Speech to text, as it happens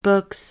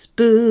Books,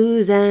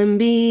 booze, and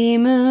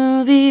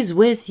B-movies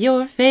with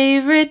your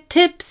favorite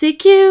tipsy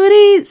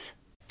cuties.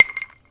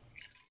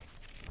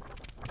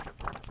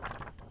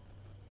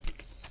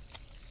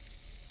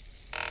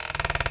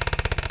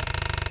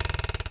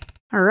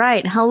 All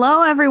right.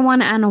 Hello,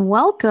 everyone, and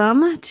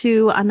welcome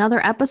to another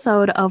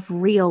episode of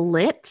Real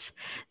Lit,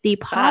 the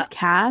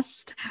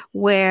podcast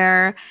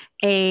where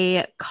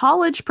a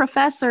college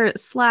professor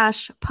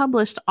slash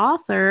published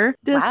author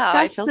Wow,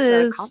 I feel so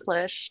discusses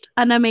accomplished.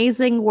 an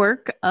amazing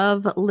work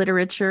of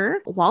literature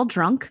while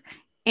drunk.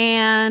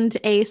 And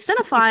a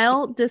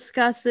cinephile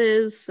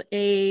discusses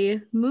a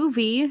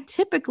movie,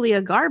 typically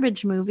a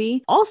garbage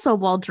movie, also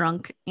while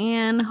drunk,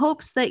 and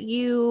hopes that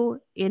you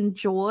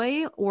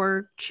enjoy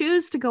or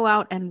choose to go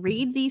out and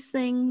read these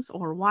things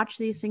or watch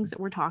these things that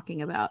we're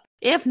talking about.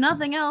 If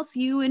nothing else,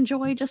 you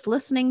enjoy just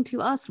listening to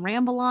us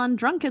ramble on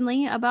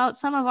drunkenly about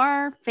some of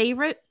our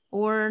favorite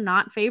or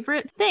not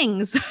favorite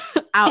things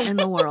out in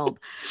the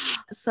world.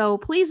 So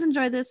please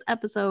enjoy this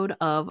episode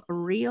of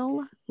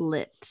Real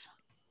Lit.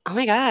 Oh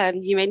my God,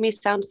 you made me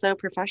sound so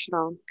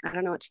professional. I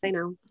don't know what to say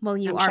now. Well,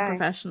 you I'm are shy.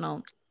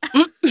 professional.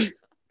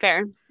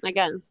 Fair, I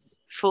guess.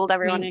 Fooled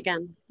everyone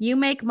again. You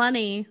make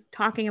money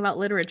talking about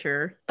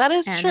literature. That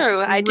is true.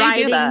 I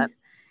do that.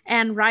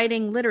 And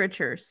writing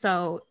literature.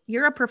 So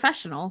you're a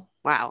professional.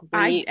 Wow.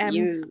 I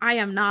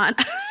am not.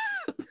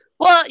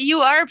 Well, you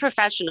are a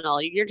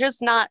professional. You're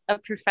just not a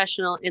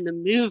professional in the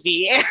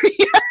movie area.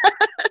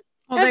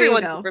 Well,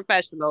 Everyone's a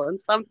professional in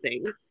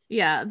something.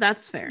 Yeah,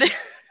 that's fair.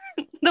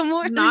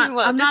 I'm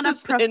not a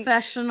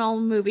professional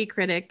movie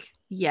critic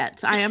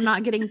yet. I am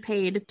not getting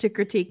paid to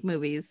critique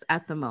movies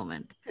at the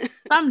moment.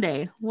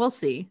 Someday, we'll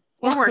see.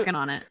 We're working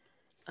on it.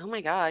 Oh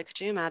my God,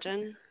 could you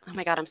imagine? Oh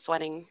my God, I'm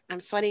sweating.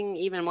 I'm sweating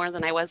even more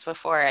than I was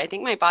before. I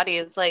think my body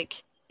is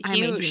like,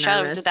 you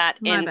shoved that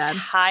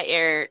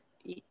entire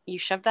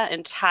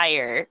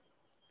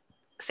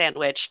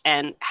sandwich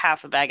and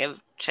half a bag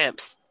of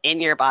chips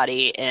in your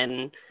body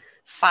in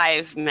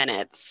 5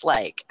 minutes.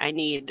 Like, I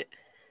need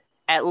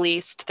at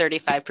least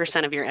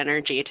 35% of your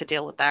energy to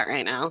deal with that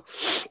right now.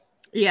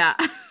 Yeah.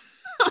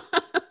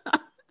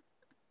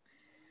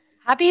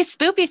 Happy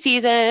spoopy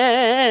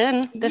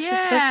season. This is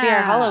supposed to be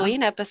our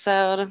Halloween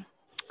episode.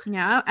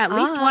 Yeah, at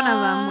least one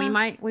of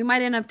them. We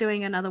might end up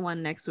doing another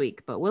one next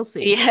week, but we'll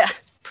see. Yeah,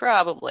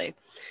 probably.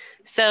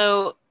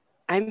 So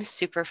I'm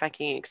super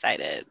fucking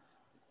excited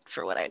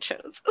for what I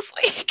chose this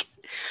week.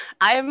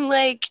 I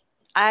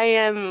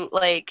am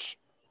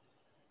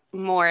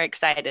more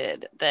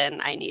excited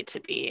than I need to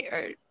be,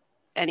 or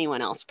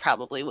anyone else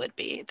probably would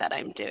be, that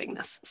I'm doing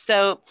this.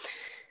 So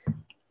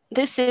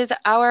this is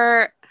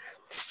our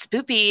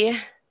spoopy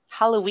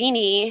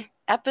Halloweeny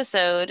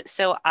episode.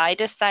 So I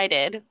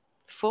decided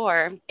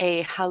for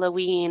a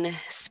Halloween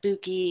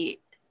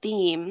spooky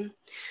theme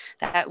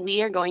that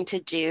we are going to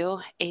do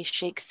a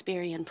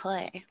Shakespearean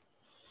play.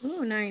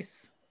 Ooh,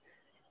 nice.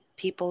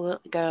 People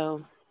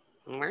go,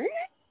 what?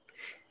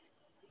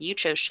 You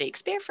chose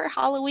Shakespeare for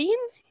Halloween?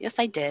 Yes,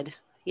 I did.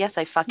 Yes,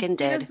 I fucking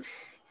did.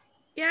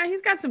 Yeah,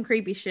 he's got some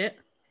creepy shit.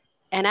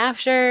 And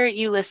after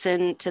you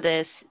listen to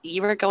this,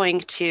 you are going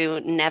to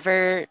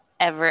never,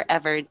 ever,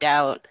 ever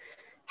doubt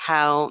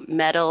how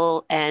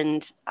metal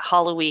and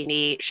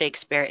Halloween-y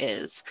Shakespeare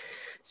is.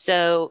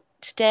 So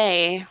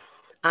today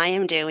I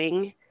am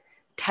doing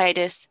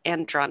Titus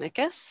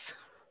Andronicus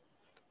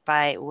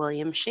by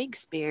William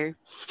Shakespeare.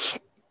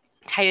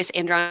 Titus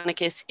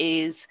Andronicus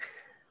is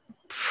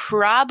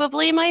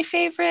probably my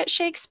favorite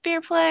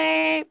Shakespeare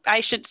play. I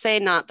should say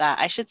not that.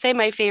 I should say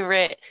my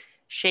favorite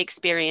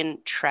Shakespearean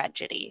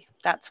tragedy.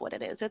 That's what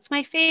it is. It's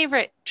my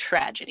favorite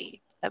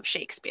tragedy of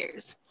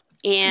Shakespeare's.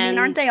 And I mean,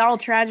 aren't they all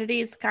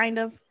tragedies, kind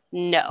of?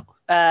 No.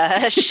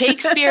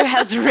 Shakespeare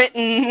has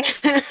written...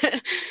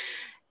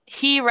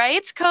 He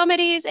writes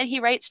comedies and he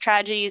writes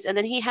tragedies, and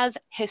then he has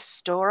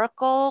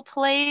historical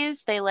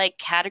plays. They like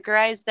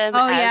categorize them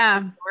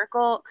as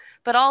historical,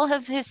 but all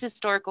of his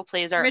historical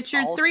plays are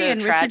Richard also III and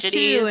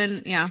tragedies.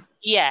 Richard II, and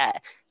yeah.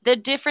 The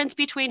difference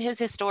between his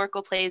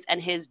historical plays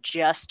and his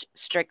just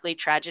strictly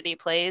tragedy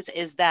plays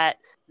is that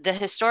the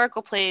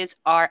historical plays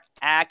are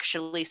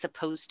actually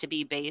supposed to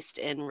be based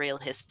in real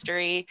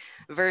history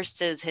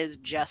versus his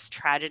just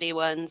tragedy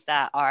ones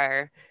that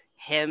are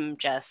him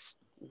just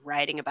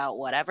writing about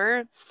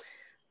whatever.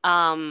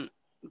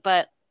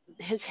 But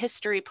his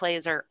history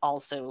plays are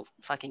also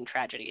fucking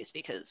tragedies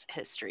because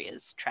history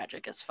is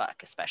tragic as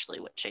fuck, especially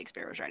what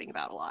Shakespeare was writing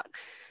about a lot.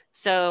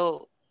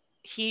 So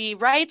he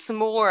writes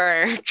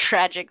more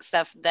tragic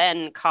stuff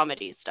than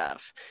comedy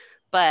stuff,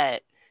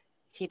 but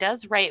he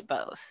does write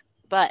both.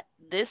 But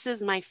this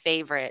is my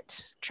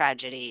favorite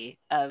tragedy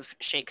of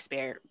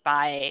Shakespeare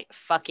by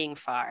fucking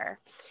far.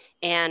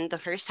 And the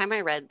first time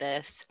I read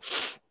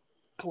this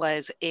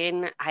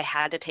I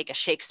had to take a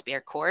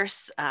Shakespeare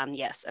course.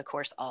 Yes, a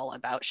course all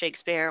about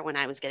Shakespeare when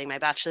I was getting my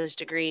bachelor's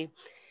degree.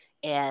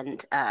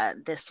 And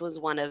this was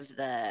one of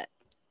the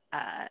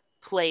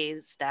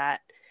plays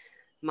that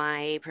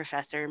my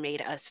professor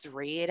made us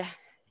read.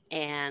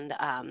 and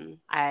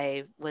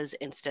I was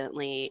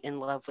instantly in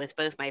love with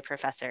both my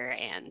professor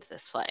and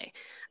this play.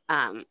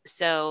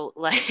 So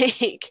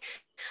like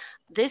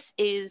this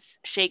is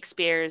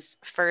Shakespeare's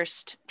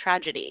first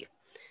tragedy.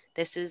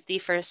 This is the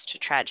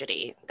first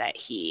tragedy that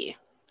he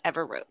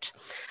ever wrote.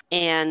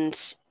 And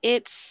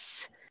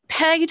it's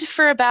pegged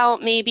for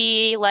about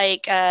maybe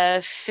like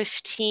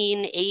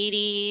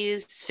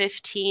 1580s,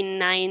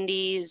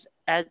 1590s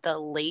at the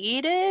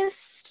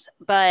latest.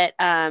 But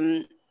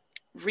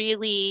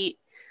really,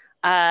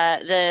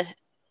 the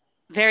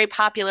very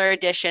popular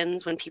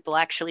editions, when people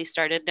actually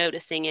started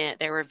noticing it,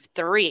 there were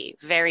 3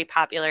 very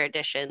popular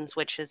editions,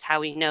 which is how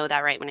we know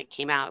that right when it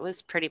came out. It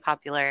was pretty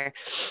popular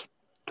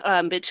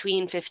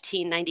between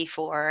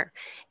 1594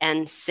 and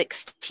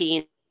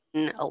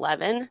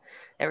 1611.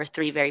 There were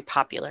 3 very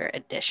popular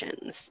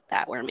editions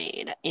that were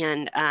made.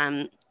 And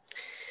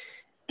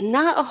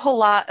not a whole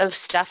lot of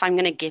stuff I'm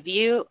going to give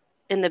you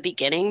in the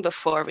beginning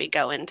before we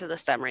go into the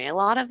summary. A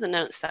lot of the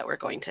notes that we're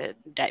going to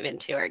dive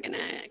into are going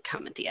to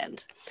come at the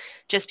end,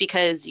 just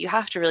because you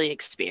have to really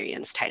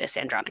experience Titus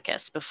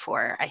Andronicus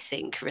before, I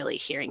think, really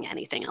hearing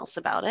anything else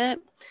about it.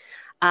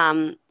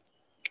 And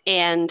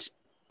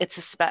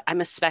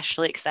I'm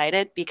especially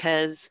excited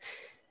because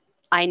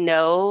I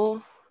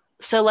know,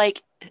 so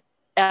like,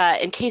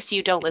 in case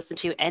you don't listen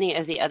to any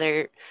of the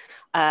other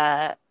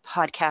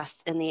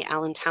podcasts in the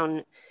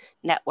Allentown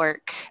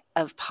network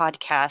of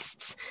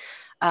podcasts,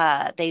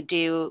 they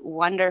do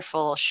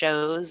wonderful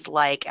shows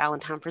like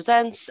Allentown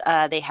Presents.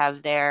 They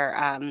have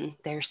their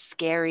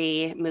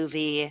scary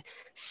movie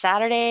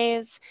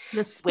Saturdays.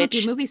 The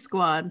Spooky Movie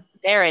Squad.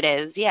 There it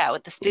is. Yeah,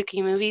 with the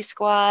Spooky Movie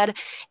Squad.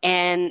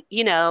 And,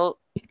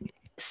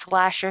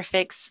 slasher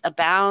fics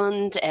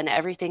abound and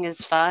everything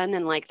is fun.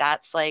 And like,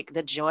 that's like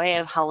the joy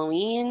of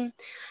Halloween.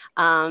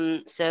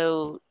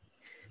 So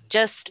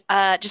just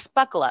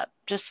buckle up.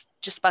 Just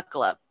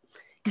buckle up.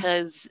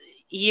 Because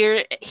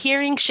you're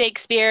hearing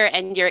Shakespeare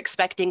and you're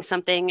expecting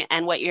something,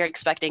 and what you're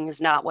expecting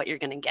is not what you're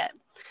going to get.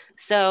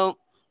 So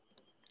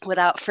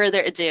without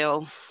further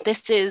ado,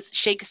 this is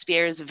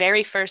Shakespeare's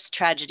very first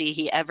tragedy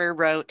he ever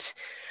wrote,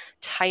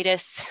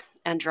 Titus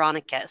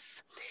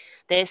Andronicus.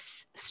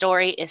 This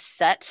story is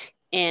set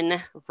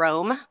in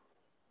Rome.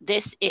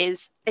 This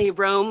is a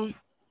Rome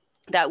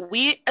that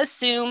we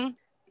assume,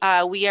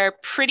 we are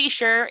pretty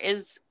sure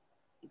is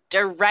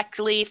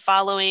directly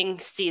following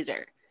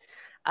Caesar.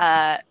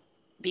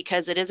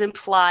 Because it is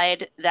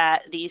implied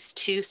that these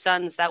 2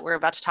 sons that we're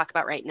about to talk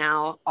about right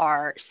now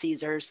are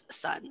Caesar's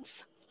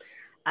sons.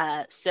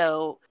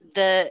 So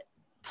the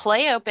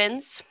play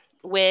opens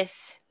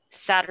with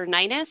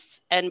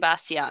Saturninus and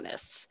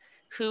Bassianus,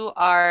 who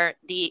are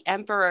the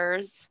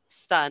emperor's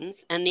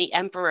sons, and the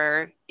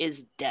emperor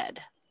is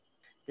dead.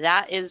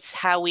 That is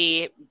how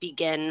we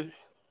begin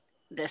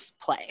this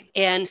play.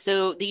 And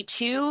so the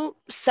 2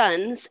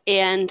 sons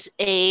and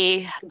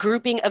a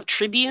grouping of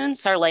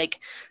tribunes, are like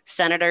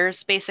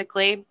senators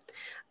basically,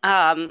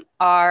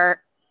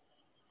 are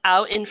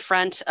out in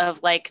front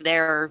of like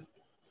their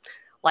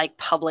like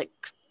public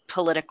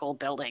political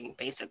building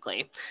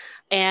basically.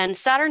 And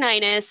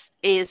Saturninus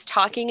is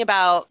talking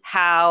about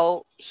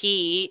how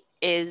he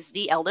is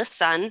the eldest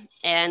son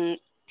and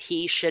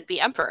he should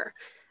be emperor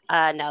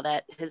now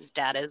that his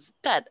dad is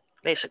dead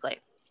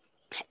basically.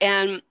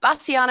 And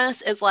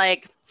Bassianus is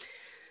like,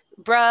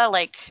 bruh,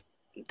 like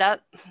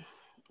that,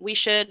 we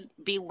should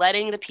be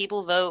letting the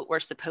people vote. We're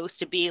supposed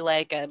to be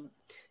like a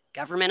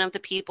government of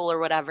the people or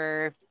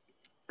whatever.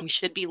 We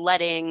should be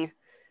letting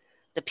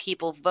the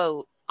people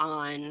vote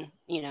on,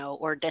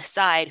 or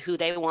decide who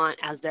they want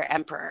as their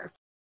emperor.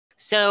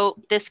 So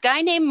this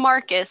guy named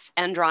Marcus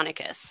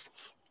Andronicus,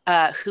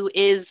 who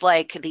is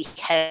like the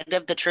head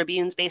of the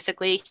tribunes,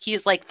 basically,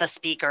 he's like the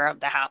speaker of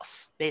the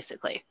house,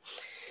 basically.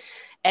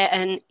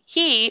 And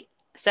he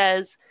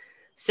says,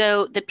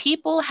 so the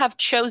people have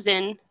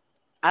chosen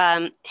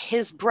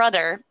his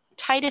brother,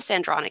 Titus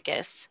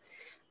Andronicus,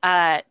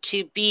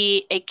 to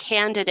be a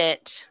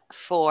candidate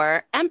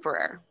for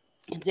emperor.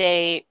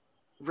 They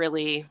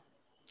really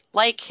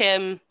like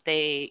him.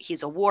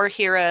 He's a war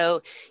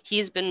hero.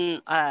 He's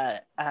been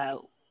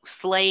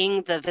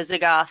slaying the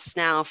Visigoths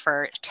now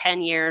for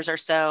 10 years or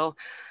so.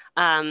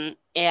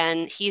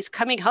 And he's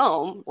coming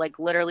home, like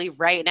literally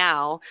right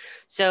now.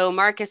 So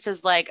Marcus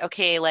is like,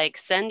 okay, like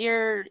send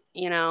your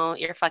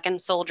fucking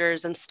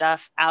soldiers and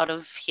stuff out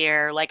of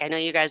here. Like, I know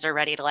you guys are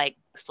ready to like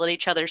slit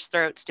each other's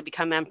throats to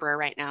become emperor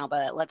right now,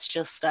 but let's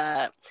just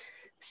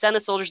send the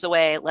soldiers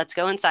away. Let's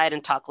go inside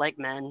and talk like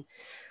men.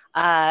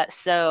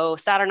 So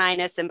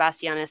Saturninus and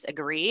Bassianus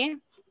agree,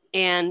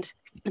 and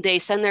they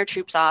send their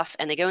troops off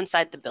and they go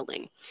inside the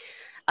building.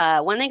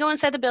 When they go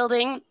inside the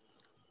building,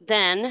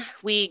 then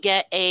we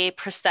get a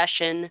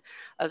procession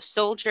of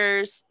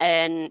soldiers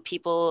and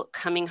people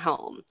coming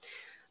home.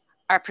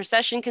 Our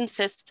procession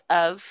consists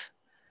of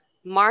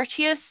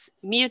Martius,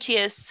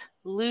 Mutius,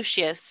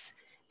 Lucius,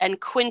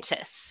 and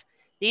Quintus.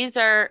 These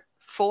are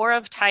 4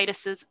 of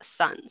Titus's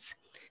sons.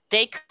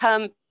 They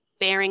come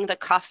bearing the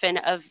coffin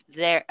of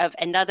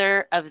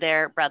another of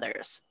their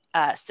brothers.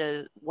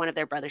 So one of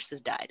their brothers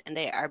has died, and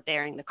they are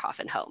bearing the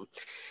coffin home.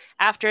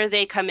 After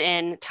they come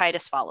in,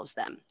 Titus follows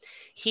them.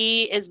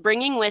 He is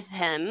bringing with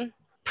him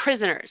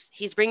prisoners.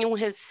 He's bringing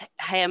with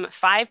him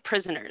 5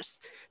 prisoners.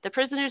 The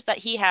prisoners that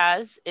he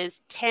has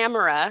is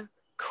Tamara,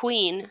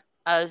 queen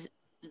of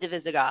the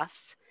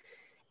Visigoths,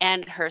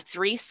 and her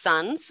 3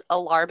 sons,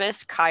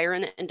 Alarbus,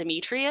 Chiron, and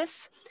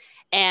Demetrius,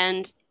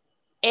 and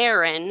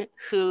Aaron,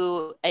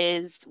 who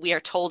is, we are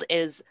told,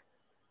 is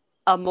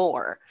a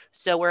Moor.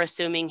 So we're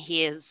assuming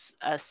he is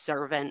a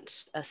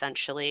servant,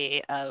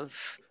 essentially,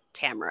 of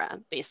Tamara,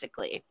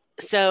 basically.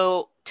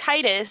 So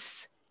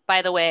Titus,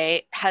 by the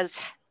way,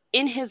 has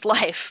in his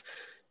life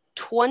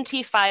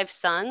 25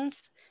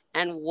 sons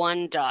and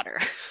 1 daughter.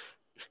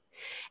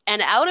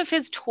 And out of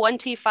his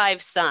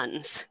 25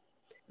 sons,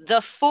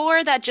 the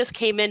 4 that just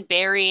came in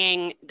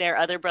burying their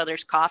other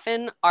brother's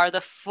coffin are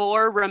the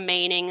 4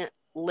 remaining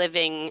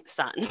living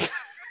sons.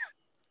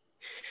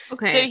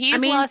 Okay. So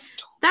he's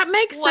lost that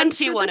makes sense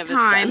for one the of his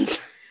time.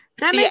 sons.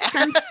 That makes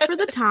sense for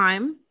the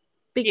time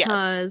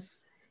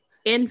because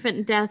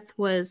infant death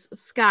was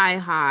sky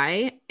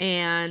high,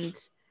 and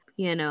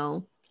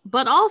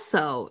but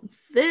also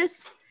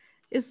this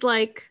is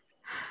like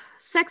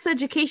sex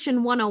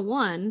education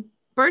 101.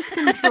 Birth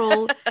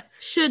control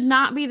should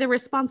not be the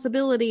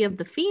responsibility of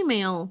the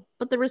female,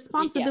 but the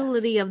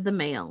responsibility of the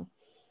male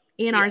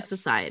in our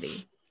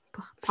society.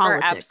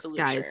 Politics,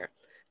 guys. Sure.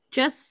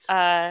 Just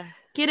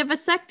get a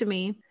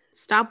vasectomy.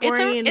 Stop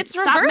worrying.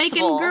 Stop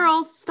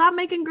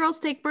making girls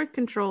take birth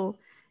control.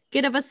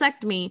 Get a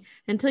vasectomy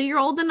until you're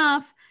old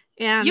enough,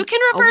 and you can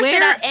reverse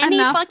it at any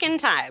fucking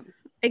time.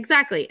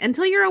 Exactly.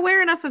 Until you're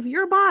aware enough of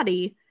your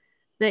body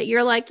that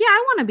you're like, yeah,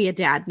 I want to be a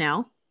dad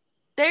now.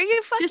 There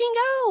you fucking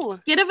go.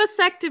 Get a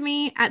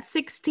vasectomy at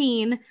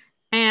 16,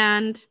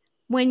 and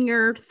when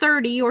you're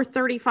 30 or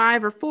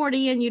 35 or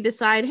 40 and you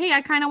decide, hey,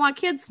 I kind of want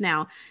kids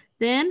now,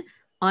 then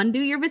undo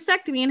your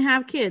vasectomy and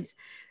have kids.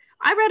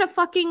 I read a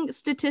fucking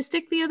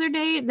statistic the other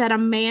day that a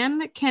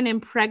man can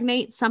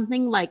impregnate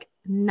something like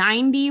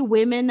 90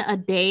 women a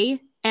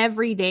day,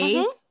 every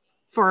day,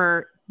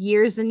 for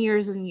years and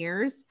years and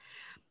years.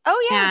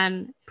 Oh, yeah.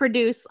 And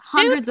produce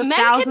hundreds of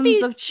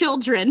thousands of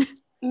children.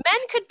 Men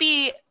could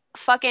be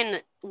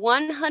fucking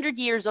 100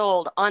 years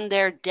old on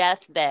their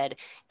deathbed.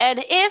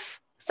 And if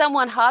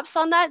someone hops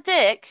on that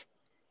dick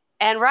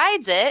and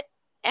rides it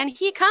and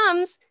he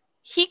comes,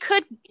 he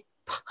could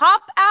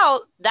pop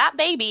out that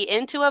baby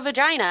into a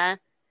vagina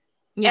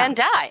and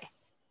die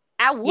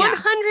at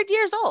 100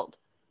 years old.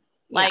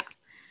 Like,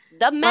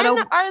 the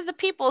men are the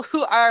people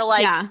who are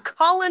like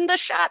calling the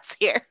shots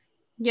here.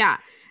 Yeah.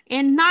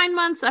 In 9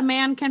 months, a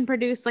man can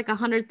produce like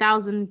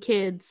 100,000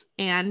 kids,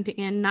 and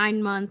in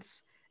 9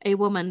 months, a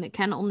woman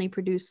can only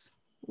produce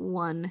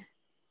 1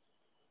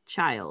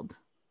 child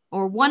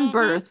or 1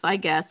 birth. I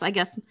guess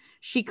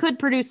she could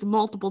produce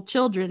multiple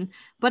children,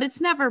 but it's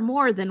never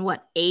more than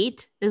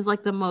 8 is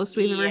like the most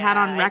we've ever had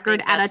on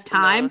record at a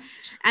time.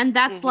 And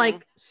that's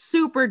like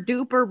super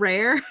duper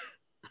rare.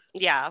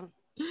 Yeah.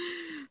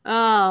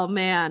 Oh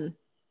man.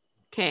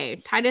 Okay.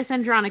 Titus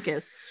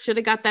Andronicus should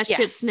have got that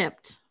shit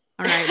snipped.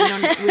 All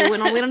right. We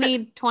don't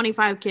need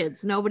 25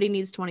 kids. Nobody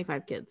needs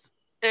 25 kids.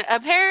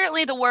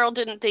 Apparently the world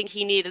didn't think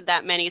he needed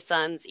that many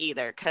sons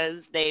either,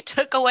 because they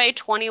took away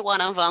 21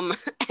 of them,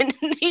 and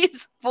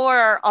these 4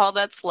 are all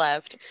that's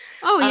left.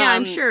 Oh yeah,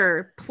 I'm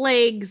sure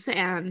plagues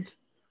and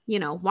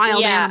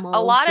wild animals.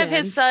 A lot of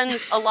his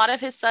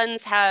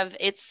sons have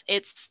it's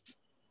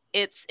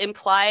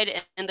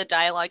implied in the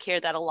dialogue here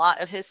that a lot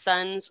of his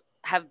sons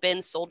have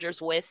been soldiers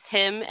with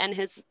him and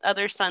his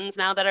other sons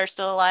now that are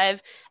still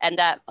alive, and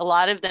that a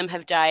lot of them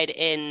have died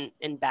in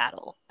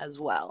battle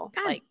as well.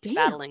 God like damn.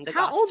 Battling the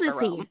How Goths. old is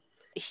for Rome.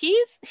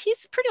 He's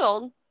pretty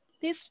old.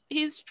 He's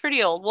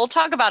pretty old. We'll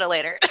talk about it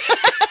later.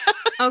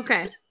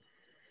 Okay.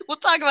 We'll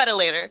talk about it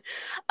later.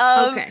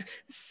 Okay.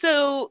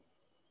 So,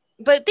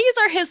 but these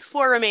are his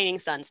 4 remaining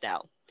sons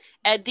now.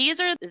 And these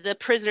are the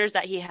prisoners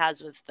that he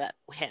has with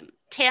him.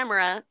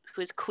 Tamara,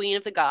 who is queen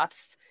of the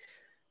Goths.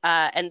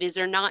 And these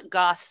are not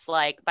Goths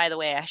like, by the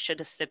way, I should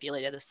have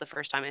stipulated this the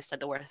first time I said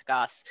the word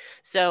Goths.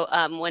 So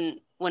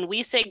when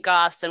we say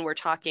Goths and we're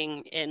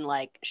talking in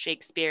like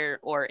Shakespeare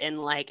or in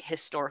like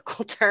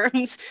historical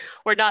terms,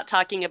 we're not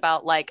talking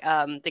about like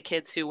the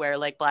kids who wear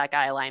like black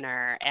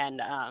eyeliner and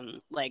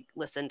like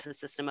listen to the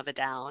System of a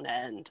Down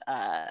and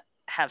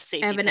have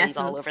safety pins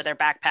all over their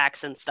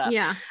backpacks and stuff.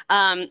 Yeah.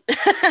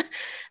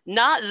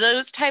 Not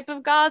those type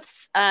of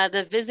Goths.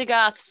 The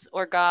Visigoths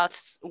or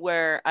Goths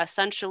were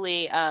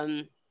essentially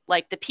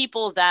like the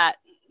people that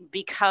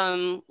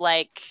become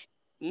like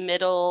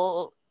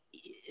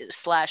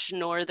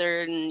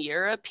middle/northern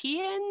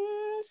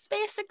Europeans,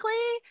 basically.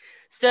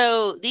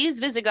 So these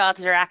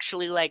Visigoths are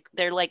actually like,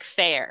 they're like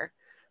fair.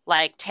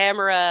 Like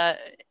Tamara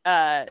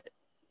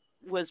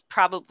was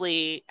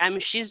probably, I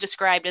mean, she's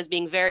described as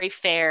being very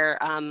fair,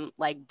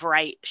 like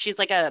bright. She's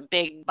like a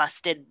big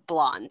busted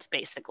blonde,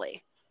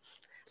 basically.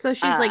 So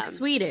she's like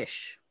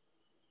Swedish.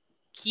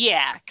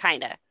 Yeah,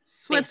 kind of.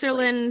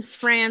 Switzerland, basically.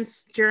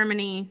 France,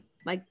 Germany,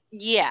 like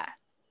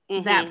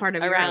that part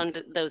of around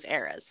Europe. Those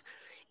eras.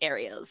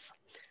 areas.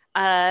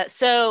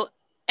 So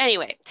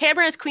anyway,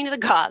 Tamara is Queen of the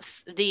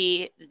Goths,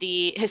 the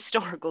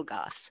historical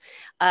Goths,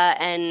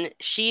 and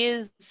she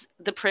is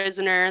the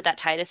prisoner that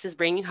Titus is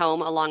bringing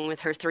home, along with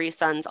her three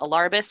sons,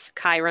 Alarbus,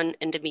 Chiron,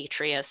 and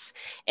Demetrius.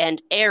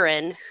 And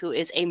Aaron, who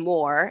is a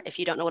Moor. If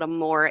you don't know what a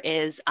Moor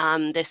is,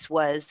 this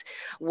was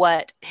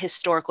what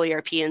historical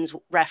Europeans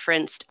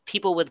referenced.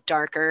 People with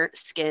darker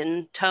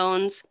skin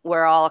tones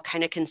were all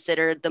kind of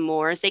considered the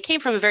Moors. They came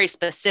from a very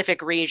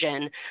specific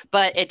region,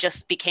 but it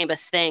just became a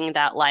thing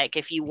that, like,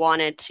 if you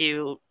wanted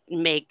to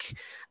make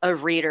a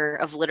reader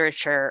of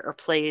literature or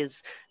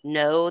plays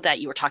know that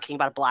you were talking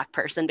about a Black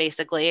person,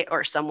 basically,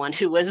 or someone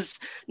who was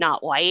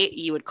not white,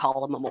 you would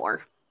call them a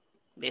Moor,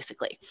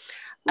 basically.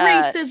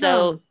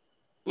 Racism.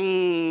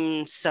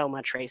 So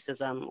much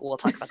racism. We'll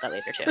talk about that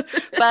later too.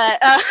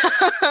 But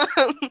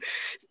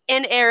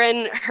and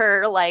Aaron,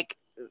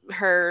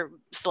 her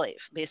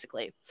slave,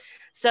 basically.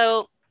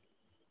 So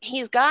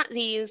he's got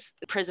these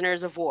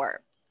prisoners of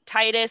war.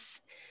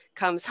 Titus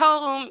comes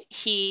home.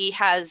 He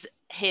has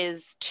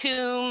his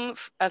tomb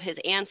of his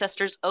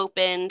ancestors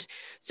opened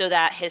so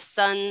that his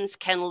sons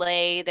can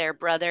lay their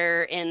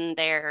brother in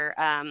their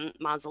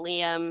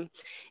mausoleum.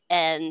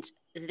 And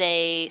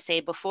they say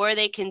before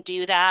they can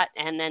do that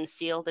and then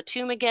seal the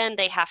tomb again,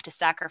 they have to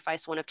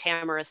sacrifice one of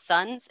Tamara's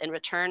sons in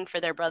return for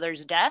their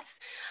brother's death.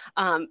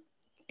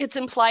 It's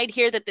implied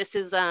here that this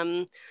is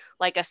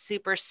like a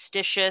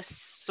superstitious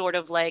sort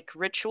of like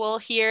ritual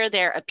here.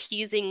 They're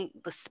appeasing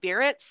the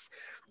spirits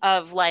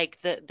of like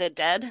the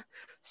dead,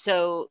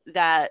 so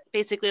that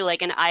basically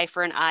like an eye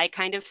for an eye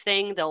kind of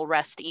thing, they'll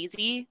rest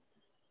easy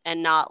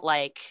and not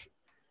like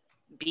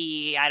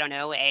be, I don't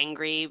know,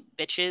 angry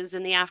bitches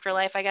in the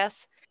afterlife, I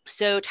guess.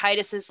 So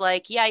Titus is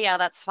like, yeah,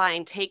 that's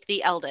fine. Take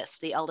the eldest.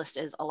 The eldest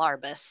is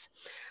Alarbus.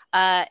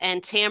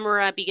 And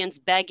Tamara begins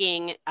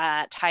begging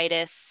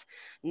Titus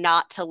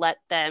not to let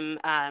them,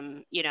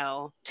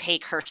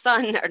 take her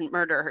son or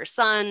murder her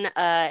son.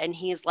 And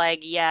he's like,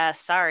 yeah,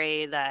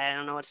 sorry, that I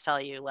don't know what to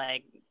tell you.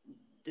 Like,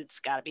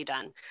 it's got to be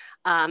done.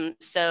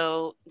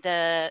 So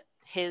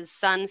his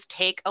sons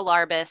take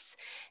Alarbus,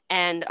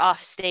 and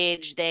off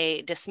stage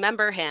they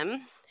dismember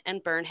him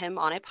and burn him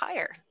on a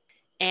pyre.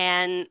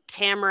 And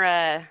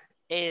Tamara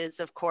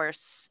is, of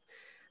course,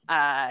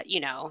 in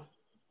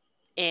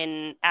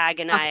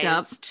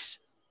agonized.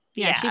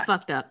 Yeah, she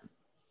fucked up.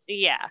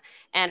 Yeah.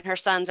 And her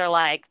sons are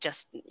like,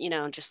 just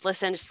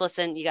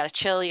listen. You got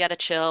to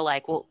chill.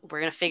 Like, we're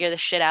going to figure this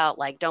shit out.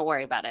 Like, don't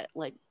worry about it.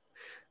 Like,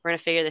 we're going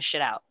to figure this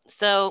shit out.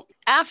 So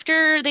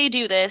after they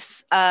do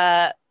this,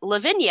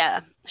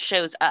 Lavinia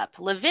shows up.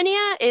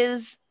 Lavinia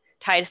is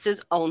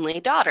Titus's only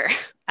daughter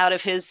out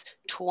of his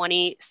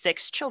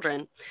 26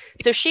 children.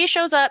 So she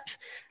shows up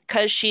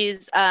because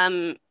she's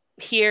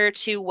here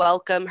to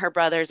welcome her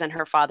brothers and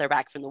her father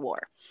back from the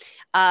war.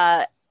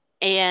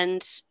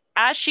 And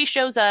as she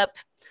shows up,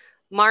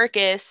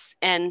 Marcus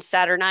and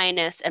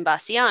Saturninus and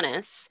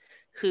Bassianus,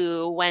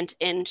 who went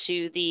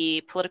into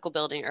the political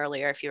building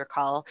earlier, if you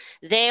recall,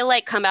 they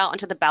like come out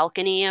onto the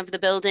balcony of the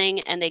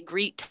building and they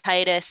greet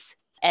Titus.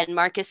 And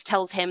Marcus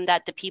tells him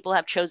that the people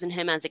have chosen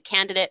him as a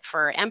candidate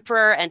for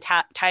emperor. And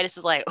Titus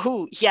is like,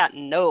 oh, yeah,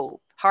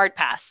 no, hard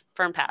pass,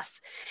 firm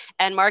pass.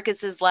 And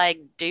Marcus is like,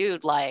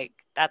 dude, like,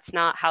 that's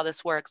not how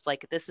this works.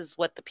 Like, this is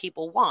what the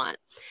people want.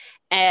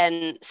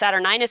 And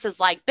Saturninus is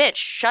like, bitch,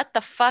 shut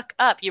the fuck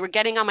up. You were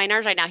getting on my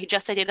nerves right now. He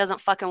just said he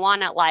doesn't fucking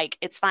want it. Like,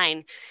 it's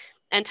fine.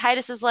 And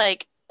Titus is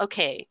like,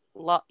 okay,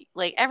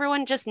 like,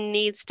 everyone just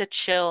needs to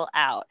chill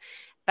out.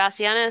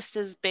 Bassianus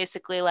is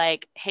basically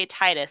like, hey,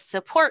 Titus,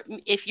 support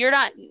me. If you're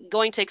not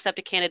going to accept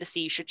a candidacy,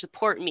 you should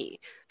support me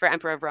for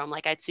Emperor of Rome.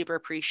 Like, I'd super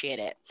appreciate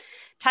it.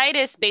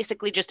 Titus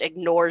basically just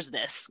ignores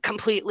this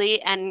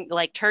completely and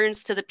like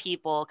turns to the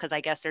people, because I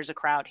guess there's a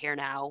crowd here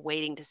now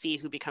waiting to see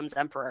who becomes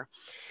emperor,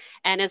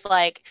 and is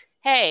like,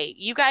 hey,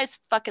 you guys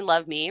fucking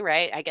love me,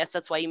 right? I guess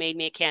that's why you made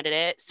me a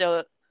candidate.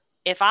 So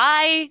if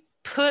I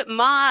put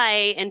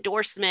my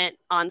endorsement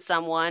on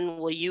someone,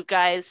 will you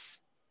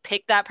guys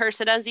pick that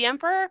person as the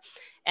emperor?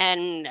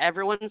 And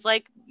everyone's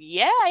like,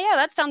 yeah,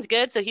 that sounds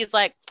good. So he's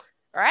like,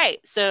 all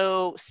right,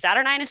 so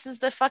Saturninus is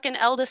the fucking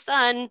eldest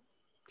son.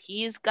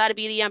 He's got to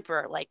be the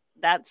emperor. Like,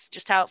 that's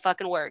just how it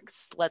fucking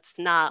works. Let's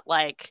not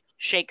like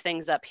shake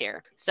things up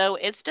here. So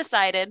it's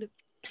decided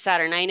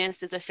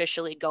Saturninus is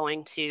officially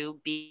going to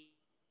be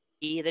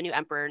the new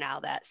emperor now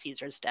that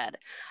Caesar's dead.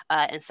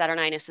 And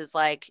Saturninus is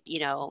like,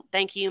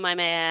 thank you, my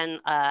man.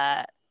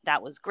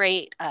 That was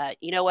great.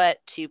 You know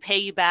what? To pay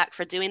you back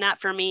for doing that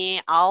for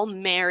me, I'll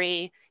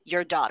marry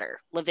your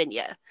daughter,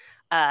 Lavinia.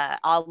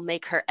 I'll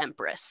make her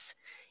empress.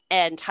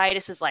 And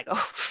Titus is like,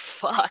 oh,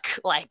 fuck,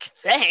 like,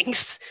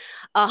 thanks.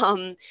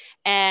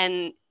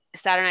 And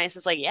Saturninus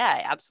is like,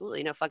 yeah,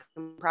 absolutely, no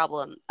fucking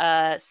problem.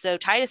 So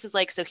Titus is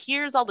like, so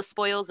here's all the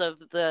spoils of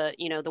the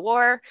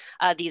war.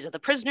 These are the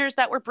prisoners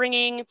that we're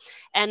bringing.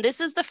 And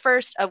this is the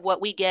first of what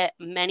we get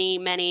many,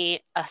 many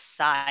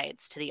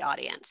asides to the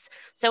audience.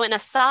 So an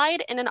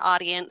aside in an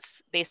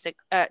audience,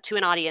 to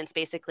an audience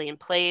basically in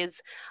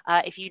plays,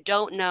 if you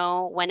don't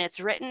know, when it's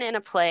written in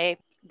a play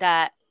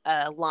that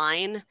a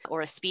line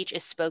or a speech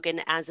is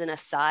spoken as an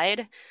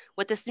aside.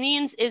 What this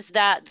means is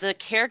that the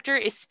character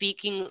is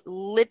speaking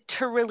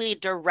literally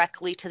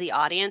directly to the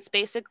audience,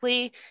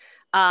 basically,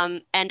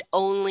 and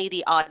only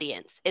the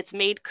audience. It's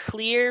made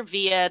clear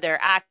via their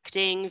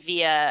acting,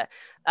 via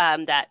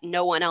that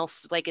no one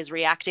else like is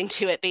reacting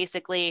to it.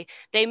 Basically,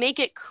 they make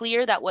it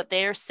clear that what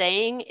they're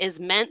saying is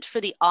meant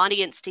for the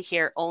audience to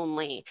hear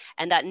only,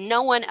 and that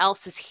no one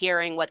else is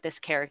hearing what this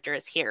character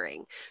is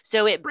hearing.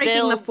 So it Breaking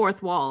the builds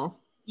fourth wall.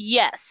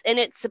 Yes, and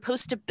it's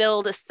supposed to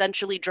build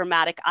essentially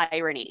dramatic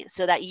irony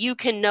so that you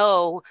can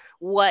know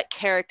what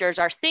characters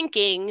are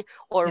thinking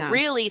or Yeah.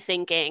 really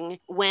thinking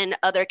when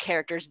other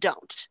characters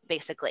don't,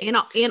 basically.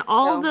 In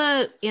all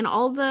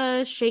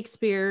the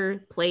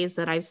Shakespeare plays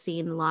that I've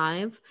seen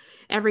live,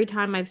 every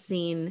time I've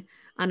seen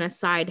an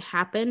aside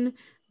happen,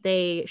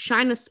 they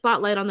shine a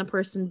spotlight on the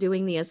person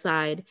doing the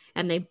aside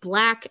and they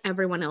black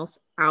everyone else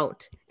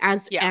out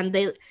and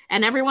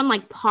everyone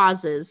like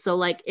pauses. So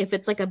like if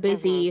it's like a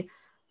busy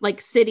like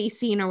city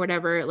scene or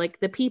whatever, like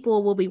the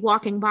people will be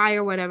walking by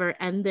or whatever,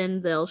 and then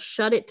they'll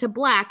shut it to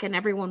black and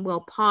everyone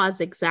will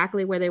pause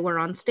exactly where they were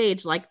on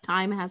stage, like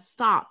time has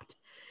stopped.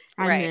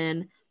 And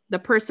then the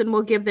person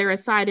will give their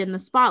aside in the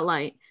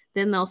spotlight.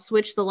 Then they'll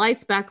switch the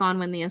lights back on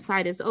when the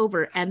aside is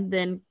over. And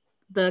then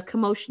the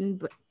commotion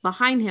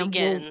behind him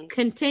will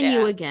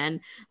continue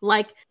again.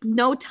 Like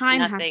no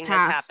time Nothing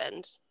has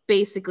happened.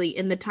 Basically,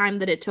 in the time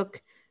that it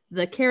took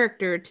the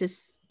character to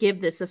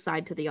give this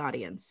aside to the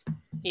audience.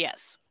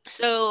 Yes.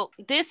 So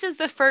this is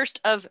the first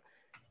of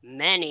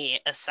many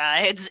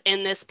asides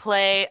in this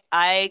play.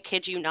 I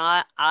kid you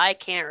not, I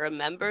can't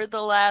remember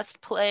the last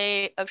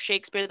play of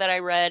Shakespeare that I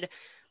read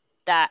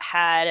that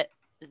had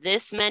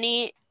this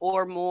many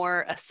or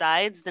more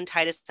asides than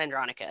Titus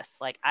Andronicus.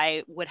 Like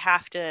I would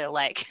have to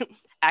like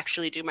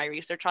actually do my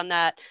research on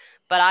that,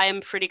 but I am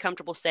pretty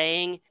comfortable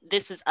saying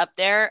this is up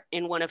there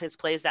in one of his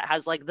plays that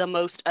has like the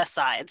most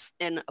asides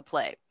in a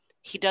play.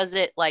 He does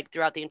it like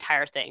throughout the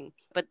entire thing,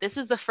 but this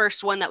is the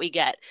first one that we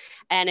get.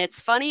 And it's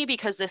funny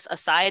because this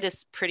aside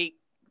is pretty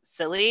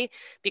silly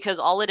because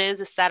all it is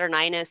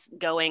Saturninus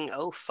going,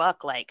 oh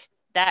fuck, like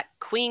that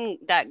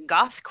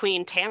goth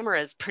queen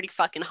Tamara is pretty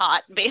fucking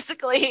hot,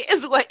 basically,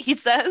 is what he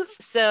says.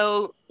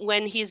 So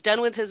when he's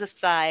done with his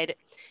aside,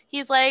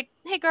 he's like,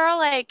 hey girl,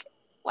 like,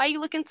 why are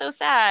you looking so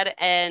sad?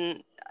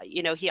 And,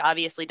 you know, he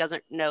obviously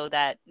doesn't know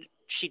that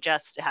she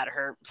just had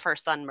her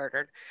first son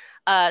murdered.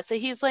 So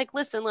he's like,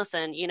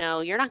 listen, you know,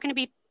 you're not going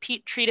to be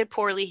treated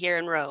poorly here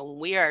in Rome.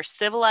 We are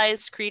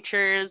civilized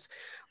creatures.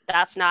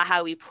 That's not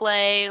how we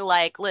play.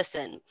 Like,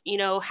 listen, you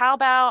know, how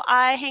about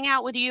I hang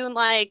out with you and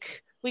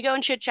like, we go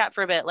and chit chat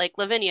for a bit. Like,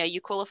 Lavinia,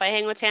 you cool if I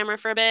hang with Tamara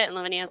for a bit? And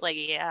Lavinia's like,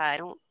 yeah, I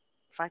don't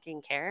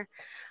fucking care.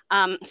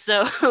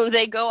 So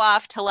they go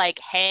off to like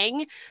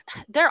hang.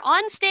 They're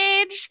on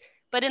stage,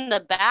 but in the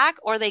back,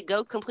 or they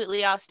go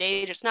completely off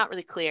stage. It's not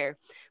really clear,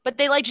 but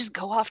they like just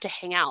go off to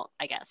hang out,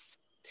 I guess.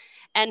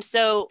 And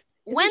so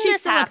when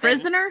this happens, a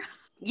prisoner?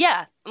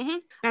 Yeah.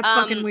 That's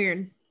fucking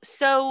weird.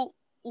 So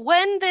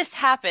when this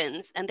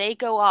happens and they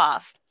go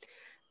off,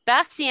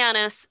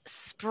 Bassianus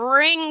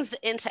springs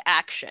into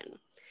action.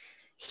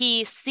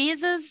 He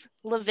seizes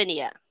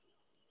Lavinia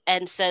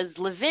and says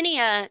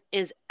Lavinia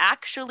is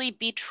actually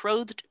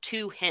betrothed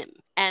to him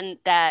and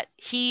that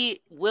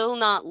he will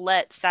not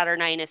let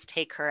Saturninus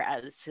take her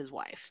as his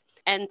wife.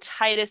 And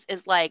Titus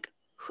is like,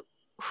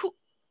 who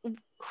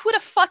the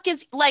fuck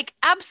is, like,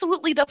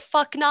 absolutely the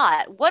fuck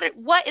not.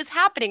 What is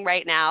happening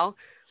right now?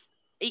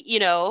 You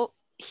know,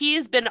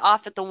 he's been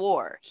off at the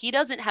war. He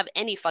doesn't have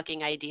any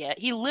fucking idea.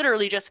 He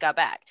literally just got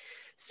back.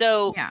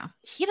 So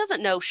he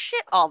doesn't know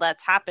shit all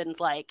that's happened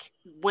like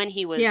when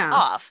he was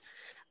off.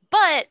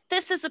 But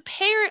this is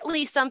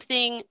apparently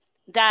something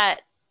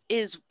that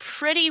is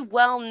pretty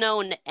well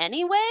known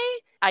anyway,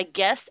 I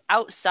guess,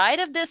 outside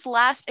of this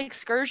last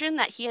excursion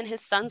that he and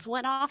his sons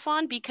went off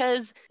on,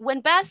 because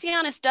when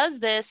Bassianus does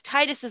this,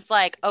 Titus is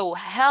like, oh,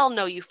 hell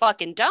no, you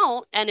fucking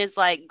don't, and is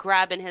like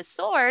grabbing his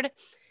sword,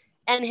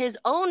 and his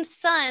own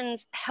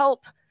sons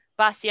help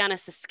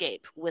Bassianus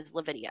escape with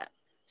Lavinia.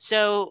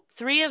 So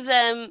 3 of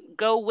them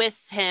go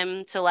with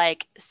him to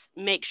like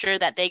make sure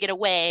that they get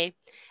away,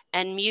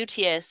 and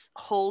Mutius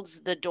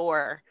holds the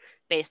door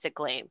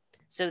basically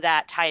so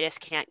that Titus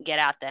can't get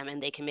at them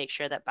and they can make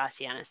sure that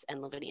Bassianus and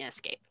Lavinia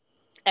escape.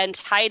 And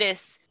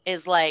Titus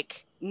is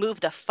like, move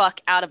the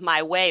fuck out of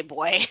my way,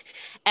 boy.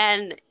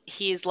 And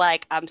he's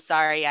like, I'm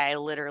sorry, I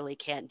literally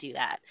can't do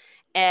that.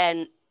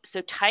 And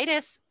so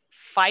Titus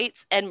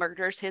fights and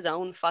murders his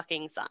own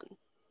fucking son.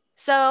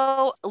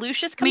 So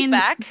Lucius comes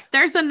back.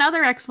 There's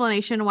another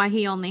explanation why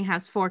he only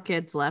has 4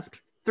 kids left.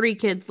 3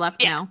 kids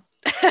left now.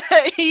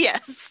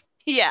 Yes.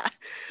 Yeah.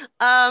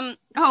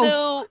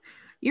 So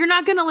you're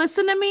not going to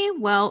listen to me?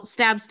 Well,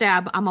 stab,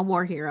 stab. I'm a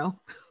war hero.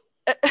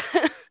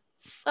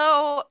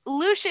 So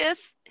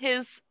Lucius,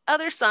 his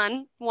other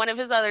son, one of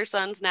his other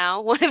sons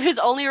now, one of his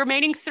only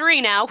remaining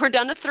 3 now, we're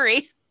down to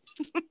 3.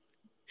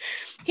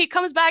 He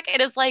comes back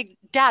and is like,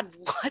 Dad,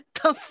 what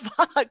the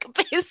fuck?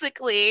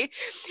 Basically.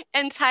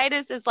 And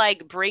Titus is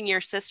like, bring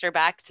your sister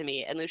back to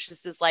me. And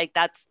Lucius is like,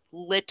 that's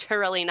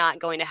literally not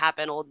going to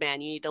happen, old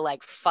man. You need to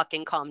like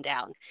fucking calm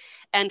down.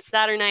 And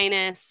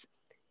Saturninus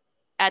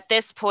at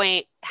this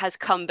point has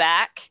come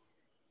back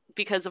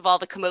because of all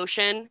the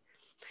commotion.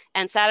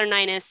 And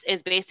Saturninus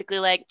is basically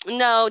like,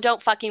 no,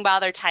 don't fucking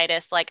bother,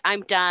 Titus. Like,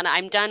 I'm done.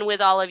 I'm done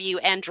with all of you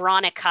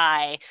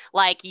Andronici.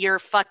 Like, you're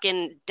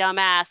fucking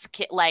dumbass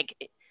kid.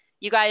 Like,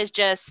 you guys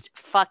just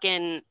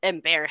fucking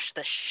embarrassed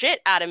the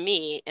shit out of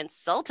me,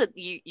 insulted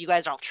you. You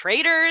guys are all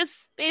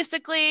traitors,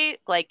 basically.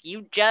 Like,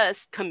 you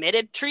just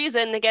committed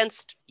treason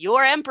against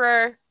your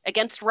emperor,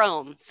 against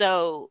Rome.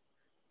 So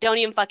don't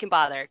even fucking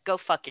bother. Go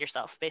fuck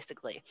yourself,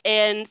 basically.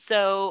 And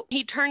so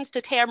he turns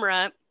to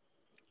Tamara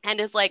and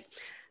is like,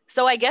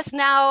 so I guess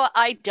now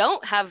I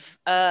don't have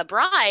a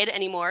bride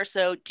anymore.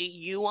 So do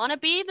you want to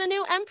be the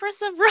new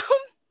Empress of Rome?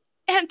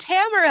 And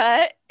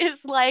Tamara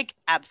is like,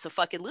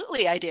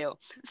 abso-fucking-lutely I do.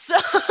 So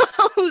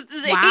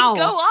they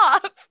go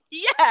off.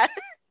 Yeah.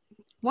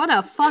 What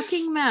a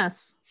fucking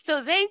mess.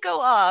 So they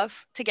go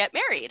off to get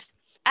married.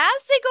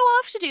 As they go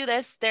off to do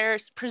this, they're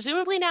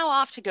presumably now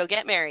off to go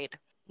get married.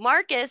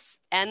 Marcus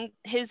and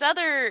his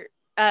other,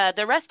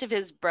 the rest of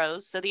his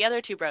bros, so the other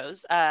two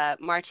bros,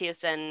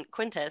 Martius and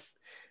Quintus,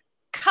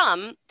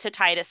 come to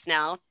Titus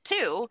now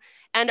too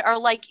and are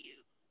like,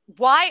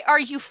 why are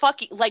you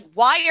fucking, like,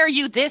 why are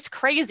you this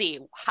crazy?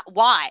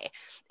 Why?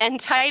 And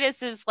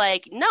Titus is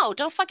like, no,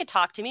 don't fucking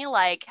talk to me.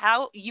 Like,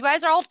 how, you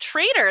guys are all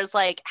traitors.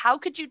 Like, how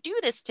could you do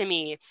this to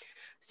me?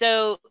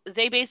 So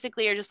they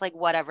basically are just like,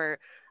 whatever.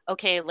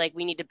 Okay, like,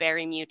 we need to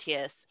bury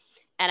Mutius.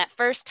 And at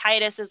first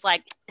Titus is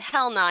like,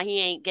 hell nah, he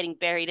ain't getting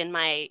buried in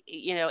my,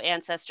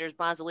 ancestors'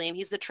 mausoleum.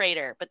 He's the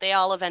traitor. But they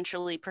all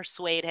eventually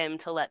persuade him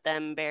to let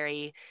them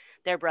bury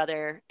their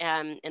brother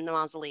in the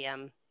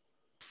mausoleum.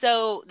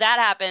 So that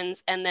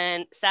happens, and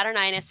then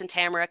Saturninus and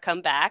Tamara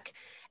come back,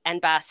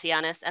 and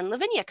Bassianus and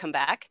Lavinia come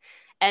back,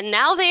 and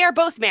now they are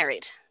both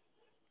married.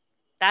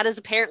 That is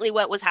apparently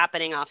what was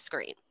happening off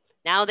screen.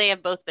 Now they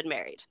have both been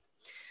married.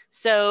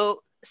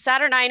 So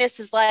Saturninus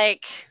is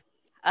like,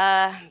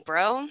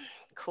 bro,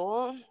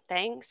 cool,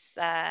 thanks.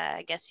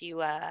 I guess you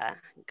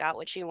got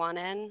what you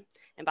wanted.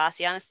 And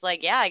Bassianus is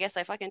like, yeah, I guess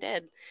I fucking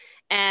did.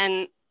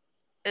 And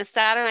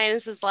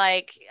Saturninus is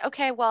like,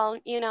 okay, well,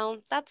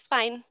 that's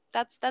fine.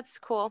 That's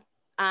cool.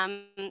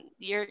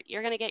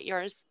 You're gonna get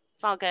yours.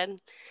 It's all good.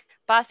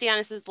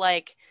 Bassianus is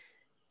like,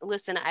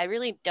 listen, I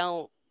really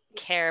don't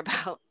care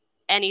about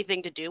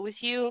anything to do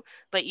with you,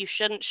 but you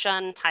shouldn't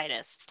shun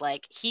Titus.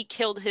 Like, he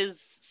killed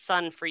his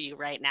son for you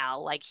right now.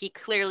 Like, he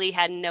clearly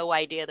had no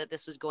idea that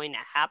this was going to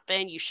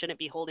happen. You shouldn't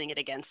be holding it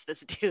against this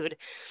dude.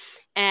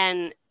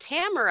 And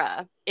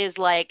Tamara is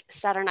like,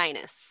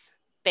 Saturninus,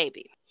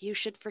 baby, you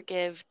should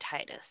forgive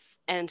Titus.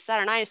 And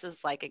Saturninus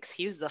is like,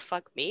 excuse the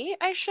fuck me,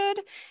 I should?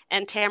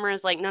 And Tamara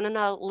is like,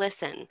 no,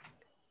 listen.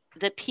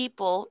 The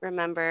people,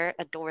 remember,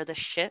 adore the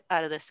shit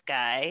out of this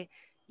guy.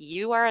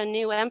 You are a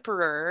new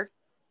emperor.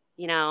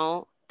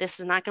 This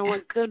is not going to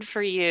look good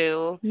for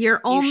you.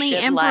 You're only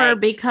emperor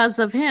because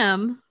of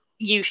him.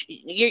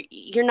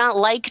 You're not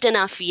liked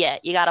enough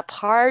yet. You got to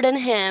pardon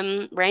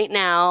him right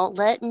now.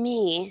 Let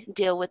me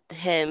deal with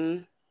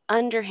him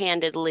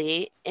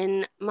underhandedly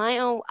in my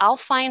own. I'll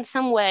find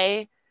some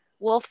way.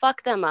 We'll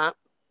fuck them up,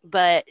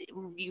 but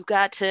you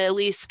got to at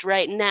least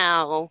right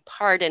now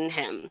pardon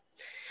him.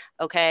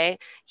 Okay?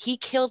 He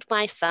killed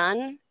my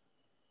son.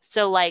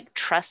 So, like,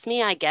 trust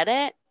me, I get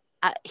it.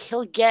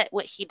 He'll get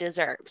what he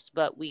deserves,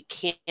 but we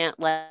can't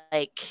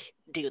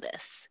do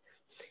this.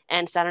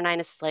 And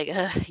Saturninus is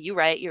like, you're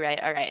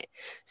right. All right.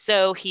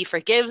 So he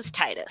forgives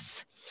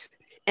Titus.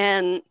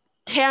 And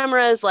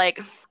Tamara is like,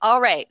 all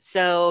right.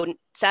 So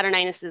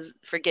Saturninus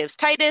forgives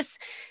Titus.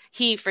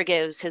 He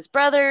forgives his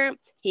brother.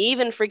 He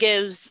even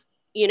forgives,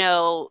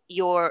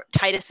 your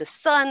Titus's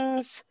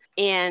sons.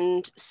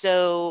 And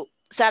so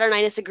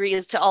Saturninus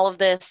agrees to all of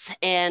this,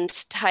 and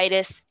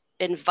Titus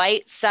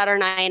invites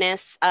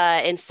Saturninus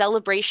in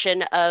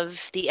celebration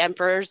of the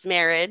emperor's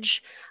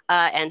marriage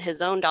and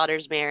his own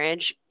daughter's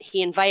marriage.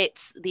 He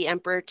invites the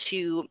emperor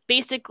to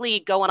basically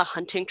go on a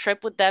hunting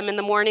trip with them in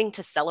the morning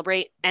to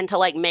celebrate and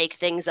to make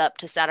things up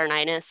to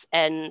Saturninus.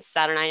 And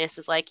Saturninus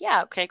is like,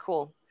 yeah, okay,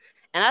 cool.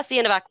 And that's the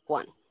end of Act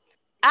 1.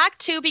 Act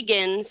 2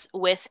 begins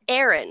with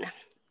Aaron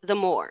the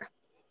Moor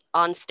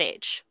on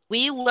stage.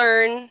 We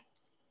learn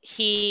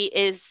he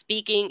is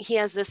speaking, he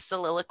has this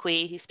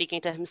soliloquy, he's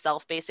speaking to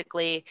himself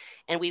basically,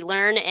 and we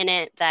learn in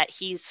it that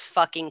he's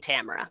fucking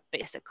Tamara,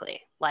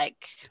 basically.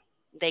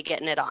 They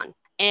getting it on.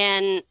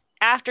 And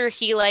after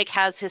he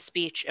has his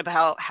speech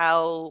about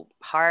how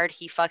hard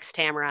he fucks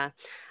Tamara,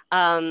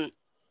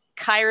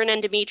 Chiron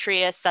and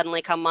Demetrius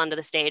suddenly come onto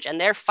the stage, and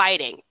they're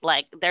fighting.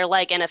 They're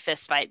in a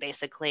fist fight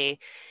basically.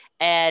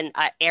 And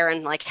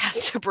Aaron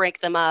has to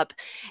break them up,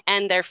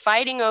 and they're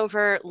fighting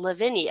over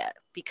Lavinia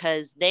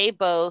because they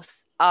both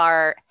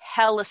are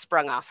hella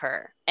sprung off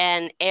her.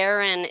 And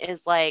Aaron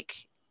is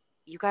like,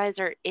 you guys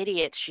are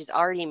idiots. She's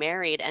already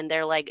married. And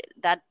they're like,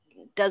 that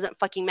doesn't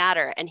fucking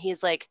matter. And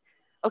he's like,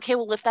 okay,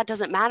 well, if that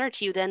doesn't matter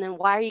to you, then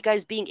why are you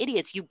guys being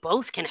idiots? You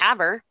both can have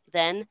her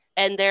then.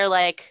 And they're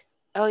like,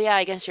 oh yeah,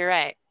 I guess you're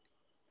right.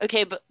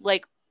 Okay, but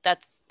like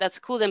that's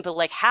cool then, but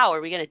like how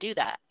are we gonna do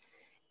that?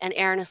 And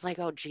Aaron is like,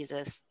 oh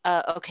Jesus.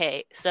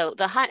 Okay, so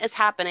the hunt is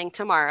happening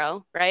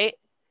tomorrow, right?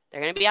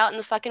 They're gonna be out in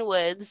the fucking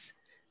woods.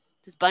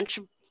 This bunch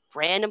of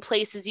random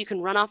places you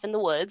can run off in the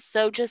woods.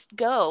 So just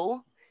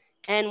go.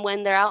 And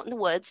when they're out in the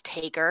woods,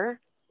 take her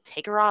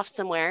off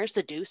somewhere,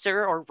 seduce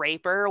her or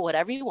rape her or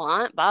whatever you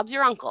want. Bob's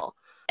your uncle.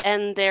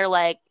 And they're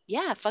like,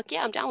 yeah, fuck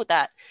yeah, I'm down with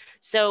that.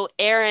 So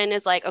Aaron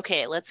is like,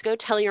 okay, let's go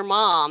tell your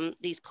mom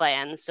these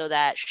plans so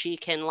that she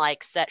can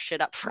like set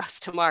shit up for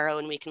us tomorrow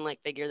and we can like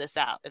figure this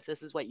out if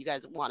this is what you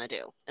guys want to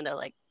do. And they're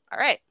like, all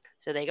right.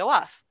 So they go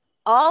off.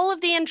 All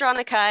of the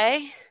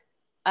Andronici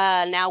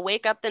now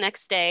wake up the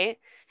next day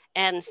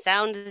and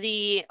sound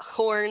the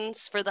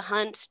horns for the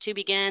hunt to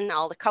begin.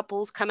 All the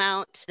couples come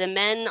out. The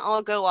men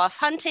all go off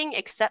hunting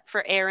except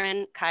for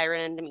Aaron,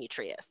 Chiron, and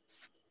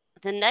Demetrius.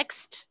 The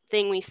next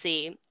thing we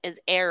see is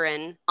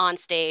Aaron on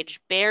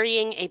stage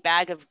burying a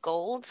bag of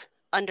gold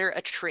under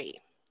a tree.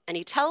 And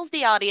he tells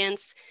the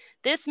audience,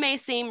 this may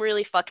seem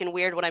really fucking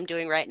weird what I'm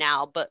doing right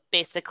now, but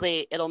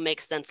basically it'll make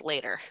sense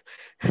later.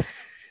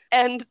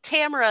 And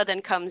Tamara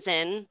then comes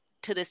in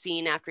to the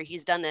scene after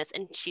he's done this,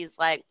 and she's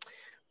like,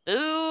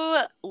 boo,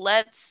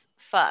 let's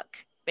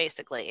fuck,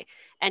 basically.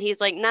 And he's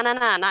like, no,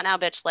 not now,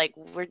 bitch. Like,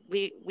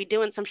 we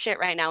doing some shit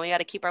right now. We got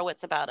to keep our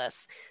wits about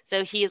us.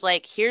 So he's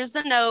like, here's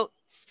the note.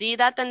 See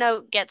that the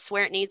note gets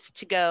where it needs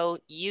to go.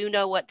 You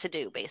know what to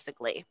do,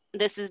 basically.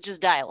 This is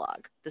just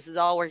dialogue. This is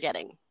all we're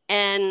getting.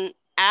 And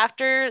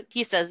after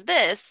he says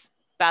this,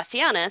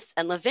 Bassianus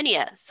and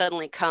Lavinia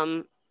suddenly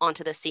come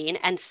onto the scene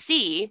and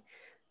see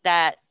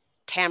that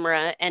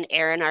Tamara and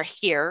Aaron are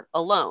here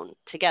alone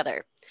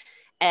together.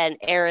 And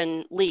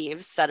Aaron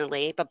leaves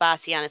suddenly, but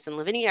Bassianus and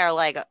Lavinia are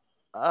like,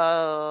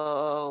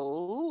 oh,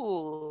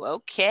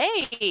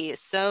 okay.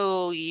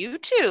 So you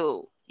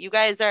two, you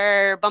guys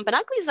are bumping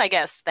uglies, I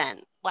guess,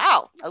 then.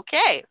 Wow.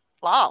 Okay.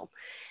 Wow.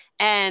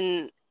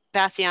 And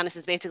Bassianus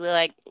is basically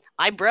like,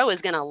 my bro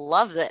is going to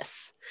love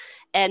this.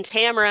 And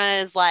Tamara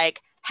is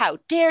like, how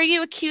dare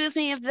you accuse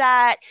me of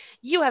that?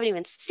 You haven't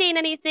even seen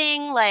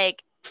anything.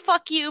 Like,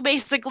 fuck you,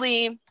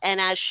 basically.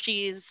 And as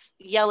she's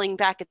yelling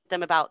back at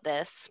them about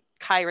this,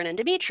 Chiron and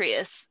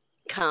Demetrius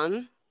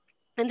come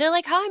and they're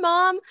like, hi,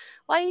 Mom.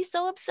 Why are you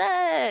so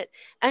upset?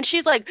 And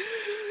she's like,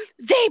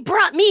 they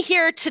brought me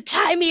here to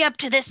tie me up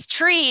to this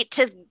tree,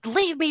 to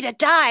leave me to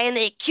die, and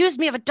they accused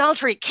me of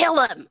adultery.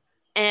 Kill him.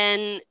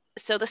 And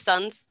so the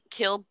sons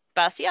kill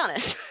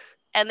Bassianus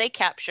and they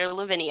capture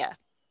Lavinia.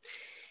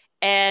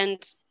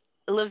 And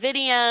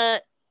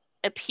Lavinia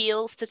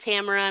appeals to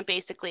Tamara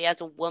basically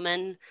as a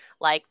woman,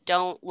 like,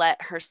 don't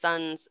let her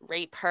sons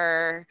rape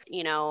her,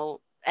 you know,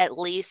 at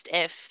least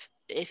if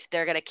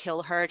they're going to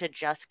kill her, to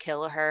just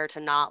kill her, to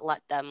not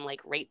let them like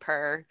rape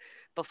her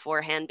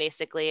beforehand,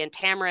 basically. And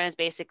Tamara is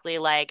basically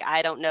like,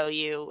 I don't know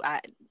you,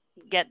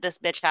 get this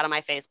bitch out of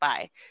my face,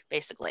 bye,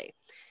 basically.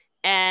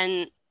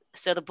 And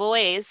so the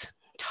boys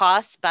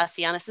toss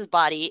Bassianus's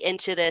body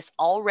into this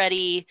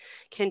already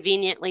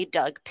conveniently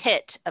dug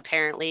pit,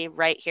 apparently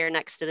right here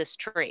next to this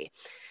tree.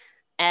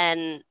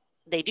 And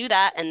they do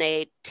that and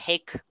they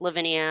take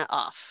Lavinia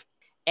off.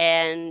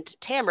 And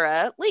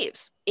Tamara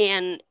leaves.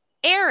 And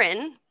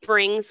Aaron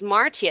brings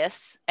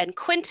Martius and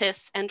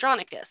Quintus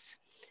Andronicus,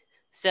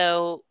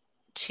 so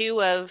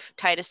two of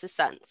Titus's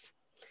sons.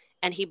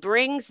 And he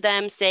brings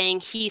them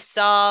saying he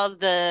saw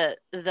the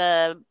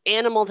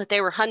animal that they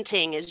were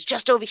hunting is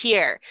just over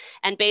here,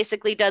 and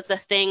basically does a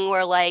thing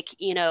where, like,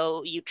 you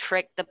know, you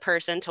trick the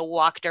person to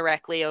walk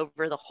directly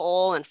over the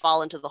hole and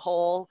fall into the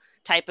hole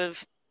type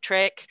of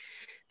trick,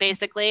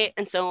 basically.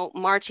 And so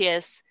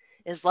Martius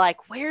is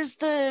like, where's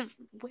the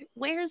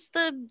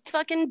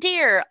fucking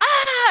deer?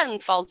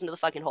 And falls into the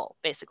fucking hole,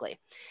 basically.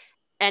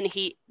 And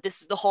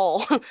this is the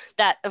hole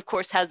that, of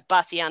course, has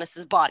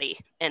Bassianus's body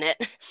in it.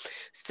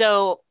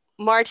 So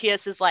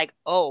Martius is like,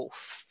 oh,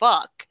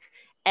 fuck.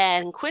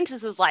 And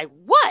Quintus is like,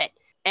 what?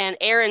 And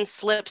Aaron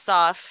slips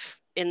off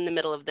in the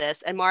middle of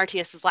this. And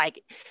Martius is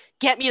like,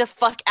 get me the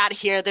fuck out of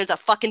here. There's a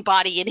fucking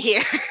body in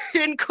here.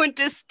 And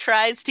Quintus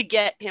tries to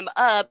get him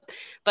up,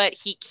 but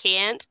he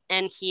can't.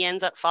 And he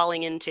ends up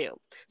falling in too.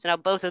 So now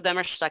both of them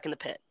are stuck in the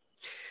pit.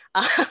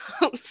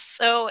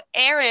 So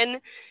Aaron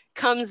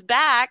comes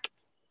back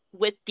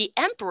with the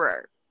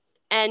emperor.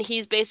 And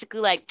he's basically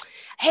like,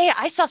 hey,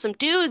 I saw some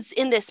dudes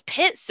in this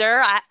pit,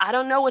 sir. I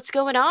don't know what's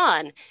going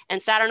on.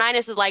 And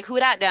Saturninus is like, who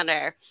that down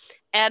there?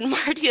 And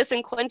Martius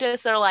and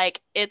Quintus are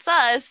like, it's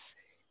us.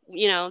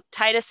 You know,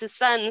 Titus's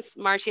sons,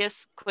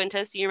 Martius,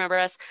 Quintus, you remember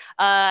us?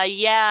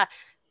 Yeah,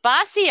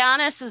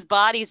 Bassianus's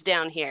body's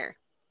down here.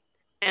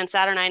 And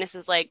Saturninus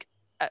is like,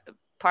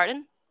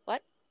 pardon?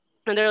 What?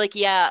 And they're like,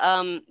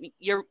 yeah,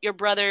 your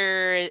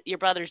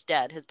brother's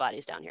dead. His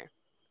body's down here.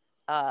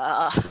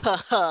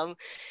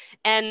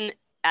 And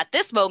at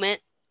this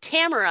moment,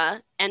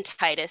 Tamara and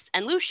Titus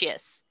and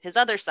Lucius, his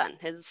other son,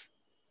 his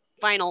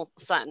final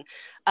son,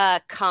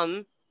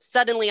 come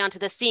suddenly onto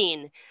the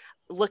scene,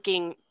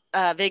 looking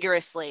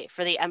vigorously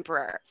for the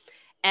emperor.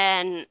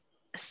 And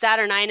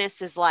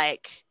Saturninus is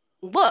like,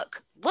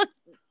 look,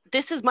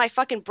 this is my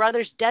fucking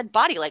brother's dead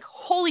body. Like,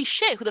 holy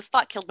shit, who the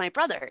fuck killed my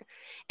brother?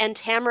 And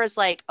Tamara's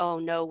like, oh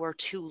no, we're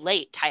too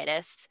late,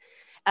 Titus.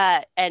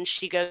 And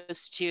she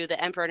goes to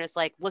the emperor and is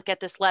like, look at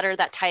this letter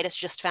that Titus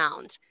just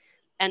found.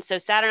 And so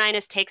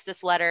Saturninus takes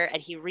this letter and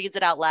he reads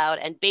it out loud.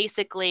 And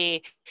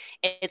basically,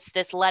 it's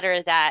this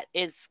letter that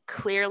is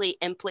clearly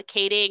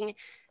implicating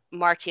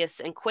Martius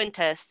and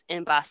Quintus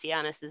in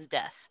Bassianus's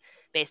death,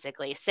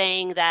 basically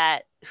saying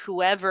that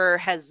whoever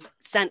has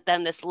sent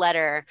them this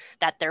letter,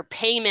 that their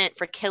payment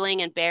for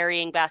killing and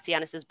burying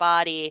Bassianus's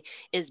body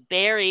is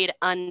buried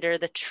under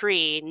the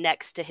tree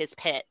next to his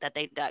pit that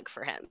they dug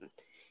for him.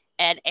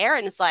 And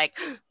Aaron is like,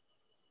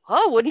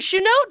 oh, wouldn't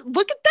you know?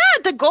 Look at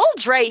that. The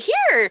gold's right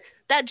here.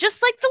 That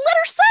just like the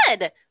letter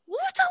said.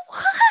 What?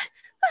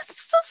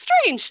 That's so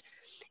strange.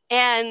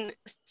 And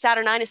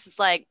Saturninus is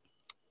like,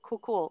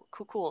 cool.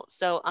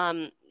 So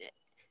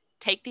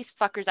take these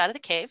fuckers out of the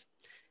cave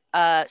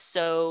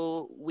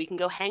so we can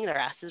go hang their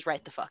asses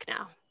right the fuck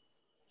now.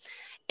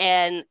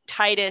 And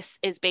Titus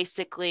is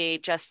basically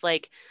just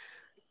like,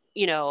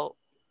 you know,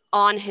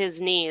 on his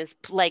knees,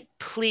 like,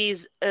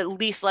 please at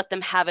least let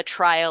them have a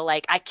trial.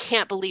 Like, I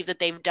can't believe that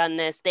they've done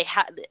this. It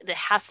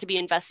has to be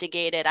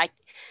investigated.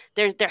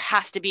 There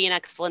has to be an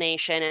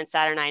explanation. And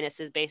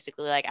Saturninus is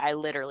basically like, I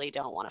literally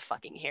don't want to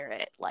fucking hear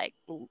it. Like,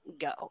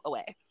 go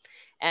away.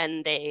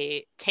 And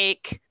they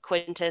take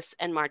Quintus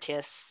and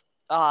Martius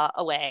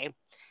away.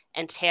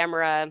 And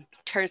Tamara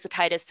turns to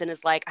Titus and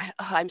is like,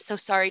 I'm so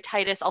sorry,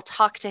 Titus. I'll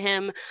talk to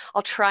him.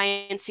 I'll try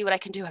and see what I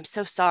can do. I'm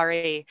so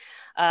sorry.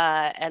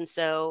 And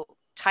so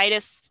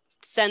Titus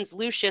sends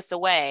Lucius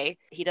away.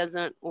 He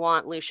doesn't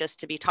want Lucius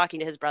to be talking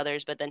to his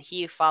brothers, but then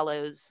he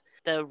follows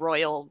the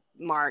royal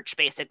march,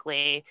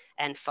 basically,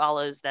 and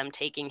follows them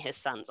taking his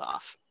sons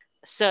off.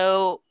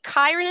 So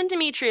Chiron and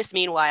Demetrius,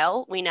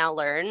 meanwhile, we now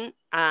learn,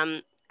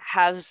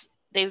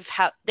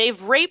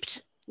 they've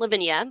raped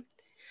Lavinia,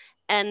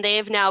 and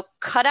they've now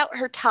cut out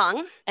her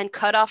tongue and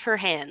cut off her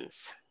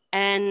hands.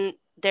 And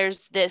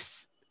there's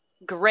this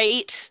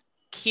great,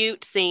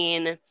 cute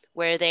scene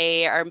where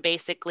they are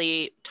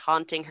basically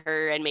taunting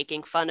her and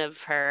making fun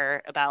of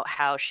her about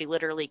how she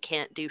literally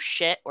can't do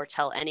shit or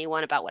tell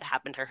anyone about what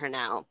happened to her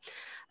now.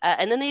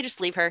 And then they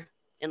just leave her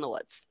in the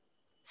woods.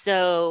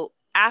 So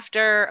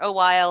after a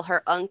while,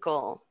 her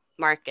uncle,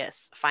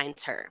 Marcus,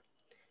 finds her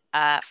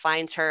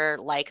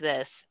like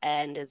this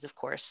and is, of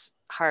course,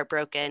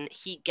 heartbroken.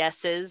 He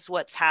guesses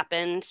what's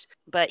happened,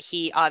 but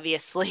he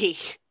obviously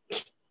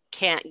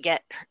can't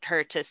get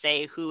her to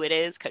say who it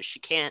is because she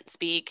can't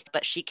speak,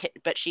 but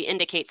she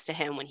indicates to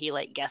him when he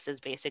like guesses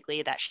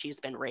basically that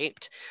she's been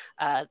raped,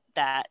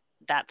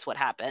 that's what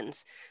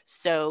happened.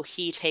 So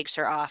he takes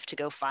her off to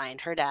go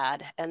find her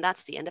dad, and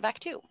that's the end of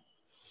Act 2.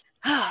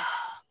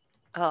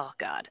 Oh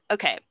God.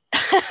 Okay.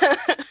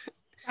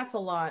 That's a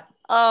lot.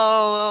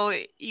 Oh,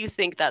 you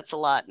think that's a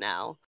lot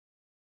now.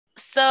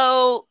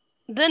 So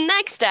the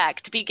next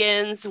act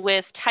begins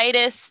with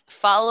Titus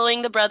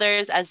following the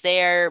brothers as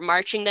they are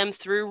marching them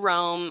through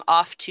Rome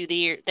off to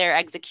their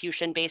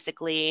execution,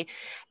 basically.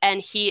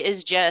 And he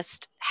is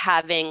just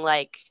having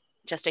like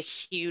just a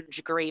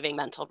huge grieving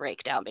mental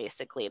breakdown,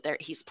 basically.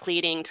 He's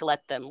pleading to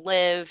let them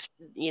live,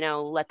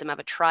 let them have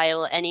a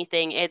trial,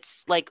 anything.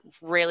 It's like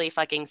really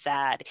fucking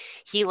sad.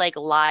 He like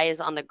lies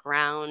on the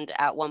ground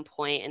at one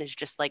point and is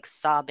just like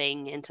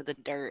sobbing into the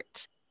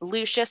dirt.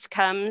 Lucius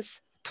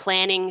comes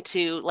planning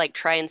to like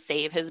try and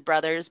save his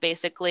brothers,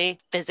 basically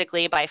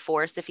physically by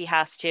force if he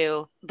has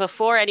to.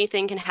 Before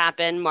anything can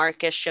happen,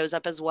 Marcus shows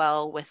up as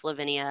well with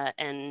Lavinia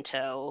in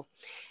tow.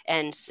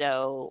 And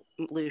so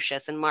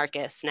Lucius and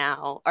Titus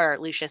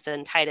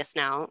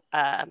now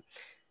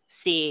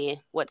see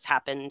what's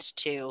happened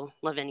to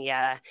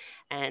Lavinia,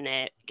 and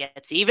it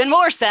gets even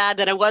more sad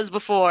than it was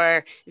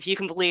before, if you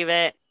can believe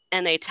it.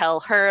 And they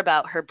tell her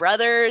about her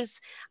brothers,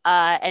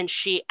 and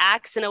she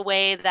acts in a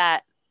way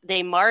that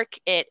they mark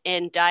it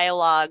in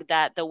dialogue,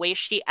 that the way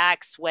she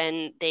acts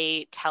when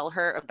they tell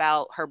her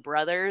about her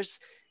brothers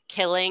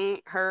killing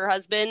her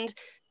husband,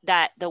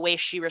 that the way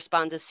she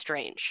responds is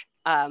strange.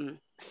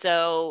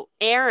 So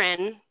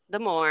Aaron the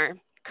Moor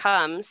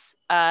comes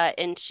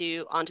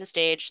onto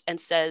stage and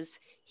says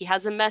he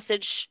has a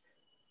message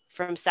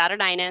from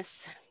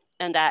Saturninus,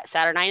 and that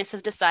Saturninus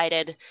has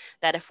decided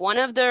that if one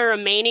of the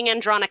remaining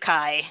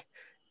Andronici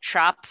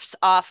chops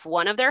off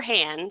one of their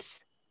hands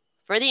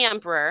for the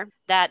emperor,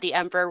 that the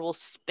emperor will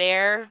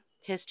spare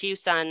his two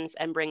sons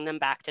and bring them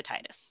back to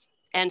Titus.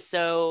 And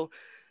so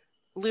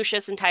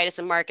Lucius and Titus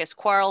and Marcus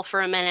quarrel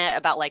for a minute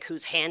about like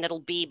whose hand it'll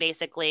be,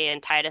 basically,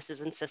 and Titus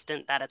is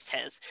insistent that it's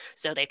his.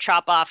 So they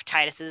chop off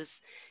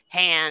Titus's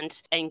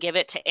hand and give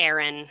it to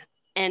Aaron.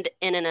 And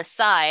in an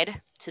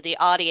aside to the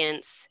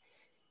audience,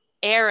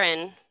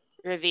 Aaron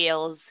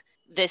reveals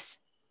this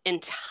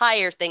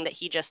entire thing that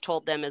he just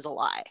told them is a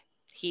lie.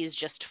 He's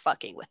just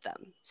fucking with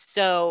them.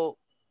 So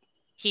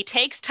he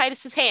takes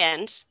Titus's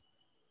hand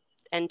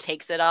and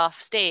takes it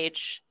off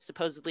stage,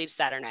 supposedly to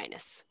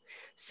Saturninus.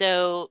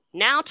 So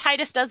now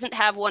Titus doesn't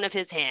have one of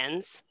his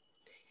hands,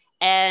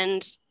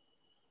 And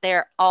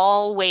they're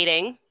all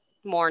waiting,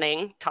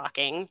 mourning,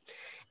 talking.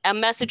 A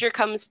messenger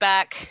comes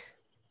back,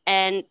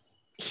 and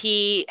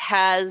he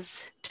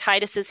has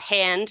Titus's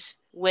hand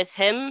with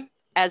him,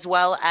 as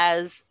well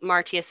as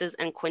Martius's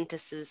and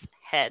Quintus's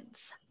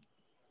heads.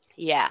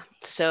 Yeah,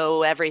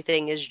 so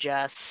everything is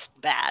just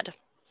bad.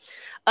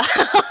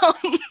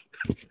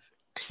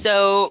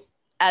 So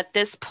at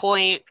this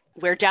point,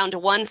 we're down to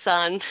one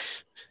son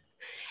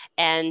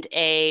and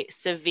a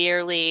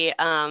severely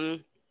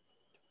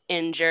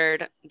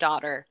injured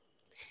daughter.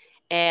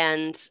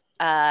 And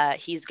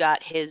he's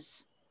got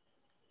his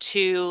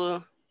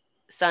two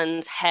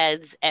sons'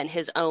 heads and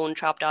his own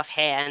chopped off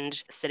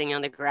hand sitting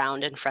on the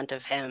ground in front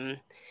of him.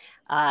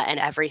 And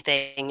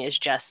everything is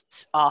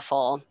just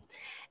awful.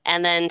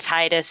 And then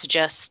Titus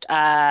just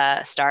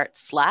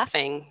starts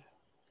laughing.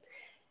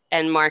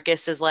 And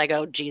Marcus is like,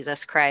 "Oh,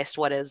 Jesus Christ,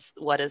 what is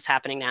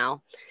happening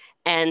now?"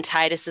 And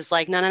Titus is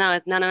like, no,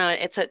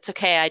 it's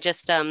okay. I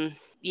just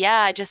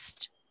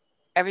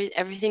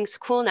everything's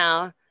cool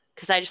now,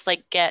 because I just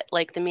like get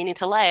like the meaning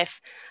to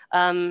life.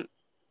 The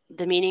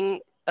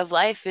meaning of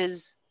life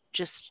is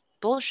just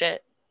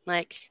bullshit.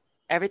 Like,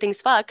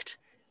 everything's fucked.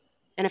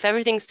 And if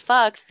everything's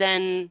fucked,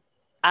 then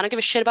I don't give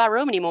a shit about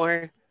Rome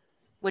anymore,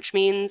 which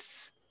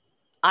means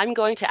I'm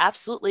going to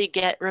absolutely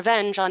get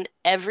revenge on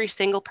every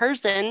single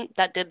person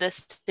that did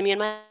this to me and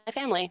my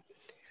family.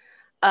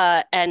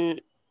 And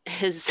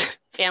his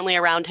family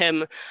around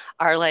him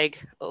are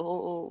like,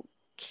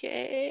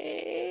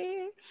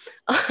 okay.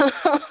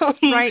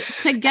 Right.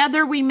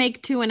 Together we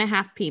make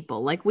 2.5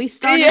 people. Like, we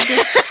started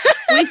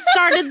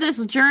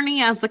this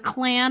journey as a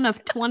clan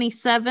of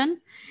 27,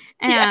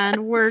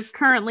 and we're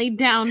currently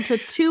down to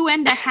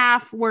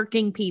 2.5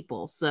 working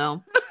people.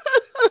 So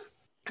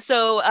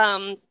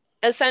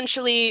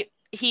essentially,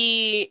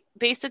 he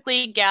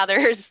basically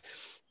gathers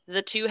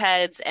the two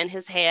heads and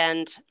his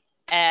hand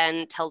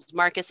and tells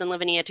Marcus and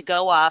Lavinia to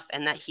go off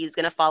and that he's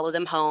going to follow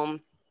them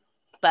home.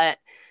 But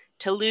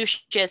to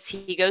Lucius,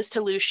 he goes to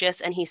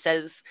Lucius and he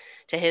says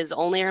to his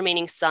only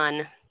remaining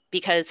son,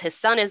 because his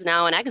son is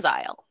now in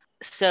exile.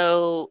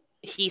 So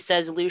he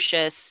says,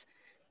 "Lucius,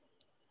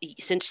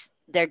 since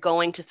they're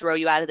going to throw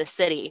you out of the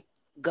city,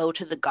 go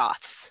to the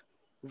Goths,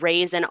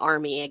 raise an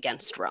army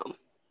against Rome."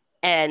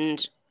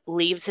 And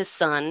leaves his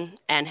son,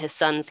 and his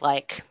son's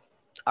like,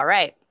 "All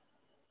right,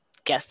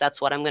 guess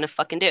that's what I'm going to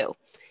fucking do."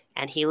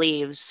 And he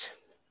leaves,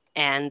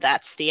 and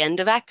that's the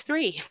end of Act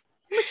 3.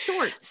 it's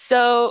short.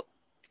 So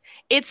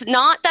it's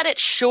not that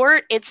it's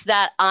short, it's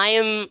that I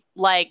am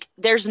like,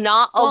 there's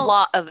not a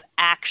lot of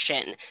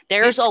action.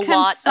 There's a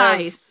concise.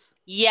 lot of,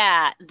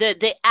 yeah,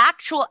 the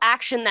actual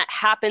action that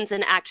happens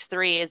in Act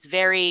 3 is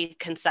very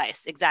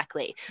concise,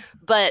 exactly.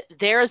 But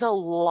there's a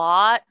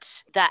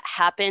lot that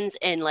happens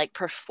in like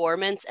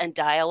performance and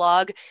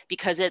dialogue,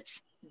 because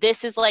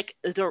this is like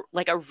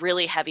a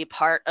really heavy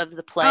part of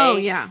the play. Oh,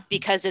 yeah.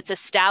 Because it's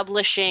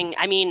establishing,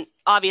 I mean,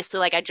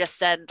 obviously, like I just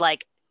said,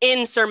 like,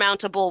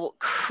 insurmountable,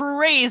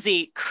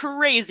 crazy,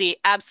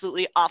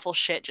 absolutely awful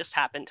shit just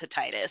happened to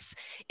Titus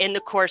in the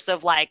course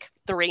of like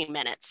 3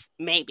 minutes,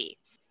 maybe.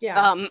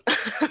 Yeah.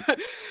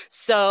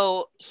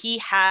 So he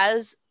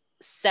has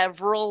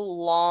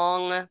several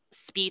long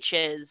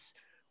speeches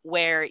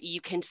where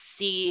you can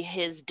see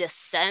his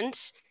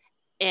descent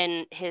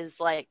in his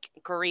like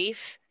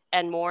grief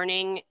and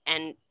mourning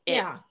and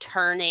it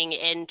turning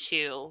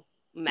into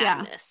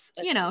madness.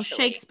 You know,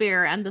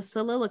 Shakespeare and the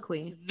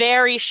soliloquy.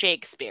 Very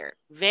Shakespeare.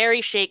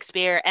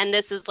 And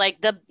this is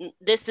like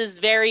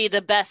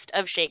the best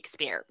of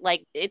Shakespeare.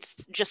 Like, it's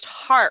just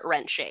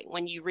heart-wrenching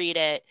when you read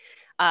it.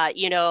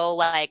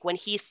 Like when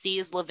he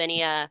sees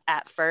Lavinia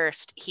at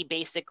first, he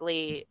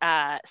basically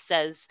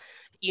says,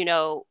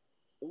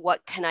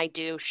 "What can I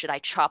do? Should I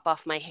chop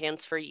off my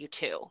hands for you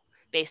too?"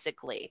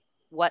 Basically,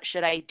 what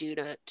should I do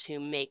to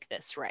make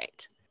this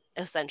right?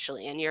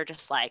 Essentially. And you're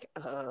just like,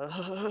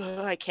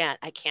 I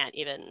can't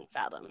even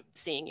fathom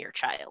seeing your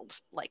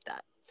child like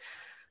that.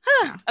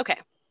 Okay.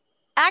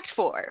 Act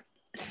 4.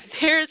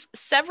 There's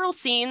several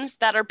scenes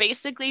that are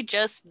basically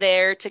just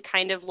there to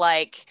kind of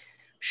like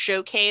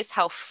showcase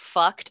how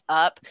fucked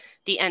up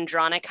the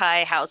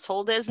Andronici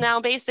household is now,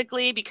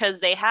 basically,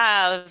 because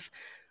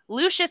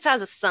Lucius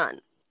has a son,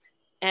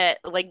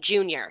 like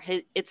Junior.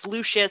 It's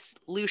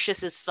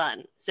Lucius's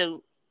son.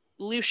 So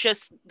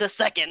Lucius the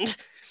second.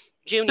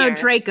 Junior.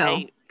 So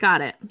Draco.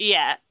 Got it.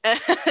 Yeah.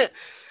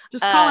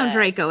 Just call him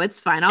Draco. It's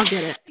fine. I'll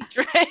get it.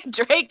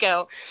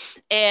 Draco.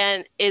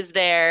 And is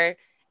there.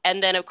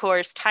 And then, of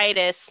course,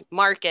 Titus,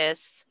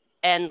 Marcus,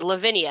 and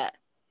Lavinia.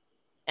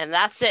 And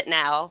that's it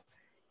now.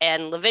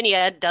 And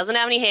Lavinia doesn't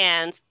have any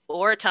hands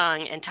or a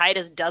tongue. And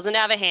Titus doesn't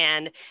have a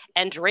hand.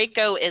 And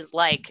Draco is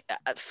like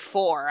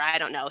 4. I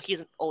don't know.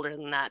 He's older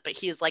than that. But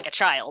he's like a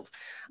child.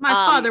 My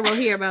father will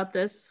hear about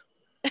this.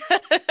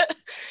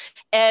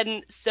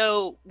 And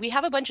so we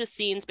have a bunch of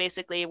scenes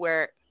basically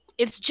where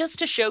it's just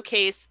to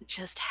showcase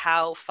just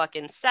how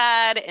fucking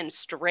sad and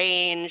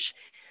strange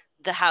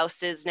the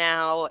house is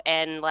now,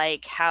 and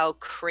like how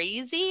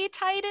crazy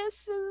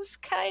Titus is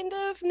kind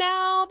of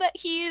now that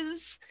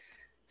he's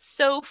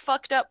so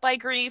fucked up by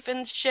grief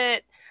and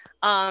shit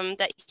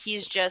that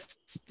he's just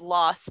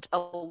lost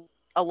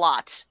a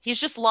lot. He's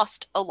just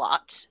lost a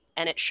lot,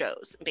 and it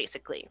shows,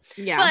 basically.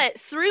 Yeah. But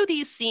through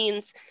these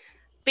scenes,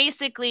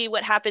 basically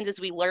what happens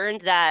is we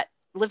learned that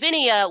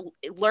Lavinia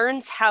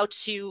learns how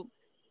to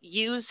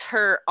use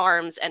her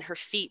arms and her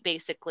feet,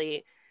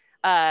 basically,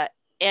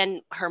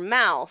 and her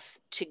mouth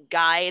to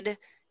guide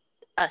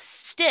a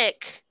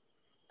stick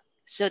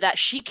so that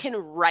she can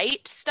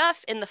write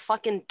stuff in the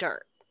fucking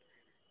dirt.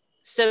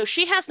 So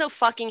she has no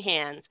fucking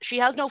hands. She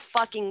has no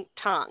fucking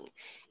tongue.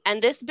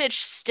 And this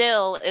bitch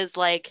still is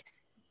like,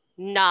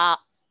 nah,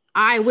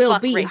 I will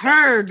be rapists.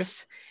 heard.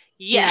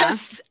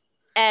 Yes.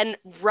 Yeah. And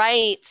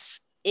writes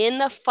in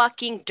the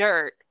fucking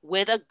dirt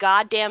with a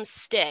goddamn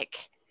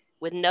stick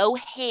with no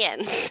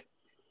hands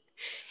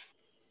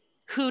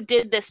who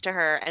did this to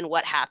her and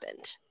what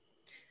happened.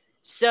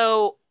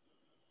 So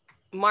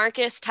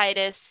Marcus,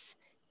 Titus,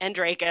 and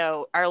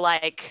Draco are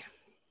like,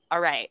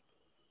 all right,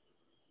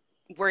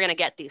 we're going to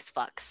get these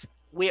fucks.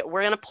 We're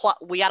going to plot.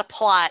 We got to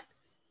plot.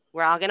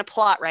 We're all going to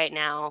plot right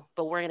now,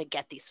 but we're going to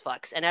get these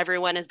fucks. And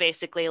everyone is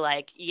basically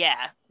like,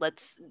 yeah,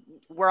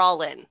 we're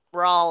all in.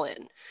 We're all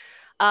in.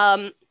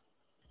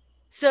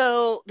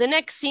 So the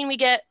next scene we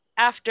get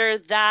after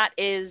that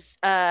is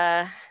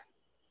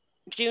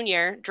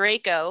Junior,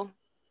 Draco,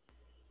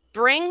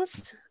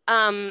 brings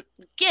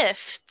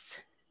gifts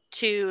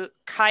to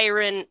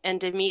Chiron and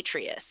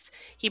Demetrius.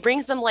 He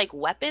brings them like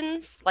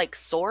weapons, like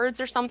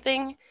swords or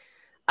something,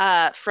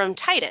 from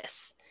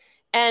Titus.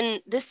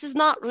 And this is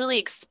not really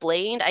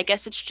explained. I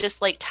guess it's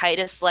just like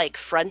Titus like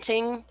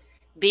fronting,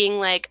 being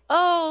like,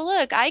 oh,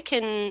 look,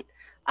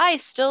 I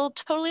still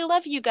totally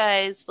love you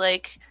guys.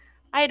 Like,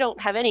 I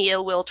don't have any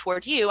ill will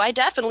toward you. I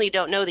definitely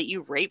don't know that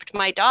you raped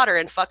my daughter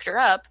and fucked her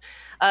up.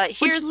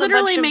 Here's Which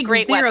literally a bunch of makes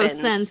great zero weapons.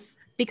 sense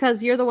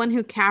because you're the one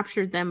who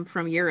captured them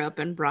from Europe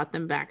and brought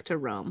them back to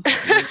Rome.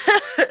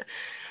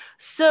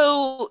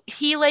 So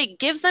he like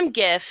gives them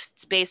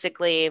gifts,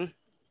 basically.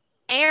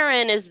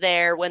 Aaron is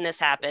there when this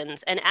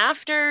happens. And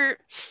after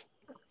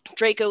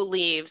Draco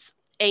leaves,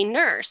 a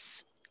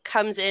nurse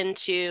comes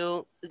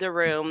into the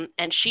room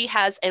and she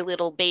has a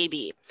little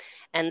baby.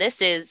 And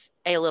this is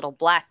a little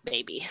black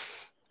baby.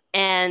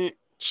 And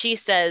she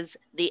says,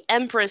 the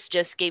Empress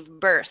just gave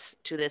birth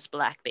to this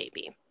black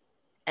baby.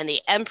 And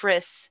the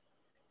Empress,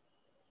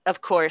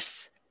 of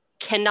course,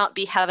 cannot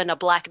be having a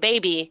black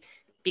baby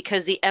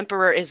because the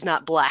Emperor is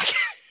not black.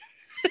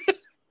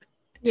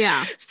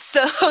 Yeah.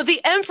 So the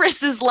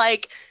Empress is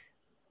like,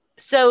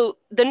 so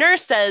the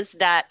nurse says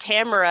that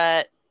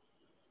Tamara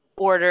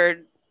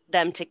ordered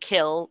them to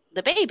kill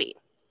the baby.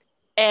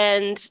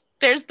 And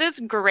there's this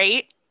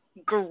great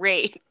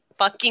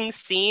fucking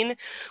scene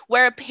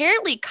where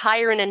apparently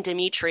Chiron and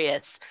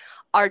Demetrius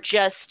are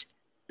just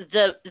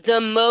the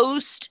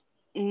most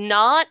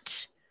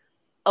not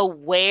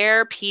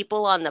aware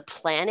people on the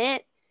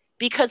planet,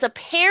 because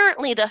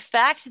apparently the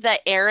fact that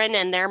Aaron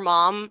and their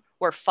mom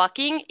were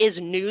fucking is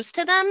news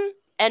to them.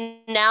 And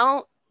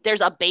now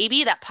there's a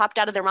baby that popped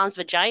out of their mom's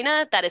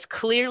vagina that is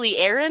clearly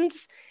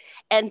Aaron's.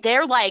 And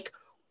they're like,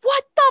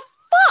 what the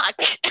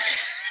fuck?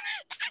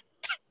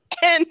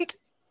 And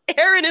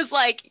Aaron is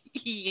like,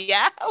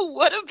 yeah,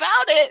 what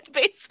about it?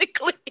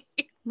 Basically.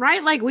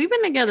 Right? Like, we've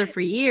been together for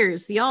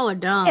years. Y'all are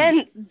dumb.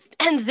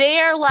 And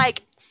they're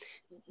like,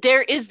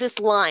 there is this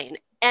line.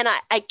 And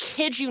I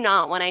kid you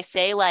not when I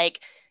say,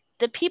 like,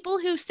 the people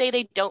who say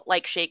they don't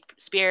like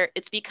Shakespeare,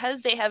 it's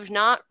because they have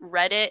not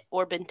read it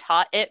or been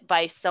taught it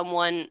by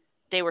someone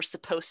they were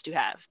supposed to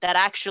have that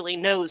actually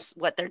knows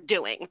what they're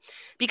doing.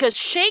 Because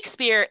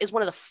Shakespeare is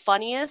one of the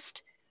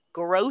funniest,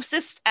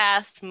 grossest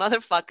ass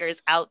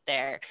motherfuckers out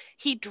there.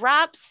 He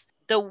drops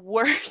the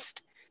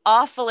worst,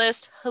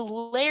 awfulest,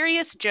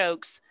 hilarious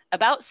jokes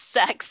about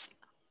sex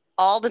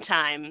all the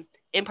time,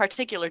 in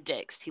particular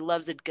dicks. He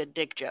loves a good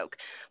dick joke.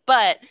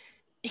 But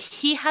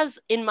he has,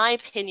 in my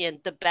opinion,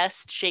 the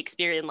best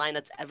Shakespearean line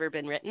that's ever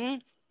been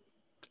written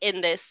in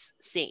this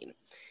scene.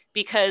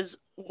 Because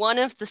one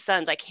of the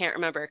sons, I can't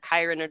remember,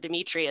 Chiron or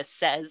Demetrius,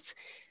 says,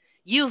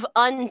 "You've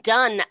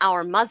undone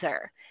our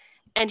mother."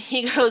 And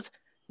he goes,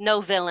 "No,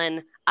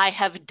 villain, I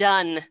have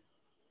done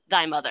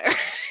thy mother."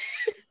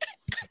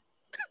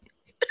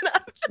 And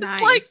I'm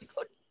just like,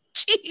 oh,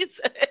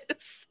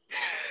 Jesus.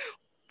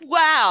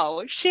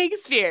 Wow,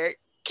 Shakespeare.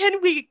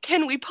 Can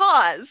we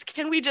pause?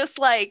 Can we just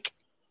like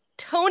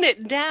tone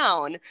it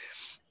down?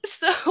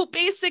 So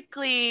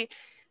basically,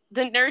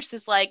 the nurse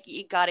is like,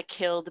 you gotta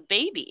kill the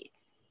baby.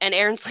 And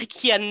Aaron's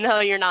like, yeah, no,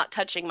 you're not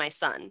touching my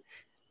son,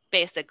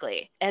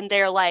 basically. And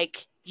they're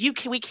like,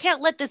 we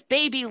can't let this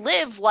baby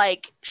live.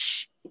 Like,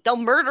 they'll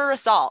murder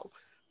us all.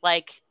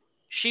 Like,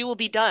 she will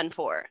be done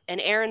for. And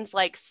Aaron's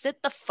like,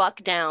 sit the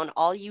fuck down,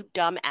 all you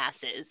dumb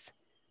asses.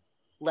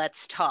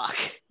 Let's talk,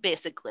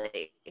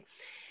 basically.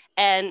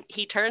 And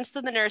he turns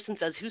to the nurse and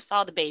says, who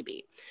saw the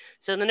baby?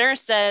 So the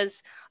nurse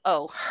says,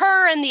 oh,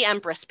 her and the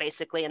Empress,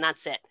 basically, and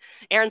that's it.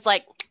 Aaron's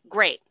like,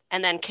 great,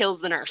 and then kills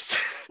the nurse.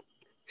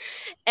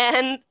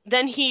 And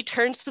then he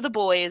turns to the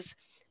boys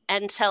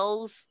and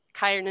tells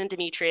Chiron and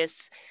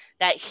Demetrius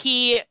that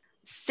he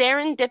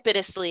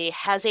serendipitously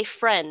has a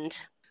friend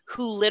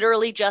who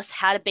literally just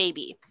had a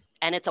baby,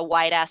 and it's a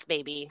white ass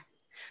baby.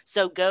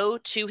 So go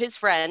to his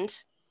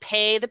friend,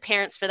 pay the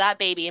parents for that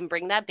baby, and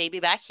bring that baby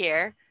back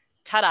here.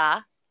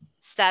 Ta-da!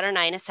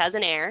 Saturninus has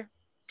an heir.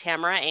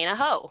 Tamara ain't a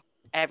hoe.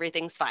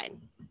 Everything's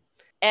fine.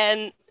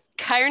 And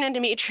Chiron and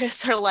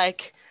Demetrius are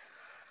like,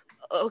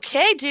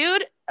 okay,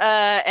 dude.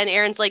 And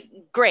Aaron's like,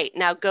 great.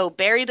 Now go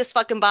bury this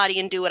fucking body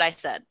and do what I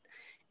said.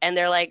 And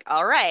they're like,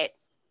 all right.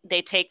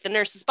 They take the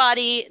nurse's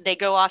body. They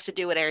go off to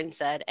do what Aaron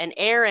said. And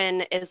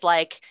Aaron is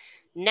like,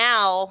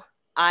 now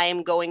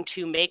I'm going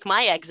to make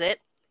my exit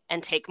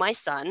and take my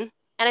son.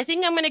 And I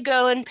think I'm going to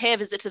go and pay a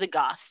visit to the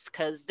Goths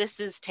because this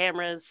is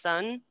Tamara's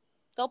son.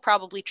 They'll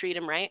probably treat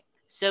him right.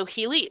 So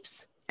he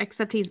leaves.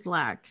 Except he's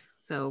black,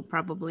 so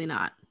probably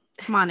not.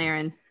 Come on,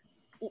 Aaron.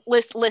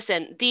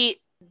 Listen,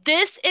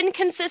 this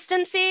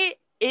inconsistency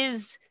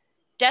is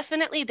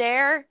definitely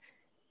there.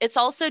 It's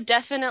also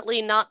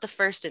definitely not the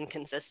first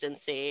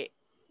inconsistency.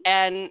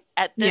 And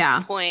at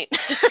this point,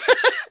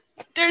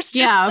 there's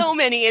just so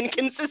many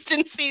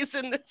inconsistencies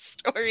in this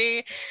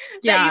story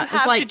that you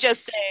have to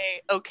just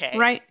say, okay,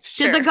 right?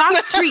 Sure.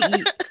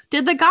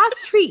 Did the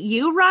Goths treat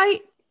you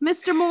right,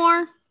 Mr.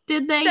 Moore?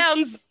 Did they?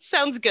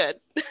 Sounds good.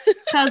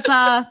 Because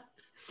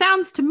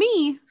sounds to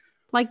me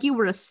like you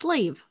were a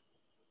slave.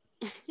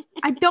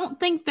 I don't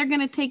think they're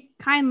gonna take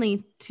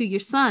kindly to your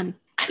son,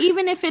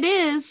 even if it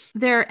is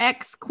their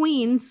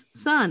ex-queen's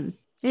son.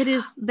 It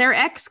is their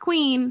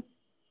ex-queen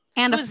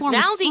and a former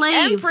now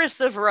slave. The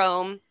Empress of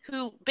Rome,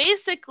 who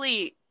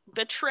basically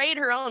betrayed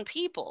her own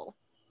people.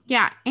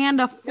 Yeah, and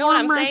a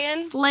former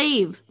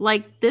slave.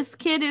 Like, this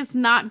kid is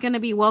not going to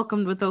be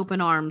welcomed with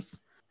open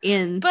arms.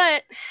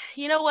 But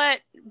you know what?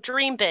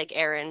 Dream big,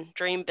 Aaron.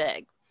 Dream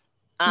big.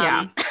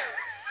 Yeah.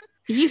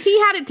 He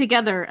had it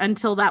together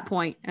until that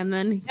point, and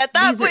then at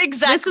that point,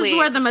 exactly. This is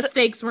where the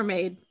mistakes were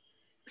made.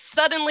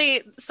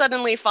 Suddenly,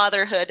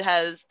 fatherhood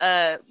has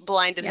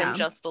blinded him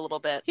just a little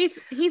bit. He's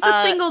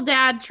a single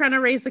dad trying to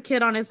raise a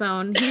kid on his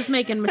own. He's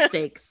making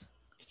mistakes.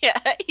 Yeah,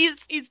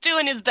 he's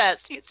doing his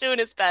best. He's doing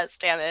his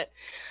best. Damn it.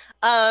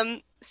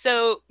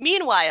 So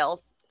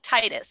meanwhile,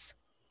 Titus,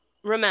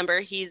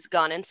 remember, he's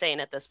gone insane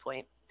at this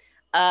point.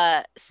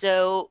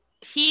 So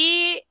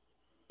he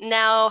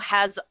now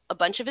has a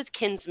bunch of his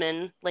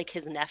kinsmen, like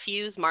his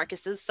nephews,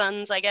 Marcus's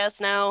sons, I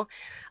guess now.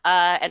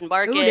 And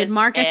Marcus. Ooh, did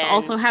Marcus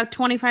also have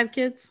 25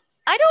 kids?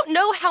 I don't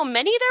know how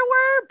many there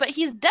were, but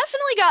he's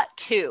definitely got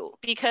 2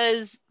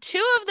 because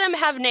 2 of them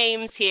have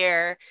names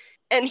here.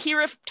 And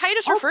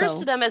Titus refers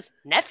to them as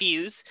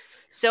nephews.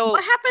 So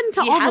what happened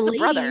to all the ladies?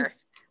 Brother.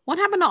 What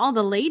happened to all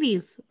the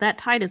ladies that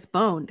Titus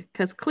boned?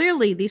 Because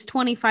clearly these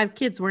 25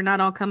 kids were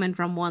not all coming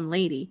from one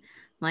lady.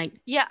 Like,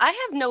 yeah, I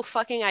have no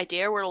fucking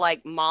idea where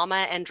like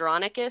Mama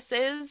Andronicus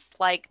is.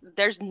 Like,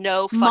 there's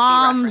no fucking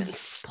Mom's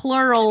reference.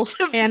 Plural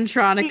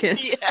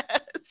Andronicus.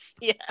 Yes,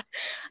 yeah.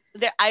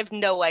 I have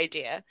no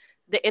idea.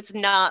 It's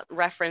not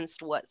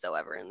referenced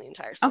whatsoever in the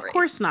entire story. Of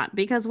course not,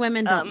 because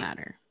women don't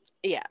matter.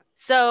 Yeah.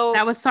 So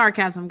that was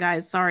sarcasm,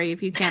 guys. Sorry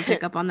if you can't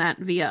pick up on that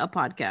via a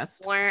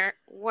podcast. The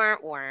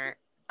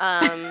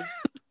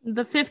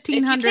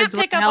 1500s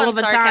were a hell of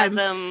a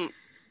time.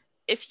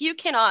 If you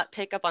cannot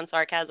pick up on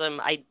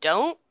sarcasm, I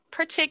don't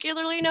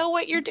particularly know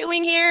what you're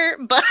doing here,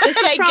 but this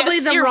is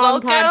probably the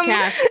wrong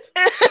podcast.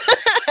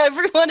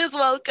 Everyone is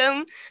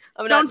welcome.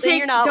 I'm not saying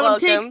you're not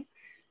welcome.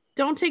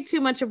 Don't take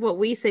too much of what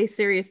we say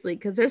seriously,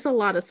 because there's a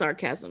lot of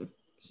sarcasm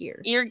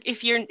here.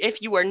 If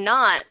you are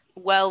not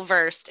well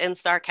versed in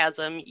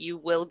sarcasm, you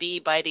will be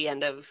by the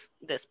end of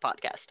this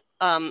podcast.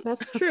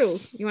 That's true.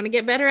 You want to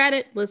get better at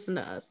it? Listen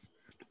to us.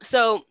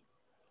 So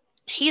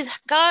he's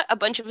got a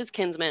bunch of his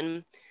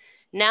kinsmen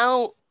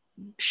now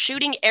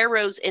shooting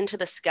arrows into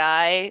the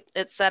sky,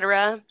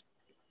 etc.,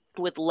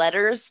 with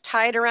letters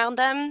tied around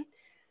them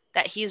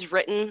that he's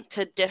written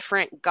to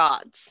different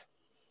gods,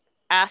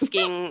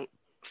 asking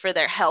for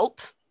their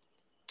help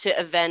to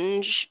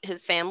avenge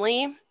his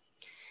family.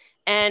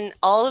 And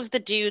all of the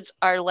dudes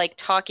are like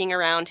talking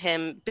around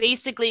him,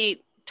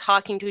 basically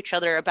talking to each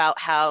other about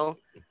how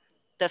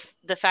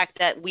the fact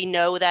that we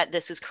know that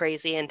this is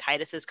crazy and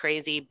Titus is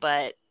crazy,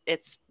 but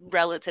it's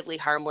relatively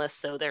harmless,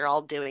 so they're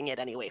all doing it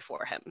anyway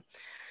for him.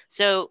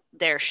 So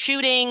they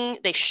shoot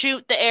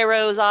the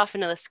arrows off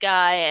into the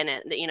sky,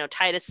 and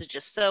Titus is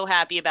just so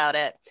happy about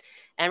it.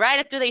 And right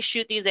after they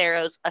shoot these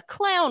arrows, a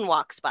clown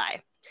walks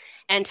by,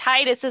 and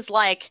Titus is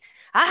like,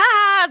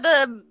 "Aha!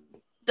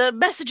 The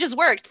messages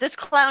worked. This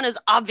clown is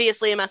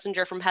obviously a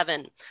messenger from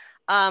heaven."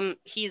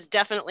 He's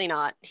definitely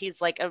not.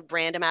 He's like a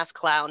random ass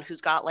clown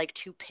who's got like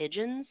 2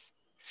 pigeons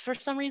for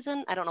some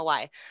reason. I don't know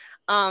why.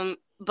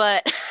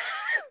 But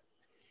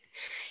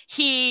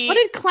what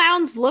did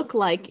clowns look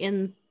like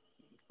in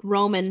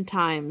Roman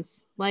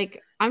times?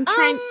 Like, I'm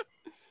trying,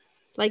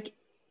 like,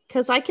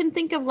 because I can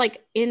think of,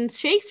 like, in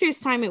Shakespeare's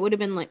time, it would have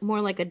been like more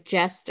like a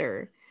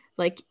jester,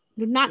 like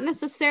not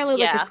necessarily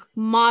like a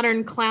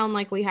modern clown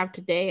like we have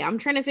today. I'm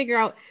trying to figure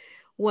out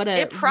what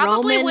it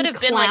probably Roman would have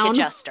clown... been like a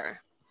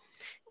jester.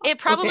 It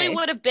probably Okay.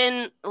 would have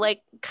been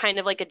like kind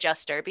of like a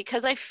jester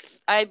because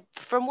I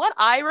from what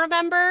I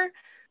remember,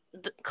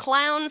 the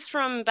clowns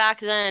from back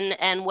then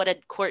and what a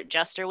court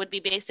jester would be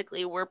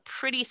basically were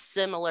pretty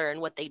similar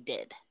in what they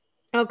did,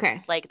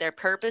 Okay. like their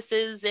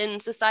purposes in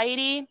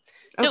society.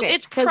 So Okay.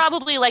 it's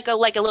probably like a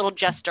little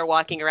jester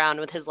walking around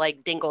with his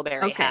like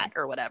dingleberry Okay. hat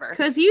or whatever.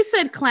 Because you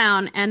said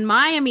clown, and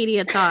my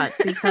immediate thought,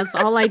 because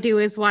all I do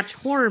is watch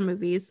horror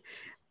movies,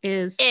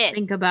 is It.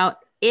 think about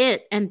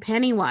it and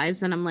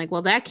Pennywise. And I'm like,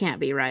 well, that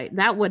can't be right.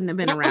 That wouldn't have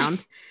been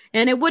around.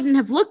 And it wouldn't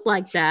have looked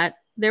like that.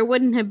 There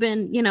wouldn't have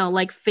been,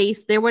 like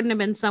there wouldn't have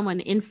been someone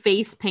in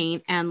face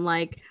paint and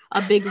like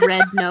a big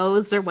red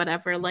nose or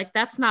whatever. Like,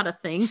 that's not a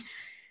thing.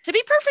 To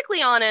be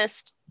perfectly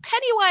honest,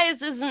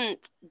 Pennywise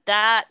isn't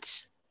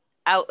that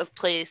out of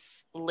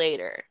place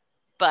later,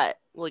 but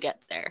we'll get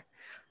there.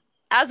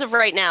 As of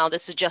right now,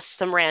 this is just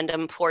some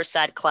random poor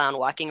sad clown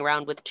walking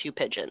around with 2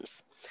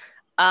 pigeons.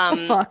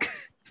 The fuck.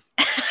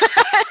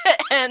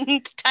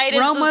 And Titus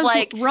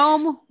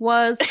Rome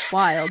was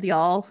wild,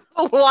 y'all.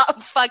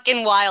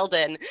 Fucking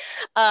Wilden.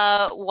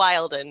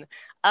 Wilden.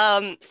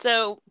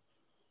 So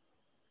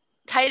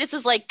Titus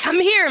is like, come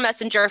here,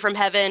 messenger from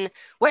heaven.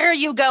 Where are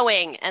you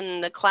going?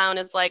 And the clown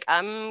is like,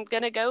 I'm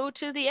gonna go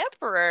to the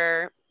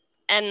emperor.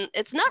 And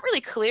it's not really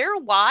clear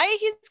why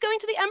he's going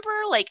to the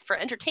emperor, like for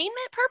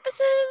entertainment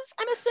purposes,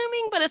 I'm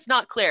assuming, but it's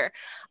not clear.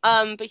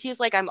 But he's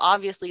like, I'm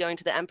obviously going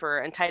to the emperor.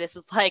 And Titus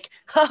is like,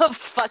 oh,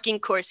 fucking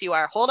course you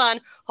are. Hold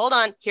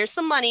on. Here's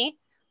some money.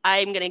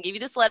 I'm going to give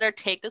you this letter.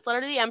 Take this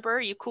letter to the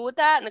emperor. You cool with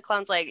that? And the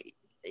clown's like,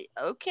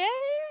 okay,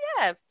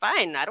 yeah,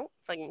 fine. I don't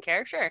fucking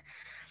care. Sure.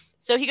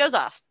 So he goes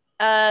off.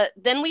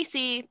 Then we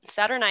see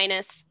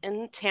Saturninus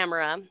and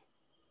Tamara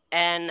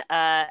and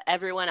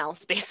everyone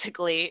else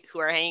basically who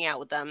are hanging out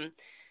with them.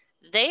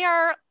 They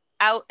are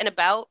out and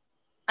about,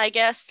 I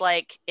guess,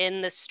 like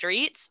in the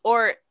streets,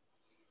 or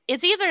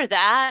it's either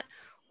that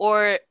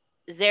or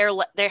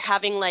they're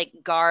having like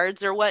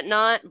guards or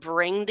whatnot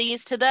bring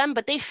these to them,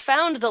 but they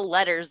found the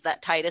letters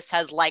that Titus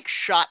has like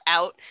shot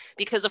out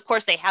because of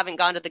course they haven't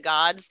gone to the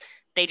gods.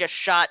 They just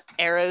shot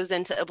arrows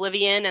into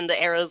oblivion and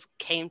the arrows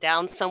came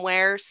down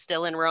somewhere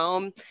still in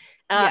Rome.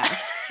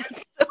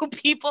 So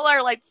people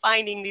are like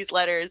finding these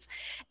letters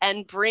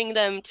and bring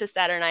them to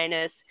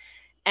Saturninus,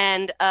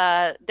 and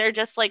they're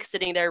just like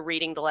sitting there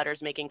reading the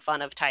letters, making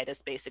fun of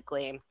Titus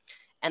basically.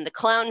 And the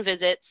clown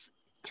visits,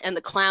 and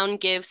the clown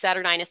gives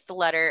Saturninus the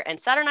letter, and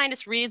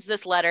Saturninus reads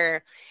this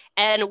letter,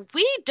 and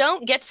we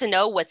don't get to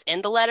know what's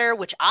in the letter,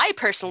 which I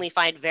personally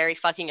find very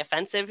fucking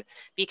offensive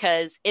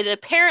because it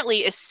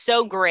apparently is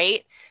so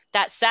great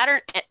that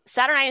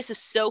Saturninus is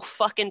so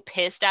fucking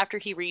pissed after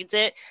he reads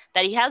it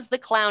that he has the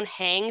clown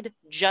hanged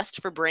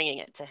just for bringing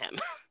it to him.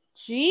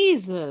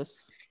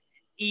 Jesus.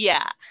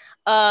 Yeah.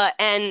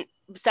 And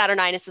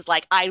Saturninus is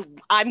like,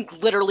 I'm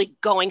literally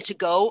going to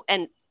go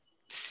and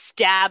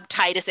stab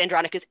Titus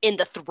Andronicus in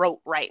the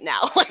throat right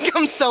now. Like,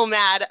 I'm so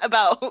mad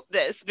about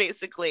this,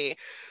 basically.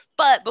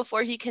 But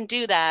before he can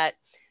do that,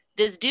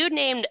 this dude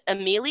named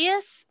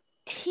Emilius,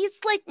 he's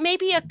like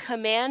maybe a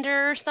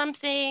commander or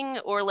something,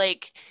 or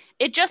like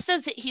it just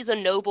says that he's a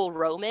noble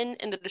Roman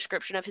in the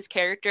description of his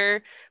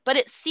character, but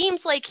it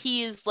seems like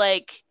he's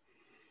like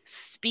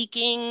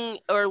speaking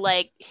or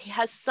like he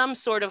has some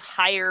sort of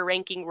higher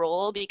ranking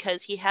role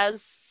because he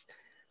has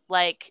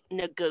like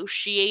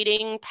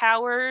negotiating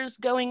powers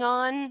going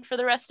on for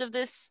the rest of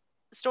this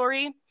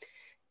story.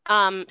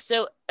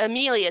 So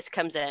Emilius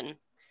comes in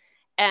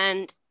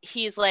and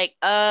he's like,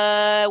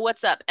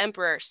 what's up,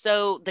 Emperor?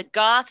 So the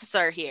Goths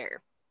are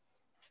here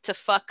to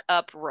fuck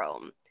up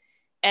Rome.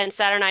 And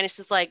Saturninus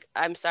is like,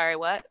 I'm sorry,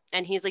 what?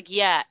 And he's like,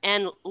 yeah,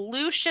 and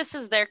Lucius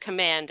is their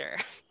commander.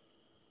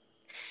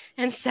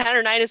 And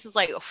Saturninus is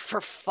like, oh,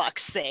 for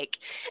fuck's sake.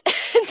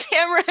 And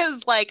Tamara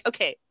is like,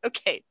 okay,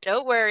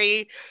 don't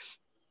worry.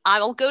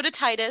 I'll go to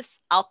Titus.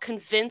 I'll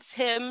convince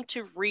him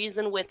to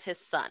reason with his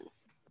son,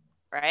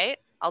 right?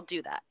 I'll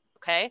do that,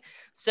 okay?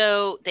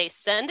 So they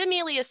send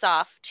Emilius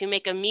off to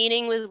make a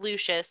meeting with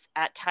Lucius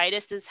at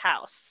Titus's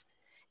house.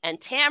 And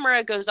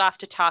Tamara goes off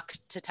to talk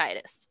to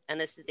Titus.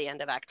 And this is the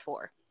end of Act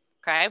 4,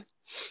 okay?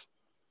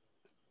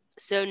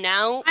 So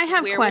now I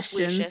have we're questions.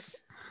 with Lucius.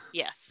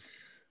 Yes.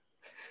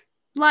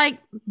 Like,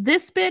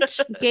 this bitch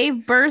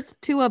gave birth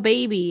to a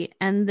baby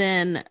and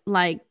then,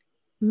 like,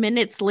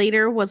 minutes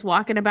later was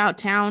walking about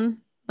town,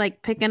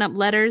 like, picking up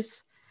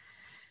letters.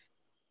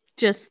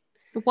 Just,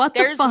 what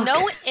the fuck?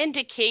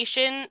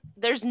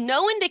 There's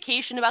no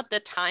indication about the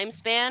time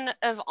span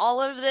of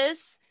all of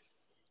this,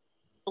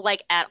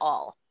 like, at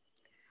all.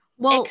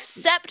 Well,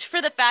 except for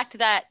the fact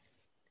that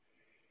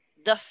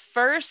the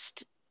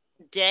first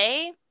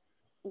day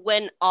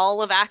when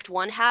all of Act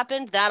 1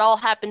 happened, that all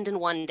happened in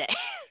one day.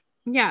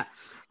 Yeah.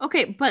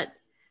 Okay, but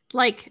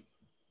like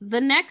the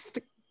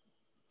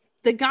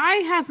guy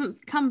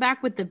hasn't come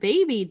back with the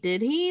baby,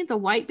 did he? The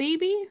white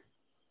baby?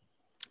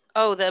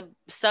 Oh, the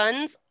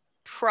sons?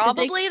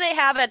 Probably they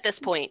have at this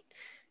point.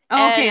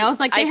 Oh, okay, I was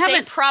like, they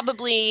haven't.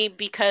 Probably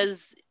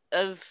because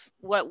of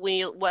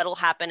what'll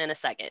happen in a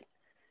second.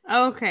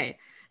 Okay.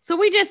 So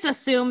we just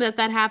assume that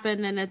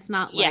happened and it's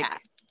not like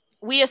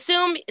we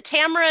assume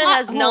Tamara Plot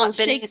has hole, not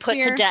been put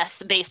to Shakespeare.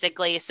 death,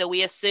 basically. So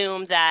we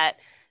assume that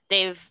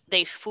they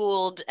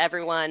fooled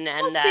everyone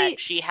and Well, that see,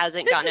 she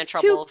hasn't this gotten in is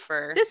trouble too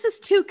for. this is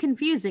too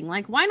confusing.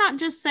 Like, why not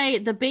just say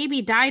the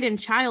baby died in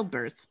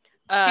childbirth?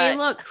 Hey,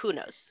 look. Who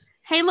knows?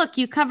 Hey, look,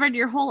 you covered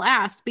your whole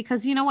ass,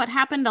 because you know what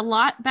happened a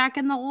lot back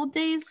in the old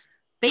days?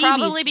 Babies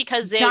Probably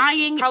because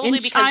dying in the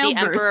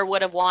childbirth. emperor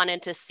would have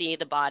wanted to see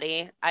the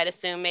body. I'd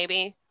assume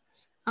maybe.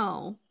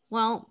 Oh,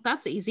 well,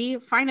 that's easy.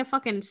 Find a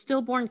fucking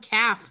stillborn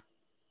calf.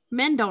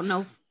 Men don't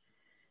know.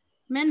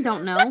 Men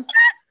don't know.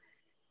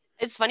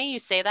 It's funny you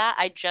say that.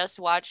 I just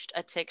watched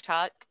a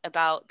TikTok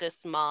about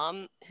this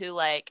mom who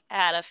like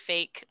had a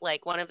fake,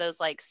 like one of those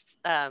like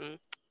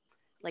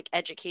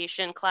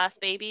education class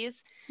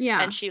babies.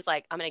 Yeah. And she was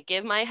like, I'm gonna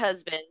give my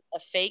husband a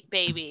fake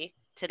baby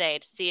today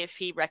to see if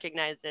he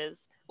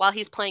recognizes while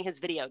he's playing his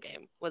video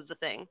game was the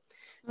thing.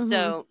 Mhm.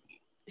 So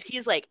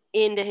he's like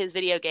into his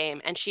video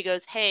game and she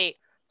goes, hey,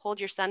 hold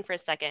your son for a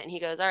second. And he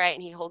goes, all right.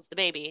 And he holds the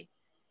baby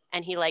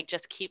and he like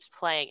just keeps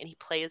playing and he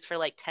plays for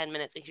like 10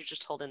 minutes and he's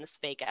just holding this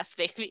fake ass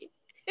baby.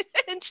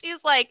 And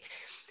she's like,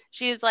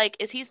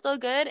 is he still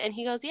good? And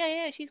he goes,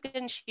 yeah, she's good.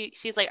 And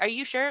she's like, are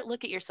you sure?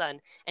 Look at your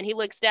son. And he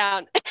looks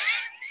down.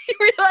 He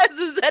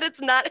realizes that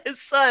it's not his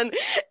son.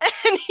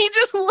 And he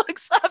just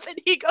looks up and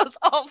he goes,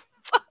 oh,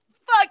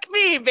 fuck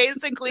me,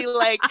 basically.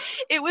 Like,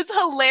 it was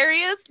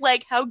hilarious,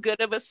 like, how good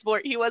of a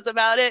sport he was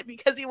about it,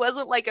 because he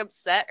wasn't, like,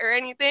 upset or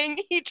anything.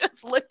 He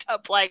just looked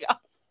up like, oh,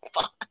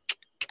 fuck.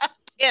 God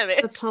damn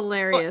it. That's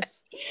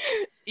hilarious.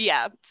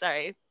 Yeah,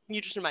 sorry.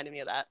 You just reminded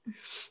me of that.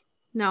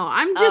 No,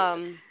 I'm just...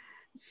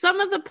 some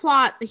of the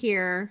plot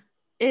here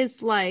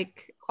is,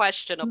 like...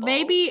 questionable.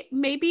 Maybe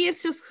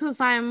it's just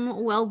because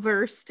I'm well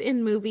versed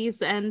in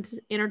movies and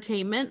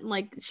entertainment.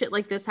 Like, shit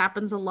like this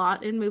happens a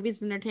lot in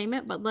movies and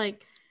entertainment. But,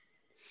 like,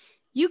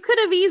 you could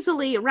have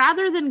easily,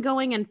 rather than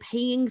going and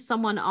paying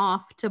someone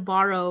off to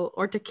borrow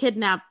or to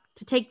kidnap,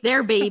 to take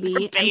their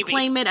baby and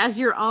claim it as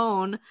your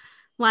own,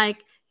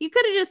 like, you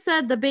could have just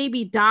said the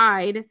baby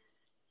died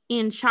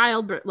in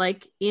childbirth.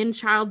 Like, in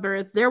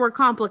childbirth, there were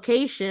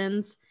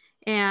complications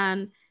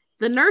and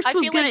the nurse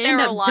was going to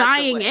end up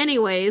dying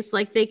anyways.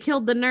 Like, they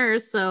killed the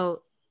nurse.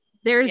 So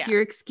there's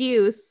your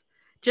excuse.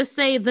 Just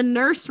say the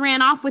nurse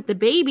ran off with the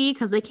baby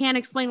because they can't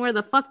explain where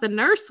the fuck the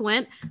nurse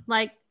went.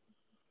 Like,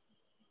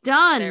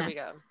 done. There we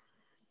go.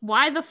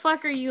 Why the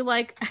fuck are you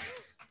like,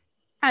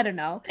 I don't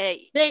know.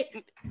 Hey,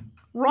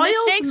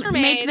 Royals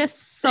make this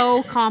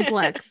so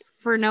complex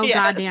for no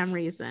goddamn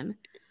reason.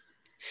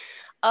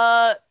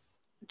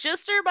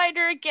 Just a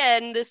reminder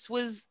again, this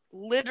was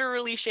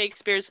literally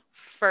Shakespeare's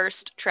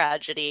first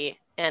tragedy,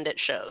 and it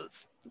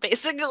shows.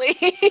 Basically,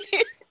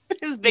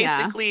 is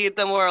basically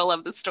the moral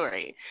of the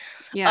story.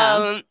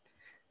 Yeah.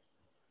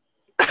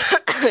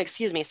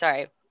 Excuse me,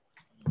 sorry.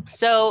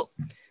 So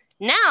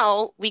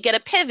now we get a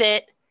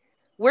pivot.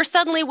 We're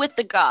suddenly with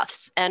the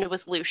Goths and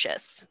with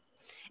Lucius.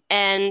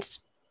 And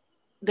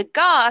the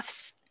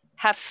Goths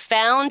have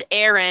found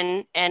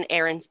Aaron and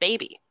Aaron's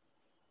baby.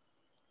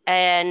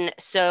 And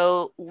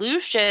so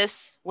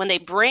Lucius, when they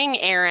bring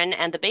Aaron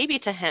and the baby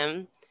to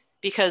him,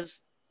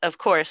 because, of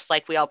course,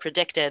 like we all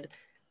predicted,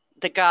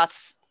 the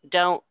Goths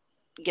don't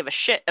give a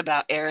shit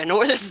about Aaron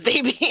or this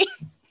baby.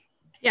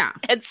 Yeah.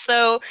 And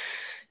so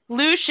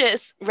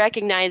Lucius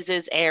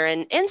recognizes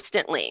Aaron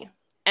instantly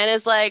and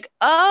is like,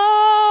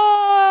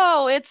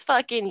 oh, it's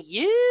fucking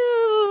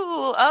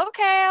you.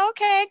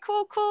 Okay,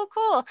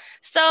 cool.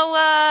 So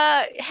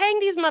hang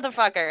these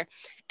motherfucker.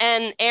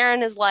 And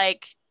Aaron is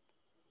like,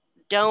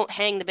 don't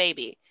hang the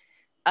baby.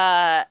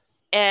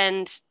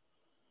 And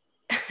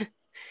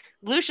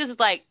Lucius is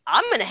like,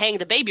 I'm going to hang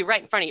the baby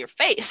right in front of your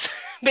face,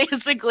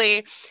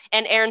 basically.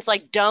 And Aaron's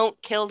like,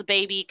 don't kill the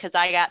baby because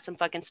I got some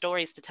fucking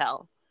stories to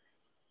tell.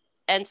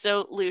 And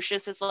so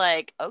Lucius is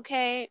like,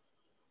 okay,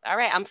 all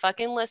right, I'm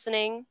fucking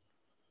listening.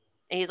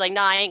 And he's like,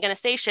 no, I ain't going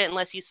to say shit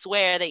unless you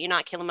swear that you're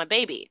not killing my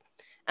baby.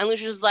 And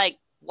Lucius is like,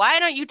 why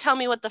don't you tell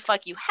me what the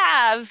fuck you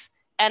have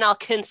and I'll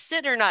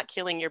consider not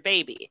killing your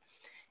baby.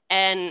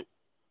 And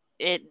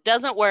it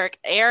doesn't work.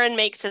 Aaron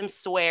makes him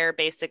swear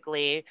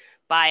basically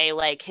by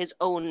like his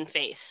own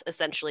faith,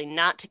 essentially,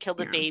 not to kill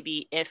the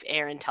baby if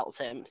Aaron tells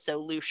him. So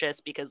Lucius,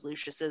 because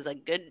Lucius is a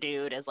good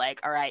dude, is like,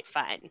 all right,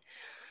 fine.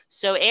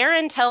 So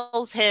Aaron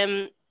tells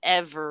him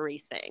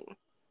everything.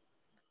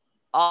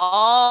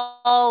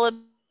 All of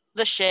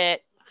the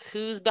shit,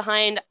 who's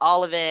behind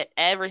all of it,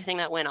 everything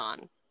that went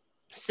on.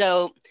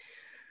 So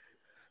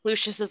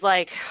Lucius is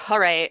like, all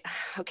right,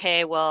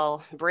 okay,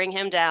 well, bring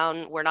him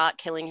down. We're not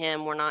killing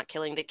him. We're not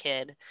killing the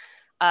kid.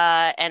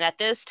 And at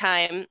this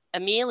time,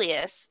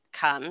 Emilius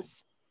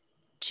comes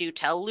to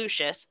tell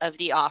Lucius of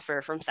the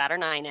offer from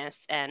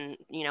Saturninus and,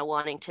 you know,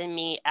 wanting to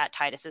meet at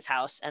Titus's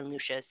house, and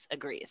Lucius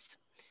agrees.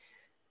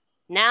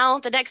 Now,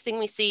 the next thing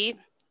we see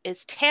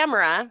is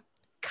Tamara,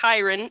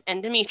 Chiron,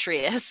 and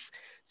Demetrius.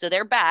 So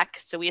they're back.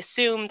 So we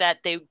assume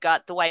that they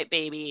got the white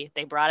baby.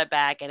 They brought it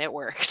back and it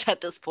worked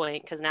at this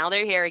point because now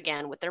they're here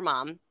again with their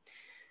mom.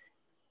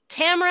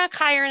 Tamara,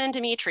 Chiron, and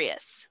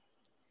Demetrius.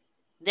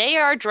 They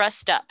are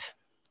dressed up.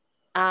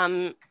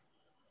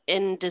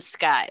 in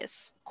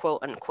disguise,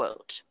 quote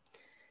unquote.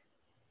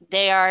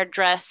 They are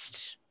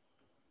dressed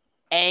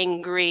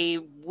angry,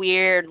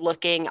 weird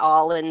looking,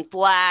 all in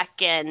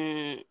black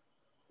and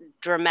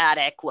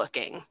dramatic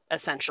looking,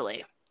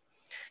 essentially.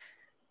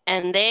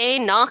 And they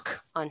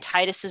knock on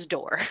Titus's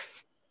door.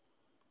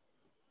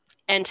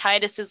 And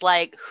Titus is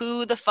like,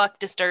 who the fuck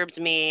disturbs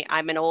me?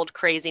 I'm an old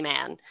crazy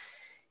man.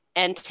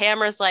 And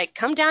Tamara's like,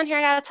 come down here,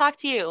 I gotta talk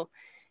to you.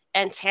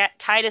 And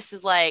Titus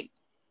is like,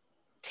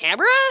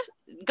 Tamara?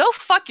 Go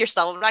fuck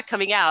yourself. I'm not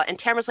coming out. And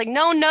Tamara's like,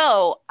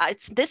 no,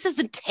 this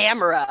isn't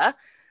Tamara.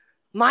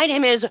 My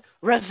name is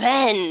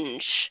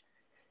Revenge.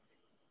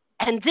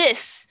 And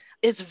this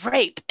is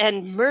rape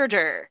and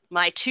murder,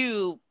 my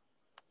two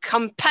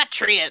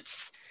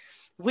compatriots.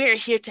 We're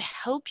here to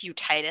help you,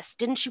 Titus.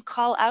 Didn't you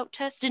call out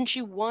to us? Didn't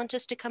you want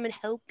us to come and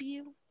help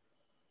you?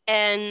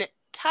 And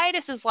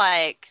Titus is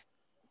like,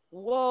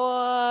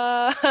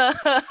 what?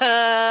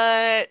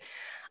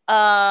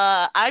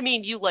 I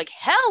mean, you look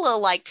hella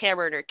like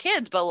Tamara and her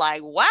kids, but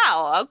like,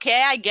 wow,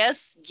 okay, I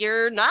guess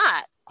you're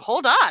not.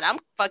 Hold on, I'm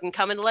fucking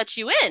coming to let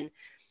you in.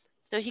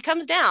 So he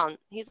comes down.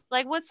 He's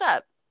like, what's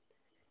up?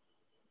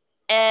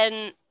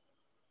 And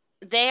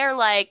they're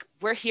like,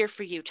 we're here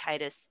for you,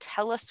 Titus.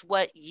 Tell us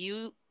what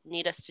you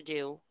need us to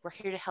do. We're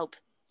here to help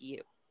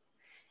you.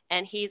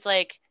 And he's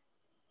like,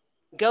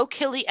 go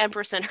kill the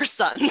Empress and her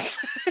sons,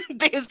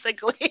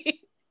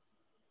 basically.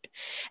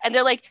 And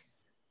they're like,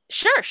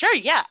 sure,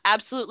 yeah,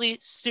 absolutely,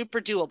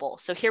 super doable.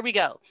 So here we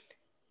go.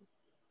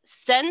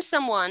 Send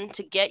someone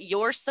to get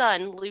your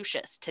son,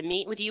 Lucius, to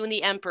meet with you and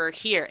the Emperor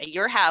here at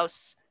your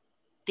house.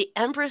 The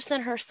Empress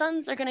and her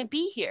sons are going to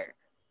be here.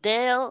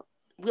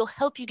 We'll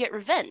help you get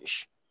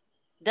revenge.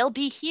 They'll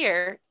be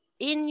here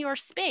in your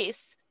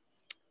space.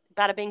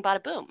 Bada bing,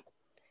 bada boom.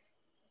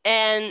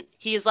 And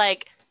he's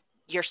like,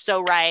 you're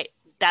so right.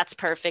 That's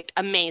perfect.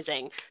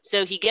 Amazing.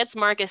 So he gets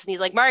Marcus and he's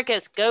like,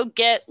 Marcus, go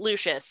get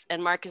Lucius.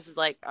 And Marcus is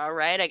like, all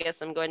right, I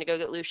guess I'm going to go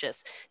get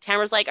Lucius.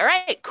 Tamara's like, all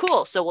right,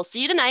 cool. So we'll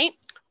see you tonight.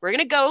 We're going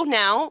to go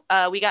now.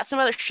 We got some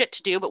other shit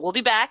to do, but we'll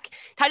be back.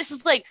 Titus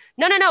is like,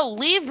 no.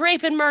 Leave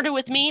rape and murder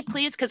with me,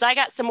 please, because I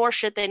got some more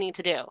shit they need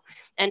to do.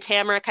 And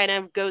Tamara kind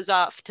of goes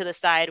off to the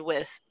side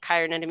with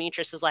Chiron and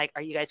Demetrius is like,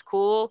 are you guys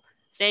cool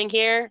staying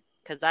here?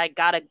 Because I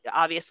gotta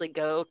obviously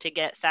go to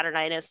get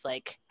Saturninus.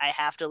 Like, I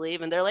have to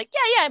leave. And they're like,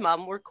 yeah,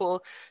 Mom, we're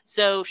cool.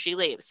 So she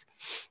leaves.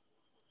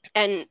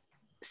 And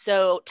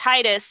so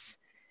Titus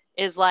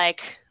is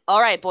like,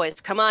 all right,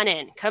 boys, come on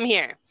in. Come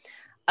here.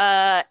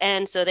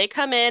 And so they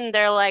come in.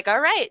 They're like, all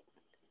right,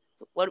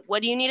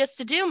 what do you need us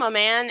to do, my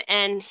man?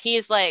 And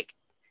he's like,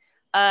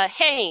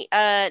 hey,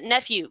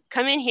 nephew,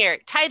 come in here.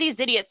 Tie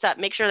these idiots up.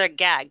 Make sure they're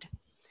gagged.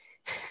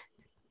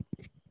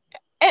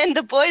 And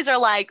the boys are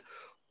like,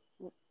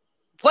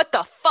 what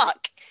the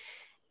fuck?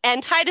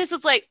 And Titus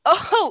is like,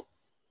 oh,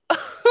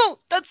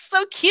 that's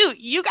so cute.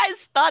 You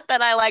guys thought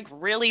that I like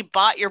really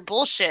bought your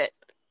bullshit.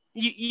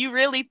 You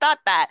really thought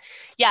that.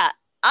 Yeah,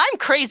 I'm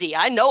crazy.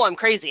 I know I'm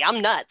crazy.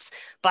 I'm nuts,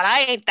 but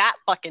I ain't that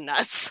fucking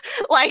nuts.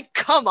 Like,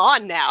 come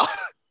on now.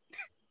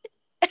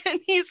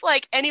 And he's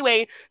like,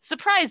 anyway,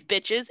 surprise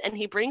bitches. And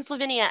he brings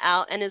Lavinia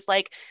out and is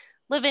like,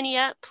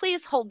 Lavinia,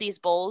 please hold these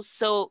bowls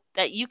so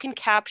that you can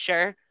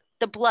capture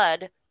the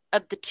blood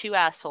of the two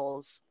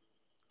assholes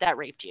that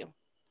raped you.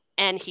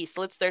 And he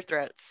slits their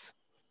throats.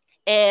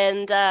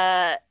 And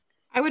I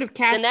would have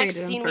castrated the next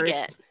him scene first. we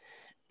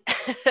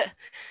get.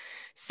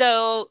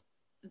 So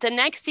the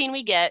next scene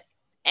we get,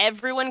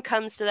 everyone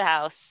comes to the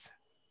house.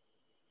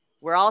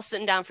 We're all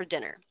sitting down for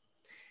dinner.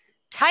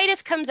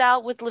 Titus comes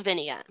out with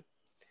Lavinia,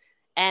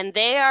 and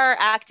they are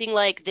acting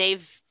like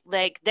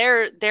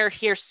they're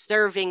here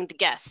serving the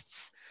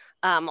guests,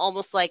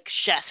 almost like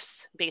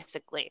chefs,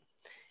 basically.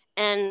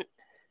 And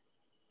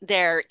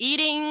they're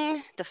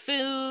eating the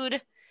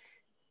food,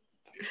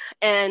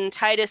 and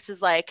Titus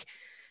is like,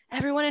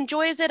 everyone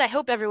enjoys it. I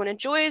hope everyone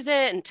enjoys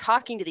it. And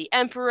talking to the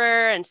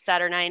Emperor, and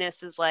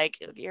Saturninus is like,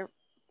 you're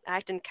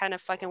acting kind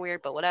of fucking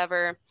weird, but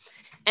whatever.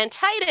 And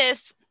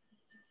Titus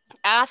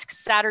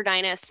asks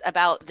Saturninus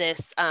about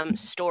this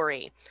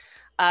story.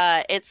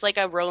 It's like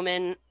a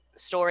Roman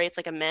story. It's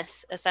like a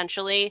myth,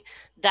 essentially,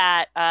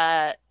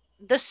 that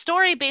the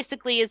story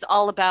basically is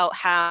all about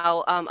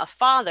how a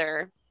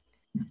father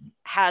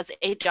has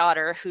a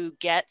daughter who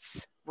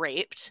gets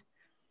raped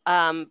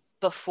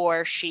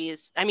before she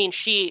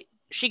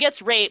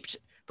gets raped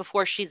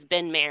before she's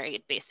been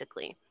married,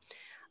 basically.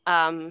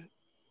 And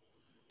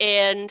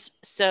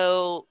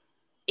so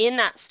in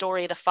that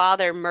story, the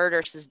father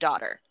murders his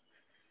daughter.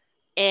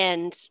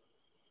 And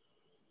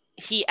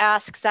he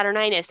asks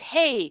Saturninus,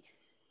 hey,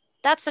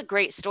 that's a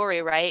great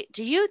story, right?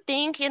 Do you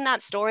think in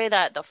that story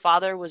that the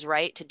father was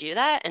right to do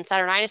that? And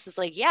Saturninus is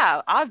like,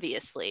 yeah,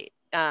 obviously.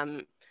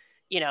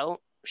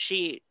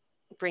 She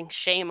brings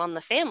shame on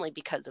the family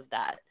because of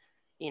that.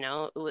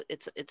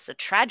 It's a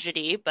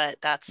tragedy, but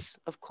that's,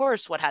 of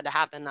course, what had to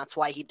happen. That's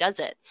why he does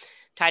it.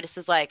 Titus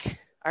is like,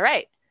 all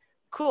right,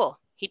 cool.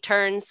 He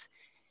turns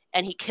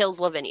and he kills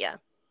Lavinia.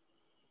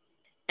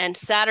 And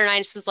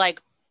Saturninus is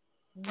like,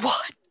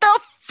 what the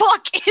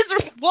fuck is,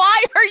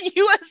 why are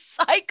you a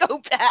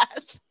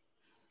psychopath?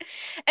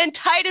 And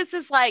Titus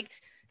is like,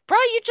 bro,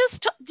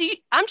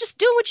 I'm just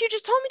doing what you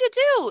just told me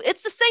to do.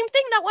 It's the same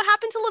thing that what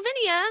happened to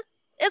Lavinia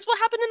is what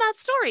happened in that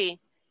story.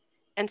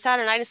 And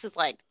Saturninus is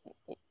like,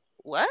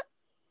 what?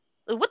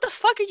 What the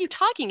fuck are you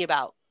talking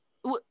about?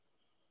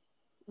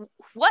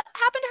 What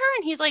happened to her?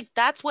 And he's like,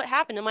 that's what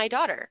happened to my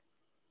daughter.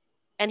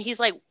 And he's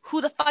like,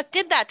 who the fuck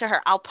did that to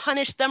her? I'll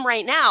punish them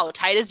right now.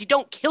 Titus, you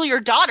don't kill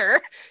your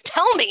daughter.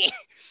 Tell me.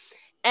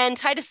 And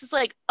Titus is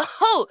like,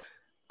 oh,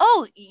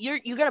 you're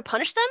going to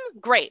punish them?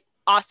 Great.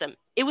 Awesome.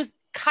 It was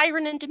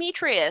Chiron and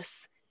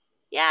Demetrius.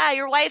 Yeah,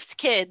 your wife's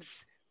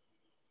kids.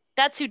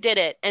 That's who did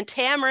it. And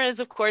Tamara is,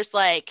 of course,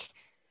 like,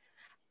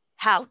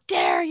 how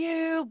dare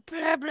you?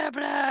 Blah, blah,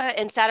 blah.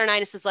 And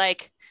Saturninus is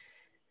like,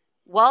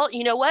 well,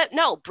 you know what?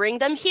 No, bring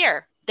them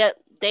here.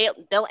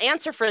 They'll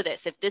answer for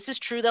this. If this is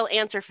true, they'll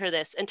answer for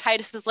this. And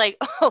Titus is like,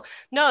 oh,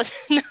 no,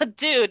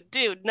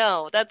 dude,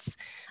 no. That's,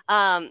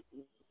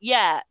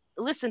 yeah,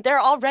 listen, they're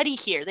already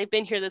here. They've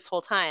been here this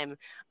whole time.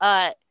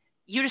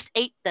 You just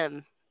ate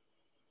them.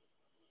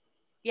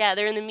 Yeah,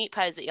 they're in the meat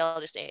pies that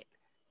y'all just ate.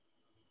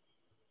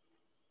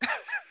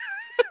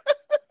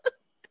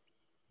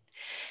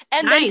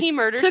 And nice. Then he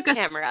murders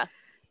Tamara.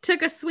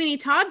 Took a Sweeney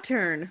Todd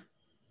turn.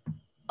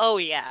 Oh,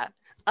 yeah.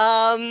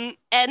 And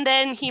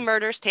then he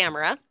murders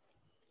Tamara.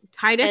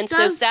 Titus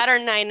does? So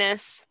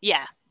Saturninus,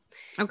 yeah.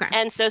 Okay.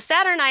 And so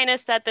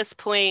Saturninus at this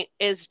point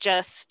is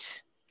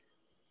just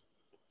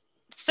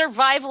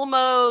survival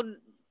mode.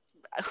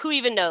 Who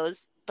even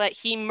knows? But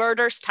he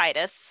murders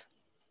Titus.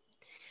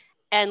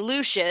 And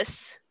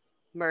Lucius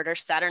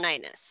murders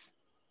Saturninus.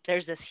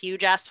 There's this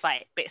huge ass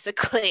fight,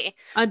 basically.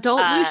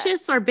 Adult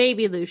Lucius or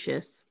baby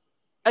Lucius?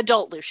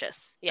 Adult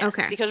Lucius, yes.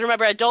 Okay. Because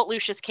remember, adult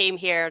Lucius came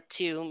here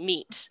to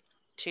meet.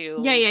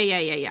 Yeah.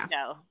 You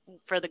know,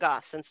 for the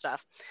Goths and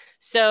stuff.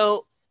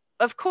 So,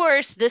 of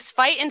course, this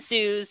fight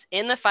ensues.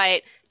 In the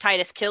fight,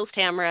 Titus kills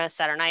Tamara,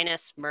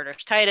 Saturninus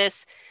murders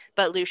Titus,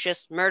 but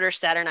Lucius murders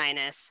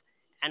Saturninus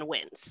and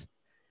wins.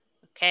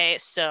 Okay,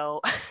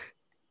 so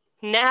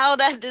now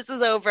that this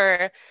is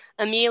over,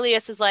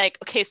 Emilius is like,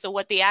 okay, so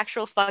what the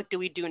actual fuck do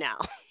we do now?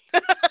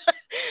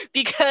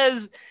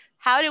 Because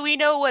how do we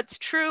know what's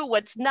true,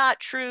 what's not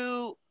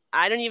true?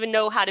 I don't even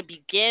know how to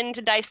begin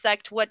to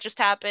dissect what just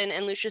happened.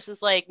 And Lucius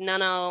is like,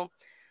 no,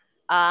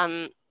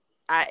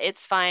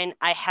 it's fine.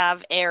 I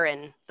have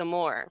Aaron the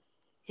Moor.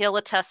 He'll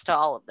attest to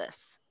all of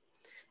this.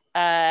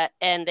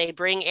 And they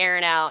bring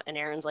Aaron out, and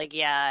Aaron's like,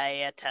 yeah, I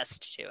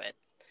attest to it.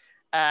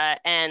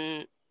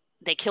 And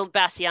they killed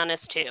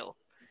Bassianus too,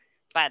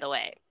 by the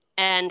way.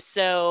 And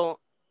so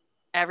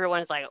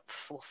everyone is like,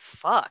 well,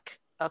 fuck.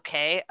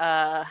 Okay.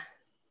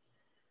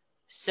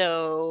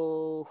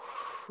 So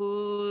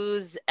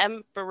who's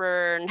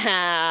emperor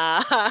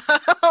now?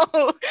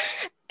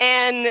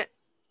 And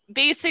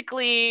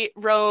basically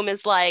Rome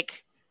is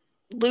like,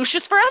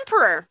 Lucius for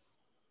emperor.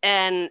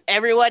 And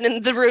everyone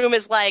in the room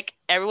is like,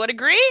 everyone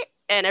agree?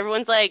 And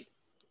everyone's like,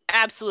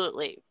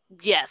 absolutely.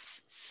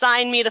 Yes.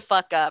 Sign me the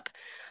fuck up.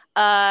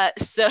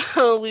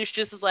 So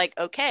Lucius is like,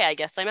 okay, I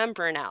guess I'm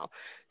emperor now.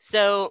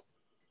 So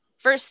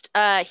first,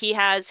 he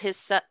has his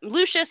son.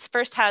 Lucius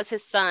first has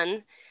his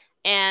son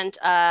and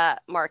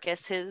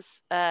Marcus,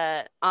 his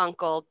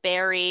uncle,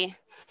 bury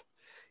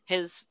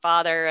his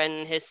father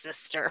and his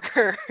sister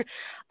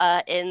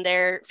in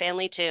their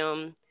family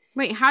tomb.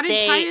 Wait, how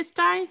did Titus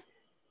die?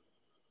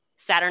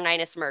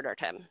 Saturninus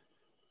murdered him.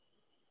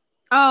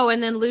 Oh,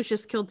 and then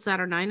Lucius killed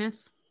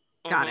Saturninus?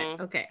 Got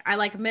it. Okay.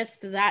 I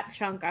missed that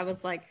chunk. I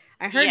was like,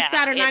 I heard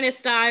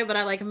Saturninus die, but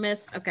I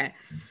missed. Okay.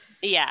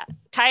 Yeah.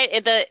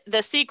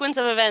 The sequence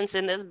of events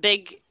in this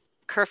big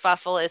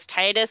kerfuffle is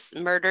Titus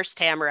murders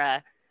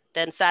Tamara,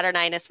 then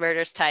Saturninus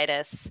murders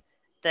Titus,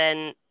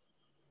 then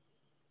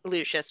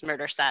Lucius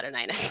murders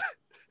Saturninus.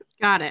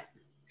 Got it.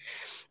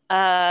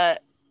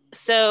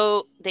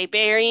 So they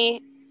bury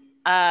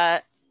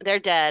their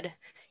dead.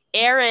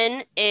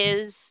 Aaron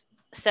is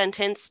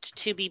sentenced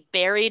to be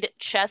buried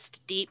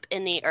chest deep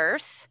in the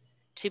earth,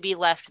 to be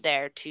left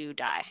there to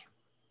die,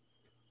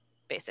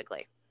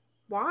 basically.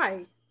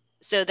 Why?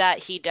 So that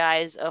he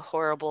dies a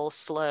horrible,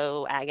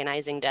 slow,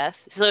 agonizing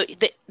death. So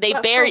they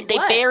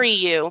bury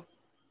you,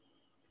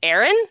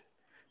 Aaron,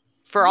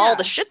 for all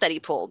the shit that he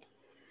pulled.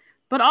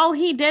 But all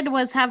he did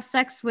was have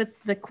sex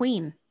with the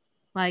queen.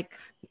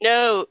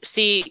 No,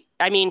 see,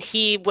 I mean,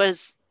 he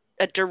was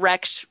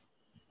directly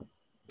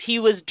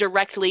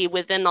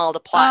within all the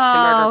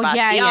plot to murder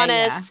Bassianus.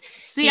 Yeah.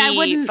 See,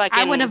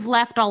 I would have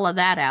left all of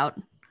that out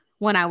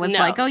when I was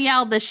like, oh yeah,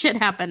 all this shit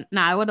happened.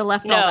 No, I would have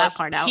left all that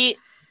part out.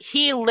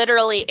 He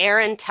literally,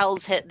 Aaron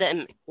tells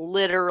them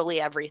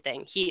literally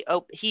everything.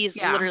 He's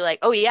literally like,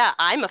 oh yeah,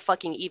 I'm a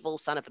fucking evil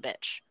son of a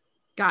bitch.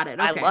 Got it.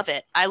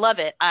 Okay. I love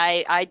it.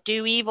 I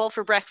do evil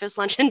for breakfast,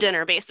 lunch, and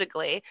dinner,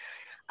 basically.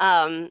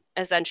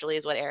 Essentially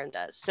is what Aaron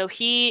does. So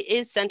he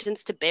is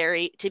sentenced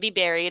to be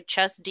buried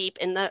chest deep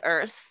in the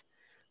earth,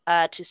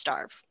 to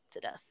starve to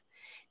death.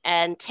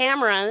 And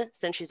Tamara,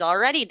 since she's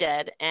already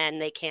dead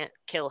and they can't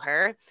kill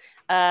her,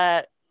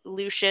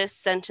 Lucius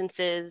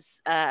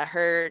sentences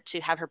her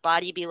to have her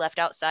body be left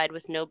outside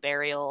with no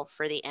burial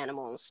for the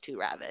animals to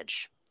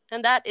ravage.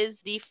 And that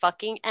is the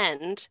fucking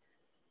end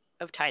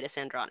of Titus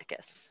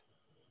Andronicus.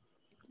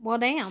 Well,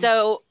 damn.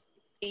 So,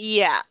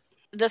 yeah,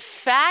 the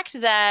fact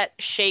that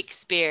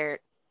Shakespeare,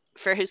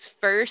 for his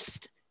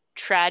first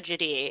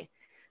tragedy,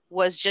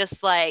 was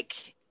just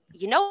like,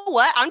 you know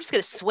what? I'm just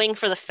going to swing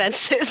for the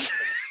fences.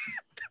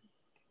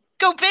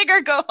 Go big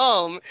or go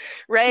home,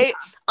 right?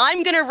 Yeah.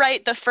 I'm going to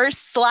write the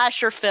first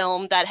slasher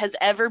film that has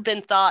ever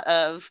been thought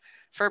of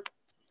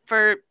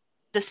for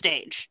the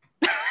stage.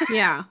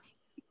 Yeah.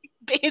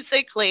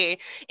 Basically,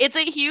 it's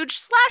a huge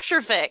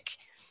slasher fic.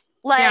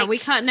 Like, yeah, we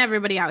cutting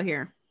everybody out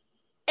here.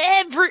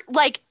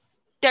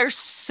 There's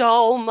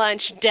so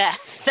much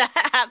death that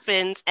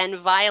happens and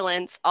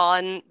violence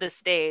on the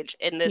stage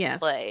in this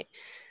play.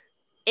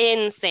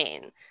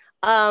 Insane.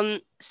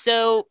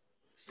 So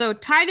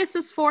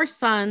Titus's 4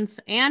 sons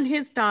and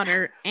his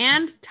daughter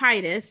and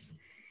Titus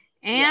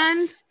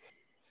and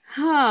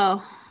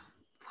I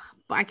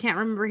can't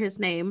remember his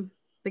name.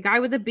 The guy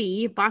with a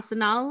B,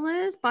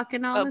 Bacchanalus.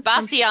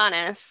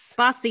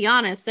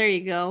 Bassianus, there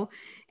you go.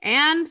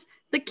 And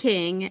the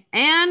king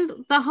and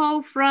the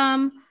hoe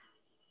from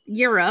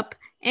Europe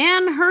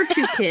and her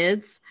 2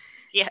 kids.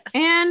 Yes.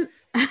 And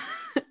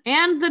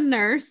the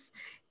nurse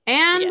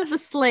and the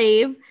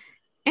slave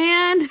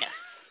and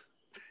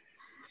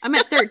I'm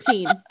at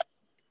 13.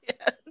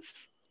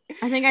 Yes.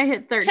 I think I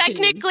hit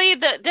 13.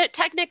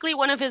 Technically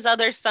one of his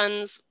other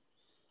sons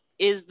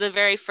is the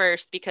very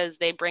first because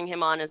they bring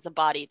him on as a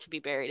body to be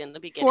buried in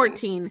the beginning.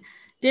 14.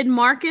 Did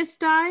Marcus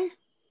die?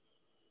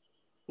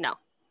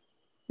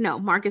 No,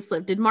 Marcus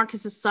lived. Did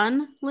Marcus's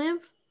son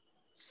live?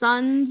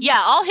 Sons?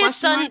 Yeah, all his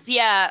sons.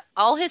 Yeah,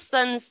 all his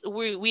sons.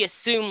 We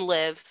assume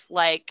live.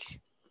 Like,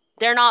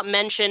 they're not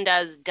mentioned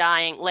as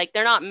dying. Like,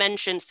 they're not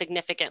mentioned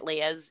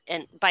significantly as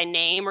by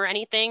name or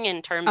anything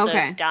in terms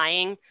of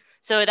dying.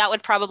 So that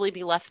would probably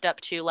be left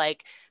up to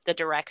like the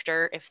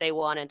director if they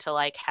wanted to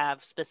like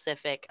have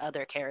specific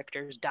other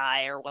characters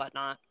die or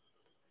whatnot.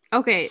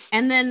 Okay,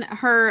 and then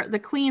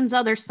the queen's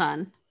other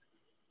son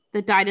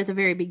that died at the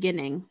very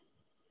beginning.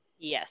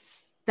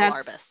 Yes.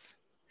 That's Barbus.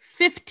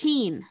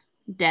 15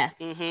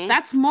 deaths. Mm-hmm.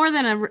 That's more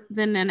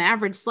than an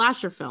average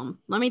slasher film.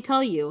 Let me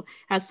tell you,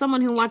 as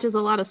someone who watches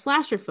a lot of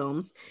slasher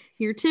films,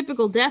 your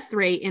typical death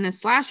rate in a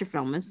slasher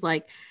film is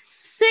like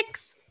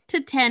 6 to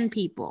 10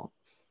 people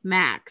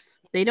max.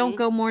 They don't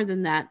go more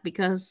than that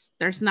because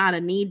there's not a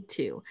need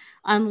to.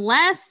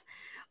 Unless,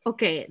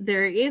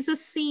 there is a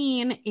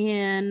scene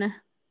in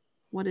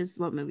what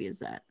movie is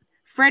that?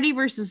 Freddy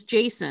versus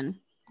Jason,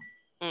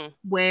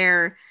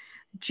 where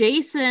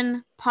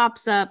Jason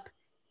pops up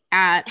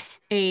at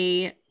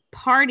a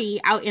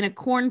party out in a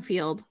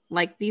cornfield.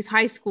 Like, these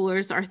high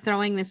schoolers are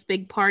throwing this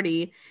big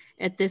party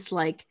at this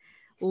like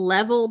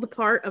leveled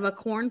part of a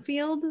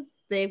cornfield.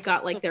 They've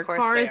got like their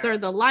cars are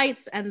the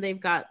lights, and they've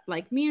got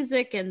like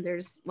music, and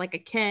there's like a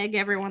keg.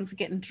 Everyone's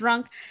getting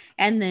drunk.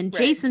 And then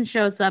Jason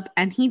shows up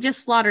and he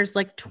just slaughters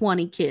like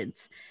 20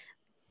 kids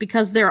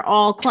because they're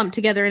all clumped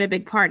together in a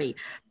big party.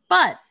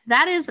 But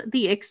that is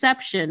the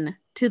exception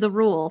to the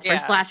rule for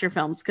slasher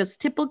films, because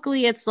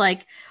typically it's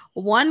like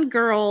one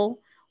girl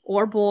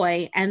or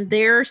boy and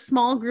their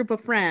small group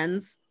of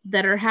friends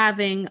that are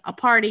having a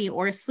party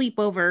or a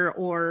sleepover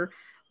or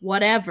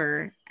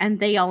whatever, and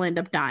they all end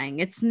up dying.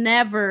 It's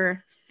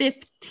never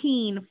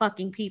 15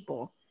 fucking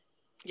people.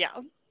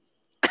 Yeah.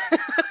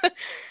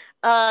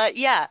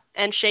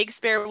 And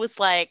Shakespeare was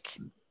like,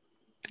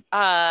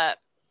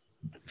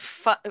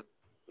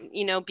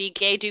 be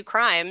gay, do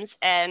crimes,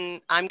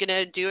 and I'm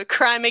gonna do a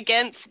crime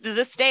against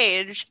the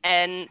stage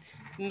and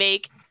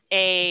make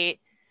a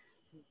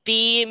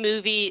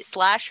B-movie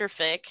slasher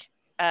fic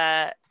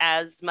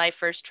as my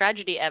first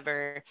tragedy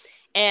ever.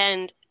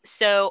 And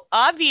so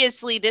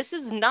obviously this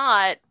is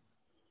not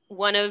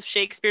one of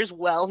Shakespeare's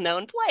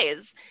well-known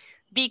plays,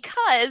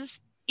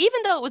 because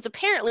even though it was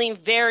apparently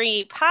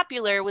very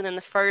popular within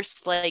the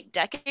first like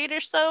decade or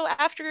so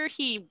after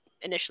he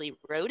initially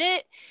wrote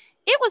it,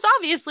 it was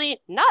obviously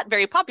not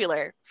very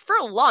popular for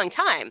a long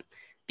time,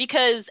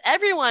 because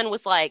everyone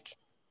was like,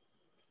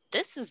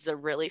 this is a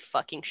really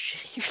fucking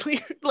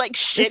shitty,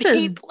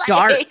 shitty play.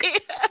 Dark.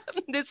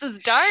 This is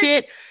dark.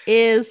 Shit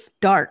is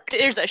dark.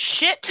 There's a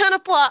shit ton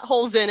of plot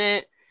holes in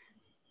it.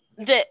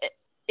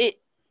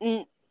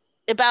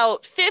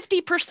 About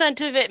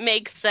 50% of it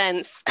makes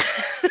sense.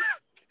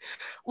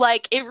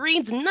 Like, it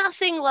reads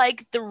nothing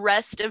like the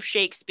rest of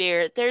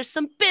Shakespeare. There's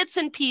some bits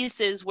and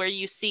pieces where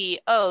you see,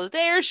 oh,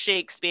 there's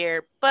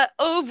Shakespeare, but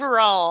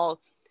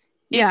overall,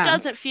 it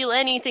doesn't feel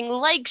anything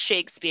like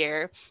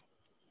Shakespeare.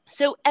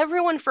 So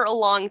everyone for a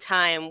long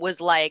time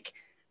was like,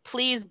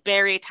 please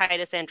bury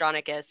Titus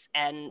Andronicus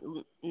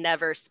and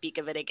never speak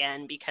of it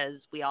again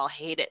because we all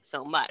hate it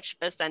so much,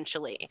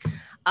 essentially.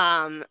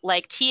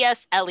 Like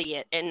T.S.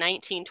 Eliot in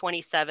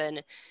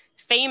 1927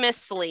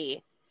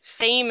 famously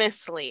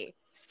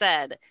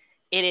said,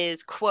 it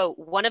is, quote,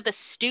 one of the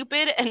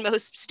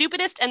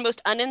stupidest and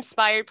most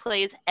uninspired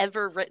plays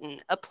ever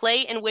written, a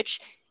play in which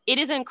It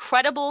is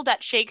incredible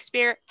that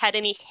Shakespeare had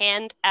any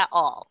hand at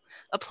all.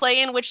 A play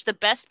in which the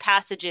best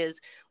passages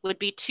would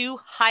be too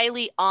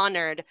highly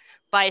honored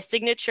by a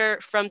signature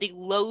from the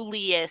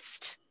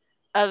lowliest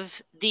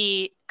of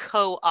the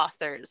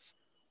co-authors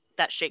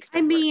that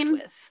Shakespeare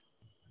worked with.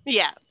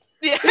 Yeah.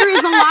 There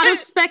is a lot of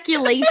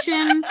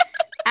speculation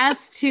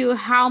as to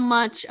how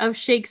much of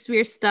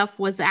Shakespeare's stuff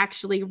was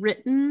actually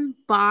written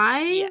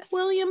by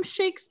William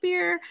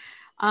Shakespeare.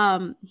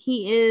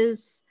 He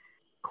is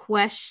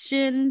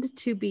questioned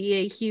to be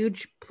a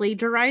huge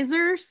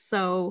plagiarizer,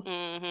 so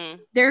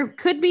there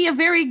could be a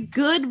very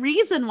good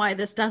reason why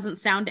this doesn't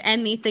sound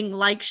anything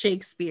like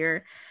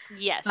Shakespeare.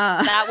 Yes,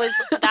 that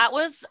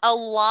was a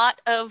lot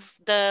of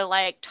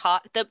the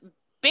talk.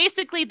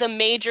 Basically the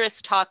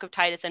majorist talk of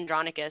Titus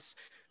Andronicus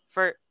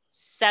for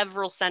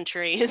several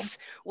centuries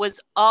was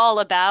all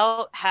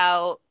about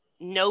how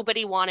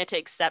nobody wanted to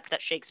accept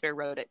that Shakespeare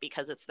wrote it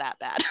because it's that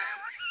bad.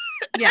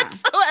 Yeah. And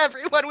so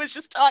everyone was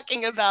just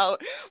talking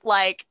about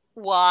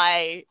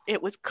why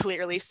it was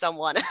clearly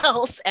someone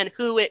else and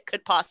who it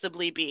could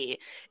possibly be,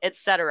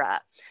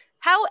 etc.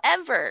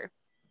 However,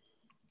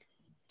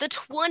 the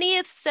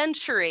 20th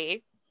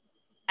century,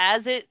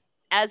 as it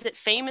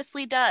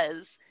famously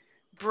does,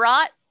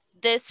 brought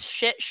this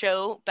shit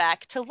show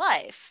back to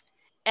life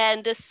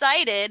and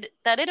decided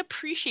that it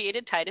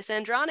appreciated Titus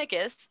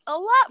Andronicus a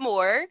lot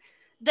more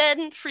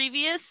than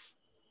previous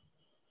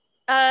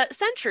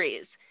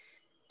centuries.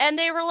 And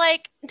they were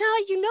like, no,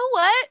 you know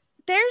what?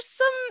 There's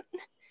some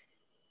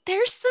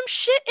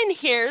shit in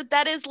here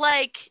that is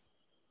I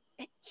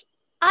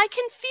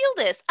can feel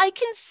this. I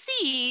can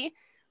see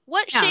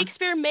what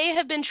Shakespeare may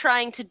have been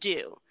trying to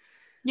do.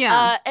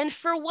 Yeah. And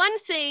for one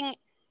thing,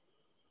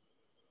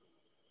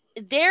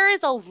 there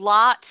is a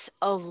lot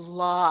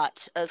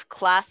of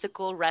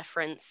classical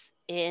reference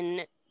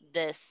in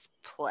this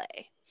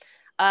play.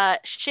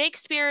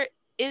 Shakespeare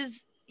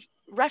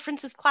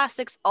references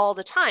classics all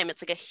the time.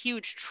 It's a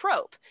huge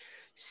trope.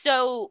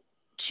 So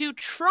to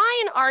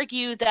try and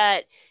argue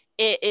that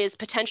it is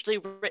potentially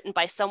written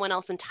by someone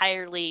else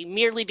entirely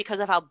merely because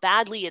of how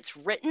badly it's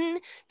written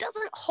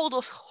doesn't hold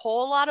a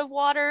whole lot of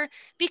water,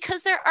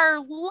 because there are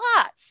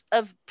lots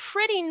of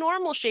pretty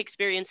normal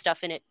Shakespearean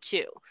stuff in it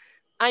too.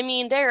 I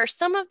mean, there are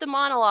some of the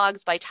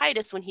monologues by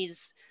Titus when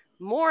he's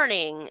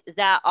mourning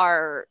that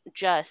are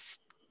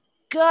just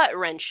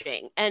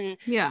gut-wrenching. And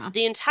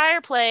the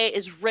entire play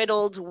is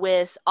riddled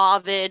with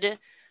Ovid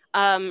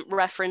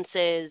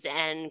references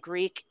and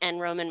Greek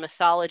and Roman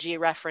mythology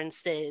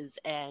references,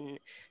 and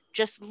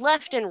just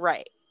left and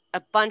right,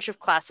 a bunch of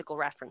classical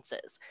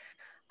references.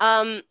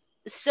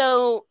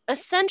 So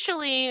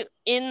essentially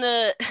in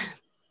the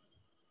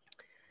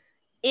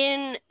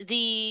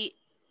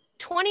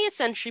 20th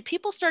century,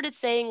 people started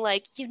saying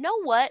you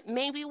know what,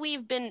 maybe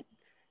we've been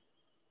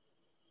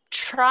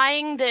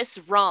trying this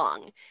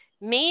wrong.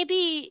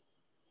 Maybe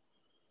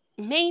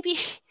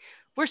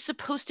we're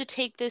supposed to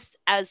take this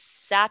as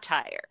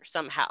satire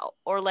somehow,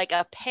 or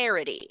a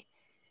parody.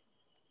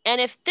 And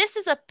if this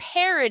is a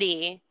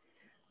parody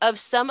of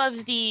some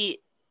of the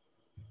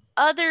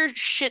other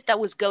shit that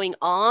was going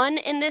on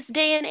in this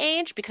day and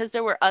age, because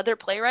there were other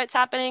playwrights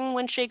happening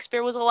when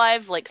Shakespeare was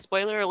alive,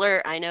 spoiler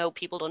alert, I know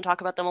people don't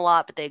talk about them a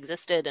lot, but they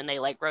existed and they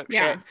wrote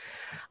shit.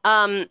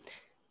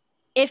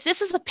 If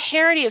this is a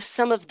parody of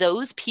some of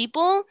those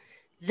people,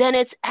 then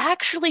it's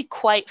actually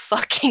quite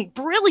fucking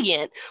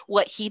brilliant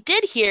what he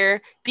did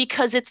here,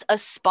 because it's a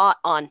spot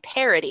on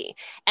parody.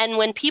 And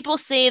when people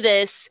say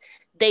this,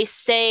 they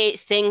say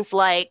things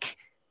like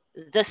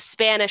the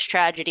Spanish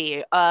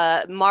tragedy,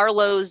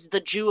 Marlowe's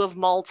The Jew of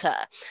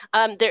Malta.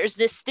 There's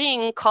this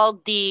thing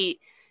called the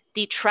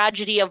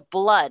tragedy of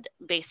blood,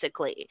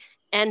 basically.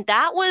 And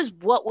that was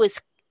what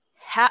was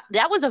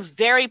that was a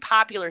very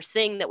popular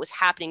thing that was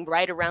happening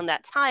right around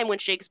that time when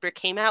Shakespeare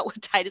came out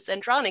with Titus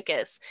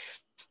Andronicus.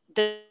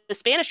 The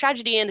Spanish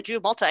tragedy and the Jew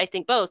of Malta, I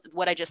think both,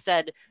 what I just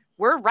said,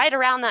 were right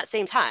around that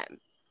same time.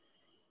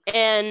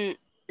 And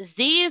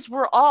these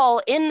were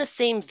all in the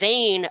same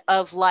vein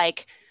of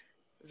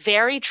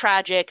very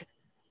tragic,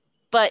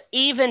 but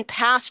even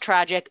past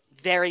tragic,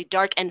 very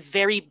dark and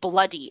very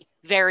bloody,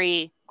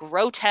 very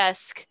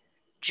grotesque,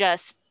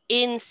 just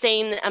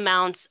insane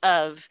amounts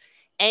of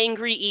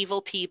angry,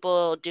 evil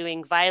people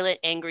doing violent,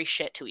 angry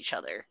shit to each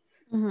other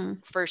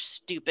for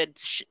stupid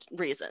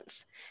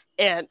reasons.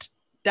 And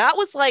that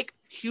was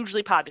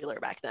hugely popular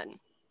back then.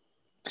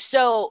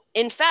 So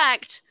in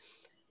fact,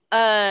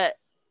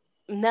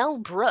 Mel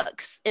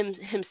Brooks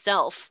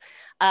himself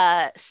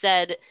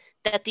said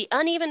that the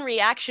uneven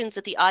reactions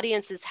that the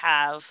audiences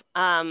have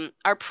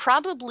are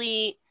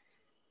probably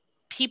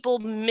people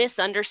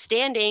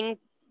misunderstanding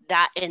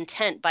that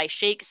intent by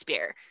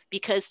Shakespeare.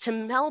 Because to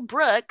Mel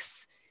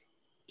Brooks,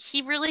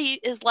 he really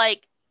is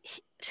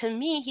to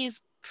me,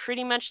 he's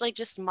pretty much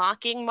just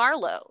mocking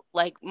Marlowe,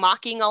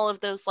 mocking all of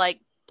those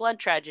blood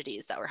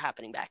tragedies that were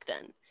happening back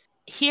then.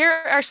 Here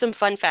are some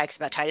fun facts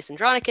about Titus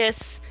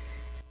Andronicus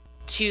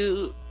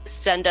to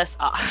send us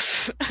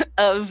off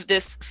of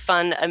this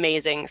fun,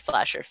 amazing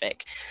slasher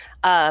fic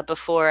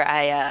before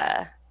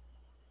I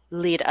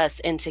lead us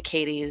into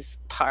Katie's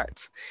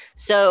part.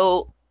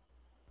 So,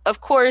 of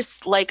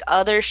course, like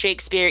other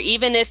Shakespeare,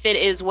 even if it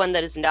is one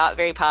that is not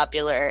very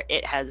popular,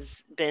 it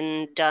has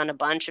been done a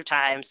bunch of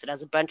times. It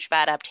has a bunch of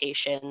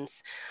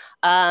adaptations.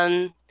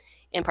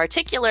 In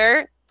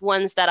particular,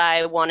 ones that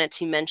I wanted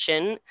to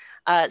mention,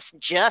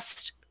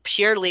 just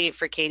purely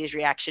for Katie's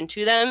reaction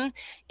to them,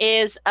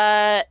 is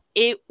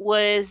it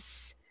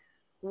was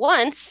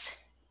once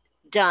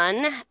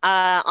done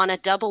on a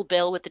double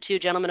bill with The Two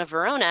Gentlemen of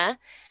Verona,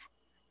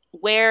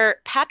 where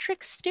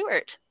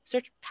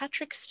Sir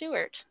Patrick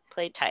Stewart,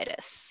 played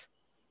Titus.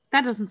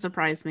 That doesn't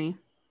surprise me.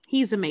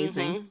 He's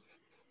amazing.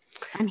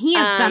 Mm-hmm. And he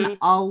has done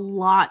a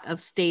lot of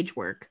stage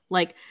work.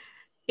 Like,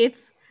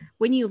 it's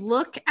when you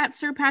look at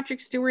Sir Patrick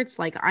Stewart's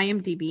like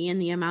IMDb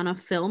and the amount of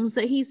films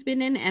that he's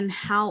been in and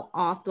how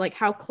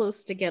how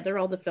close together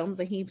all the films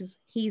that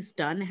he's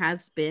done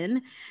has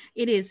been,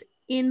 it is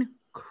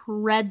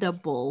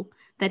incredible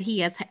that he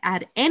has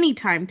had any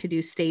time to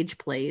do stage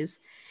plays.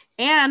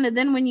 And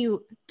then when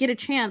you get a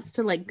chance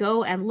to like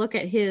go and look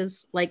at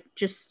his like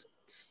just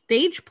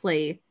stage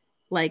play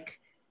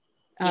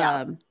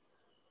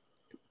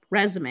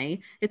resume,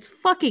 it's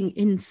fucking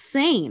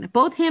insane.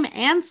 Both him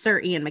and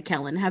Sir Ian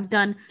McKellen have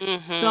done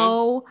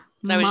so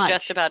much. I was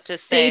just about to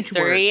say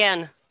Sir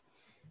Ian.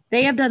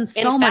 They have done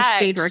so much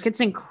stage work. It's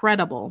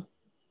incredible.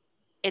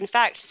 In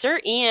fact, Sir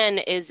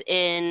Ian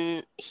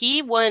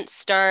he once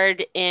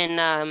starred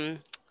in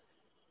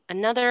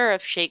another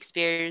of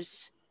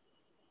Shakespeare's,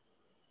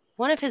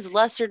 one of his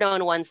lesser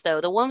known ones though,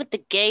 the one with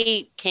the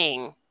gay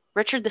king,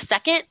 Richard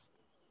II.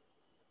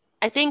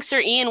 I think Sir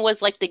Ian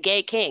was like the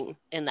gay king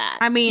in that.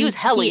 I mean, he was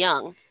hella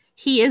young.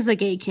 He is a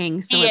gay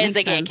king. So he is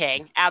a gay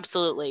king.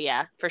 Absolutely.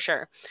 Yeah, for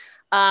sure.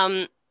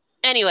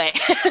 Anyway,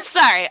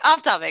 sorry,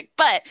 off topic,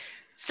 but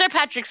Sir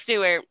Patrick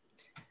Stewart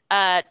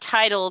got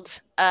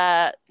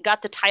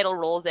the title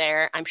role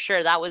there. I'm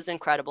sure that was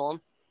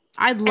incredible.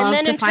 I'd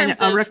love to find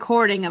a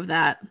recording of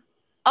that.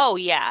 Oh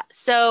yeah.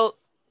 So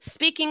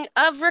speaking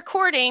of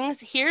recordings,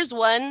 here's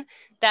one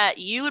that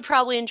you would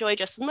probably enjoy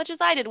just as much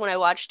as I did when I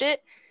watched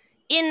it.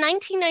 In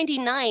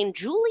 1999,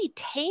 Julie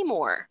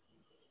Taymor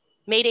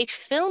made a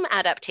film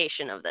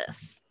adaptation of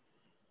this,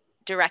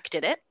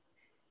 directed it,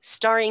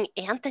 starring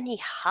Anthony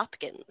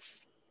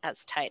Hopkins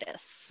as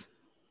Titus,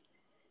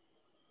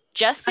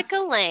 Jessica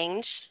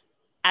Lange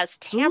as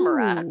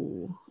Tamara.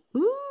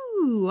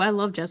 Ooh, I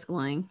love Jessica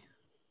Lange.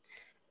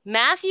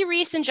 Matthew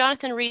Rhys and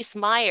Jonathan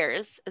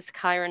Rhys-Meyers as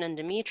Chiron and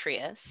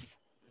Demetrius.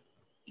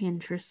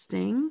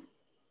 Interesting.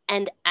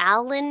 And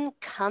Alan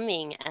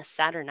Cumming as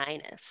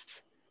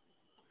Saturninus.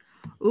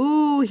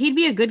 Ooh, he'd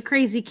be a good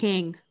crazy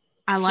king.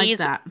 I like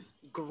that.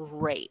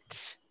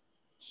 Great.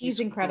 He's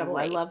incredible.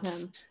 Great. I love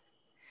him.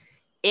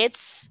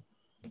 It's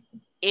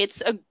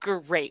a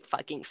great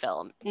fucking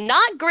film.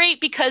 Not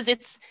great because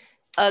it's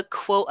a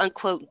quote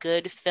unquote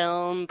good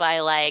film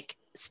by like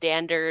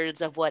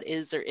standards of what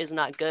is or is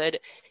not good.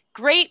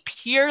 Great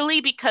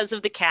purely because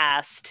of the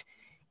cast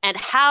and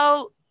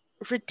how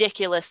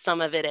ridiculous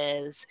some of it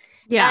is.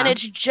 Yeah. And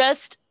it's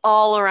just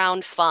all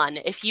around fun.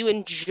 If you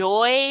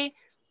enjoy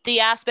the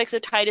aspects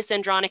of Titus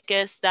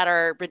Andronicus that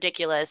are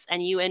ridiculous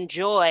and you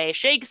enjoy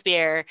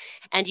Shakespeare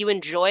and you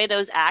enjoy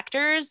those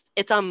actors,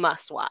 it's a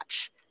must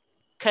watch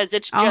because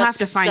it's just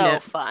so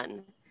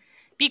fun.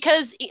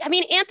 Because, I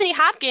mean, Anthony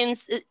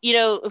Hopkins,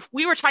 if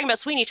we were talking about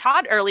Sweeney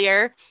Todd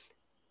earlier,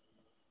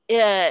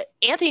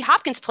 Anthony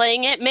Hopkins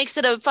playing it makes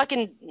it a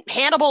fucking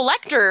Hannibal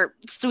Lecter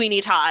Sweeney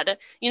Todd.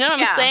 You know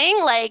what I'm saying?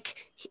 Like,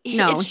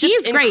 it's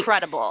just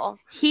incredible.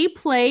 He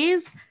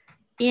plays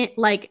it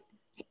like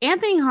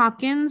Anthony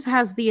Hopkins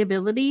has the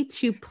ability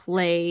to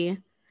play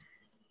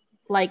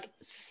like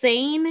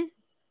sane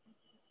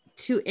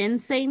to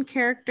insane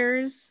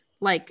characters,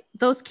 like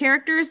those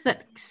characters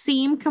that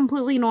seem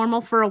completely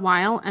normal for a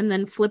while and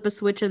then flip a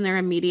switch and they're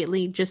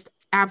immediately just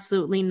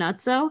absolutely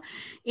nutso.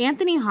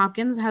 Anthony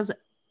Hopkins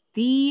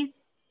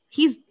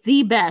he's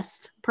the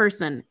best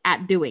person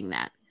at doing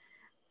that.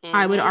 Mm-hmm.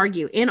 I would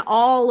argue in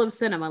all of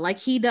cinema. Like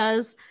he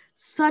does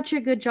such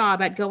a good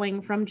job at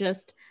going from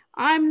just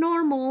I'm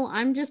normal,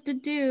 I'm just a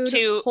dude,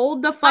 to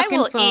hold the fucking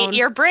phone. I will eat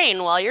your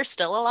brain while you're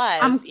still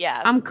alive.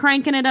 I'm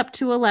cranking it up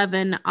to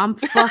 11. I'm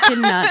fucking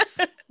nuts.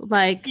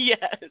 Like,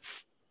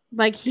 yes.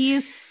 Like he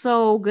is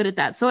so good at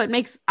that. So it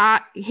makes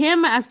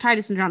him as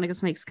Titus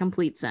Andronicus makes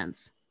complete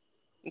sense.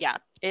 Yeah,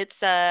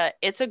 it's a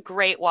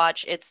great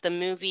watch. It's the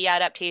movie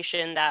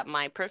adaptation that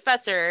my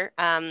professor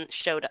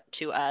showed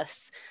to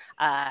us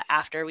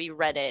after we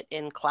read it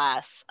in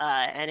class,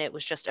 and it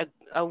was just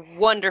a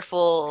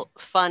wonderful,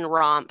 fun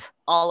romp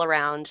all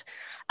around.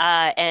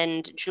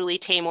 And Julie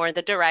Taymor,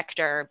 the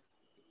director,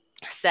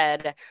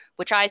 said,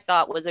 which I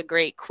thought was a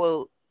great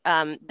quote,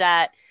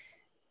 that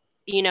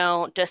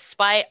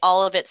despite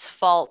all of its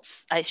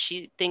faults,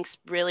 she thinks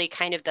really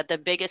kind of that the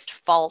biggest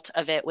fault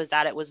of it was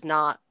that it was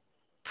not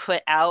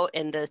put out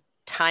in the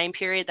time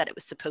period that it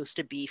was supposed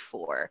to be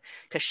for,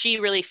 because she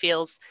really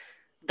feels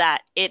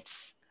that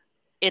it's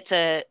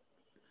a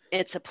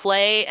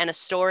play and a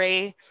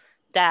story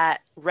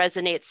that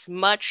resonates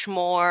much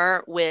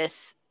more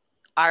with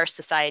our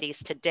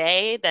societies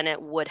today than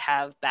it would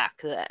have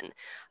back then.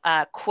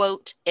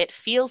 Quote, "It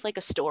feels like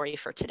a story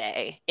for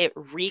today. It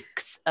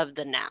reeks of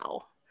the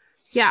now."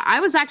 Yeah, I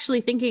was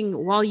actually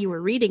thinking while you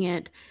were reading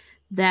it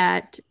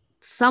that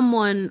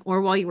someone,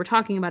 or while you were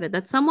talking about it,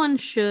 that someone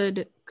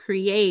should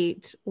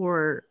create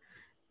or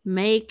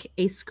make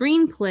a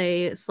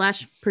screenplay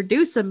slash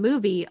produce a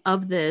movie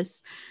of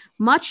this,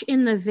 much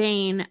in the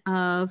vein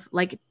of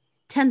like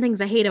 10 Things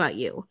I Hate About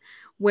You,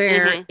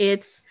 where Mhm.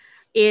 it's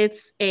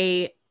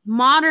a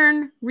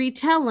modern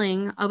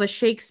retelling of a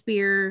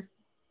Shakespeare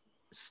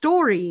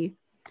story.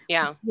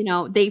 Yeah. You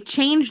know, they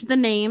changed the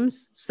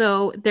names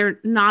so they're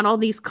not all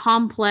these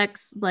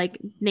complex like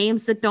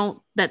names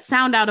that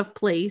sound out of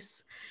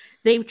place.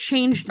 They've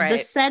changed the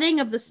Right. setting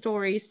of the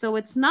story so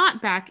it's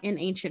not back in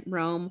ancient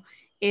Rome.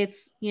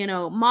 It's, you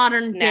know,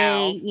 modern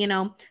day, Now. you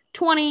know,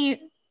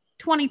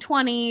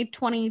 2020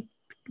 20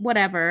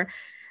 whatever,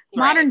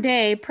 Right. modern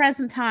day,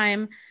 present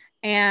time.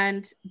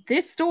 And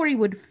this story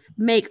would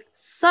make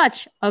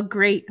such a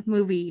great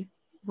movie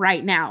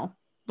right now.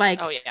 Like,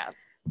 Oh yeah.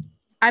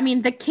 I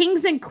mean, the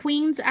kings and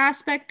queens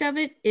aspect of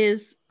it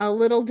is a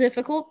little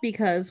difficult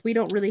because we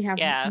don't really have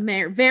Yeah.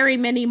 very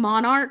many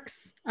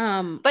monarchs.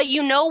 But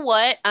you know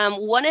what?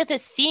 One of the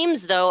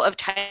themes, though, of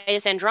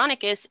Titus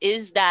Andronicus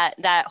is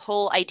that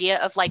whole idea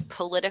of like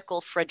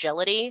political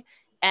fragility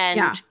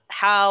Yeah, and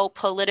how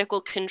political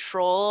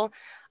control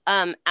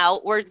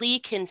outwardly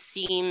can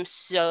seem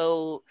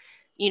so,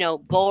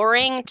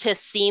 boring to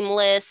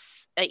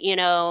seamless,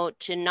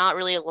 to not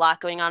really a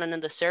lot going on under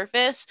the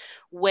surface.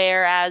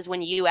 Whereas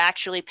when you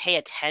actually pay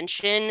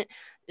attention,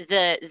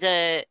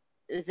 the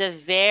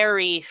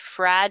very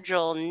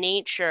fragile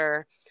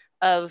nature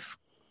of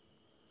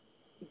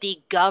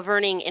the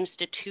governing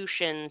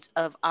institutions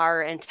of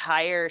our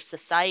entire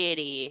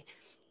society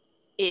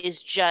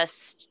is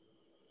just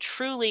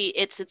truly,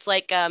 it's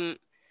like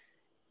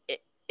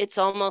it's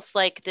almost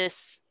like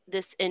this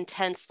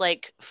intense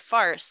like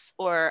farce,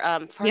 or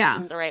farce yeah,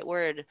 isn't the right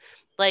word,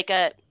 like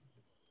a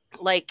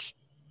like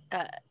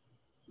uh,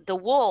 the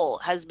wool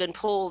has been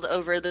pulled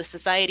over the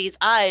society's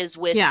eyes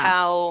with yeah.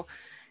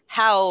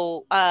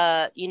 how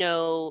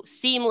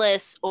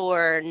seamless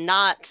or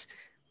not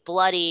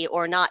bloody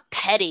or not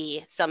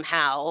petty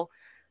somehow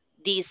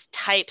these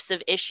types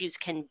of issues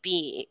can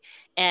be.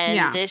 And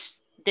Yeah.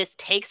 this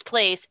takes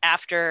place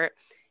after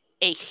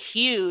a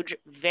huge,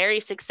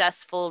 very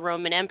successful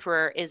Roman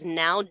emperor is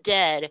now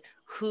dead.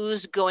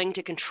 Who's going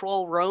to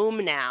control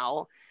Rome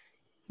now?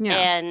 Yeah.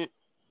 And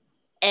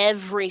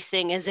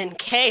everything is in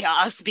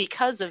chaos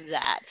because of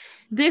that.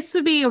 This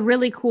would be a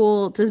really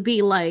cool to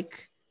be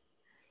like,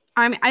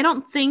 I mean, I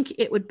don't think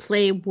it would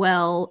play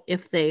well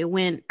if they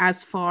went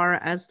as far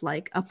as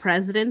like a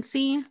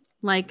presidency,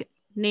 like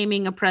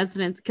naming a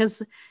president,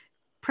 because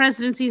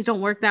presidencies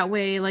don't work that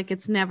way. Like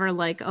it's never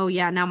like, oh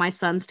yeah, now my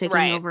son's taking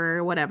Right, over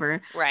or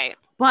whatever. right.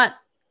 But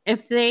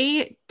if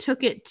they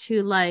took it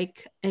to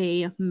like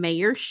a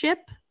mayorship,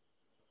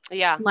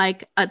 Yeah,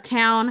 like a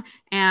town,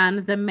 and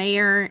the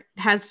mayor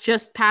has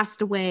just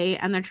passed away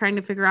and they're trying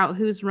to figure out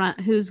who's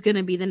going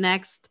to be the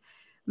next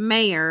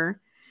mayor.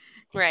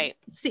 right.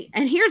 See,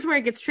 and here's where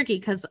it gets tricky,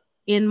 because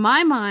in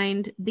my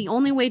mind the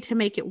only way to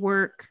make it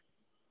work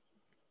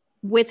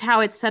with how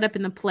it's set up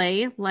in the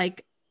play,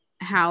 like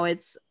how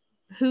it's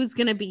who's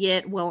going to be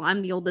it, well,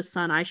 I'm the oldest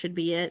son, I should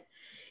be it,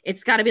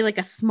 it's got to be like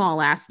a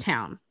small ass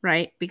town,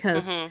 right?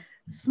 Because Mm-hmm.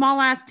 small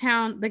ass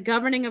town, the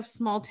governing of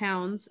small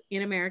towns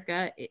in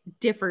America, it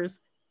differs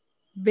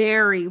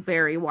very,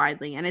 very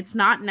widely. And it's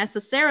not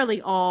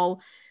necessarily all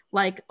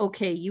like,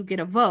 okay, you get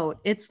a vote.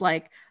 It's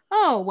like,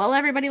 oh, well,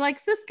 everybody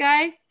likes this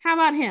guy. How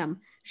about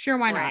him? Sure,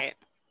 why not? Right.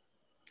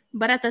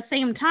 But at the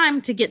same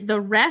time, to get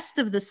the rest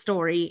of the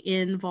story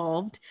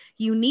involved,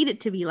 you need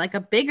it to be like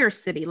a bigger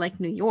city like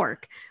New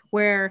York,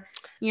 where,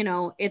 you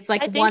know, it's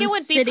like I think one it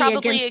would be city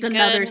probably against a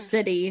another good,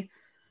 city.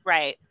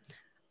 right.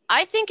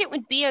 I think it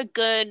would be a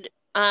good,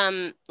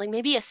 like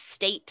maybe a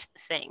state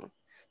thing.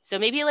 So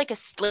maybe like a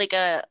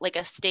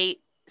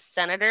state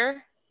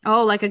senator.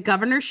 Oh, like a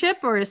governorship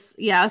or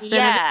yeah, a senator.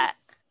 Yeah,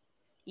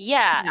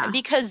 yeah, Yeah.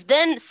 because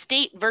then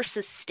state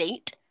versus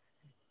state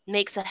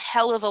makes a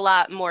hell of a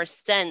lot more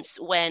sense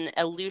when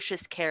a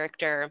Lucius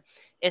character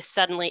is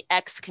suddenly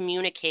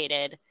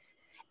excommunicated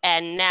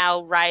and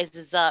now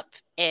rises up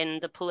in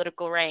the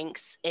political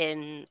ranks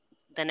in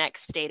the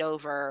next state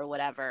over or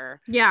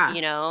whatever, Yeah.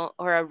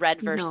 or a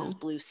red versus No.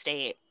 blue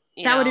state.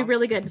 That would be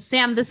really good.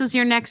 Sam, this is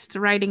your next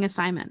writing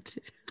assignment.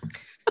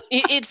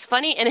 It's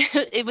funny, and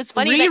it was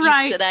funny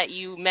Rewrite. that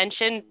you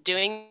mentioned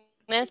doing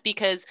this,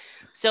 because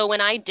so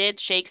when I did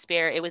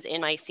Shakespeare, it was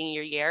in my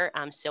senior year.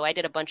 So I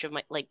did a bunch of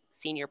my like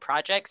senior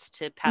projects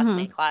to pass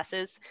my Mhm.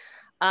 classes.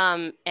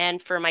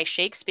 And for my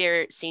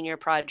Shakespeare senior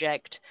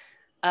project,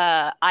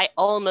 I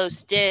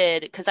almost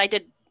did, because I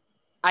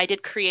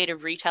did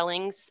creative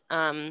retellings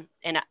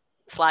and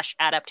slash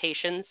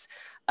adaptations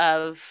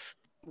of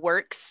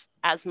works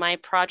as my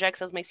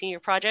projects, as my senior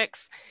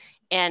projects.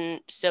 And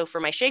so for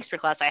my Shakespeare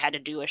class, I had to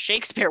do a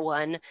Shakespeare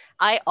one.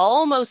 I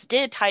almost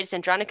did Titus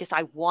Andronicus.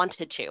 I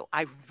wanted to.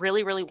 I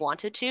really, really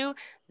wanted to.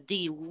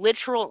 The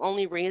literal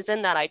only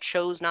reason that I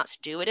chose not to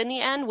do it in the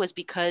end was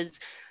because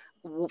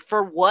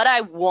for what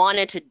I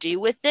wanted to do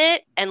with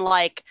it and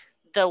like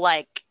the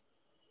like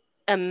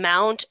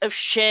amount of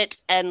shit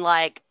and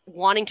like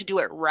wanting to do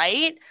it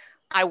right,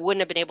 I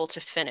wouldn't have been able to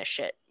finish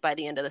it by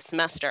the end of the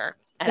semester.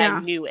 And I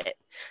knew it.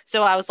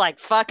 So I was like,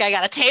 fuck, I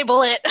got to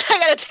table it. I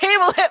got to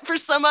table it for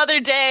some other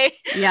day.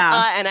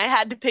 Yeah. And I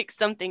had to pick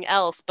something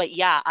else. But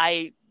yeah,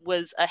 I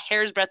was a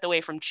hair's breadth away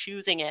from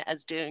choosing it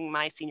as doing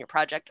my senior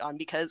project on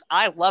because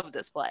I love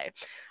this play.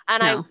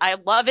 And I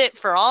love it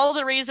for all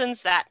the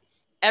reasons that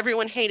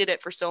everyone hated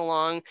it for so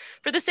long.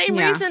 For the same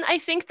reason, I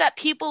think that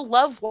people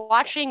love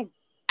watching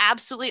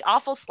absolutely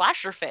awful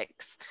slasher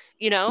fics,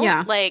 you know?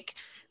 Yeah. Like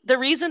the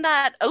reason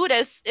that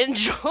Otis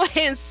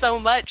enjoys so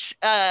much,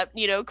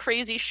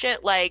 crazy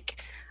shit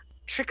like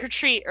Trick or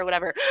Treat or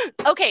whatever.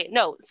 Okay,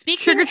 no,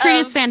 speaking Trick or Treat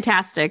is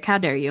fantastic. How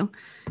dare you?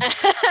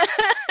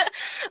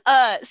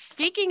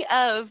 Speaking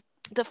of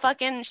the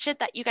fucking shit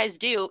that you guys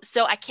do,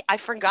 so I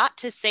forgot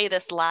to say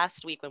this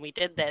last week when we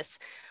did this.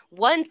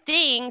 One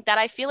thing that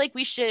I feel like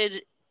we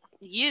should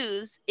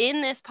use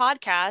in this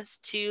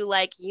podcast to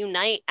like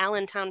unite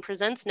Allentown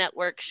Presents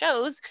Network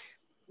shows,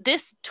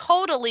 this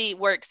totally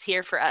works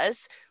here for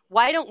us.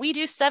 Why don't we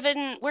do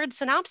 7-word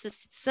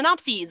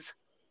synopses?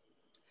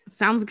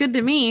 Sounds good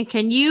to me.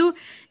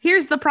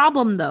 Here's the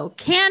problem though.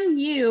 Can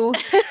you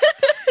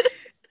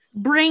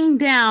bring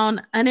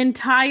down an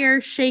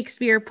entire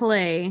Shakespeare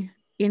play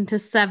into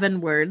 7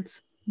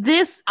 words?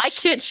 This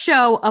shit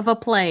show of a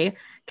play,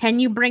 can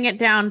you bring it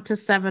down to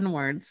 7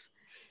 words?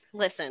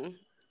 Listen,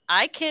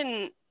 I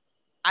can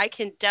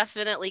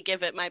definitely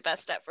give it my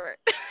best effort.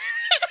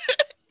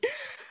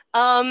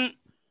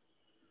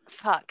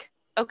 Fuck.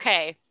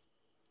 Okay.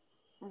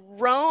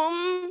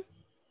 Rome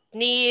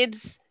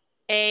needs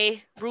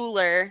a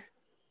ruler.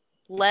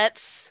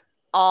 Let's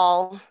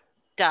all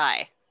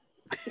die.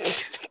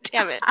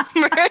 Damn it.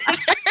 Murder.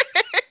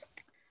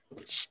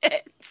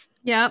 Shit.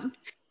 Yep.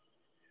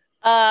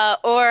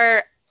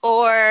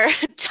 Or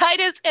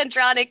Titus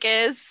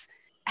Andronicus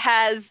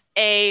has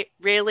a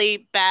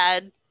really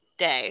bad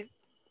day.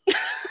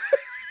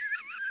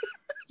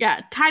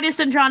 Yeah, Titus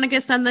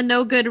Andronicus and the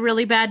no good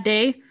really bad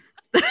day.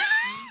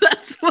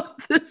 That's what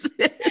this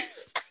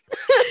is.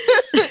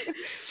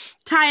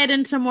 Tie it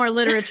into more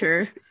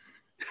literature.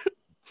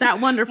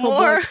 That wonderful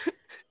book.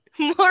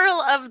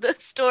 Moral of the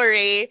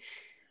story,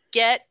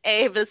 get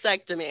a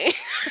vasectomy.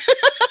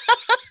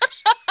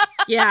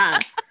 Yeah.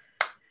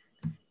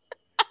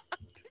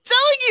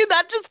 Telling you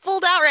that just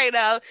pulled out right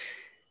now.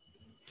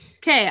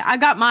 Okay, I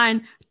got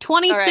mine.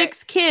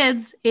 26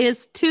 kids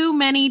is too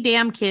many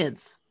damn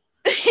kids.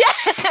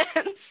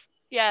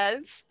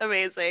 Yes.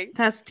 Amazing.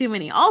 That's too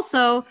many.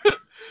 Also,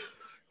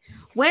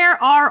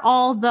 where are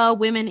all the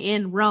women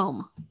in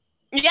Rome?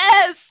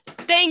 Yes.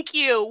 Thank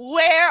you.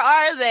 Where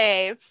are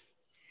they?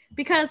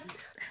 Because,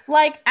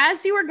 like,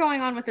 as you were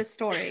going on with this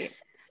story,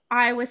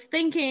 I was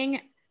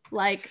thinking,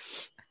 like,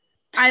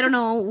 I don't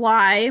know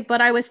why,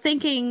 but I was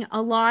thinking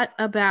a lot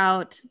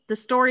about the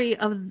story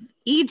of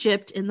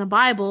Egypt in the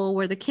Bible,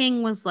 where the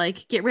king was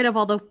like, "Get rid of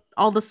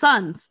all the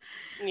sons."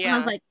 Yeah. And I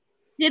was like,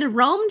 did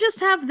Rome just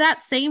have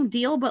that same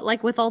deal, but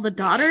like with all the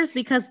daughters?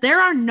 Because there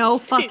are no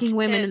fucking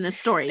women in this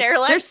story. They're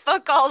like,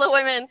 fuck all the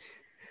women.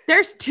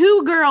 There's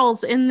 2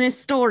 girls in this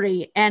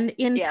story and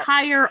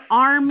entire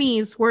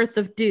armies worth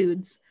of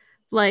dudes.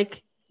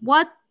 Like,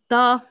 what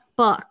the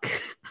fuck?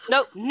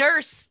 No,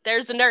 nurse.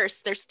 There's a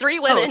nurse. There's 3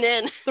 women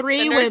in.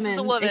 3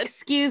 women.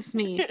 Excuse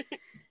me.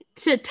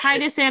 To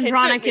Titus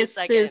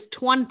Andronicus's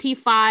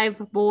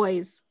 25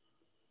 boys.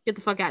 Get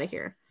the fuck out of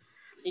here.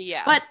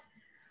 Yeah.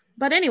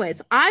 But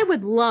anyways, I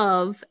would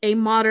love a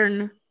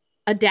modern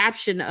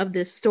adaptation of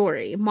this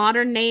story.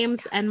 Modern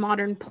names and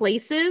modern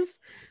places.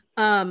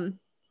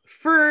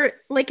 For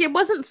like, it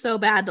wasn't so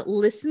bad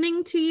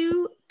listening to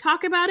you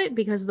talk about it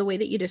because the way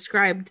that you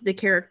described the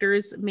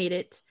characters made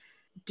it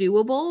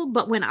doable.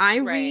 But when I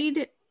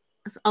read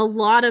a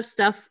lot of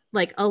stuff,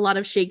 like a lot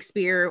of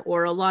Shakespeare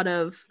or a lot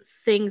of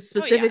things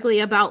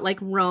specifically about like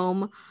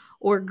Rome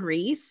or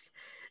Greece,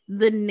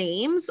 the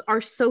names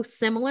are so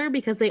similar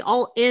because they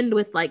all end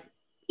with like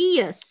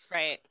Eus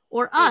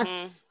or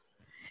us.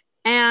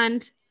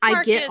 And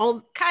Marcus, I get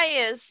all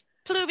Caius,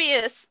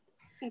 Plubius,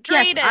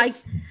 Dratus.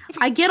 Yes,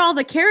 I get all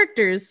the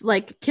characters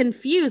like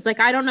confused. Like,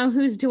 I don't know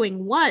who's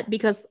doing what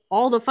because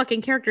all the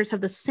fucking characters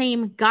have the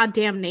same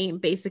goddamn name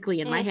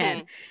basically in my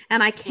head.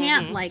 And I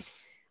can't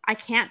I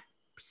can't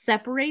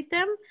separate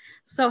them.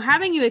 So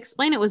having you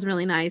explain it was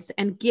really nice,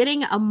 and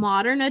getting a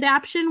modern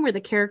adaptation where the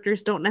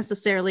characters don't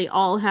necessarily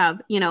all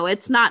have,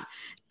 it's not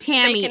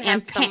Tammy and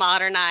have some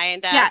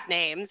modernized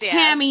names.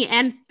 Tammy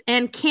and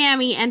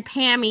Cammy and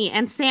Pammy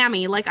and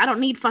Sammy. Like, I don't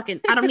need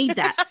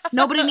that.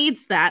 Nobody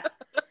needs that.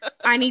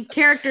 I need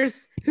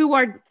characters who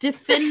are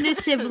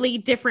definitively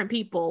different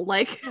people.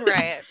 Like,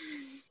 right.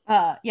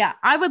 Yeah,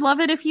 I would love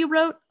it if you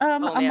wrote a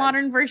man.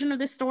 modern version of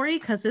this story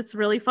because it's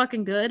really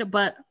fucking good.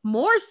 But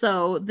more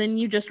so than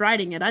you just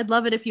writing it, I'd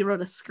love it if you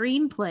wrote a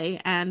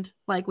screenplay and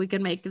like we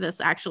could make this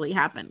actually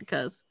happen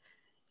because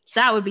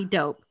that would be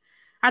dope.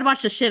 I'd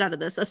watch the shit out of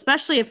this,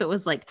 especially if it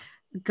was like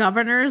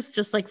governors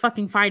just like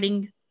fucking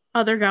fighting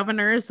other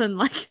governors and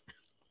like,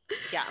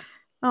 Yeah.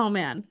 oh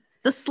man,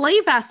 the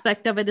slave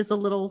aspect of it is a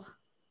little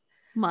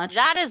much.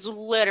 That is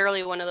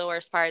literally one of the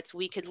worst parts.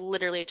 We could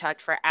literally talk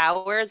for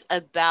hours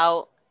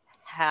about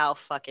how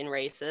fucking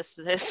racist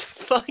this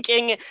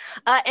fucking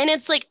and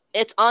it's like,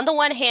 it's on the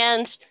one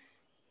hand,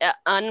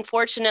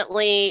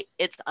 unfortunately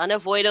it's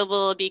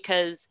unavoidable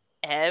because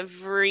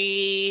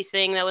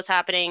everything that was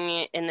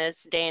happening in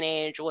this day and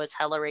age was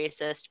hella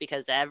racist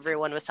because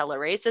everyone was hella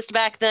racist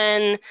back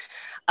then.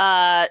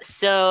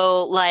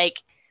 So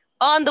like,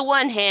 on the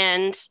one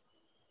hand,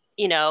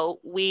 you know,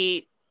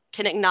 we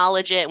can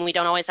acknowledge it and we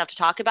don't always have to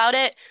talk about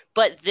it,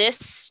 but this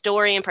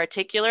story in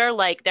particular,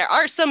 like, there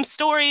are some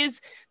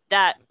stories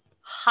that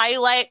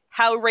highlight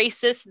how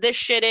racist this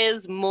shit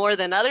is more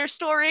than other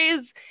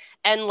stories.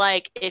 And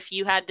like, if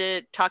you had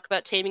to talk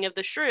about Taming of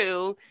the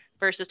Shrew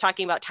versus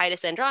talking about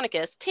Titus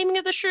Andronicus, Taming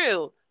of the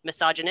Shrew,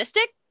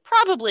 misogynistic?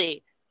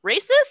 Probably.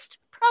 Racist?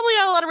 Probably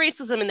not a lot of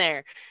racism in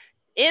there.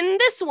 In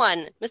this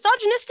one,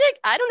 misogynistic?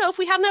 I don't know if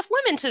we have enough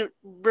women to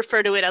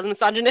refer to it as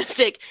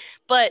misogynistic,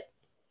 but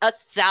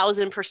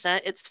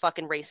 1,000% it's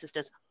fucking racist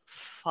as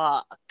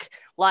fuck.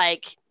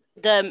 Like,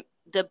 the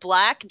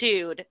black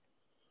dude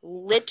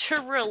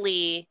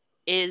literally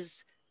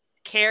is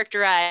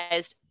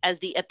characterized as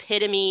the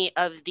epitome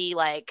of the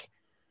like,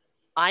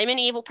 I'm an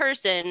evil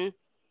person,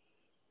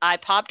 I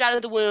popped out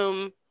of the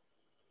womb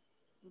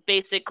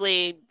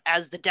basically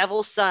as the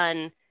devil's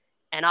son,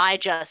 and I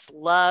just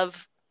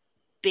love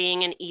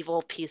being an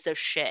evil piece of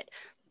shit.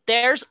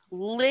 There's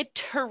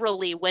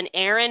literally, when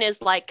Aaron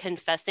is like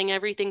confessing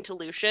everything to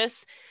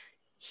Lucius,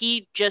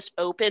 he just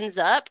opens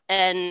up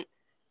and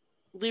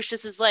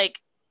Lucius is like,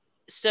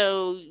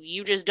 so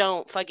you just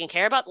don't fucking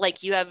care about,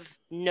 like, you have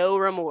no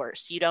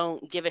remorse, you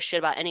don't give a shit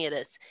about any of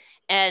this.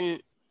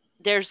 And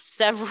there's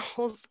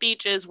several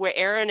speeches where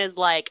Aaron is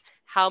like,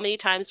 how many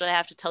times do I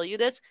have to tell you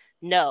this?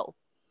 No,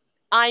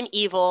 I'm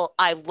evil,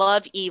 I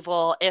love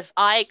evil, if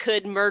I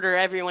could murder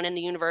everyone in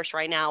the universe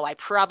right now I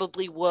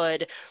probably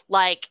would.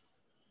 Like,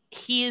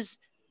 he's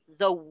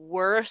the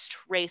worst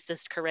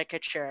racist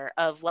caricature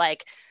of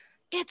like,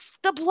 it's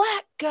the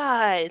black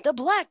guy. The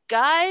black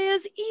guy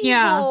is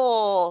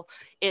evil.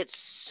 Yeah. It's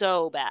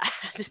so bad.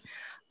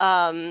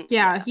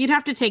 Yeah, you'd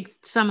have to take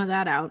some of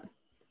that out.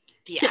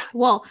 Yeah.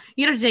 Well,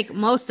 you'd have to take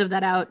most of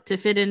that out to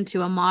fit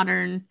into a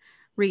modern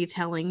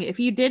retelling. If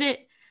you did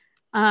it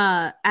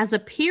as a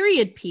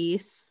period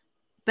piece,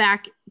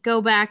 go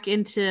back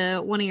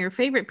into one of your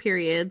favorite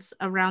periods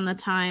around the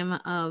time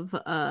of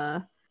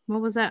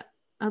what was that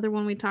other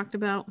one we talked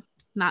about?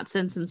 Not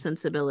Sense and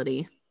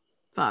Sensibility.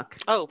 Fuck.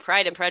 Oh,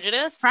 Pride and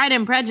Prejudice? Pride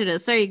and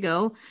Prejudice. There you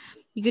go.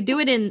 You could do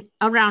it in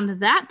around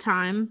that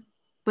time,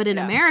 but in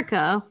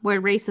America, where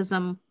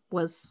racism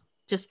was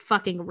just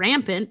fucking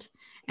rampant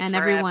and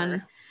Forever.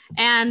 Everyone,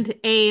 and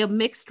a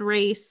mixed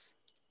race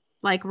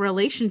like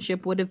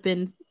relationship would have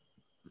been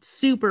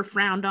super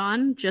frowned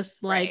on,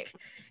 just like,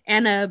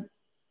 and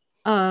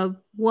a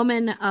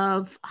woman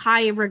of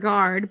high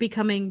regard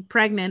becoming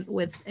pregnant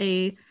with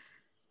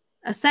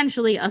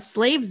essentially a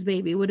slave's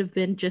baby would have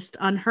been just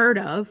unheard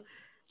of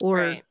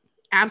or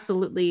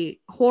absolutely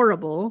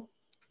horrible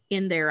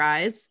in their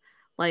eyes.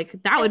 Like,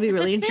 that would be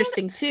really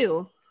interesting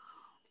too.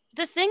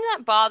 The thing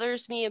that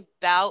bothers me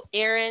about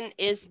Aaron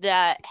is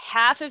that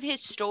half of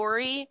his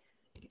story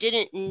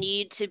didn't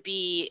need to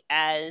be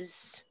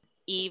as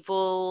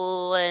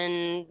evil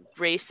and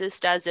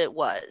racist as it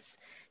was.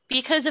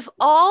 Because if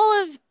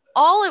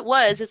all it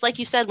was is, like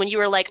you said, when you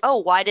were like, oh,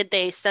 why did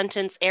they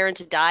sentence Aaron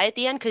to die at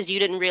the end? Because you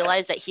didn't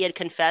realize that he had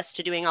confessed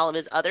to doing all of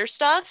his other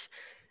stuff.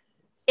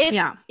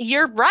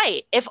 You're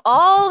right. If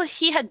all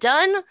he had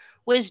done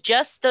was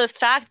just the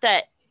fact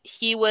that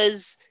he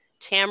was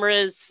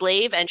Tamara's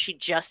slave and she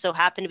just so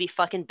happened to be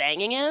fucking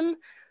banging him,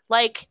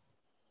 like,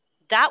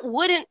 that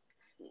wouldn't,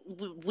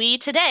 we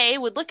today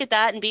would look at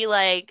that and be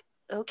like,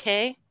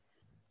 okay,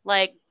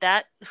 like,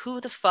 that, who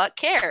the fuck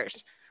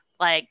cares?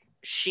 Like,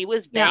 she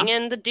was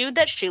banging the dude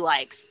that she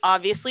likes.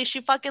 Obviously,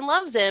 she fucking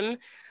loves him,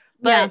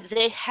 but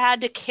they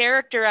had to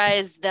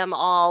characterize them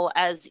all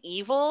as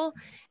evil.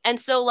 And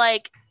so,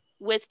 like,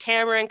 with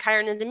Tamara and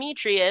Chiron and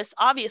Demetrius,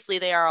 obviously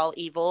they are all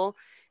evil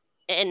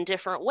in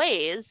different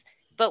ways.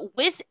 But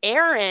with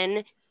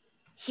Aaron,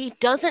 he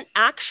doesn't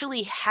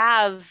actually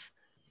have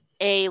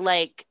a,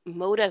 like,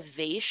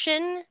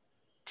 motivation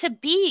to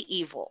be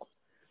evil.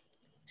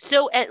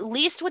 So at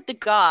least with the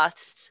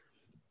Goths,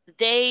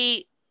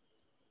 they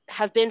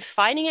have been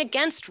fighting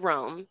against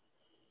Rome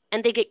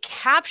and they get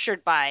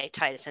captured by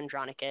Titus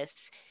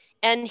Andronicus,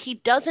 and he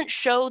doesn't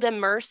show them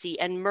mercy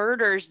and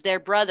murders their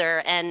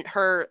brother and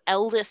her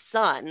eldest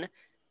son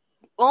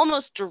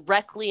almost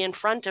directly in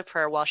front of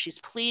her while she's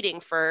pleading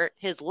for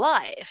his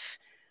life.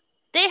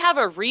 They have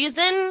a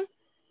reason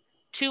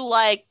to,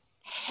 like,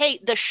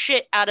 hate the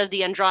shit out of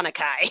the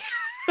Andronici.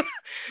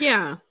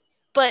 Yeah.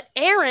 But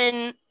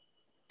Eren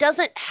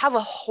doesn't have a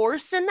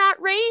horse in that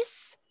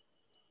race.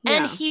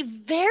 And Yeah. he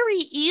very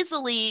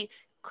easily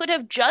could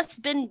have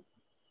just been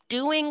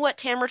doing what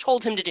Tamara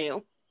told him to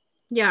do.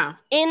 Yeah.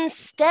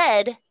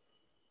 Instead,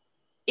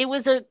 it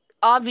was a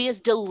obvious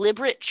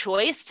deliberate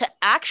choice to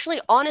actually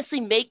honestly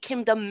make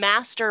him the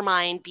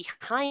mastermind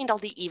behind all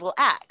the evil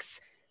acts.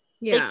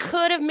 Yeah. They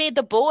could have made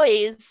the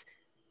boys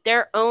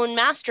their own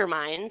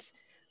masterminds,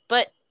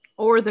 but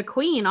or the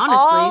queen,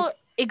 honestly.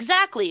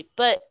 Exactly,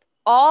 but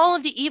all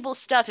of the evil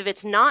stuff, if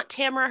it's not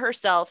Tamara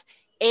herself,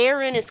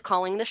 Eren is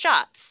calling the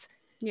shots.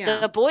 Yeah.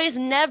 The boys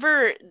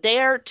never,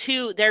 they're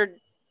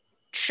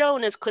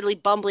shown as clearly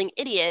bumbling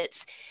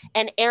idiots,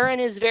 and Eren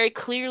is very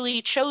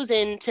clearly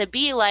chosen to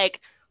be like,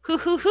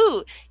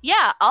 hoo,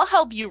 yeah, I'll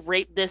help you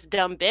rape this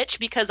dumb bitch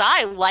because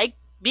I like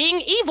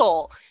being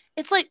evil.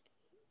 It's like,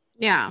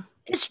 yeah,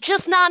 it's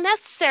just not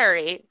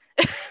necessary.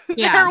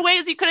 Yeah. There are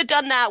ways you could have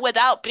done that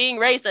without being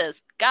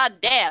racist.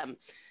 God damn.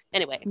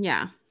 Anyway.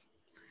 Yeah.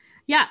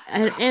 Yeah.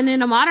 And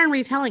in a modern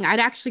retelling, I'd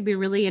actually be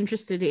really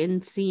interested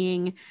in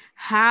seeing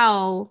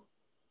how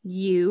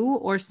you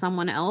or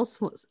someone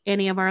else,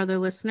 any of our other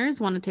listeners,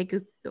 want to take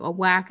a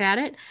whack at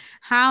it,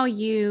 how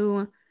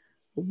you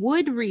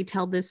would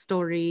retell this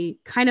story,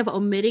 kind of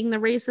omitting the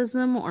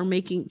racism or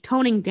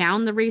toning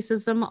down the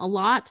racism a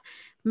lot,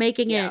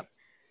 making it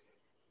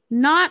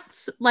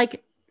not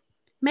like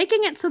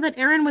making it so that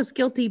Eren was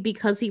guilty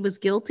because he was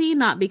guilty,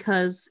 not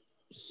because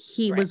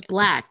he was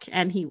black,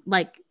 and he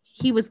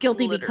was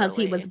guilty because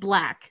he was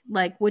black,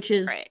 like, which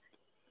is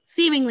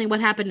seemingly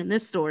what happened in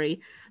this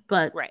story.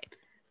 But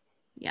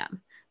yeah,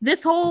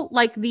 this whole,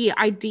 like, the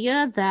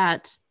idea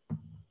that,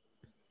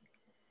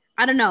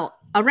 I don't know,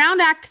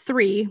 around Act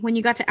 3, when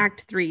you got to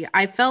Act 3,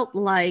 I felt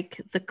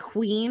like the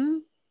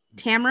queen,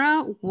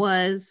 Tamara,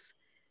 was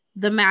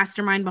the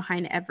mastermind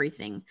behind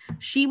everything.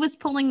 She was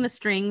pulling the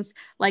strings.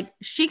 Like,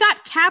 she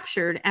got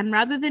captured, and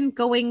rather than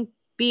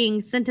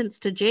being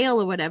sentenced to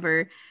jail or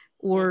whatever,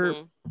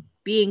 or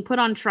being put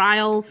on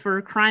trial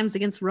for crimes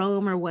against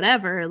Rome or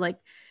whatever, like,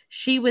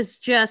 she was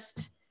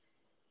just,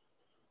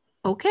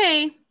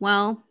 okay,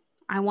 well,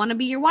 I want to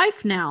be your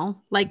wife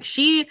now. Like,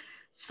 she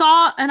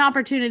saw an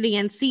opportunity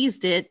and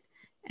seized it,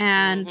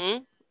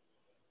 and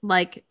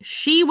like,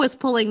 she was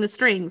pulling the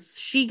strings.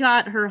 She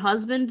got her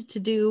husband to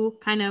do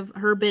kind of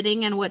her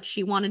bidding and what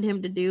she wanted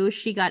him to do.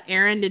 She got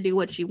Eren to do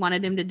what she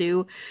wanted him to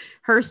do.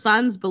 Her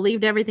sons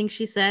believed everything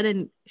she said,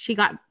 and she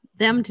got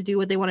them to do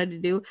what they wanted to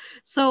do.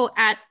 So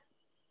at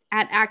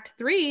Act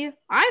 3,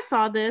 I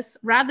saw this,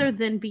 rather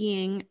than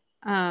being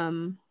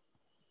a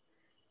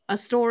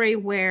story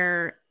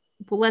where,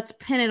 well, let's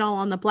pin it all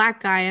on the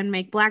black guy and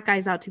make black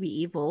guys out to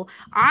be evil.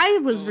 I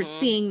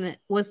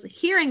was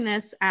hearing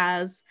this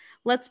as,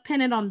 let's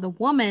pin it on the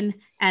woman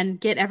and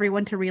get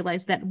everyone to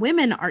realize that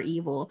women are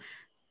evil.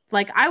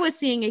 Like, I was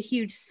seeing a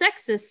huge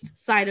sexist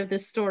side of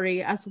this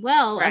story, as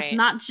well as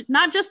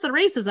not just the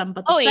racism,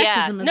 but the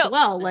sexism as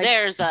well. Like,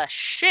 there's a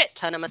shit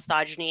ton of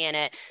misogyny in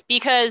it,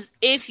 because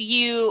if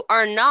you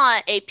are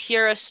not a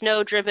pure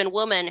snow-driven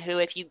woman who,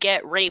 if you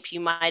get raped, you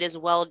might as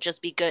well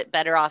just be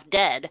better off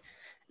dead,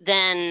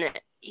 then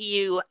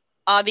you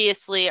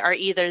obviously are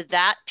either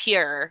that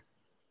pure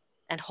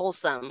and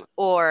wholesome,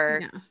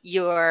 or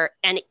you're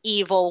an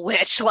evil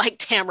witch like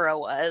Tamara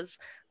was.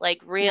 Like,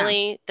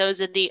 really?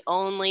 Those are the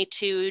only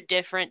two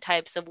different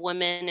types of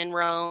women in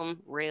Rome,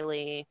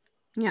 really?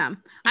 Yeah.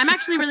 I'm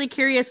actually really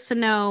curious to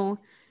know,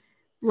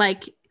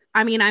 like,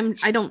 I mean,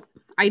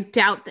 I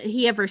doubt that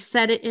he ever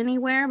said it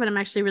anywhere, but I'm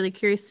actually really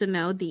curious to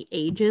know the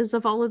ages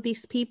of all of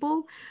these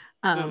people.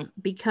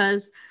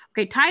 Because,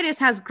 okay, Titus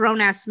has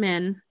grown-ass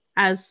men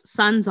as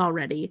sons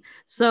already.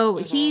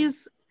 So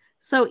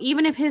so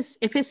even if his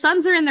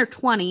sons are in their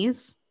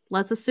 20s,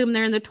 let's assume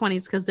they're in their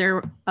 20s because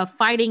they're a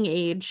fighting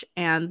age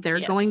and they're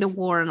going to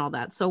war and all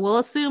that. So we'll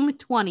assume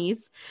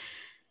 20s.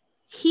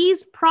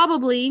 He's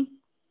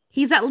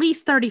at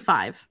least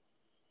 35.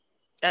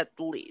 At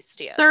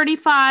least, yes.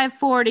 35,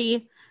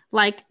 40,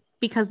 like,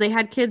 because they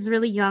had kids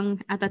really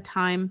young at the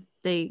time.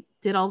 They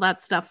did all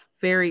that stuff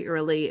very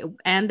early,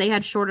 and they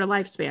had shorter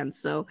lifespans.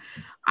 So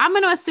I'm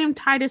going to assume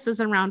Titus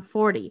is around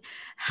 40.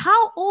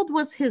 How old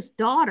was his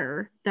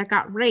daughter that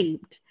got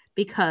raped?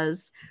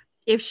 Because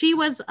if she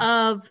was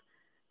of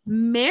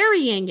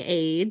marrying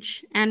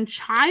age and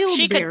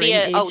childbearing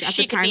age,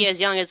 she could be as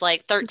young as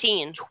like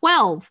 13.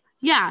 12.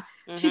 Yeah,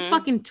 she's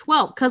fucking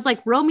 12. Because,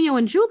 like, Romeo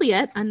and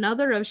Juliet,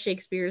 another of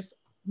Shakespeare's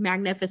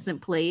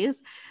magnificent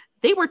plays,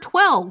 they were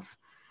 12.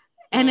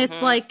 And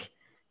it's like,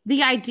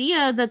 the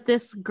idea that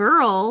this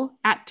girl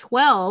at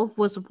 12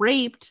 was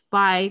raped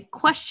by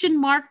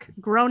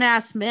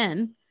grown-ass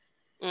men.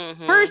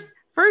 First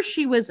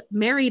she was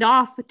married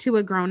off to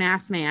a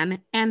grown-ass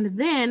man, and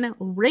then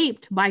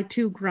raped by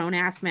two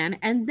grown-ass men,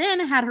 and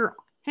then had her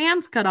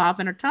hands cut off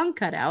and her tongue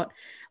cut out.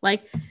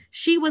 Like,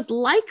 she was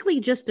likely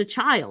just a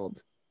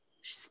child.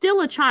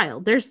 Still a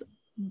child. There's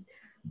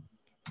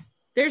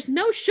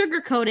no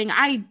sugarcoating.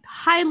 I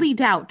highly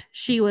doubt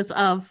she was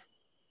of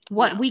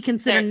what No, we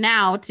consider there-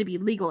 now to be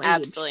legal age.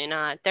 Absolutely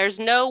not. There's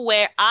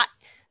nowhere.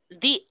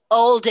 The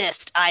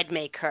oldest I'd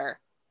make her,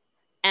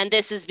 and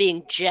this is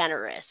being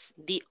generous.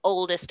 The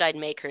oldest I'd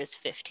make her is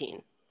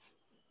 15.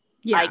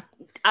 Yeah,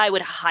 I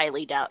would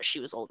highly doubt she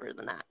was older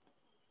than that.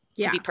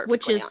 yeah, To be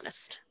perfectly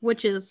honest.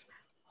 which is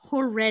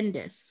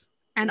horrendous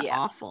and Yeah.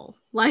 awful.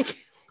 Like,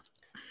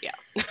 Yeah.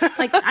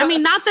 like I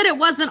mean, not that it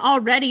wasn't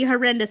already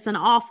horrendous and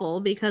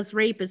awful, because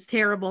rape is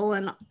terrible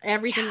and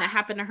everything that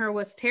happened to her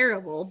was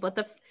terrible.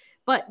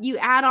 But you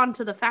add on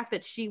to the fact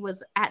that she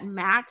was at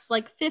max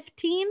like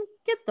 15.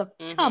 Get the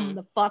come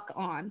the fuck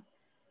on.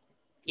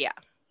 Yeah.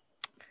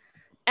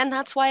 And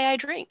that's why I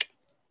drink.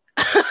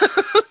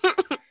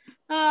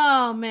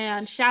 Oh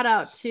man, shout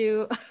out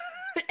to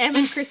Em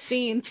and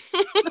Christine.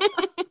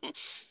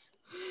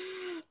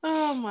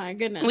 Oh my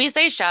goodness. We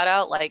say shout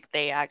out like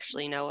they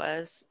actually know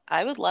us.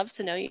 I would love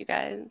to know you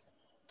guys.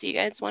 Do you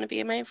guys want to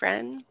be my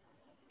friend?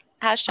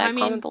 Hashtag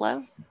comment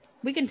below.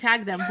 We can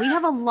tag them. We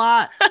have a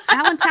lot.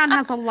 Allentown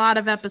has a lot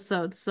of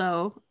episodes,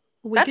 so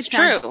That's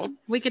true.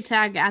 We could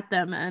tag at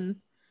them and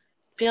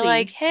Feel see.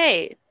 like,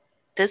 hey,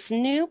 this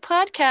new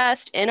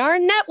podcast in our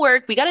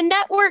network, we got a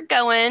network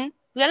going.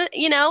 We got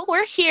to,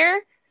 we're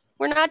here.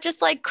 We're not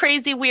just like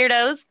crazy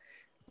weirdos,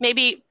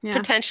 maybe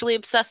potentially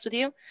obsessed with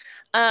you.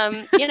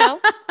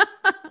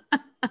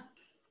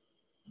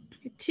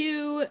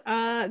 To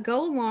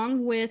go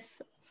along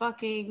with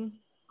fucking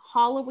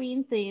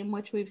Halloween theme,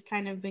 which we've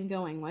kind of been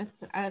going with,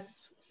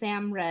 as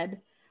Sam read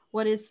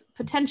what is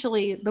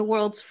potentially the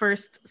world's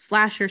first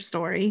slasher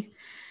story.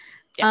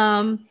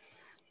 Yes.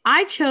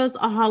 I chose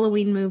a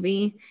Halloween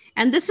movie,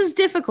 and this is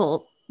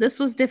difficult. This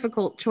was a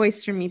difficult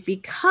choice for me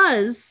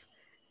because,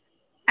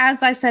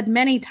 as I've said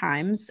many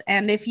times,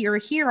 and if you're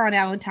here on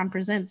Allentown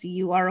Presents,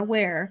 you are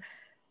aware,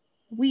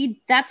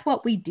 that's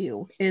what we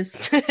do is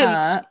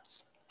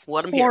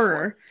what I'm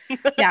horror. Here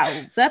for.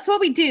 Yeah, that's what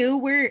we do.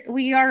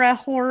 We are a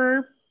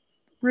horror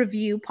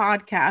review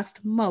podcast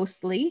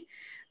mostly.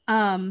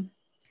 And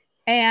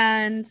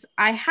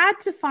I had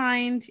to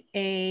find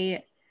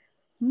a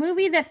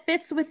movie that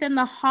fits within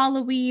the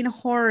Halloween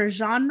horror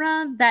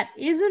genre that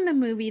isn't a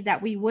movie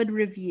that we would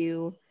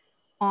review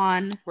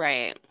on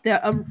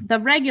the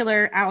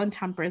regular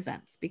Allentown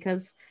Presents,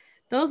 because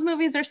those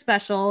movies are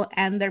special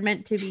and they're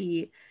meant to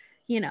be,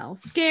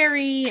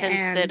 scary,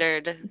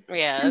 considered.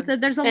 And so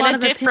there's a lot of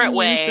different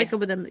way. That go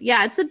with them.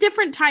 Yeah, it's a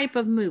different type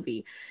of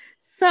movie.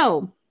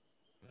 So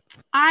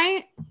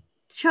I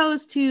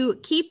chose to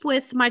keep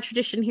with my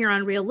tradition here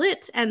on Real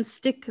Lit and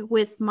stick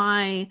with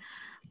my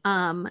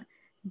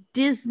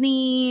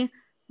Disney,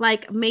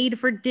 like made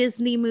for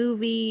Disney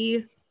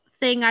movie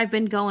thing I've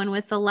been going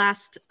with the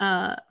last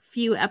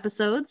few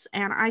episodes,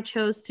 and I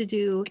chose to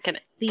do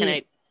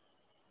the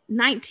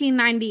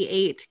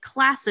 1998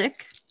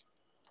 classic.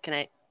 Can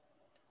I?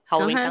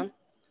 Halloween Town?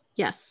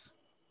 Yes.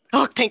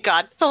 Oh, thank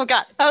God. Oh,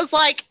 God. I was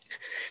like,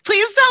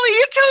 please tell me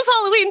you chose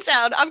Halloween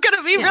Town. I'm going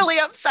to be really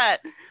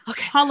upset.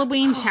 Okay.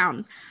 Halloween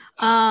Town.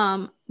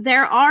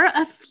 There are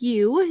a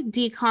few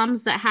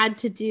DCOMs that had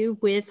to do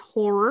with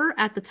horror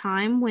at the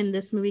time when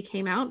this movie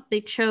came out.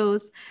 They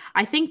chose,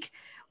 I think,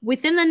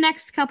 within the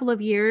next couple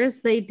of years,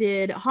 they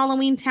did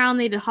Halloween Town.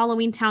 They did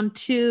Halloween Town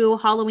 2,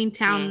 Halloween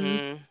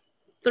Town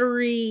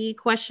 3,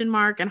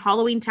 and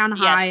Halloween Town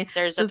High.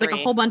 Yes, there's like a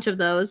whole bunch of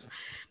those.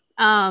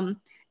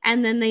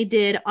 And then they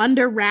did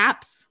Under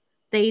Wraps.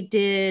 They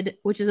did,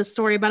 which is a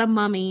story about a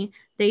mummy.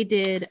 They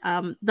did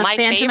my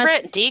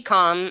favorite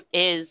DCOM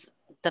is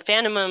the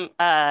Phantom of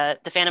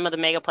the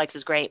Megaplex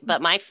is great,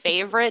 but my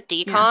favorite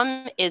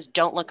DCOM is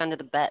Don't Look Under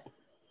the Bed.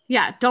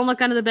 Yeah, Don't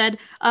Look Under the Bed.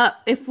 I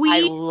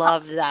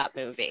love that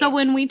movie. So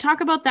when we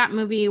talk about that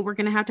movie, we're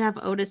gonna have to have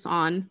Otis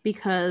on,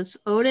 because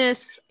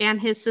Otis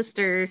and his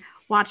sister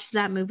watched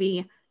that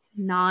movie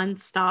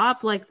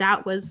nonstop. Like,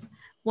 that was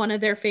one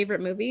of their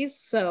favorite movies.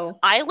 So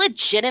I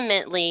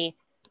legitimately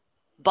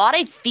bought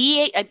a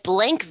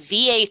blank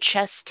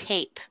VHS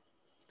tape,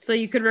 so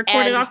you could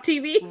record it off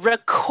TV.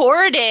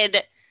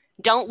 Recorded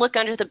Don't Look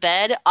Under the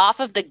Bed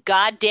off of the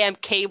goddamn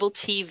cable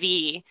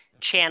TV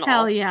channel.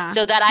 Hell yeah.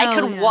 So that I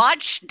could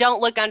watch Don't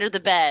Look Under the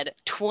Bed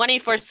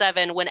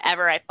 24/7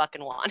 whenever I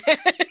fucking wanted.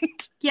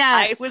 Yeah.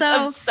 I was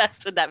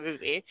obsessed with that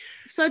movie.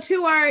 So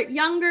to our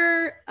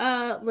younger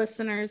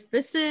listeners,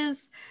 this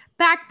is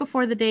back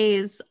before the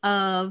days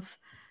of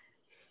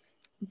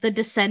The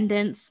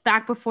Descendants,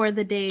 back before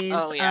the days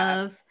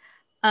of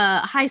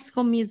High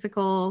School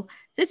Musical.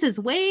 This is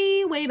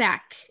way, way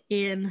back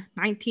in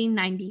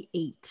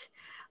 1998.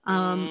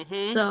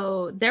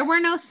 So there were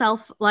no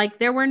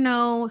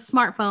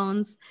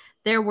smartphones.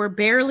 There were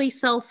barely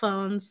cell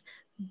phones.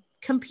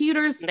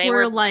 Computers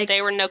were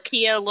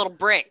Nokia little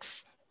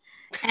bricks.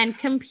 And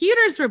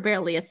computers were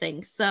barely a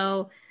thing.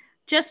 So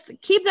just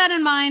keep that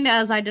in mind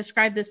as I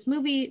describe this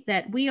movie,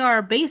 that we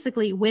are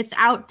basically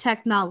without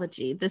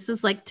technology. This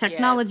is like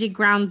technology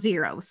ground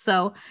zero.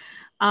 So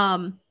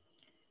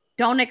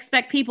don't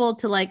expect people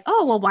to like,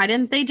 oh, well, why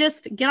didn't they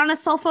just get on a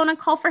cell phone and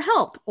call for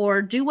help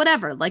or do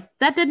whatever? Like,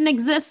 that didn't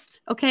exist,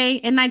 okay,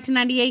 in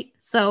 1998.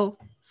 So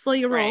slow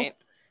your roll.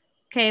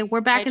 Okay,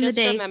 we're back I in the just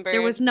day. There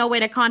remembered- was no way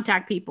to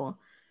contact people.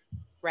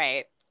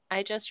 Right.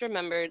 I just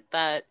remembered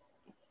that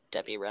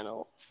Debbie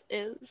Reynolds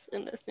is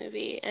in this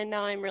movie, and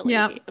now I'm really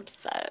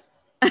upset.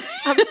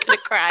 I'm gonna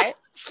cry.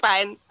 It's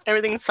fine.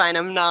 Everything's fine.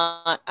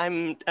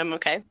 I'm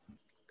okay.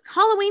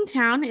 Halloween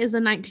Town is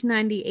a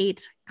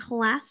 1998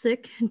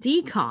 classic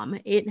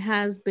DCOM. It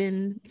has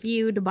been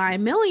viewed by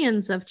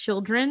millions of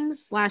children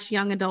 /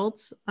 young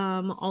adults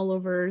all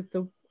over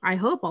the, I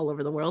hope all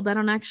over the world. I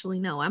don't actually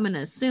know. I'm going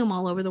to assume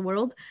all over the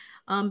world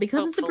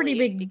because it's a pretty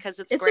big, because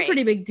it's a great.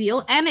 pretty big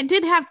deal. And it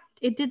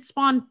did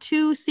spawn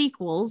 2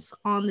 sequels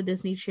on the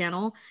Disney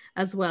Channel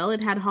as well.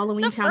 It had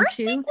Halloween Town 2. The first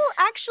sequel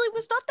actually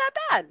was not that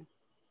bad.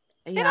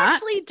 Yeah. It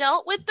actually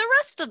dealt with the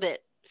rest of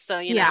it. So,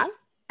 you know.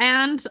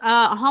 And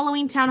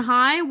Halloween Town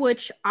High,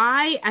 which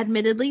I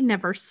admittedly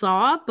never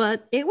saw,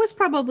 but it was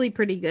probably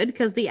pretty good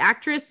because the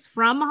actress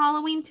from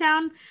Halloween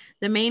Town,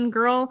 the main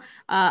girl,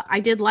 I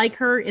did like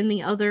her in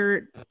the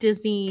other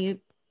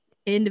Disney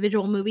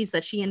individual movies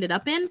that she ended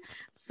up in.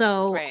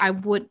 So Right.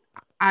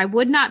 I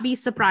would not be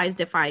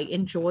surprised if I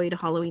enjoyed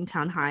Halloween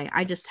Town High.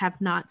 I just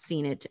have not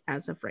seen it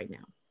as of right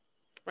now.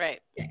 Right.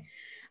 Okay.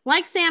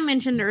 Like Sam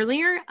mentioned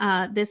earlier,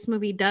 this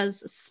movie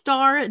does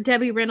star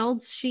Debbie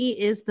Reynolds. She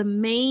is the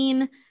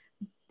main,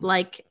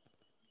 like,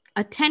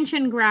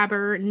 attention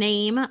grabber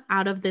name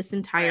out of this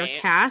entire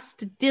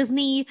cast.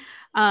 Disney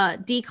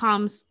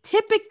DCOMs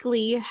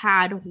typically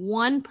had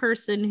one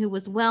person who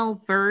was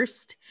well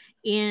versed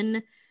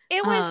in.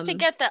 It was to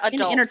get the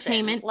adults in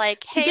entertainment, in.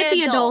 Like, to get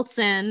the adults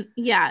in.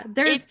 Yeah,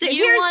 if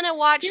you want to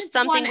watch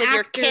something with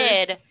your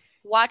kid,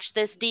 watch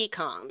this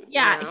DCOM.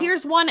 Yeah, you know?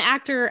 Here's one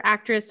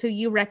actress who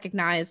you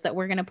recognize that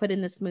we're going to put in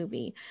this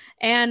movie.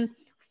 And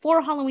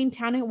for Halloween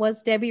Town, it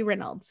was Debbie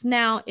Reynolds.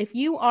 Now, if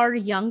you are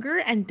younger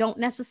and don't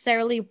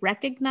necessarily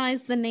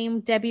recognize the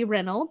name Debbie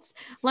Reynolds,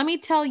 let me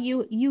tell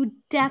you, you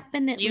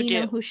definitely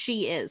know who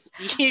she is.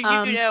 You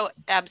know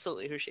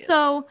absolutely who she is.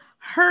 So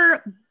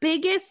her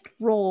biggest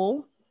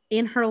role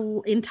in her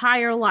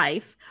entire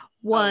life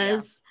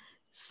was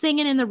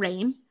Singing in the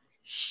Rain.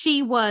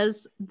 She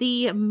was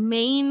the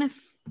main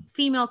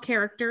female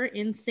character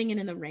in Singing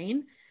in the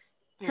Rain.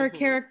 Her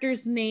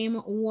character's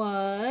name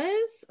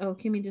was,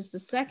 give me just a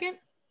second,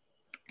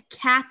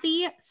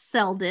 Kathy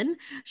Selden.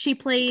 She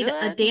played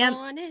a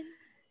dance.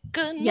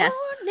 Good yes.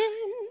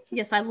 morning.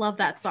 Yes, I love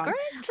that song.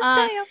 Great to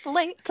stay up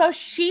late. So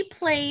she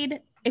played,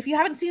 if you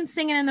haven't seen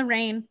Singing in the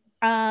Rain,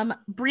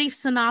 brief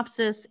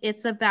synopsis,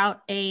 it's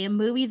about a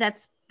movie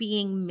that's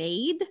being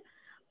made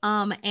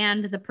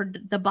and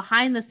the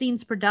behind the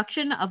scenes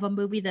production of a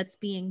movie that's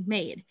being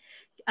made.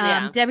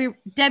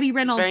 Debbie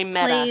Reynolds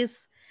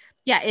plays,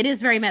 it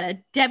is very meta.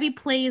 Debbie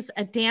plays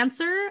a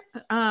dancer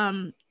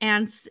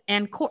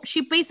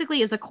she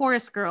basically is a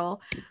chorus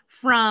girl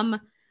from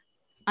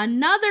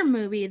another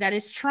movie that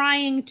is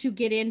trying to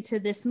get into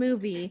this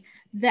movie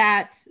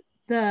that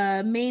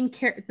the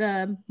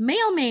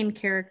male main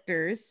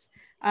characters,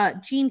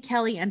 Gene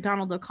Kelly and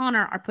Donald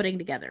O'Connor, are putting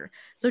together.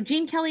 So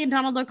Gene Kelly and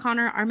Donald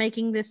O'Connor are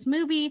making this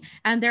movie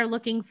and they're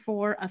looking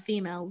for a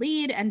female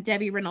lead, and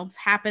Debbie Reynolds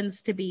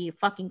happens to be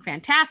fucking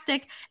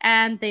fantastic,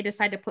 and they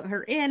decide to put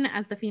her in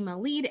as the female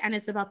lead, and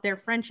it's about their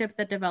friendship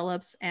that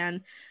develops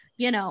and,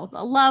 you know,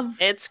 the love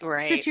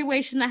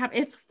situation that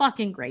happens. It's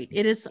fucking great.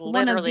 It is literally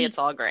one of the it's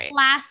all great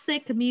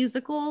classic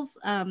musicals.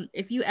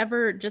 If you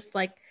ever just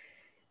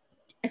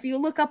if you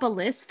look up a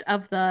list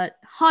of the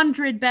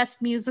 100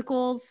 best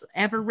musicals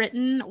ever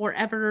written or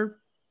ever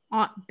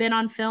been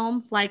on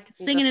film, like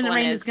Singing in the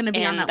Rain is going to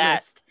be on that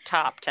list.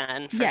 Top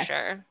 10 for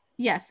sure.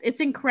 Yes, it's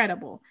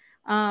incredible.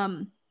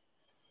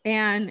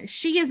 And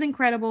she is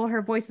incredible.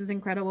 Her voice is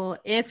incredible.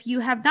 If you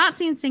have not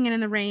seen Singing in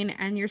the Rain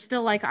and you're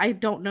still like, I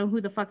don't know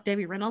who the fuck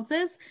Debbie Reynolds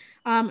is,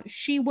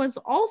 she was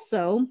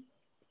also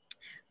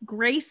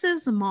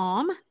Grace's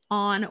mom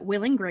on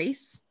Will and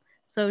Grace.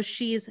 So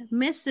she's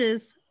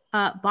Mrs.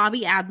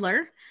 Bobby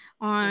Adler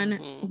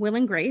on Will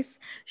and Grace.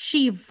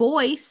 She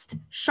voiced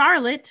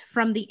Charlotte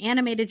from the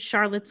animated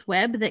Charlotte's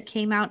Web that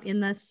came out in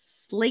the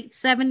late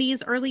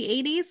 70s, early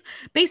 80s.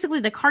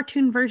 Basically the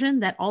cartoon version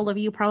that all of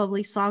you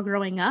probably saw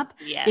growing up.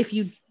 Yes. If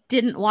you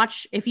didn't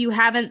watch, if you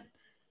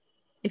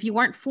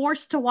weren't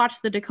forced to watch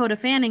the Dakota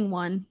Fanning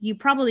one, you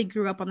probably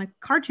grew up on the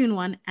cartoon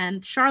one,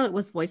 and Charlotte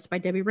was voiced by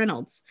Debbie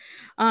Reynolds.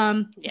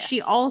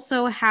 She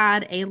also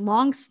had a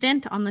long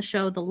stint on the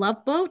show The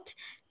Love Boat,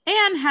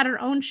 and had her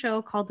own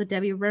show called The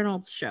Debbie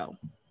Reynolds Show.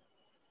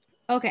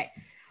 Okay.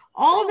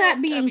 All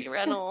that being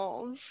said,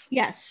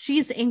 yes,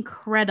 she's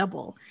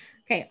incredible.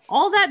 Okay.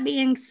 All that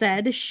being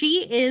said,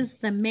 she is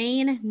the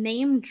main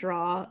name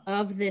draw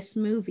of this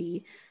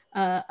movie,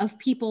 of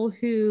people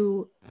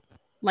who,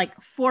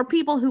 for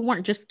people who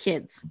weren't just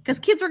kids, because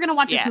kids were going to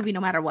watch this movie no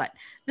matter what.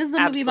 This is a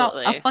movie about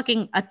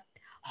a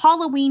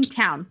Halloween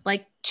town.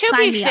 To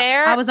be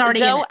fair, I was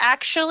already in it.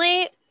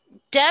 Actually,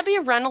 Debbie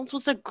Reynolds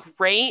was a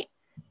great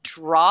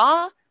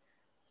draw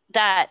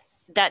that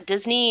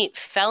Disney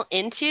fell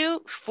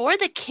into for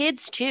the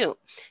kids too,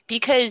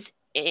 because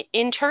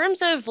in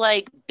terms of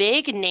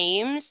big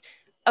names,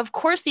 of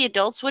course the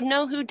adults would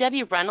know who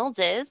Debbie Reynolds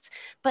is,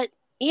 but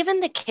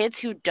even the kids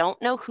who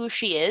don't know who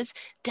she is,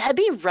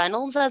 Debbie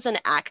Reynolds as an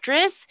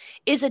actress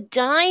is a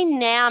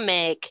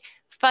dynamic,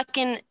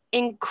 fucking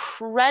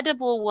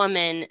incredible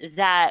woman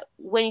that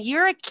when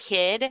you're a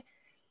kid,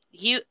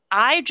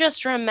 I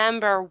just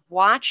remember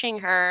watching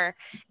her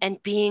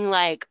and being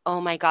like,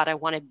 oh my God, I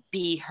want to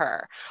be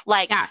her.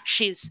 Like Yeah.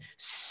 she's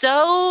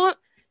so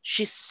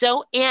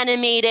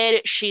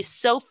animated, she's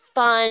so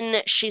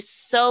fun, she's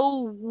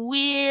so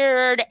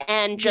weird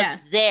and just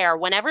Yes. there.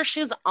 Whenever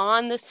she's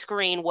on the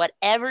screen,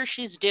 whatever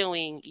she's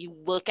doing, you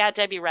look at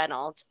Debbie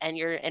Reynolds and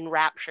you're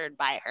enraptured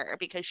by her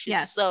because she's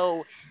Yes.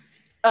 so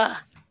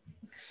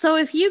So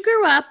if you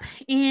grew up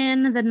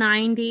in the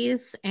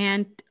 90s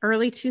and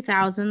early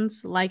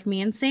 2000s, like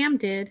me and Sam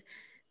did,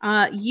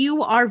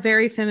 you are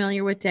very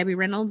familiar with Debbie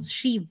Reynolds.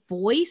 She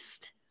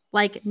voiced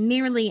like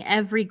nearly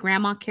every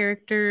grandma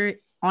character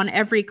on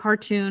every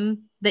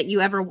cartoon that you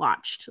ever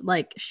watched.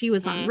 Like she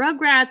was on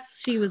Rugrats,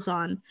 she was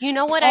on You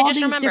know what? all I just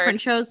these remembered.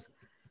 different shows.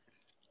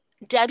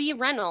 Debbie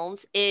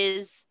Reynolds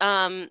is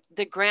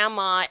the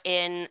grandma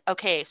in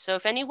okay, so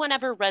if anyone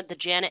ever read the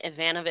Janet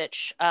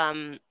Ivanovich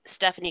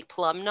Stephanie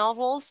Plum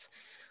novels,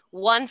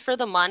 One for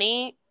the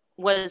Money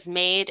was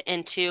made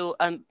into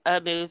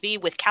a movie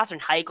with Katherine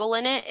Heigl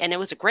in it, and it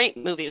was a great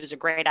movie. It was a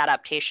great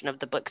adaptation of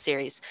the book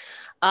series.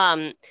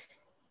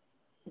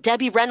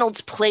 Debbie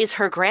Reynolds plays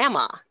her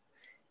grandma.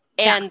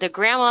 And the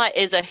grandma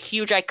is a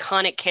huge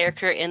iconic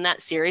character in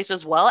that series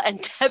as well.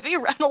 And Debbie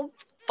Reynolds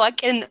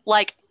fucking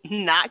like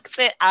knocks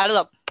it out of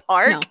the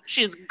park. No.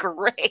 She's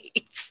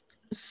great.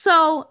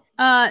 So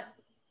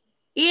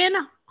in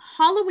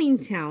Halloween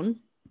Town,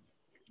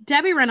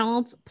 Debbie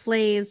Reynolds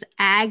plays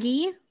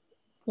Aggie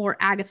or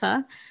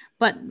Agatha,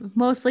 but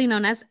mostly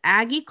known as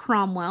Aggie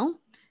Cromwell.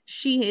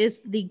 She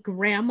is the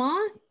grandma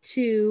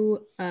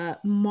to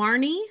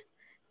Marnie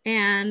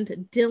and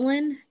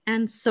Dylan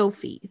and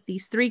Sophie,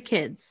 these three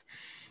kids.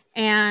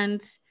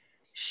 And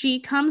she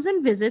comes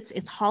and visits.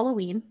 It's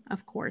Halloween,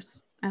 of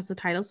course, as the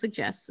title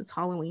suggests, it's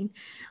Halloween.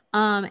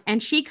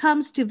 And she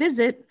comes to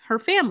visit her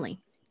family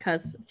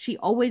because she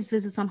always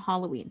visits on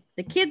Halloween.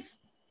 The kids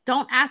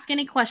don't ask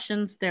any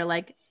questions. They're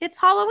like, it's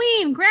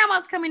Halloween.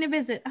 Grandma's coming to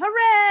visit.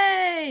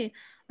 Hooray!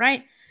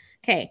 Right?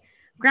 Okay.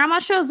 Grandma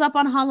shows up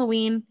on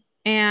Halloween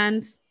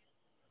and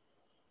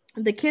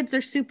the kids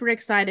are super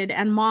excited.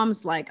 And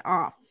mom's like,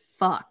 oh,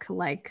 fuck.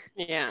 Like,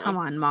 come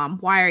on, mom.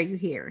 Why are you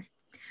here?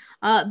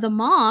 The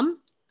mom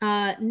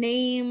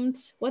named,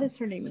 what is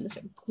her name in the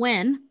show?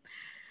 Gwen.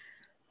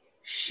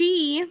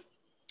 She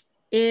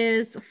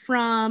is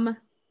from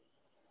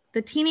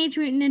the Teenage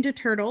Mutant Ninja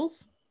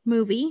Turtles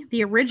movie,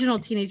 the original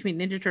Teenage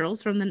Mutant Ninja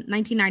Turtles from the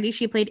 1990s.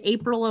 She played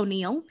April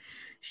O'Neil.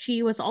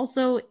 She was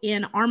also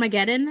in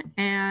Armageddon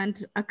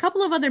and a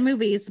couple of other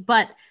movies,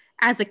 but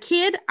as a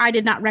kid, I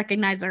did not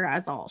recognize her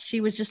as all.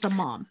 She was just a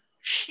mom.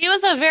 She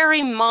was a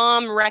very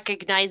mom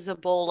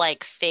recognizable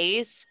like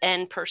face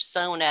and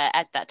persona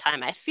at that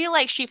time. I feel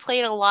like she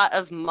played a lot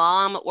of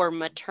mom or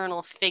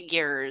maternal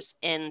figures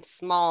in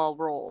small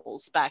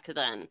roles back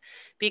then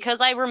because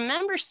I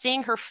remember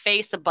seeing her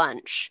face a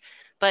bunch,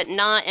 but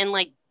not in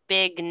like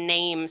big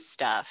name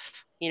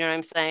stuff. You know what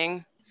I'm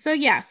saying? So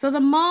yeah, so the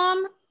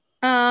mom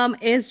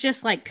is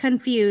just like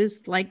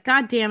confused, like,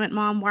 God damn it,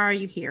 mom, why are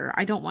you here?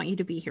 I don't want you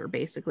to be here,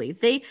 basically.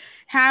 They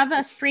have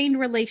a strained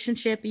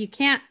relationship.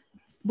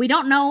 We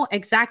don't know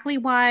exactly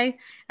why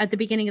at the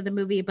beginning of the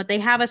movie, but they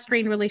have a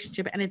strained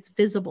relationship and it's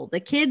visible. The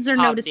kids are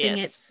noticing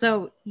it.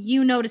 So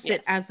you notice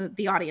it as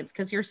the audience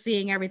because you're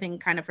seeing everything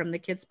kind of from the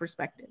kids'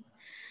 perspective.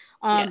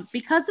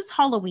 Because it's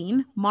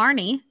Halloween,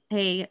 Marnie,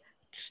 a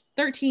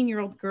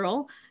 13-year-old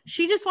girl,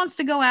 she just wants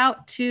to go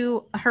out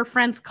to her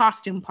friend's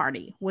costume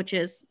party, which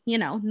is,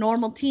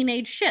 normal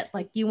teenage shit.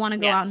 Like you want to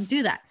go out and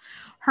do that.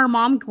 Her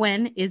mom,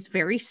 Gwen, is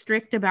very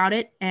strict about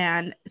it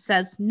and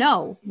says,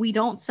 no, we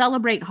don't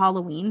celebrate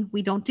Halloween.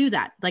 We don't do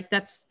that. Like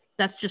that's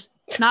just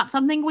not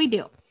something we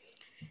do.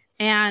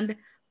 And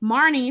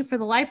Marnie, for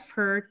the life of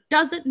her,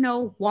 doesn't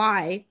know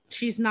why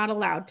she's not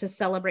allowed to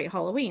celebrate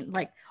Halloween.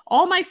 Like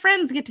all my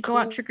friends get to go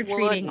out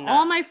trick-or-treating.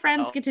 All my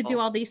friends get to do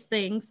all these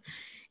things.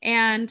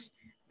 And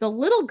the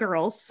little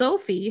girl,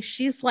 Sophie,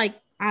 she's like,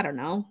 I don't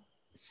know,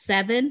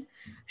 7.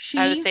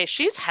 I would say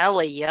she's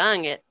hella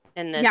young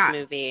in this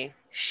movie.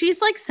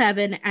 She's like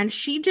 7 and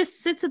she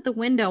just sits at the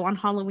window on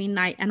Halloween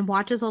night and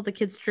watches all the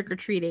kids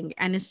trick-or-treating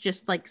and is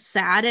just like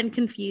sad and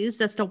confused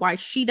as to why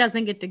she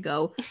doesn't get to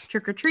go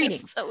trick-or-treating.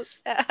 It's so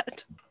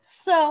sad.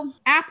 So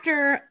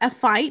after a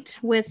fight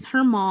with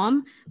her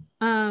mom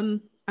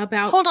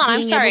about Hold on,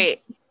 I'm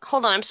sorry.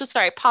 Hold on, I'm so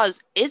sorry. Pause.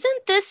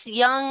 Isn't this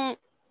young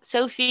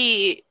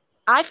Sophie,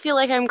 I feel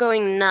like I'm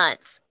going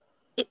nuts.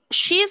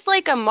 She's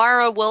like a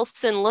Mara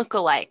Wilson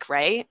lookalike,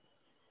 right?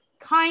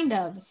 Kind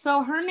of.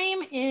 So her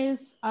name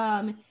is,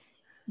 the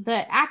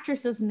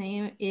actress's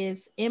name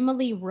is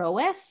Emily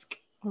Roesk.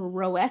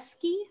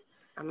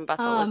 I'm about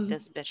to look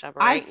this bitch up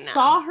right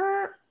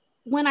now.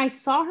 When I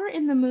saw her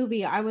in the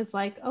movie, I was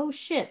like, oh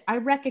shit, I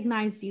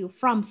recognized you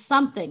from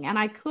something. And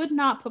I could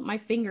not put my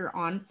finger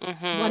on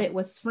what it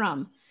was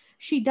from.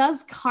 She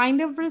does kind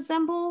of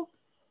resemble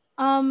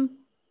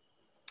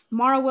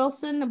Mara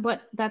Wilson,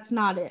 but that's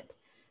not it.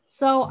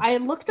 So I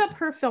looked up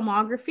her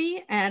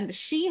filmography, and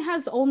she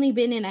has only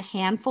been in a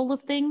handful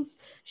of things.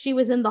 She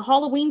was in the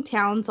Halloween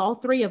Towns, all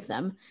three of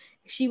them.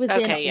 She was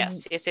in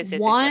yes.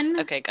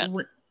 Okay,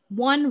 good.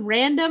 One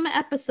random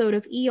episode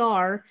of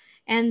ER,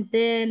 and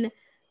then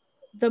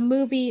the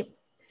movie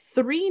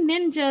Three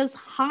Ninjas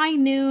High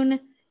Noon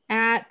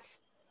at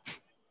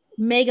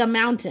Mega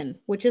Mountain,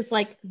 which is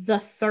like the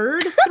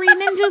third Three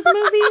Ninjas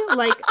movie.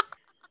 Like,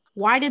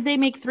 why did they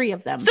make three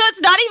of them? So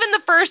it's not even the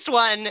first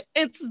one.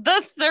 It's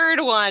the third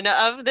one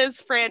of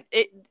this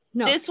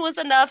This was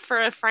enough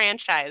for a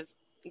franchise.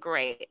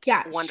 Great.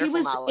 Yeah, wonderful she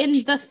was knowledge.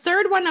 in the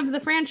third one of the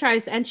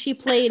franchise, and she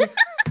played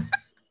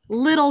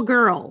Little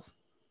Girl.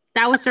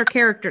 That was her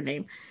character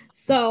name.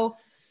 So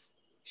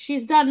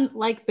she's done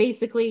like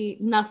basically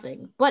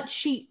nothing, but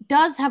she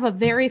does have a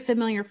very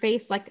familiar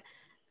face. Like,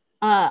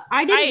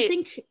 I didn't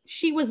think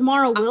she was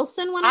Mara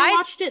Wilson when I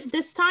watched it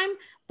this time,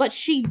 but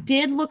she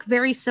did look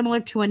very similar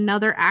to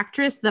another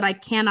actress that I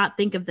cannot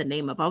think of the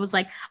name of. I was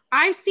like,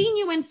 I've seen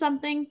you in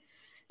something.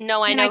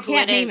 No, I know who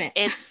it is.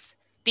 It's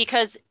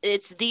because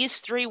it's these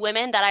three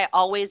women that I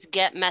always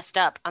get messed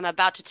up. I'm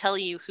about to tell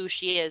you who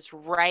she is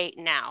right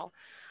now.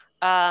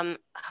 Oh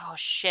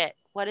shit.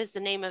 What is the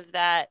name of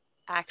that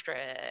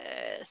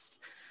actress?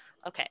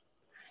 Okay.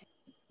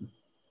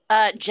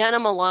 Jenna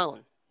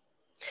Malone.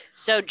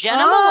 So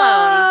Jenna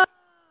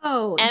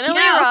Malone,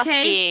 Emily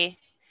Roski,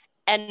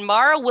 and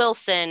Mara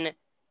Wilson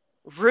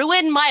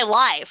ruin my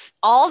life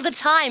all the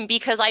time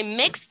because I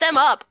mix them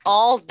up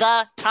all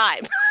the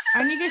time.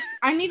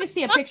 I need to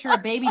see a picture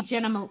of baby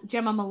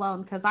Gemma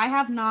Malone, because I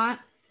have not.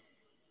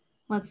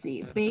 Let's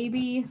see,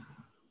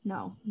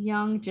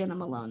 young Jenna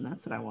Malone.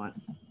 That's what I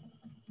want.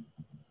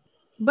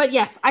 But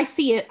yes, I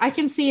see it. I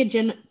can see a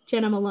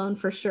Jenna Malone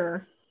for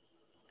sure.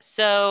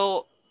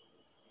 So,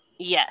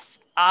 yes,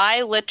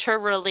 I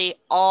literally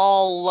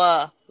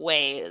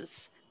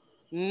always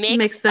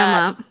mix them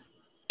up.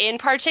 In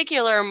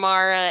particular,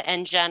 Mara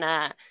and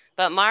Jenna,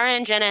 but Mara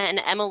and Jenna and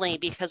Emily,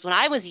 because when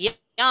I was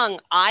young,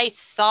 I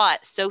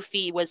thought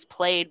Sophie was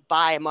played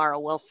by Mara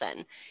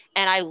Wilson.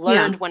 And I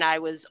learned when I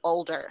was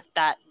older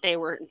that they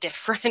were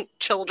different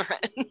children.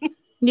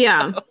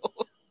 Yeah. So.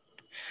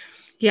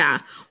 Yeah.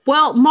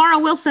 Well, Mara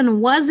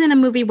Wilson was in a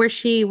movie where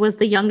she was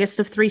the youngest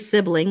of three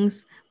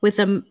siblings with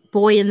a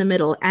boy in the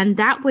middle, and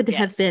that would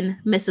have been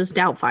Mrs.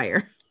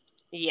 Doubtfire.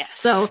 Yes.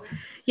 So,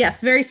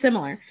 yes, very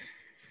similar.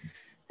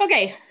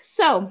 Okay,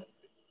 so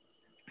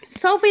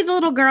Sophie, the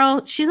little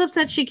girl, she's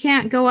upset she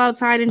can't go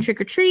outside and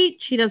trick or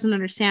treat. She doesn't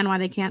understand why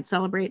they can't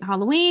celebrate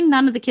Halloween.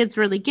 None of the kids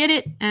really get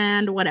it,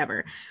 and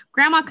whatever.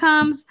 Grandma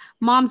comes,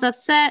 mom's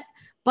upset,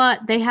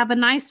 but they have a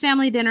nice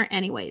family dinner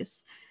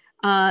anyways.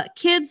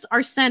 Kids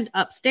are sent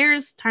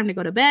upstairs, time to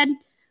go to bed,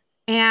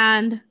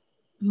 and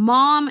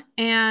mom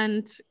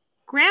and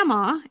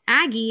grandma,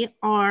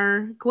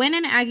 Gwen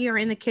and Aggie are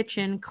in the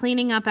kitchen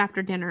cleaning up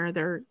after dinner.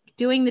 They're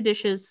doing the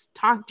dishes,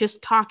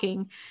 just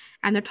talking,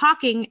 and their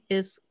talking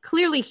is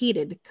clearly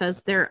heated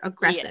because they're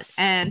aggressive. Yes.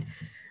 And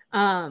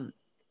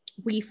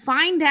we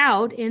find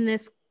out in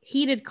this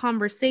heated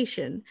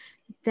conversation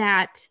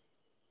that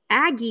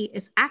Aggie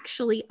is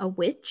actually a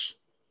witch,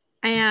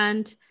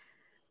 and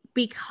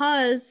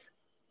because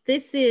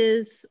this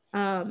is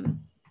oh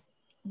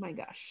my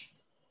gosh,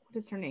 what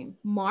is her name?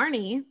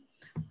 Marnie.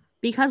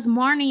 Because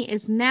Marnie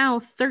is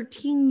now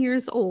 13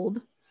 years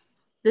old,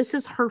 this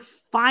is her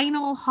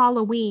final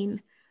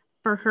Halloween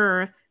for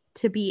her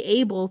to be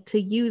able to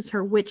use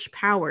her witch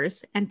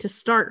powers and to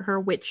start her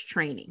witch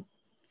training.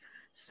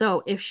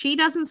 So if she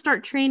doesn't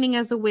start training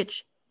as a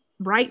witch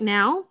right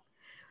now,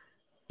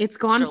 it's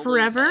gone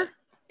forever.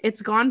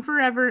 It's gone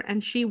forever,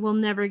 and she will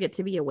never get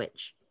to be a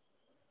witch.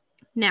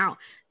 Now,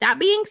 that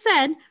being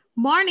said,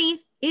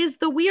 Marnie is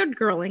the weird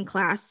girl in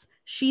class.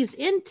 She's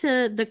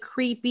into the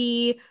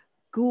creepy,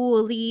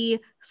 ghouly,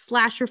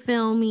 slasher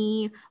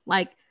filmy,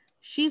 like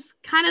she's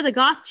kind of the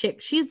goth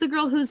chick. She's the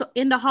girl who's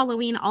into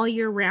Halloween all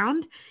year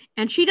round,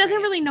 and she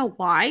doesn't really know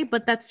why,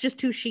 but that's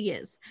just who she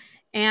is.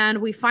 And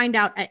we find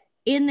out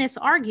in this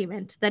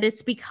argument that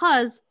it's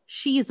because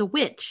she's a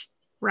witch,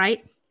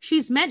 right?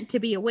 She's meant to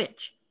be a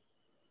witch.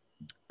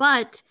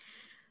 But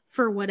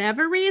for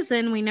whatever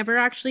reason, we never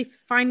actually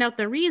find out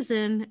the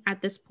reason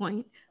at this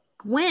point,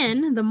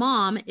 Gwen, the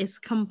mom, is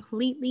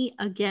completely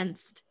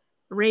against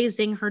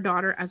raising her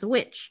daughter as a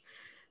witch.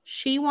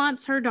 She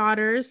wants her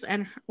daughters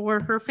or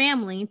her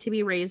family to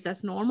be raised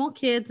as normal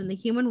kids in the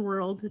human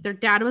world. Their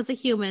dad was a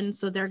human,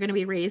 so they're going to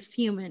be raised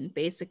human,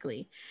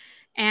 basically.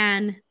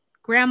 And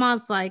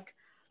grandma's like,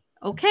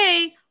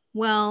 okay,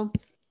 well,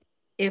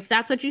 if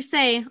that's what you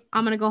say,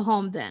 I'm going to go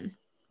home then.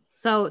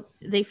 So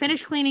they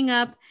finish cleaning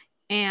up,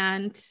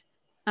 and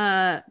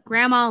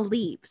grandma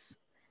leaves.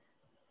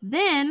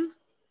 Then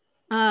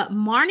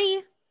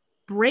Marnie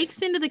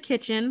breaks into the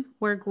kitchen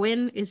where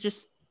Gwen is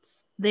just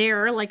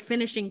there, like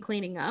finishing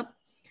cleaning up,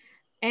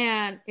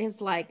 and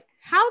is like,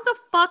 how the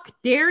fuck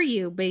dare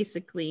you,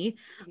 basically.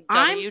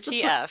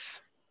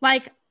 WTF.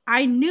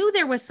 I knew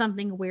there was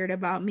something weird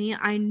about me.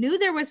 I knew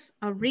there was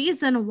a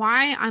reason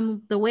why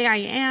I'm the way I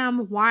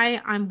am,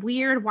 why I'm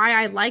weird,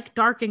 why I like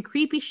dark and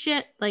creepy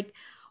shit, like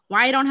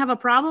why I don't have a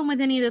problem with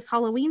any of this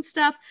Halloween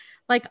stuff.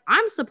 Like,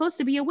 I'm supposed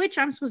to be a witch.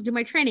 I'm supposed to do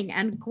my training.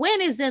 And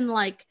Gwen is in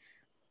like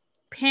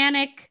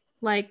panic,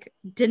 like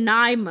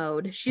deny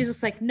mode. She's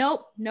just like,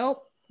 nope,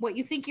 nope. What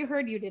you think you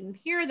heard, you didn't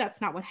hear. That's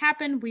not what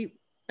happened.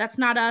 That's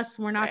not us.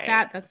 We're not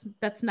that.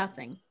 That's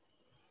nothing.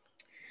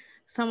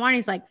 So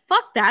Marnie's like,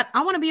 fuck that.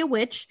 I want to be a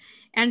witch.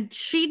 And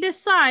she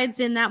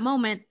decides in that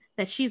moment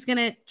that she's going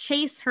to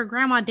chase her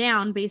grandma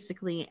down,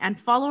 basically, and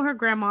follow her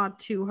grandma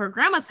to her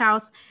grandma's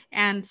house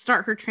and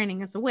start her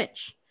training as a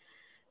witch.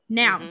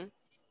 Now,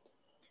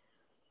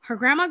 her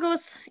grandma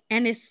goes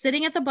and is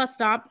sitting at the bus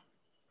stop.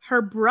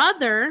 Her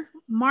brother,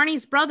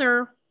 Marnie's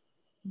brother,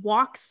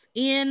 walks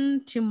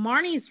into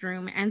Marnie's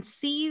room and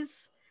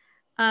sees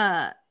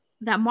that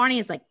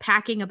Marnie is like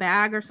packing a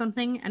bag or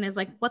something and is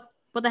like, what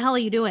the hell are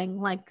you doing?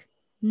 Like,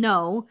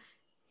 no,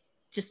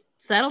 just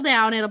settle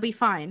down. It'll be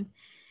fine.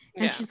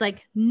 And she's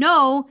like,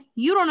 no,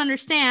 you don't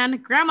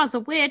understand. Grandma's a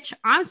witch.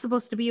 I'm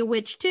supposed to be a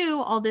witch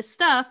too. All this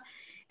stuff.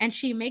 And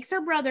she makes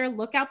her brother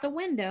look out the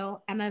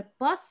window and a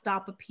bus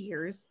stop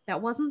appears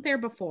that wasn't there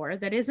before,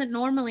 that isn't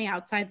normally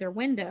outside their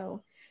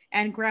window.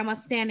 And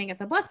grandma's standing at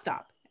the bus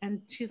stop.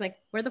 And she's like,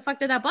 where the fuck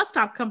did that bus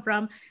stop come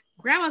from?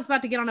 Grandma's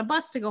about to get on a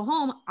bus to go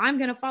home. I'm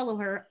going to follow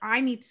her. I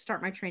need to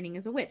start my training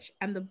as a witch.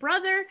 And the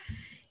brother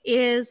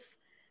is...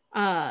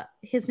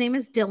 his name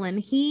is Dylan.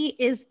 He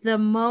is the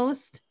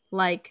most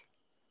like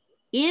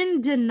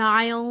in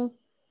denial,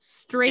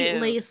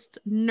 straight-laced,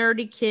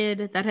 nerdy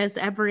kid that has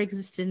ever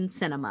existed in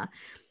cinema.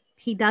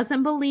 He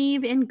doesn't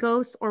believe in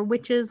ghosts or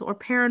witches or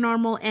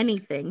paranormal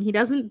anything. He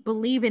doesn't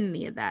believe in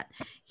any of that.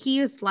 He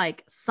is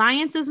like,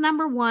 science is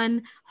number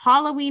one.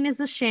 Halloween is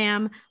a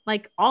sham.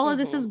 Like, all of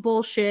this is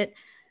bullshit.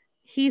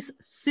 He's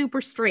super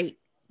straight.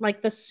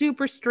 Like the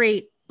super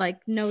straight,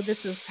 like, no,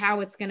 this is how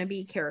it's going to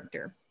be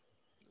character.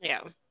 Yeah.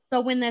 So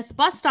when this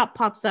bus stop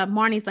pops up,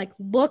 Marnie's like,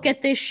 look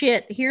at this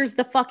shit. Here's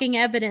the fucking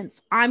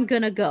evidence. I'm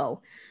going to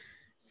go.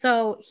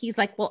 So he's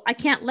like, well, I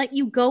can't let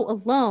you go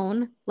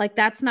alone. Like,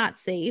 that's not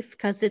safe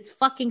because it's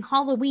fucking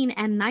Halloween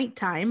and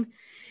nighttime.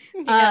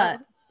 Yeah.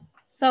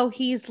 So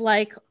he's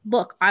like,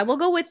 look, I will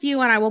go with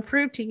you and I will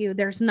prove to you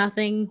there's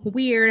nothing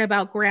weird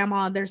about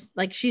grandma. There's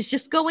like, she's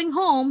just going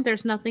home.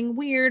 There's nothing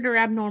weird or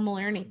abnormal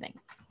or anything.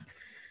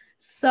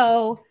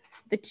 So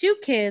the two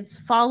kids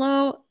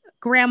follow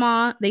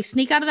grandma. They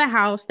sneak out of the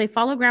house. They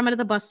follow grandma to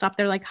the bus stop.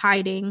 They're like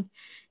hiding.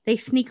 They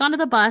sneak onto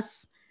the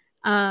bus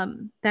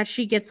that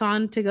she gets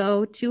on to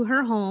go to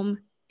her home,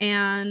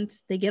 and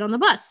they get on the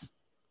bus.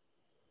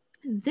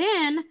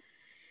 Then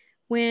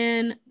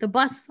when the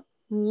bus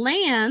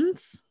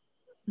lands,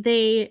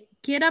 they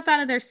get up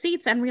out of their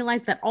seats and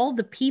realize that all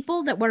the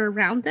people that were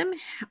around them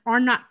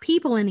are not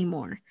people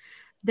anymore.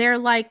 They're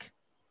like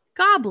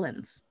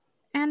goblins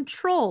and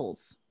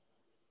trolls,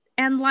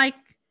 and like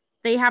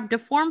they have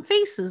deformed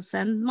faces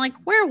and like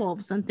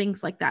werewolves and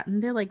things like that.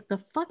 And they're like, the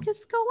fuck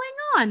is going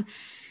on?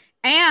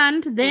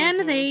 And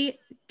then they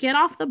get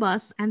off the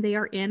bus and they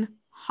are in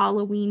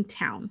Halloween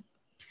Town.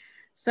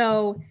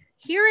 So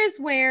here is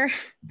where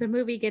the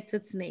movie gets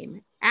its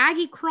name.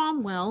 Aggie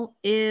Cromwell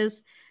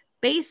is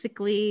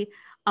basically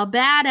a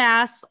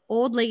badass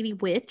old lady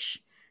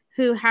witch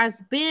who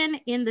has been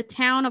in the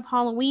town of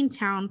Halloween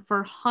Town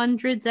for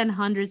hundreds and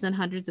hundreds and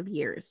hundreds of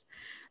years.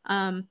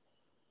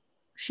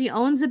 She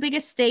owns a big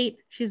estate.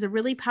 She's a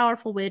really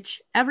powerful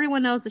witch.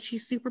 Everyone knows that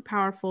she's super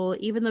powerful,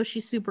 even though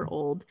she's super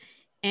old.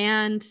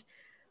 And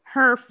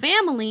her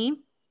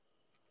family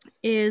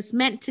is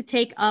meant to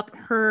take up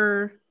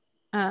her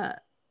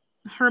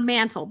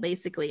mantle,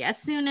 basically.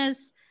 As soon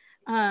as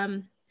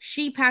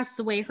she passes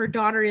away, her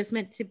daughter is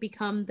meant to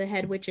become the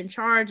head witch in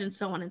charge, and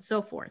so on and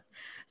so forth.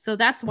 So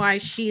that's why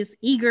she's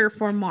eager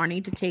for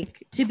Marnie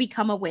to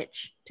become a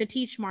witch, to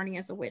teach Marnie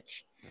as a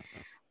witch.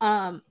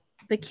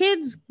 The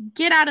kids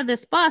get out of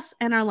this bus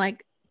and are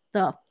like,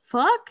 the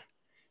fuck?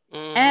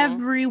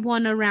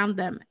 Everyone around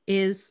them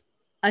is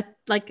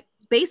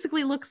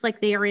basically looks like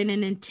they are in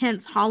an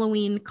intense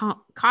Halloween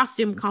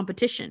costume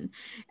competition.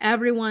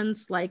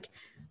 Everyone's like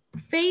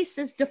face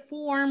is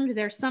deformed.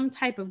 There's some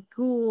type of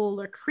ghoul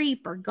or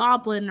creep or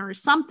goblin or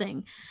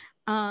something.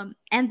 And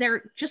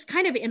they're just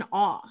kind of in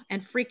awe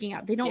and freaking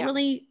out. They don't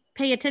really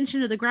pay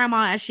attention to the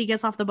grandma as she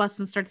gets off the bus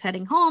and starts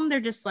heading home. They're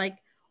just like,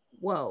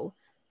 whoa,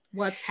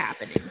 what's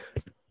happening?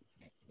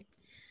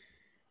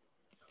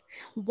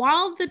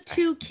 While the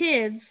two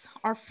kids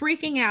are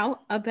freaking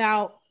out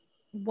about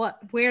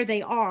where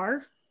they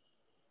are,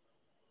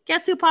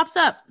 guess who pops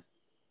up?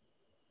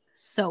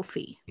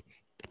 Sophie,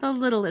 the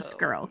littlest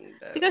girl,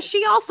 because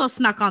she also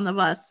snuck on the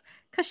bus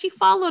because she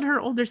followed her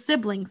older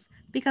siblings,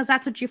 because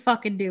that's what you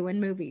fucking do in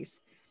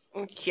movies.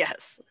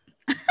 Yes.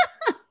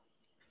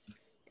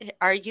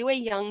 Are you a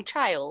young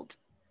child?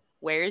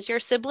 Where's your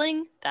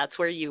sibling? That's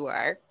where you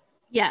are.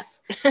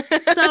 Yes.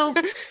 So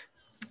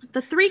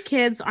the three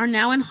kids are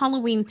now in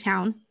Halloween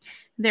Town.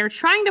 They're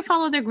trying to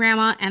follow their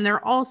grandma, and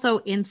they're also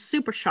in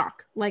super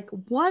shock. Like,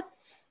 what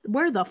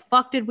where the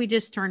fuck did we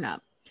just turn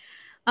up?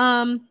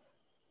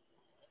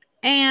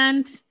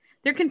 And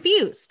they're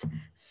confused.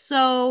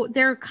 So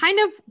they're kind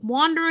of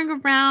wandering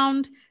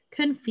around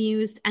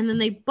confused. And then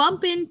they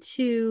bump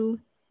into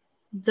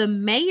the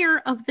mayor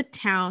of the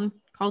town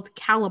called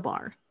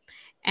Calabar.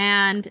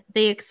 And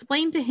they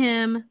explain to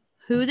him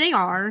who they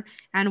are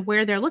and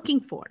where they're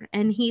looking for.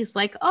 And he's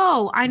like,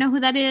 oh, I know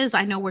who that is.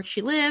 I know where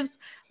she lives.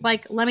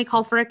 Like, let me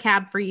call for a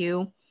cab for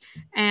you.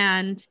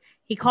 And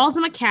he calls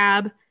him a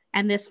cab.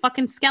 And this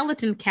fucking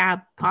skeleton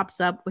cab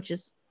pops up, which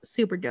is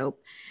super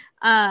dope.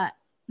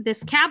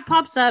 This cab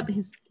pops up.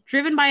 He's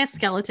driven by a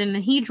skeleton,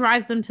 and he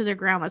drives them to their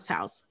grandma's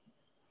house.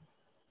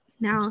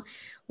 Now,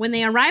 when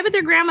they arrive at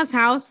their grandma's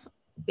house,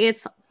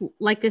 it's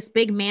like this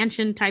big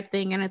mansion type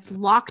thing, and it's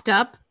locked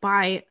up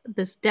by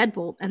this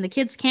deadbolt, and the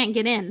kids can't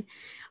get in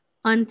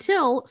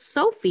until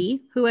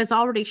Sophie, who has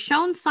already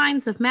shown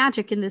signs of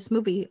magic in this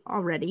movie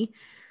already,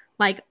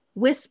 like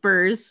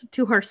whispers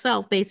to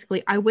herself,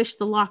 basically, I wish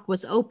the lock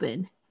was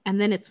open,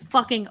 and then it's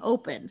fucking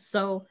open.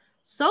 So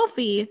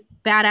Sophie,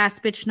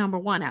 badass bitch number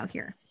one out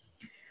here.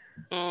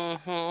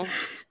 Mm-hmm.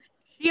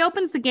 She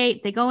opens the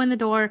gate. They go in the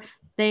door.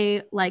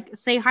 They like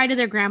say hi to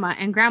their grandma,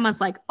 and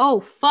grandma's like, oh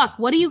fuck,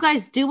 what are you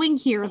guys doing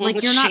here?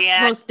 Like, you're not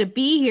supposed to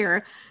be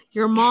here.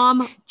 Your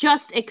mom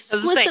just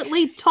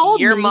explicitly told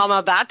me. Your mom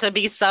about to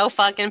be so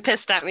fucking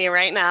pissed at me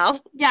right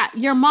now. Yeah,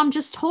 your mom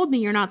just told me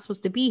you're not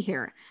supposed to be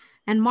here.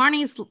 And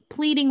Marnie's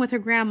pleading with her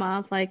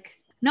grandma, like,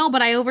 no,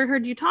 but I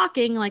overheard you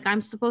talking. Like,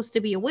 I'm supposed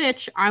to be a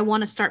witch. I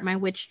want to start my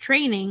witch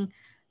training.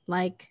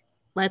 Like,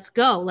 let's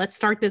go. Let's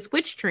start this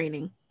witch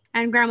training.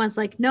 And grandma's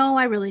like, no,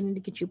 I really need to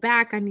get you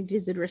back. I need to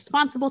do the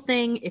responsible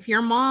thing. If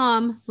your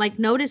mom like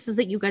notices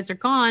that you guys are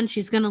gone,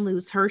 she's going to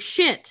lose her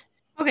shit.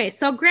 Okay,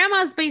 so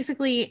grandma's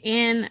basically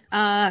in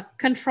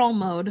control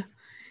mode.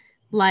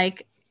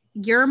 Like,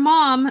 your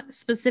mom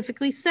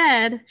specifically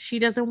said she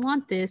doesn't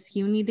want this.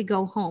 You need to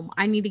go home.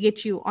 I need to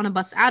get you on a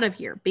bus out of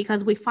here,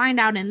 because we find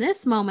out in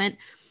this moment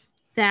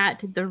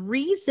that the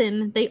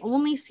reason they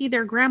only see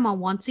their grandma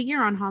once a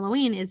year on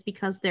Halloween is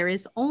because there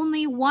is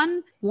only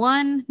one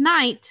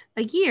night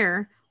a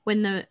year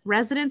when the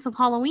residents of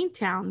Halloween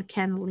Town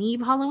can leave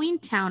Halloween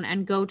Town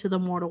and go to the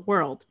mortal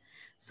world.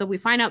 So we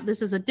find out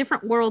this is a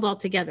different world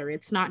altogether.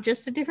 It's not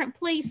just a different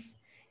place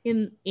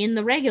in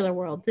the regular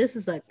world. This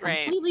is a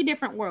completely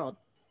different world.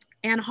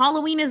 And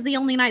Halloween is the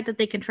only night that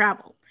they can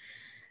travel.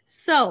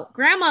 So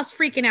grandma's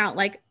freaking out,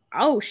 like,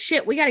 oh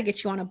shit, we got to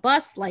get you on a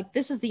bus. Like,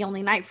 this is the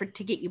only night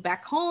to get you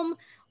back home.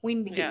 We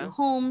need to get you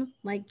home.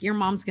 Like, your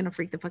mom's going to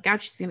freak the fuck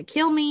out. She's going to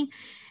kill me.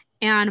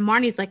 And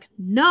Marnie's like,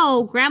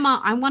 no,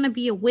 grandma, I want to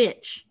be a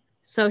witch.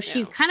 So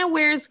she kind of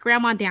wears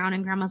grandma down,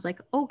 and grandma's like,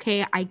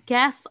 okay, I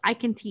guess I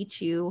can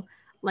teach you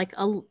like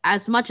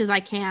as much as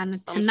I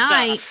can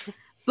tonight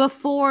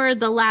before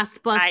the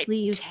last bus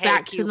leaves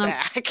back to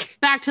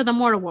the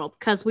mortal world.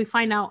 Because we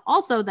find out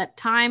also that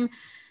time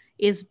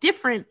is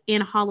different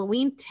in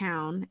Halloween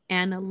Town,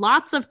 and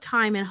lots of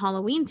time in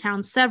Halloween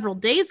Town. Several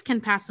days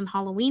can pass in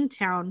Halloween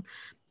Town,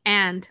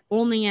 and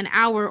only an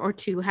hour or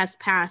two has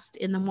passed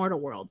in the mortal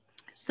world.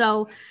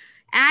 So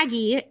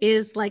Aggie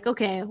is like,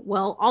 okay,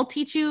 well, I'll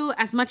teach you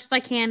as much as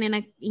I can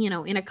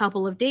in a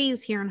couple of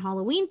days here in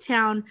Halloween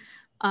Town,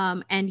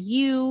 and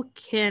you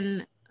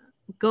can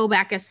go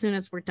back as soon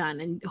as we're done,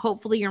 and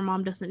hopefully your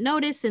mom doesn't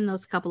notice in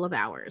those couple of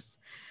hours.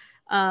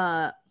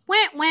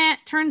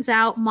 Turns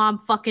out mom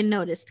fucking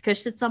noticed,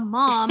 because it's a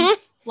mom,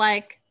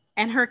 like,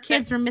 and her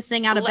kids were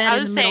missing out of bed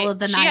in the middle of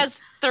the night. She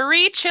has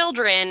 3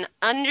 children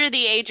under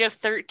the age of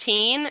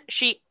 13.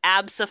 She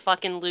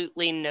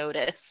abso-fucking-lutely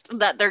noticed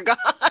that they're gone.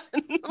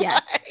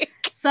 Yes.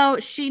 So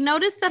she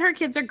noticed that her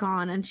kids are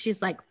gone, and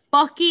she's like,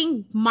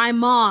 fucking my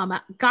mom.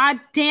 God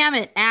damn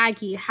it,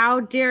 Aggie. How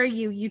dare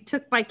you? You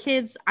took my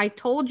kids. I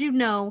told you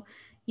no.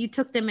 You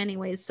took them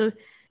anyways. So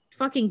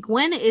fucking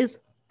Gwen is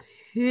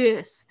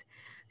pissed.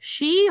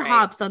 She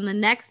hops on the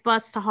next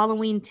bus to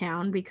Halloween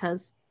Town,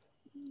 because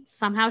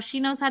somehow she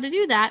knows how to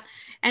do that,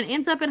 and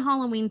ends up in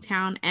Halloween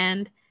Town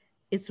and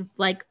is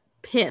like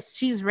pissed.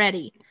 She's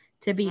ready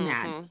to be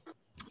mad.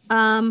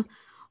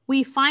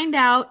 We find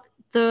out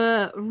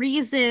the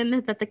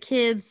reason that the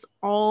kids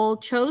all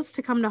chose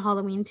to come to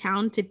Halloween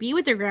Town to be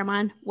with their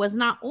grandma was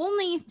not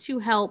only to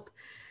help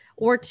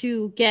or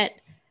to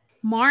get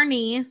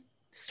Marnie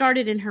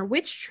started in her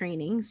witch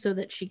training so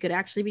that she could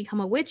actually become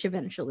a witch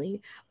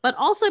eventually, but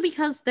also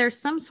because there's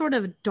some sort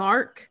of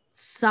dark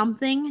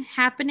something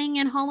happening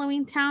in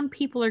Halloween Town.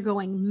 People are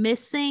going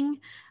missing.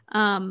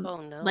 Oh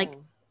no. Like,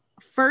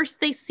 first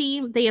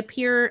they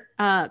appear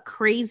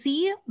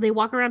crazy. They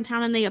walk around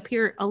town and they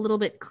appear a little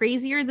bit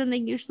crazier than they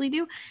usually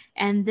do.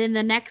 And then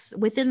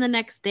within the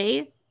next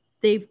day,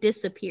 they've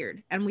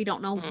disappeared, and we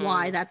don't know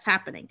why that's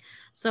happening.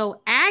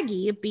 So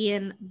Aggie,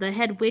 being the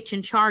head witch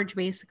in charge,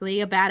 basically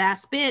a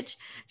badass bitch,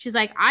 she's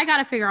like, I got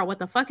to figure out what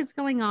the fuck is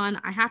going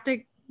on. I have to,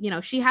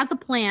 she has a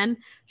plan.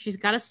 She's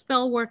got a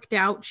spell worked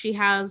out. She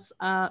has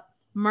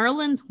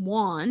Merlin's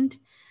wand,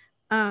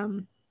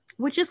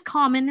 which is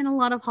common in a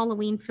lot of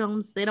Halloween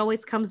films. It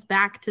always comes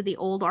back to the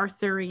old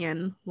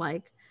Arthurian,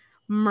 like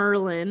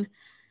Merlin,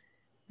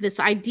 this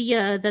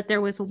idea that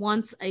there was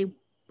once a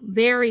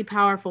very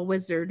powerful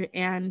wizard,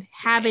 and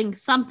having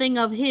something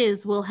of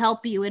his will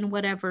help you in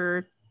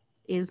whatever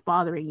is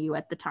bothering you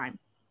at the time.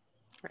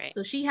 Right.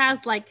 So she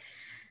has like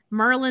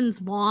Merlin's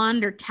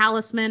wand or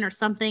talisman or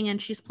something, and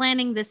she's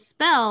planning this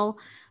spell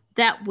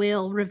that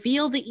will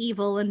reveal the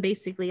evil and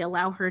basically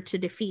allow her to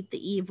defeat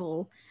the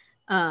evil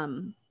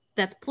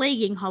that's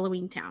plaguing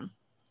Halloween Town.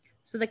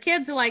 So the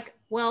kids are like,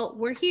 well,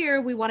 we're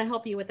here. We want to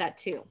help you with that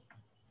too.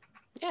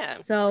 Yeah.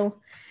 So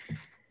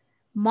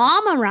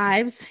Mom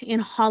arrives in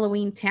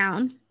Halloween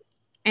Town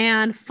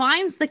and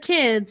finds the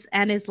kids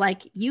and is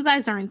like, you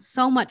guys are in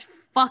so much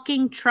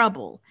fucking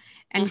trouble.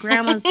 And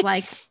Grandma's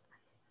like,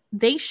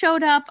 they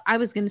showed up. I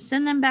was going to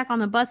send them back on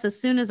the bus as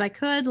soon as I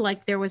could.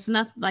 Like, there was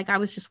nothing, like, I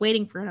was just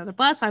waiting for another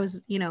bus. I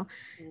was,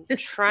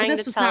 trying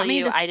to tell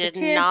you, I did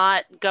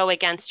not go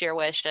against your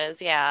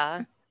wishes.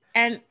 Yeah.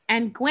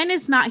 And Gwen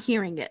is not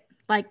hearing it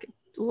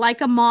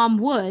like a mom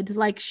would.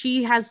 Like,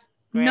 she has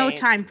no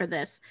time for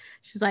this.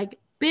 She's like,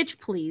 bitch,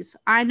 please.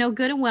 I know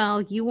good and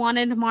well you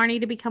wanted Marnie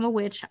to become a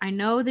witch. I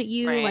know that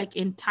you like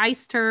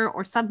enticed her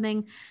or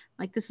something.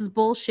 Like, this is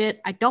bullshit.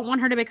 I don't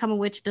want her to become a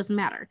witch. Doesn't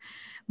matter.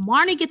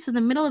 Marnie gets in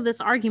the middle of this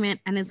argument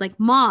and is like,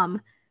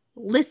 Mom,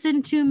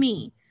 listen to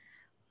me.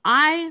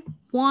 I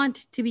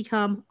want to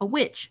become a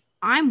witch.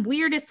 I'm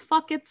weird as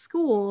fuck at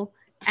school.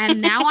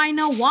 And now I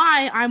know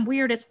why I'm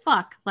weird as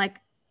fuck. Like,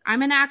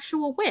 I'm an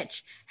actual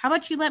witch. How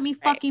about you let me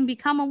fucking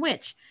become a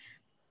witch?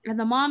 And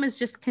the mom is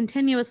just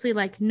continuously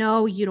like,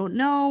 no, you don't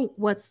know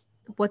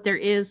what there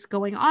is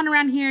going on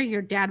around here.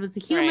 Your dad was a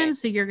human,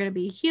 so you're going to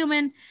be a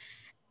human.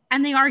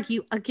 And they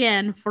argue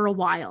again for a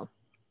while.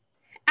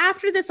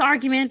 After this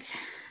argument,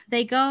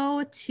 they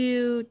go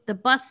to the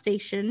bus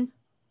station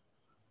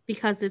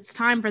because it's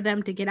time for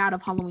them to get out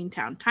of Halloween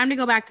Town. Time to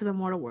go back to the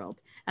mortal world.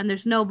 And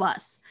there's no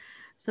bus.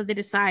 So they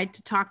decide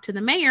to talk to the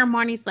mayor.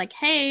 Marnie's like,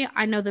 hey,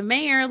 I know the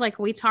mayor. Like,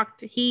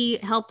 he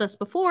helped us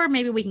before.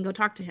 Maybe we can go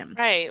talk to him.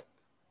 Right.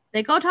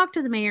 They go talk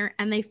to the mayor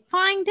and they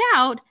find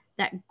out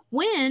that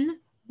Gwen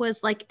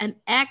was like an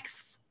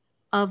ex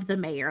of the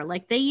mayor.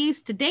 Like, they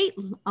used to date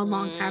a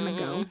long time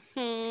ago.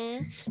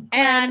 Mm-hmm.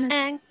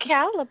 And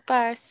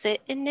Calabar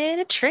sitting in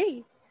a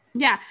tree.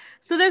 Yeah.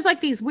 So there's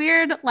like these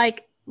weird,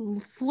 like,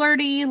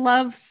 flirty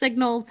love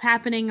signals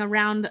happening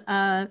around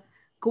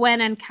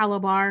Gwen and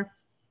Calabar.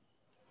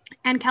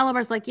 And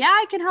Calabar's like, yeah,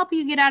 I can help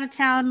you get out of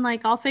town.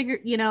 Like, I'll figure,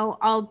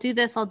 I'll do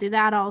this, I'll do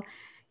that.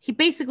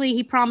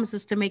 He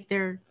promises to make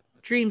their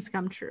dreams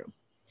come true.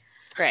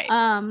 Right.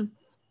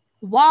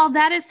 While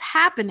that is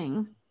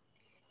happening,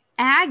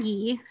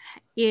 Aggie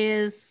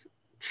is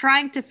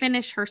trying to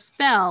finish her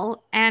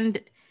spell, and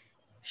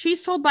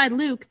she's told by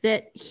Luke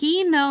that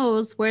he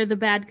knows where the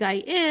bad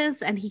guy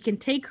is and he can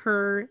take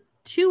her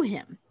to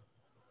him.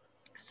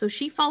 So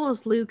she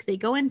follows Luke. They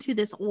go into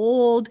this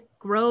old,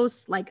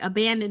 gross, like,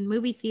 abandoned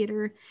movie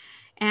theater,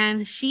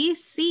 and she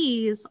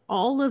sees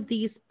all of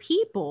these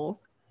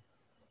people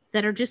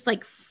that are just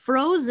like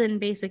frozen,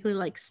 basically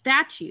like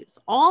statues.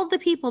 All the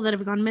people that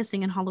have gone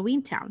missing in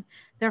Halloween Town,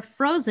 they're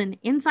frozen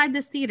inside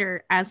this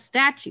theater as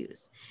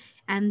statues.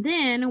 And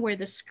then where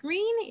the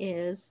screen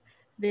is,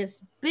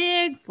 this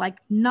big, like,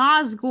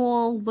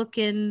 Nazgul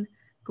looking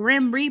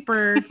Grim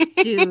Reaper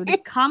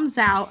dude comes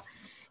out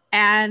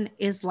and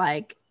is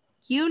like,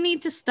 you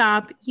need to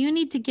stop. You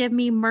need to give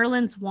me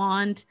Merlin's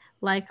wand.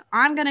 Like,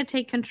 I'm going to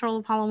take control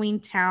of Halloween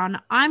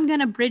Town. I'm going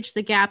to bridge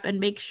the gap and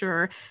make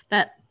sure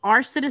that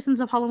our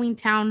citizens of Halloween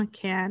Town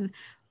can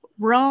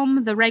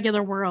roam the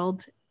regular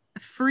world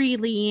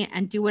freely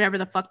and do whatever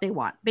the fuck they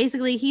want.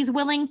 Basically, he's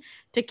willing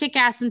to kick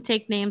ass and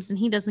take names, and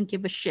he doesn't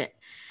give a shit.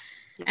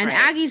 And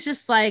Aggie's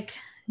just like,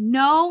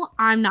 no,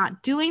 I'm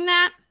not doing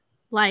that.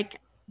 Like,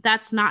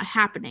 that's not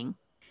happening.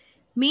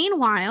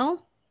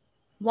 Meanwhile,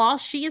 while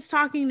she is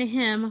talking to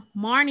him,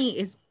 Marnie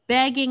is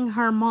begging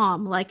her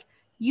mom, like,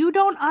 you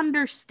don't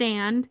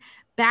understand.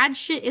 Bad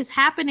shit is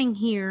happening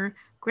here.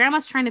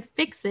 Grandma's trying to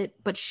fix it,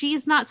 but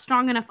she's not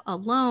strong enough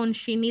alone.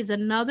 She needs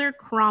another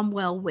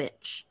Cromwell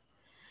witch.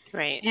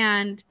 Right.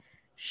 And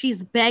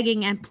she's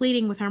begging and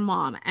pleading with her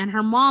mom. And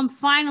her mom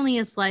finally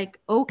is like,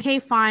 okay,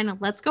 fine.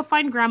 Let's go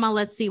find Grandma.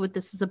 Let's see what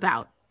this is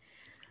about.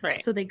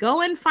 Right. So they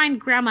go and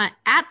find Grandma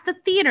at the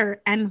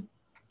theater, and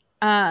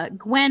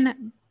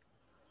Gwen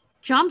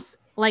jumps,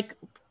 like,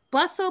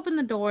 busts open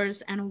the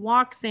doors and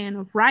walks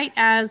in right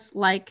as,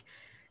 like,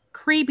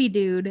 creepy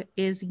dude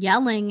is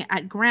yelling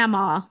at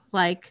Grandma,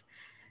 like,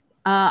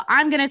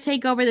 I'm going to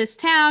take over this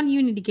town.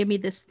 You need to give me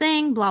this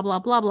thing, blah, blah,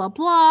 blah, blah,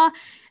 blah.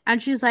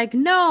 And she's like,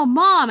 no,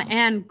 Mom.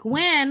 And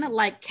Gwen,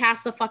 like,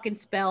 casts a fucking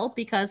spell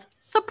because,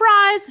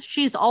 surprise,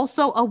 she's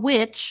also a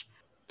witch.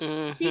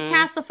 Mm-hmm. She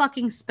casts a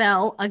fucking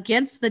spell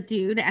against the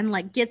dude and,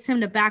 like, gets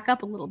him to back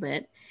up a little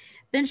bit.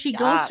 Then she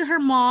goes to her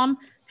mom,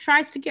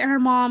 tries to get her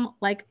mom,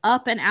 like,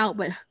 up and out,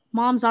 but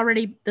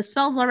the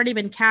spell's already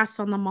been cast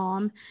on the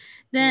mom.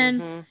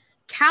 Then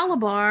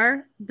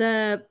Calabar,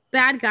 the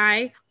bad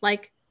guy,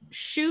 like,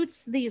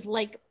 shoots these,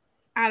 like,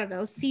 I don't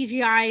know,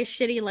 CGI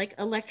shitty, like,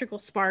 electrical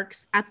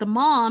sparks at the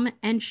mom,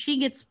 and she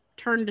gets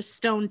turned to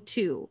stone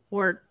too,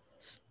 or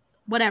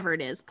whatever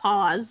it is,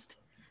 paused,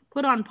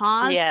 put on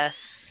pause.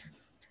 Yes.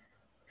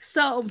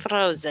 So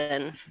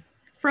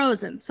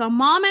frozen. So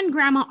mom and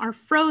grandma are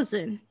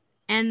frozen,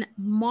 and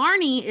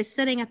Marnie is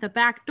sitting at the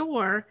back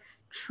door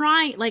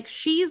trying, like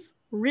she's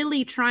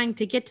really trying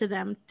to get to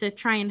them to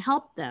try and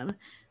help them.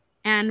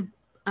 And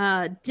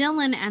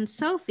Dylan and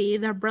Sophie,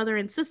 their brother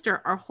and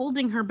sister, are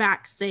holding her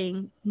back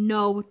saying,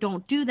 no,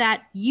 don't do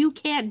that. You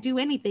can't do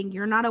anything.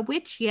 You're not a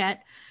witch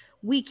yet.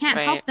 We can't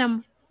help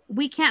them.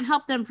 We can't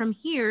help them from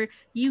here.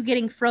 You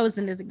getting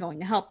frozen isn't going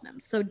to help them.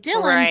 So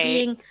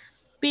Dylan,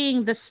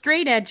 being the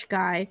straight edge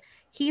guy,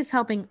 he's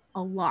helping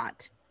a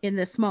lot in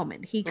this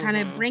moment. He kind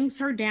of brings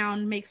her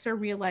down, makes her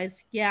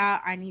realize, yeah,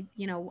 I need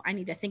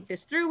to think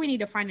this through. We need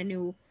to find a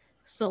new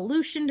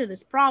solution to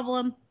this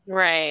problem.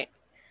 Right.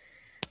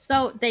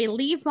 So they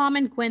leave Mom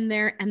and Gwen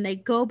there, and they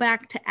go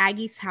back to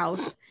Aggie's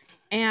house,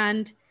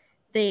 and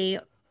Marnie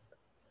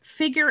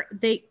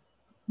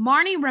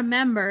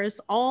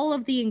remembers all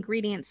of the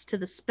ingredients to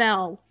the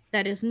spell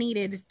that is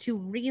needed to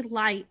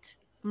relight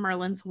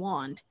Merlin's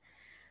wand.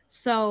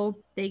 So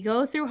they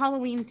go through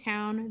Halloween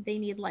Town. They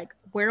need like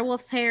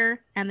werewolf's hair,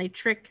 and they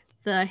trick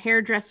the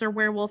hairdresser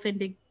werewolf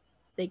into,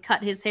 they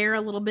cut his hair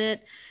a little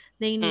bit.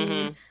 They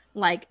need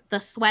like the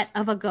sweat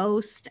of a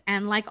ghost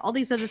and like all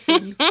these other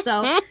things.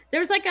 So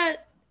there's like a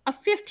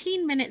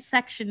 15-minute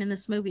section in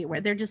this movie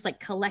where they're just like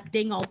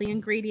collecting all the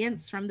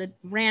ingredients from the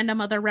random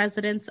other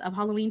residents of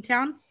Halloween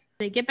Town.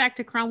 They get back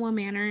to Cromwell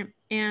Manor,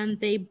 and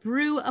they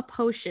brew a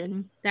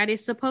potion that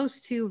is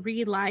supposed to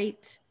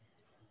relight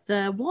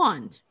the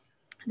wand.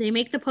 They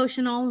make the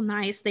potion all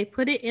nice. They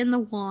put it in the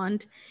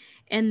wand,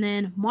 and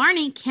then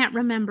Marnie can't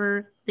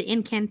remember the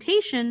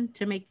incantation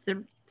to make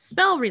the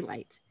spell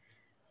relight.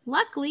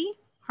 Luckily,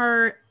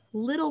 her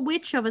little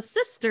witch of a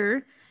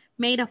sister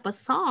made up a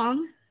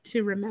song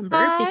to remember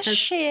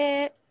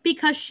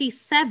because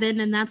she's 7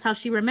 and that's how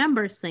she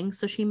remembers things.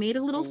 So she made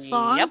a little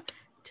song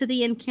to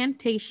the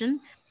incantation,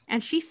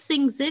 and she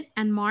sings it,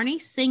 and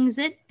Marnie sings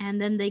it,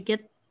 and then they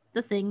get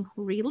the thing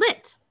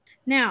relit.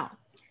 Now,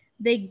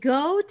 they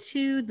go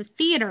to the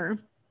theater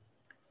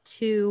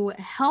to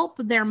help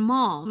their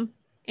mom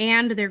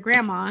and their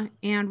grandma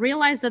and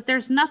realize that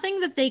there's nothing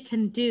that they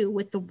can do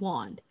with the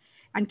wand.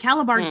 And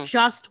Calabar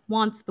just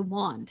wants the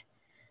wand.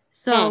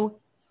 So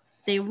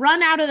they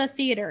run out of the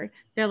theater.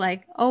 They're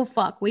like, oh,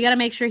 fuck, we got to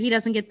make sure he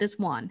doesn't get this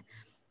wand.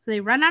 So they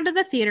run out of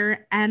the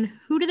theater, and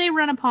who do they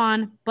run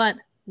upon but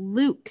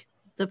Luke,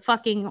 the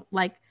fucking,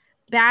 like,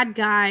 bad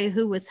guy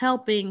who was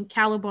helping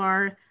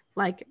Calabar,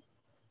 like,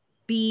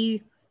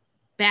 be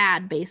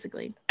bad,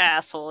 basically.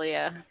 Asshole,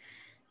 yeah.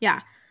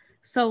 Yeah.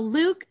 So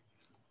Luke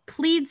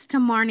pleads to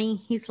Marnie.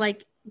 He's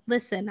like,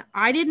 listen,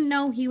 I didn't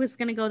know he was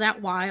going to go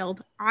that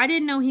wild. I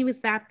didn't know he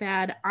was that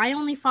bad. I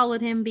only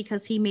followed him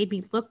because he made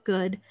me look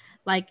good.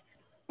 Like,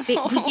 he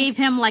gave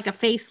him like a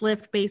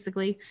facelift,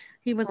 basically.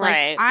 He was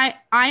like,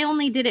 I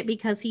only did it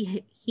because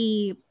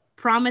he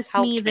promised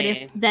me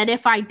that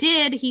if I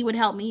did, he would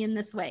help me in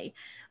this way.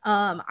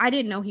 I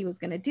didn't know he was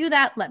going to do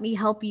that. Let me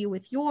help you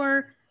with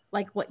your,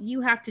 like, what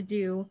you have to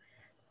do.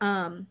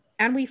 And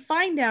we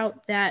find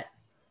out that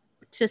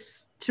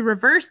just to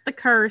reverse the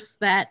curse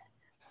that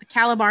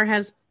Calabar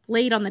has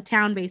laid on the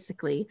town,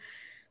 basically,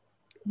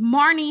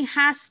 Marnie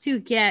has to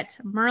get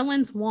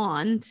Merlin's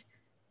wand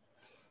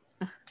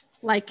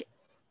like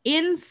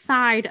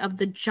inside of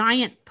the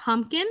giant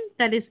pumpkin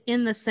that is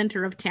in the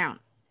center of town.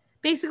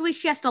 Basically,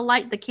 she has to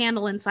light the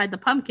candle inside the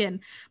pumpkin,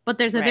 but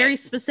there's a very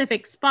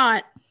specific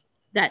spot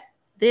that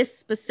this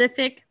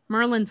specific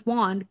Merlin's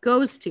wand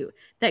goes to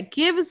that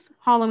gives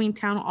Halloween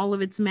Town all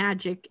of its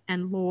magic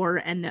and lore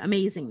and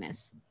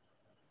amazingness.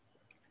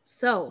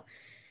 So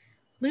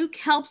Luke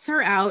helps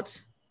her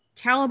out.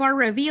 Calabar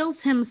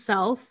reveals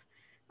himself,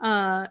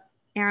 and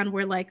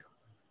we're like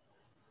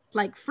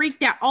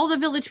freaked out. All the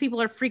village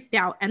people are freaked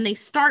out, and they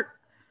start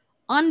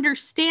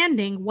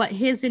understanding what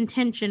his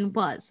intention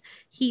was.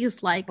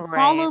 He's like,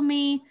 follow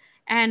me,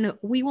 and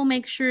we will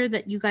make sure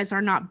that you guys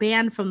are not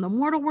banned from the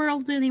mortal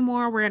world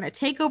anymore. We're going to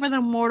take over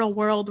the mortal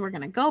world. We're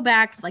going to go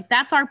back. Like,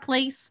 that's our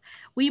place.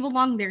 We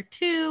belong there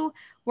too.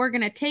 We're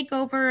going to take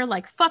over.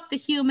 Like, fuck the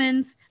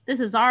humans. This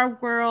is our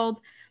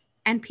world.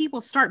 And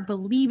people start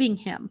believing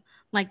him.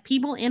 Like,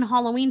 people in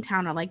Halloween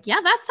Town are like,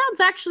 yeah, that sounds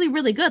actually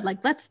really good.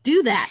 Like, let's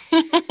do that.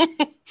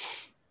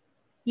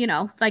 You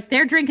know, like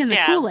they're drinking the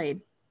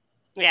Kool-Aid.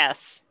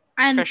 Yes,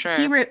 and for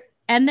sure.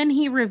 And then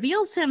he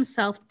reveals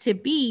himself to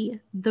be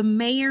the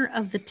mayor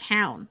of the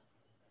town.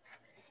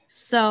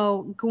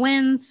 So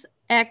Gwen's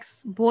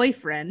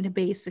ex-boyfriend,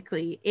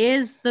 basically,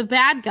 is the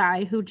bad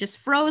guy who just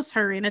froze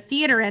her in a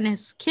theater and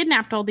has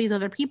kidnapped all these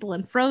other people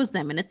and froze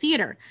them in a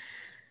theater.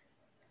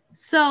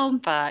 So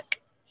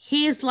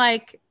he's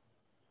like,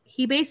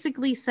 he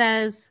basically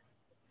says,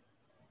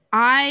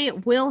 I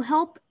will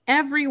help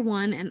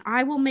everyone, and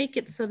I will make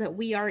it so that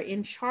we are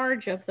in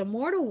charge of the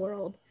mortal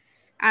world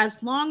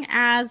as long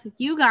as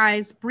you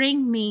guys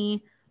bring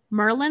me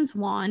Merlin's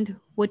wand,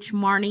 which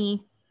Marnie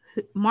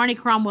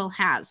Cromwell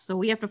has. So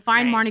we have to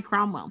find Marnie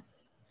Cromwell.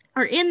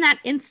 Or in that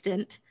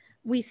instant,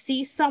 we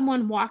see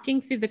someone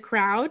walking through the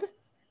crowd,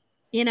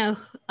 in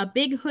a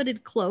big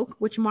hooded cloak,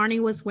 which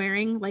Marnie was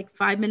wearing like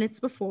 5 minutes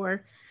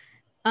before.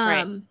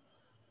 Right.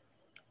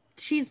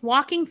 She's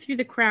walking through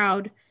the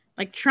crowd,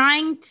 like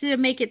trying to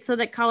make it so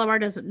that Calabar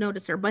doesn't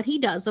notice her, but he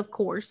does, of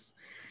course.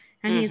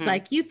 And he's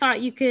like, you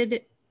thought you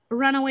could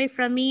run away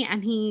from me?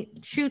 And he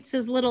shoots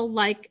his little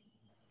like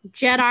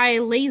Jedi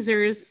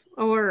lasers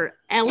or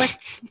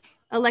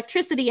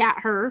electricity at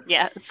her.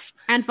 Yes.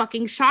 And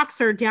fucking shocks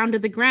her down to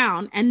the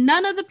ground. And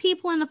none of the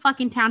people in the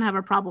fucking town have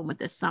a problem with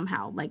this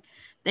somehow. Like,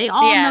 they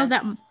all know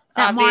that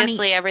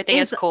obviously Marnie everything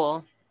is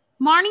cool.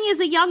 Marnie is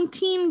a young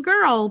teen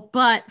girl,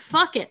 but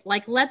fuck it.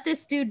 Like, let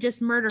this dude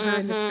just murder her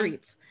in the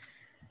streets.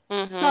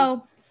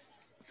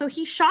 So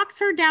he shocks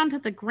her down to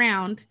the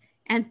ground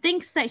and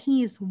thinks that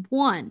he's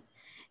won.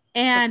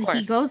 And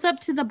he goes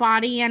up to the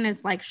body and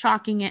is like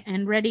shocking it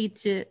and ready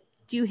to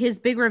do his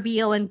big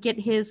reveal and get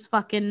his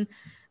fucking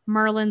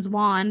Merlin's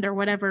wand or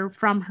whatever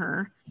from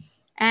her.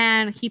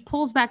 And he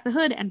pulls back the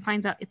hood and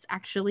finds out it's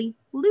actually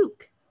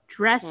Luke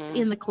dressed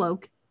in the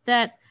cloak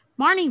that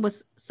Marnie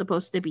was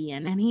supposed to be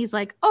in. And he's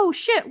like, oh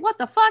shit, what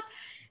the fuck?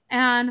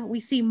 And we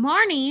see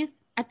Marnie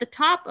at the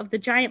top of the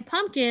giant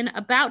pumpkin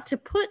about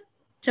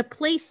to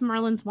place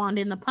Merlin's wand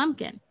in the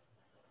pumpkin.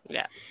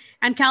 Yeah.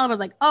 And Calabar's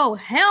like, oh,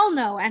 hell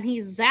no. And he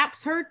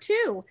zaps her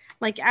too,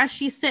 like as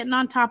she's sitting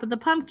on top of the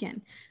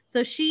pumpkin.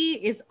 So she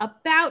is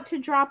about to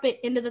drop it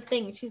into the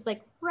thing. She's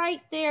like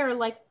right there,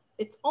 like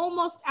it's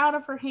almost out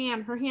of her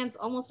hand. Her hand's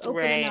almost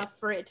open enough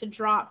for it to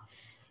drop.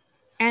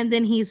 And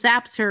then he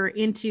zaps her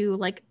into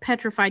like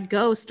petrified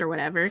ghost or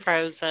whatever.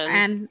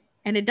 Frozen.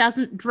 And it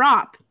doesn't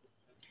drop.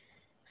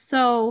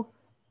 So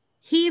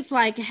he's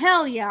like,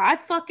 hell yeah, I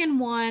fucking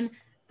won.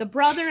 The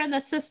brother and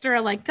the sister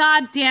are like,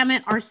 God damn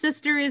it, our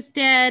sister is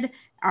dead.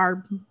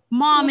 Our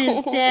mom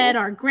is dead.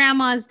 Our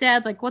grandma is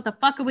dead. Like, what the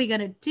fuck are we going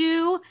to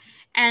do?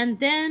 And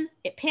then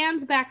it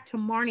pans back to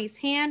Marnie's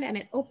hand and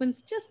it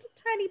opens just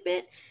a tiny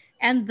bit.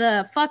 And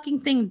the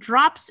fucking thing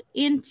drops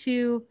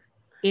into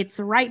its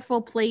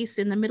rightful place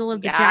in the middle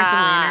of the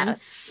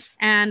jack-o'-lantern.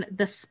 And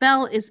the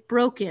spell is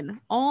broken.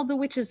 All the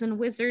witches and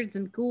wizards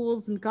and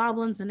ghouls and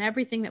goblins and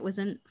everything that was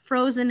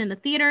frozen in the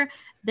theater,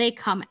 they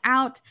come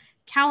out.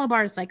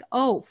 Calabar's like,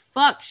 oh,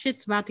 fuck,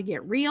 shit's about to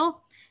get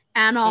real.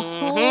 And a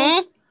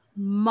whole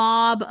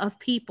mob of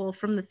people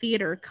from the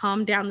theater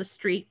come down the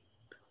street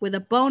with a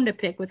bone to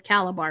pick with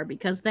Calabar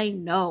because they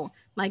know,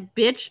 like,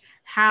 bitch,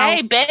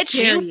 hey, bitch,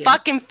 you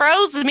fucking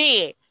froze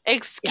me.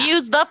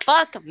 Excuse the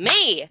fuck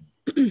me.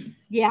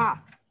 Yeah.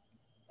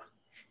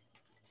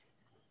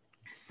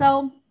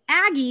 So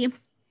Aggie,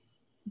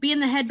 being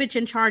the head bitch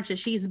in charge that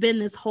she's been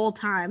this whole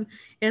time,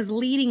 is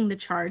leading the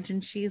charge.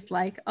 And she's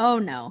like, oh,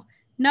 no,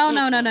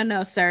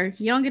 sir.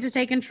 You don't get to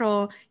take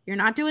control. You're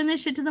not doing this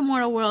shit to the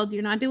mortal world.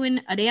 You're not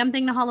doing a damn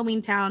thing to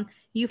Halloween Town.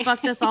 You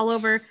fucked us all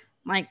over.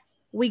 Like,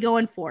 we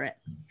going for it.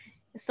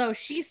 So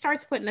she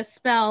starts putting a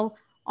spell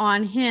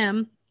on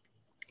him,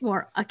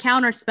 or a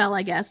counter spell,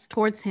 I guess,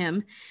 towards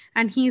him.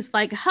 And he's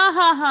like, ha,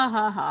 ha, ha,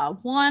 ha, ha.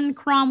 One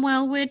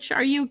Cromwell witch?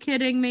 Are you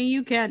kidding me?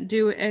 You can't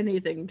do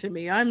anything to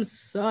me. I'm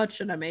such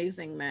an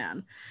amazing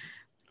man.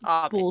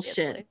 Obviously.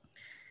 Bullshit.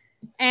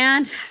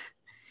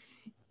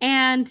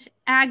 And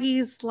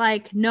Aggie's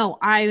like, no,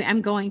 I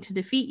am going to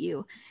defeat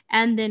you.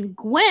 And then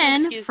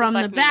Gwen from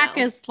the back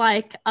is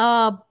like,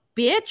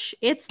 bitch,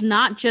 it's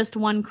not just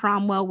one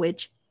Cromwell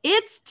witch.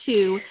 It's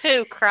two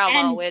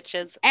Cromwell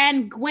witches.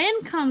 And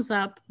Gwen comes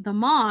up, the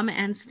mom,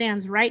 and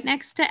stands right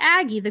next to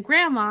Aggie, the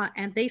grandma,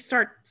 and they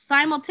start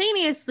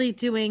simultaneously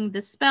doing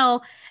the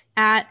spell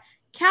at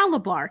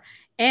Calabar.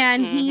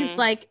 And he's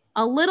like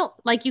a little,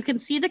 like you can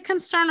see the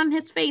concern on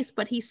his face,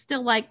 but he's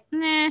still like,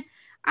 nah,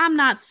 I'm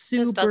not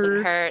super. This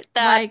doesn't hurt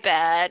that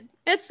bad.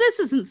 This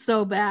isn't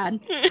so bad.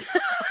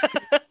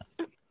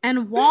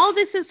 And while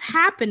this is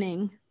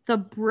happening, the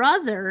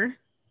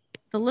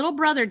little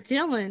brother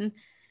Dylan,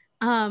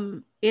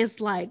 is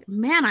like,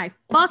 man, I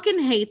fucking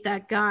hate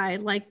that guy.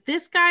 Like,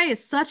 this guy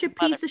is such a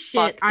piece of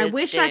shit. I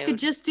wish I could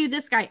just do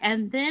this guy.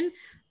 And then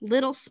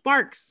little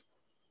sparks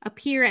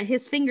appear at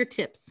his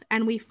fingertips.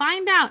 And we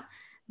find out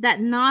that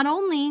not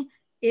only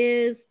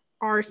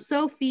are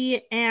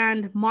Sophie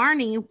and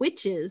Marnie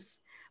witches,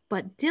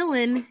 but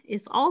Dylan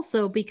is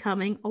also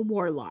becoming a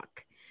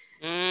warlock.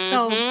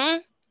 So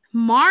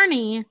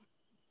Marnie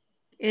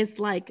is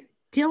like,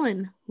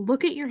 Dylan,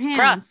 look at your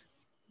hands.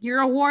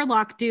 You're a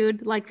warlock,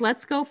 dude. Like,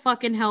 let's go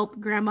fucking help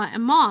grandma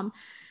and mom.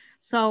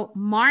 So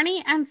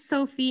Marnie and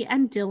Sophie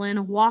and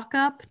Dylan walk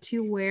up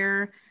to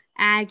where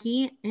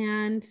Aggie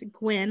and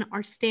Gwen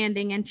are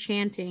standing and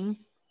chanting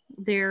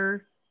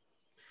their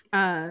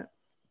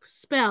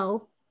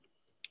spell.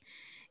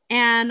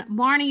 And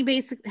Marnie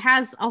basically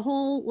has a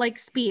whole like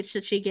speech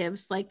that she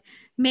gives, like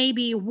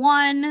maybe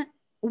one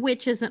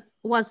witch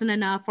wasn't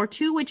enough or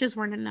two witches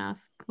weren't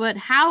enough, but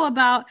how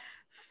about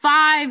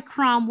 5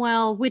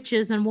 Cromwell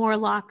witches and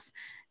warlocks?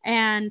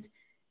 And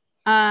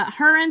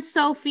her and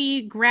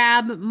Sophie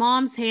grab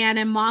mom's hand,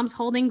 and mom's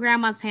holding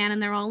grandma's hand,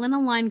 and they're all in a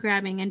line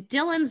grabbing, and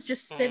Dylan's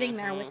just sitting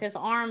there with his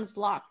arms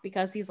locked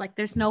because he's like,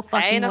 there's no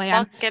fucking way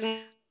I'm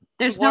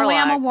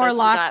a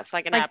warlock.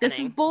 Like, this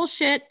is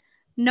bullshit.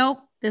 nope,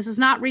 this is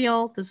not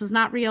real. This is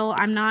not real.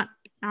 I'm not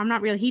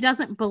real. He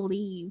doesn't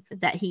believe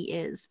that he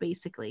is,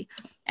 basically.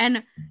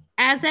 And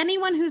as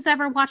anyone who's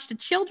ever watched a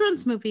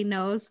children's movie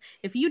knows,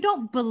 if you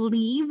don't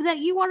believe that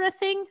you are a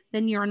thing,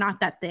 then you're not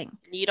that thing.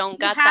 You don't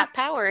got that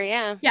power,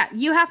 yeah. Yeah,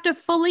 you have to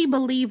fully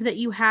believe that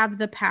you have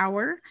the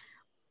power,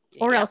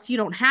 or else you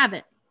don't have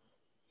it.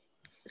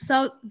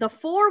 So the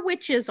 4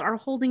 witches are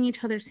holding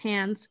each other's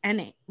hands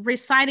and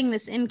reciting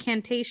this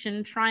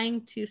incantation,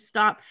 trying to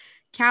stop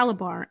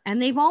Calabar.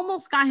 And they've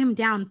almost got him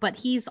down, but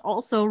he's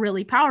also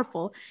really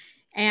powerful.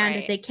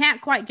 And they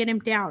can't quite get him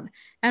down.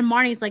 And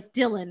Marnie's like,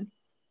 Dylan,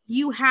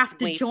 you have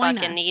to join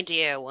us. We need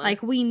you.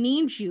 Like, we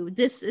need you.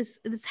 This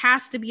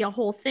has to be a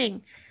whole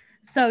thing.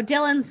 So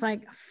Dylan's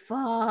like,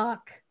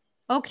 fuck.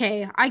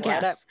 Okay, I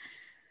guess.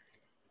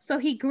 So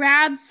he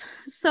grabs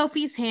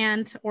Sophie's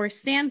hand, or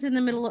stands in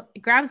the middle,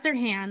 grabs their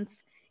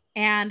hands,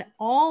 and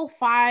all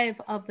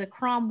 5 of the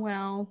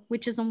Cromwell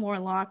witches and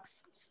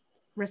warlocks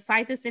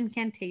recite this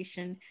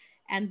incantation,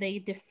 and they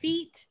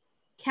defeat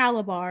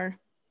Calabar,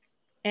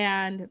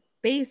 and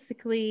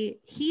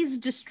basically he's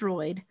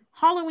destroyed.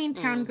 Halloween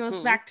Town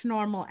goes back to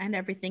normal, and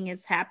everything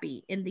is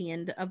happy in the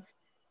end of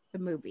the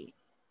movie.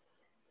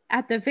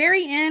 At the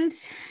very end,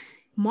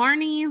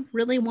 Marnie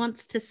really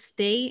wants to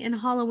stay in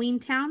Halloween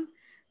Town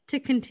to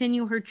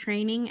continue her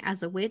training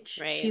as a witch.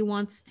 She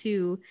wants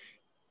to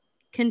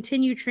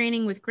continue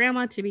training with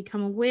Grandma to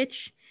become a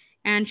witch.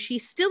 And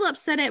she's still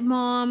upset at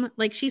Mom.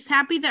 Like, she's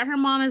happy that her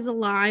mom is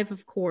alive,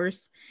 of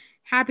course.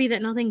 Happy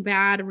that nothing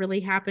bad really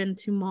happened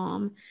to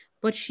Mom.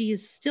 But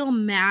she's still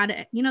mad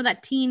at, you know,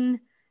 that teen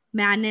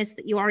madness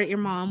that you are at your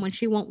mom when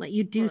she won't let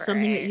you do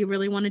something that you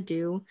really want to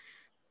do.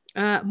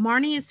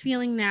 Marnie is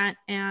feeling that,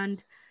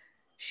 and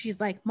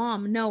she's like,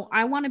 Mom, no,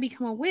 I want to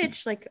become a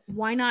witch. Like,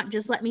 why not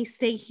just let me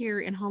stay here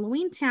in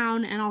Halloween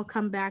Town, and I'll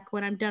come back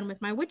when I'm done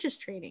with my witches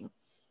training.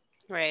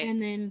 Right.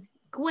 And then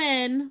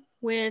Gwen,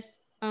 with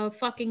a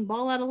fucking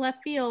ball out of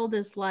left field,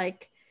 is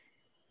like,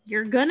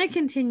 you're going to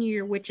continue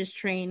your witches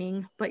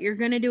training, but you're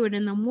going to do it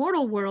in the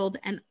mortal world,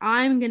 and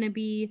I'm going to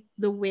be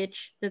the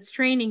witch that's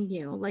training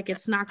you. Like,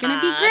 it's not going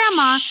to be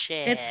Grandma.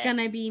 Shit. It's going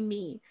to be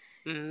me.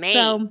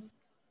 So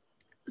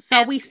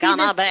we see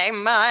this. Be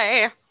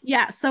me.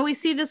 Yeah, so we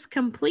see this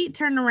complete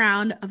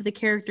turnaround of the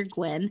character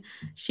Gwen.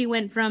 She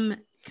went from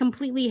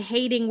completely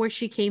hating where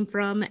she came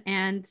from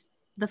and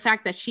the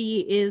fact that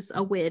she is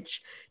a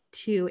witch,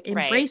 to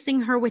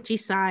embracing her witchy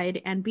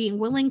side and being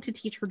willing to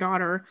teach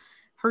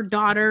her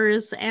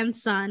daughters and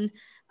son,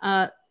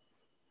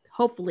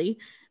 hopefully,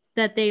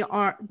 that they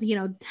are, you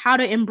know, how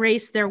to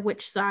embrace their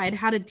witch side,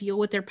 how to deal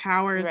with their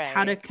powers,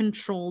 how to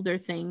control their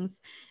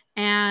things.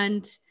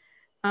 And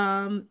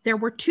there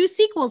were 2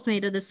 sequels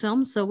made of this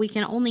film, so we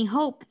can only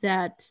hope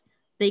that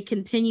they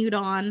continued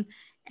on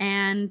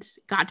and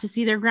got to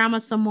see their grandma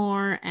some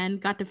more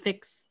and got to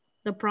fix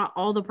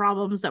all the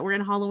problems that were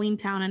in Halloween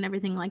Town and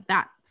everything like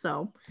that.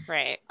 So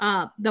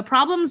the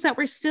problems that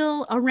were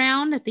still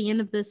around at the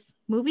end of this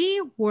movie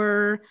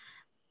were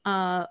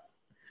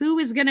who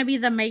is going to be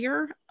the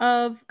mayor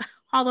of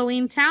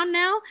Halloween Town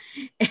now,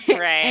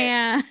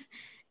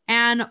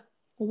 and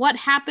what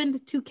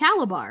happened to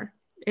Calabar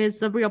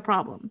is a real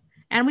problem.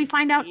 And we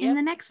find out in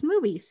the next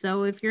movie.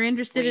 So if you're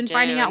interested in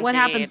finding out what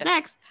happens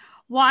next,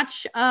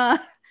 watch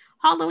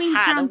Halloween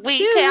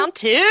Town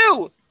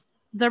 2.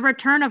 The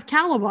Return of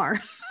Calabar.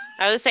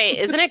 I would say,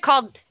 isn't it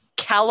called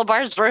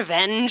Calabar's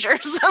Revenge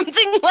or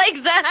something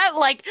like that?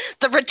 Like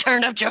The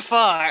Return of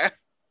Jafar.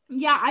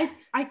 Yeah,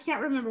 I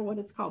can't remember what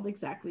it's called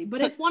exactly,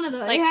 but it's one of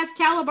the, it has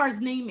Calabar's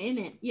name in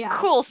it. Yeah.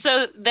 Cool.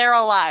 So they're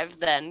alive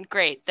then.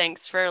 Great.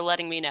 Thanks for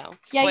letting me know.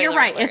 Spoiler you're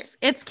right. Alert.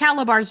 It's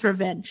Calabar's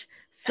Revenge.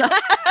 So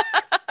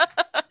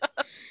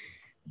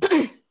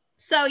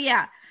so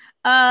yeah,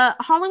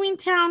 Halloween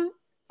Town,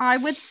 I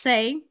would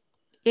say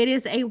it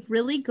is a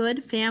really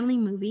good family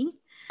movie.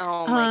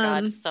 Oh my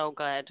God, so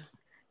good.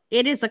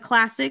 It is a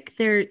classic.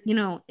 There, you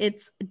know,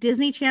 it's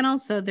Disney Channel,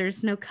 so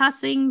there's no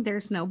cussing,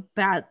 there's no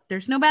bad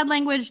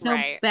language,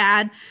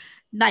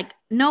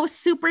 no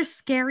super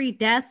scary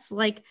deaths.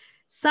 Like,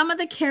 some of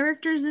the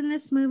characters in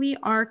this movie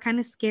are kind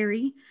of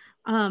scary,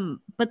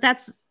 but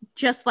that's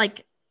just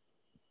like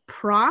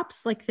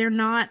props. Like, they're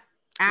not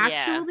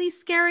actually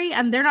scary,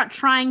 and they're not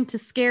trying to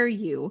scare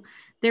you.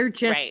 They're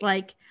just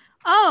like,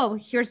 oh,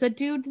 here's a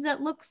dude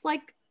that looks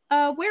like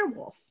a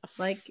werewolf.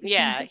 Like,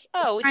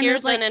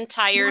 here's an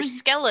entire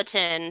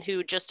skeleton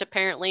who just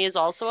apparently is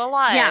also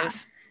alive. Yeah.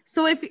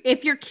 So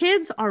if your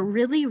kids are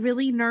really,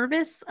 really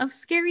nervous of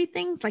scary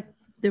things, like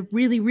they're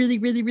really, really,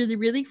 really, really,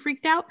 really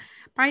freaked out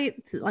by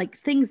like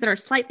things that are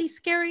slightly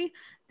scary,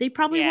 they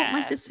probably won't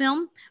like this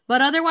film.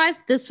 But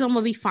otherwise, this film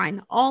will be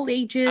fine. All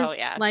ages. Oh,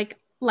 yeah. Like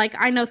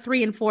I know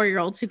 3 and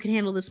 4-year-olds who can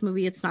handle this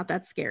movie. It's not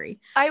that scary.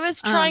 I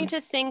was trying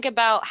to think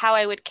about how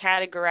I would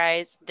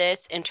categorize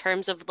this in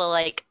terms of the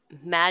like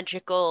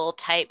magical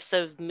types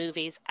of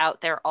movies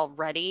out there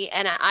already.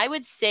 And I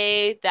would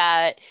say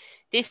that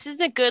this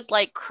is a good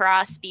like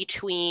cross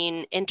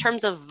between, in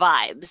terms of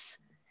vibes,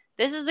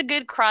 this is a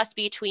good cross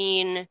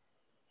between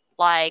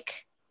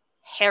like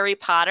Harry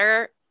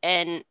Potter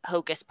and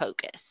Hocus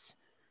Pocus.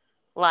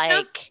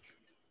 Like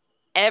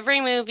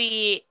every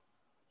movie,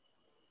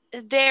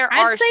 there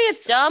I'd are say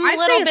it's some I'd say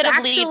little it's bit of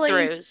actually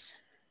lead-throughs.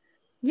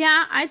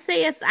 yeah, I'd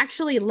say it's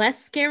actually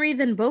less scary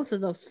than both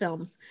of those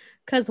films.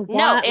 Cause No,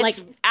 what like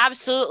it's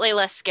absolutely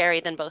less scary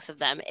than both of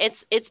them.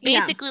 It's yeah,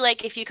 basically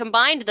like if you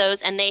combined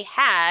those and they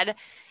had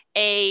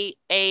a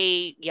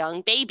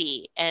young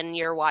baby and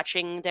you're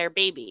watching their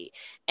baby,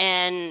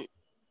 and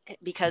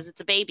because it's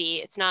a baby,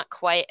 it's not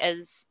quite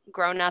as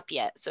grown up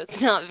yet, so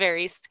it's not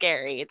very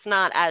scary. It's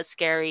not as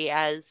scary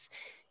as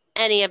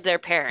any of their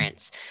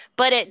parents,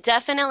 but it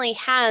definitely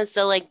has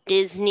the like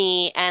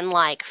Disney and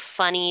like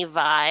funny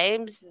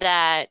vibes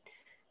that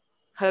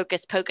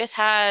Hocus Pocus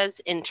has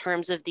in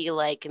terms of the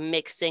like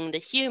mixing the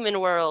human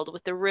world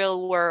with the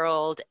real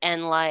world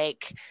and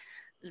like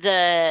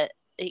the,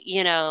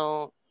 you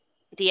know,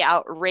 the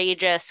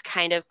outrageous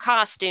kind of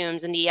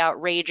costumes and the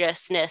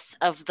outrageousness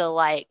of the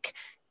like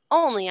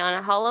only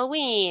on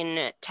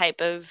Halloween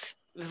type of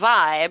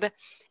vibe.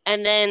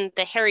 And then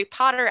the Harry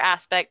Potter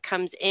aspect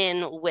comes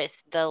in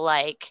with the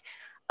like,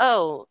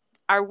 oh,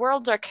 our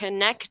worlds are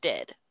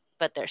connected,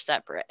 but they're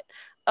separate.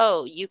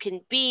 Oh, you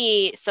can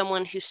be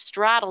someone who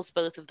straddles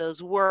both of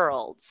those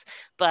worlds,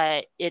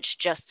 but it's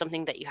just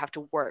something that you have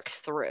to work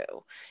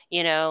through,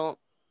 you know?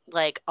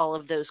 Like all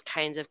of those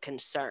kinds of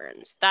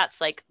concerns. That's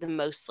like the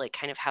most like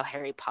kind of how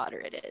Harry Potter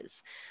it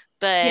is.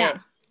 But yeah.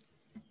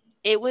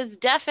 it was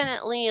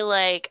definitely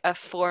like a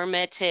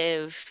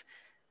formative,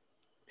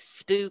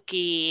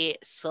 spooky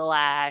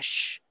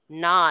slash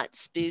not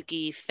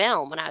spooky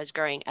film when I was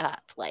growing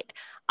up. Like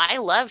I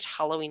loved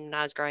Halloween when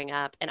I was growing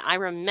up, and I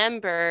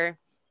remember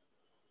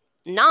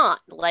not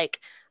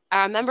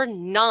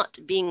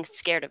being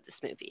scared of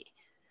this movie.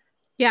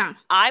 Yeah.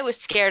 I was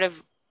scared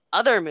of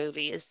other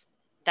movies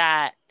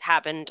that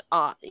happened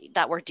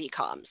that were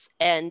DCOMs,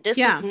 and this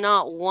was Yeah.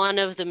 not one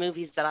of the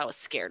movies that I was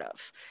scared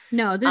of.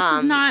 No,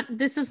 Um,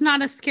 this is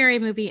not a scary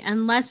movie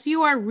unless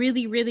you are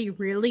really, really,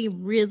 really,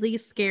 really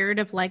scared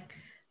of like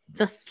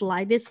the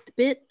slightest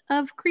bit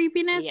of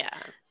creepiness. yeah,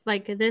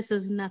 Like this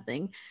is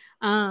nothing.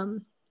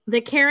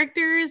 The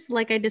characters,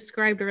 like I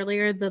described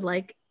earlier, the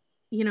like,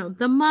 you know,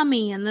 the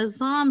mummy and the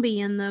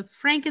zombie and the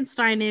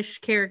Frankenstein-ish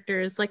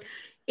characters, like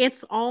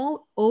it's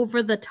all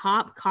over the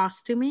top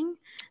costuming.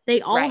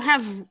 They all right,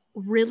 have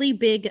really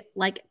big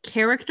like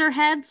character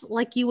heads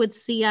like you would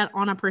see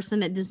on a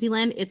person at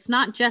Disneyland. It's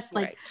not just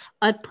like right,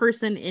 a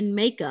person in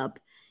makeup,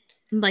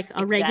 like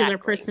a regular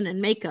exactly. person in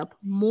makeup.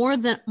 More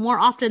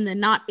often than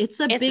not, it's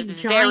a It's big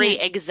very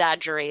giant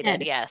exaggerated,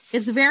 head. It's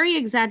yes. very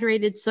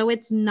exaggerated, so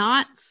it's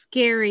not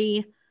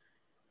scary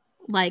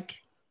like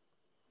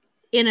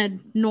in a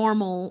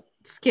normal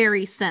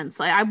scary sense.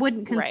 I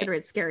wouldn't Right. consider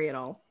it scary at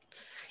all.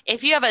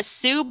 If you have a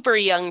super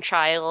young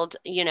child,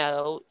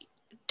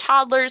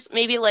 toddlers,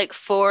 maybe like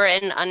 4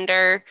 and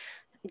under,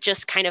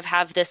 just kind of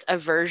have this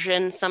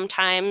aversion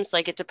sometimes.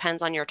 Like it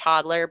depends on your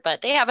toddler,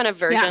 but they have an Yeah.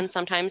 aversion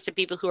sometimes to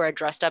people who are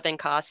dressed up in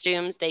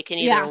costumes. They can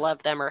either Yeah.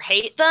 love them or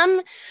hate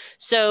them.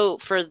 So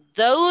for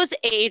those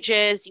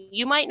ages,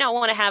 you might not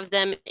want to have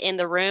them in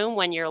the room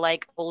when you're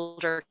like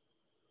older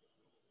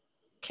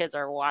kids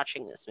are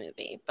watching this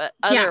movie. But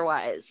Yeah.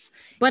 otherwise,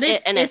 But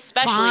and it's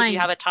especially if you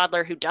fine. have a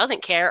toddler who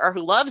doesn't care or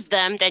who loves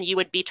them, then you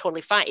would be totally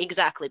fine.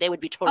 Exactly. They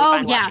would be totally Oh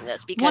fine yeah. watching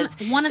this One because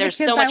one of the there's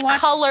kids so I much watch,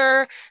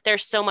 color,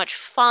 there's so much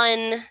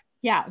fun.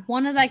 yeah,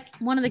 one of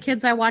the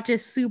kids I watch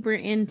is super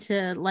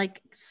into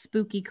like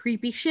spooky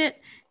creepy shit,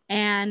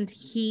 and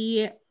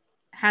he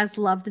has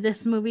loved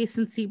this movie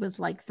since he was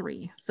like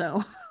 3.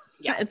 So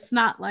Yeah. it's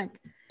not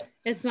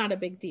a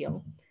big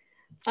deal.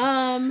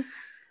 Um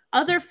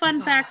Other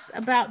fun facts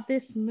about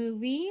this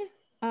movie,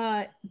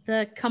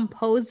 the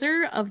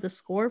composer of the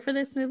score for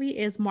this movie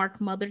is Mark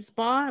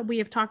Mothersbaugh. We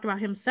have talked about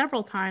him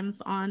several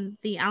times on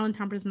the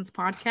Allentown Presents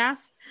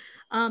podcast.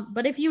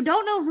 But if you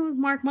don't know who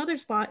Mark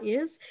Mothersbaugh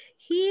is,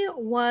 he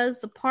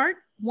was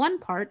one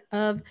part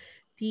of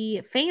the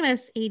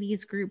famous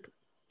 80s group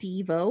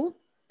Devo.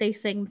 They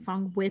sang the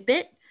song Whip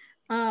It.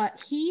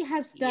 He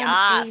has done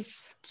a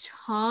Yes.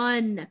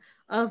 ton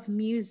of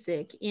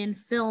music in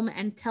film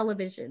and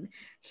television.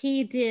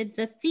 He did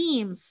the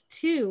themes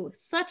to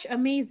such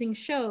amazing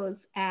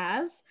shows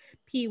as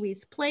Pee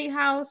Wee's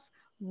Playhouse,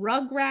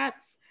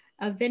 Rugrats,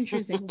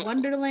 Adventures in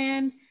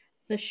Wonderland,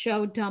 the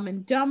show Dumb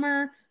and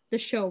Dumber, the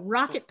show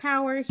Rocket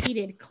Power. He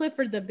did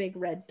Clifford the Big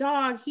Red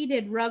Dog. He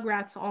did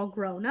Rugrats All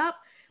Grown Up.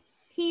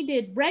 He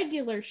did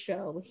Regular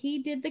Show. He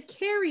did the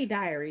Carrie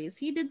Diaries.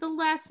 He did The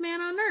Last Man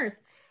on Earth.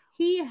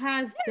 He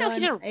has I didn't know he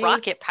done did a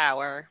Rocket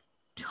Power.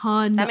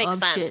 ton That makes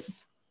of shit.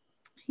 sense.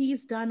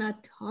 He's done a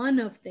ton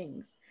of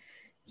things.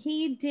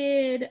 He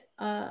did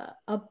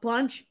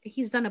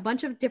he's done a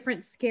bunch of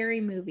different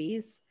scary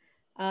movies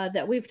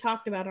that we've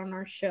talked about on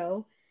our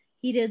show.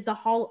 He did the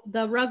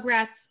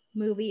Rugrats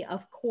movie,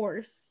 of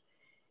course.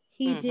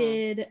 He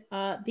did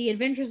The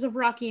Adventures of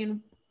Rocky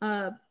and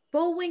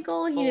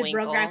Bullwinkle. He did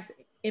Bullwinkle. Rugrats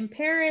in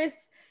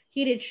Paris.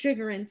 He did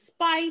Sugar and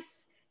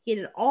Spice. He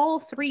did all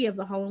 3 of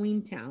the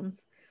Halloween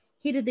Towns.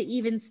 He did the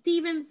Even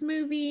Stevens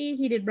movie.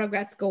 He did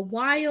Rugrats Go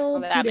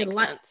Wild. That makes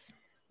sense.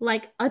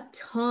 like a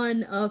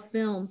ton of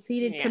films. He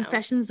did Yeah.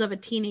 Confessions of a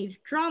Teenage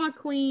Drama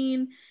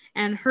Queen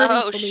and Herbie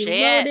Oh, Fully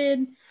shit.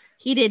 Loaded.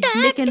 He did That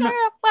Nick and girl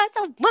was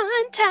a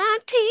one-time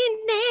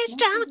teenage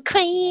drama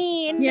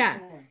queen. yeah.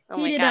 Oh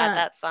He my did god,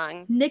 that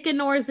song. Nick and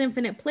Nora's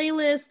Infinite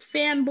Playlist,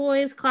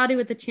 Fanboys, Cloudy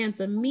with a Chance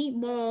of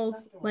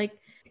Meatballs. Like,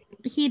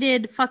 he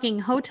did fucking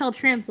Hotel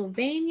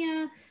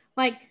Transylvania.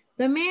 Like,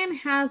 the man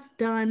has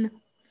done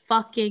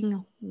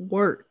fucking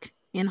work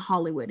in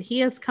Hollywood. He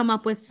has come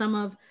up with some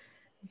of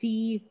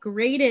the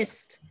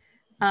greatest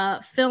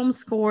film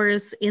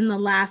scores in the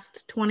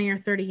last 20 or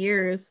 30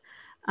 years.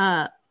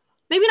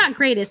 Maybe not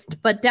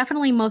greatest, but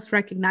definitely most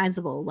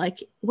recognizable.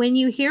 Like, when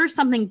you hear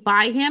something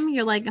by him,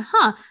 you're like,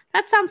 huh,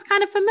 that sounds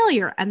kind of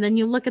familiar. And then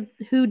you look at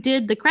who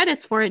did the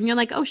credits for it and you're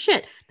like, oh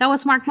shit, that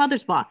was Mark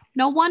Mothersbaugh.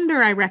 No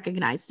wonder I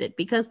recognized it,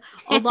 because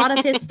a lot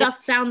of his stuff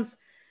sounds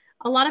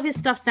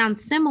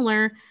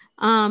similar.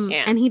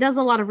 And he does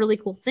a lot of really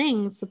cool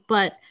things,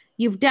 but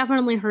you've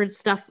definitely heard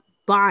stuff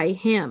by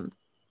him.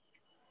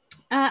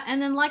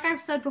 And then, like I've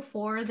said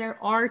before, there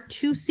are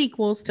 2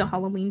 sequels to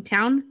Halloween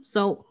Town.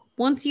 So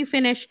once you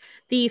finish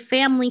the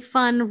family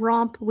fun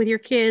romp with your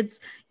kids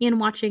in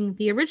watching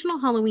the original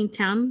Halloween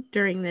Town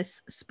during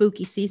this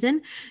spooky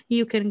season,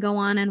 you can go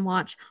on and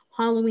watch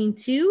Halloween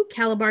 2,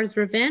 Calabar's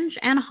Revenge,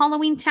 and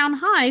Halloween Town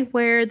High,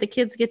 where the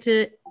kids get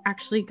to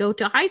actually go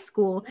to high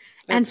school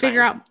and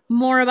figure out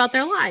more about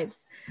their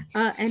lives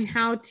and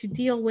how to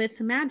deal with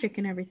magic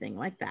and everything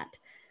like that.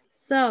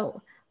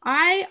 So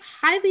I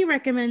highly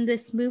recommend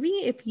this movie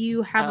if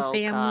you have a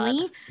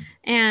family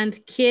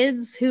and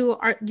kids who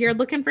are, you're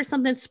looking for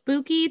something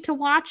spooky to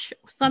watch,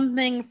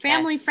 something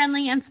family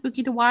friendly and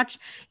spooky to watch.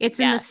 It's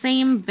in the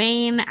same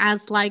vein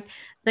as like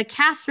the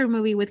Casper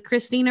movie with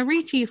Christina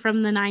Ricci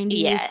from the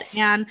 90s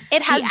and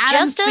it has the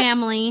Addams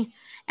Family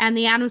and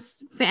the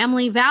Addams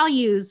Family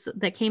Values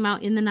that came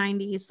out in the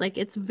 90s. Like,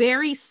 it's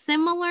very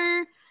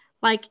similar.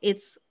 Like,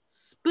 it's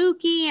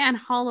spooky and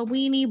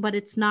Halloweeny, but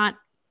it's not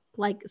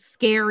like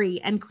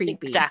scary and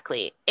creepy.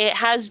 Exactly. It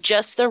has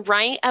just the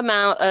right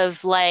amount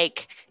of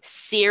like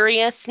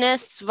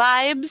seriousness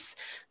vibes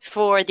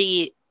for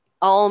the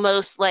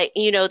almost like,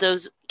 you know,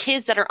 those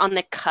kids that are on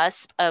the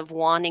cusp of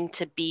wanting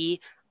to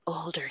be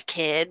older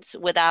kids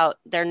without,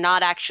 they're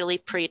not actually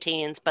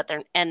preteens, but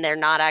they're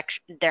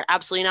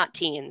absolutely not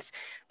teens,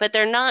 but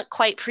they're not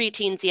quite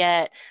preteens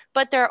yet,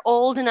 but they're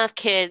old enough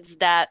kids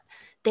that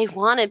they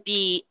want to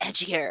be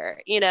edgier,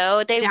 you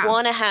know, they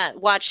want to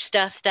watch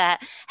stuff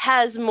that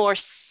has more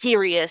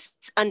serious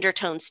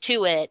undertones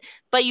to it,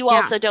 but you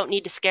also don't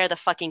need to scare the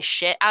fucking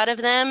shit out of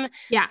them.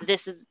 Yeah.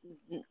 This is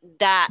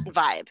that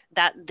vibe,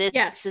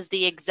 this is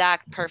the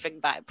exact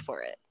perfect vibe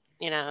for it,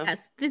 you know?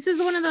 Yes. This is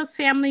one of those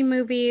family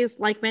movies,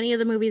 like many of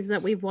the movies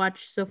that we've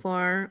watched so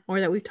far, or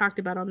that we've talked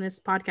about on this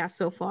podcast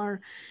so far.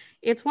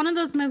 It's one of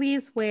those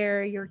movies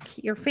where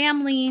your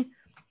family,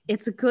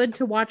 it's good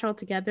to watch all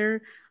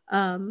together.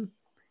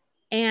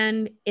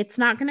 And it's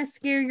not going to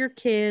scare your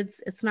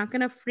kids. It's not going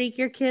to freak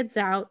your kids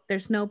out.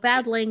 There's no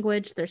bad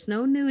language. There's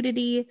no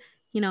nudity.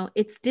 You know,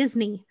 it's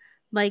Disney.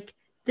 Like,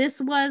 this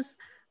was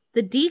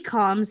the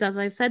DCOMs, as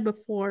I've said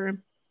before,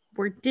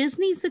 were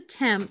Disney's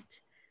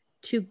attempt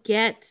to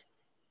get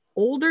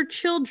older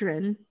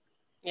children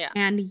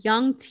and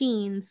young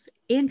teens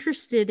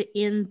interested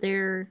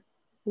in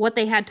what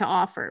they had to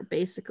offer,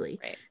 basically.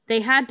 Right.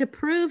 They had to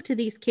prove to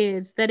these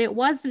kids that it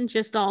wasn't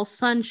just all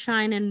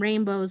sunshine and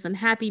rainbows and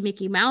happy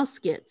Mickey Mouse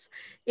skits.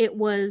 It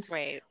was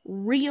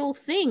real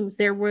things.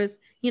 There was,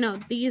 you know,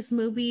 these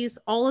movies,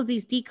 all of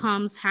these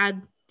DCOMs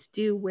had to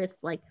do with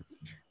like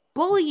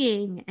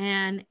bullying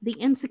and the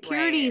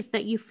insecurities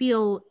that you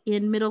feel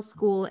in middle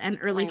school and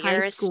early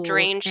high school. You're a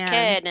strange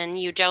kid and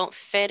you don't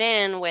fit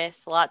in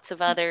with lots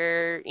of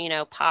other, you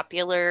know,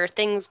 popular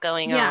things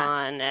going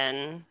on.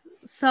 And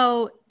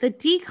so the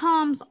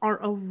DCOMs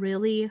are a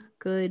really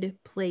good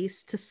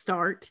place to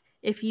start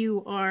if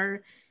you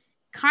are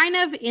kind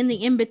of in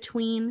the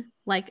in-between.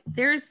 Like,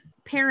 there's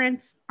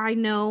parents I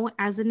know,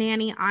 as a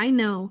nanny, I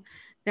know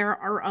there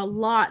are a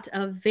lot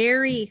of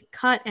very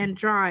cut and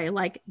dry,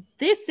 like,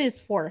 this is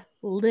for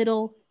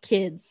little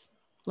kids,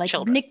 like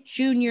children. Nick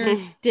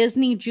Jr.,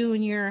 Disney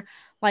Jr.,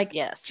 like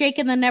Jake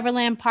and the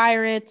Neverland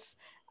Pirates,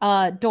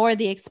 Dora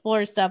the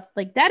Explorer stuff.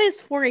 Like, that is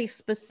for a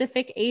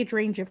specific age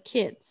range of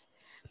kids.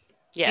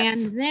 Yes.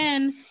 And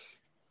then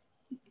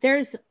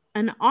there's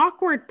an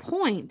awkward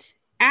point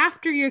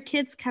after your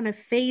kids kind of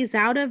phase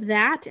out of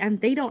that and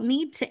they don't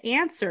need to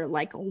answer,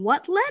 like,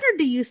 what letter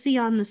do you see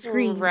on the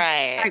screen?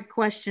 Type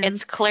questions.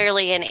 It's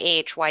clearly an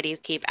age. Why do you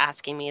keep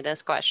asking me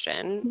this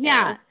question?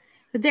 Yeah.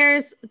 But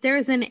there's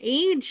an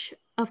age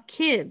of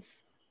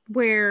kids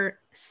where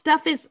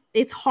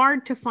it's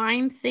hard to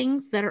find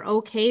things that are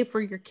okay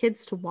for your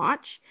kids to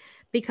watch,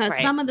 because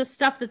some of the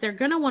stuff that they're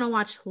going to want to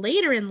watch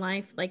later in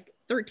life, like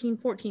 13,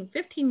 14,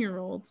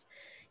 15-year-olds,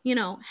 you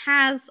know,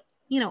 has,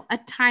 you know, a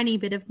tiny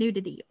bit of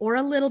nudity or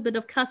a little bit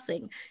of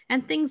cussing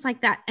and things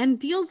like that, and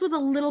deals with a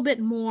little bit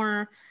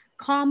more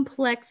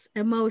complex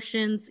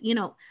emotions, you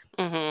know,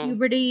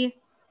 puberty,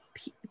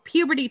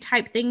 puberty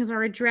type things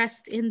are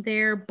addressed in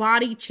there.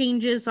 Body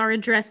changes are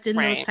addressed in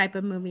those Right. type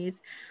of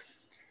movies.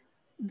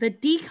 The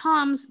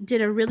DComs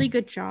did a really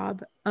good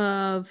job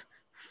of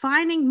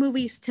finding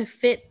movies to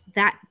fit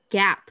that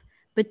gap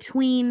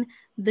between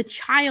the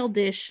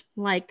childish,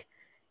 like,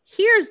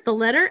 here's the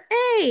letter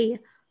A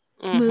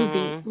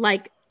movie, Mhm.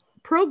 like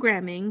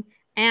programming,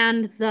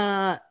 and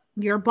the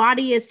your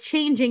body is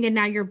changing and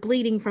now you're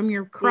bleeding from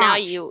your Now crotch.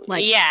 you,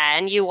 Like, yeah,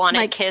 and you want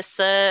to like, kiss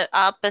a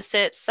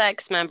opposite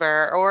sex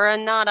member or a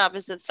not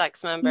opposite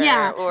sex member,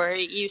 yeah, or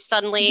you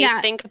suddenly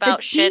yeah. think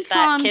about shit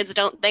that kids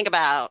don't think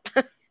about.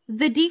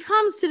 The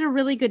DComs did a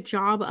really good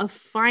job of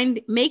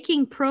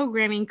creating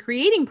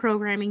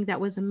programming that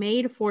was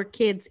made for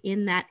kids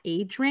in that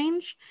age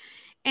range.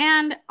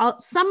 And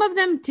some of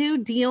them do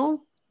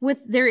deal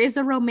with, there is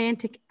a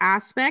romantic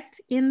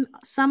aspect in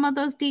some of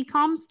those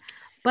DComs,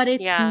 but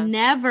it's Yeah,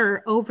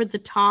 never over the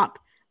top.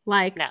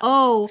 Like, no.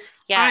 oh,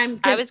 Yeah,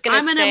 I was gonna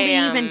I'm gonna say,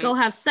 leave and go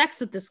have sex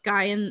with this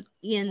guy in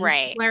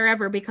right,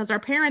 wherever because our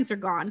parents are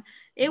gone.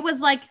 It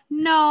was like,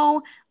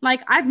 no,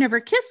 like, I've never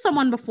kissed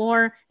someone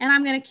before, and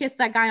I'm gonna kiss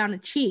that guy on a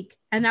cheek,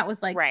 and that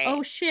was like, right.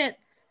 oh shit,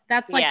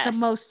 that's like the Yes.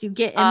 most you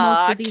get in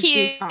most of these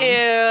Cute.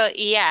 DComs.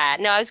 Yeah.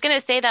 No, I was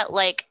gonna say that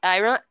like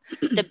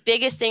the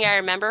biggest thing I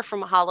remember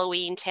from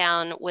Halloween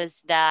Town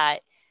was that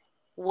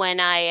when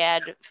I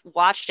had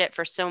watched it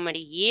for so many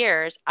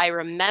years, I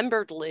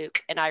remembered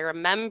Luke and I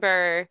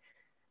remember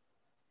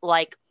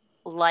like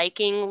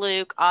liking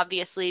Luke,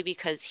 obviously,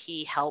 because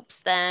he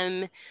helps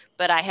them,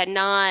 but I had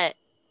not,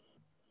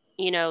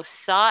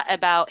 thought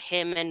about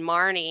him and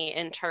Marnie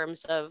in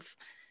terms of,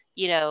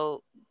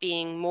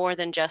 being more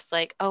than just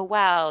like, oh,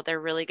 wow, they're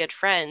really good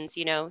friends.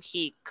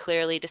 He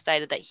clearly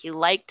decided that he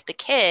liked the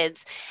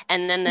kids.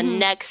 And then the Mhm.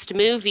 next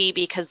movie,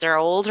 because they're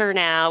older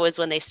now, is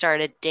when they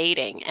started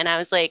dating. And I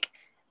was like,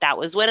 that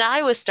was when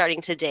I was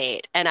starting to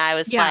date. And I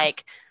was Yeah.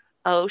 like,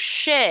 oh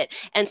shit.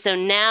 And so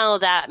now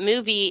that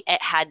movie,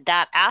 it had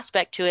that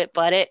aspect to it,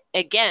 but it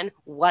again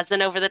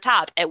wasn't over the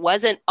top. It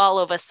wasn't all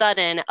of a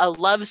sudden a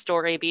love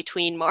story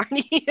between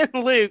Marnie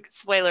and Luke,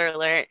 spoiler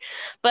alert.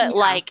 But Yeah.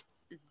 like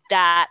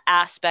that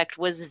aspect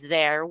was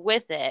there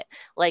with it.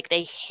 Like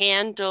they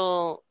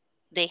handle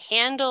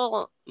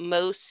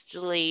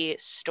mostly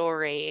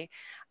story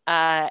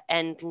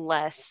and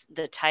less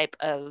the type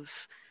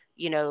of,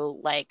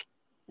 like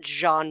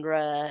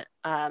genre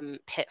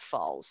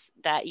pitfalls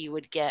that you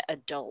would get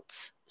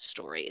adult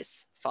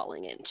stories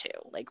falling into,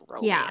 like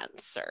Yeah.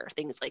 romance or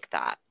things like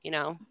that.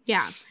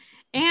 Yeah.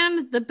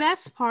 And the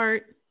best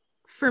part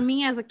for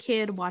me as a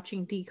kid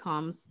watching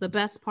DComs, the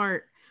best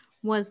part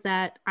was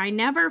that I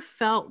never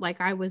felt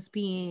like I was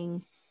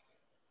being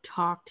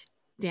talked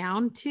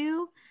down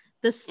to.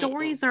 The Mm-mm.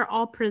 stories are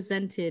all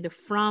presented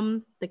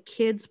from the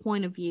kid's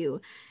point of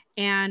view.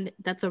 And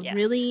that's a Yes.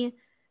 really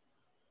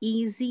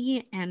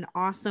easy and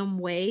awesome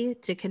way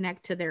to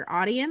connect to their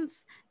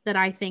audience that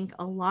I think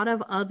a lot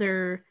of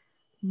other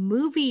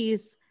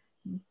movies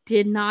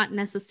did not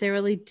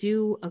necessarily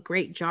do a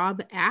great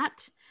job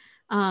at.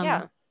 Um,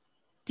 Yeah.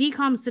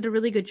 DComs did a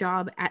really good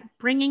job at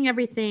bringing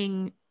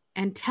everything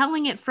and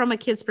telling it from a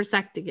kid's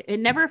perspective. It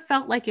never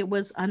felt like it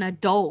was an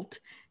adult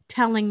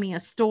telling me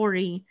a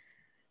story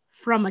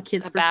from a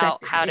kid's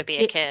About perspective. how to be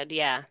a kid.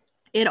 Yeah.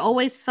 It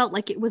always felt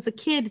like it was a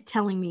kid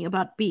telling me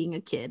about being a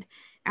kid.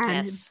 And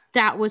Yes.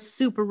 that was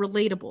super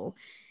relatable.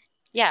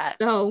 Yeah.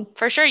 So,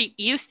 For sure,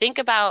 you think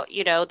about,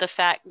 the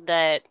fact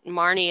that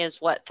Marnie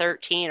is what,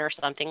 13 or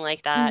something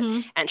like that,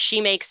 mhm, and she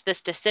makes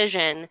this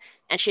decision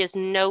and she has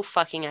no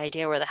fucking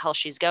idea where the hell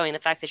she's going. The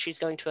fact that she's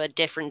going to a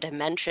different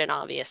dimension,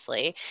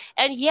 obviously.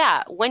 And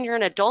yeah, when you're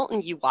an adult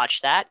and you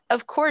watch that,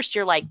 of course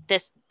you're like,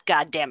 this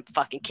goddamn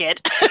fucking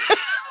kid.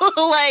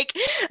 Like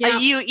yeah,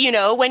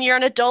 when you're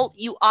an adult,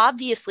 you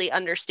obviously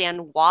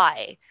understand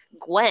why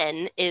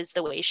Gwen is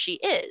the way she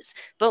is.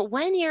 But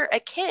when you're a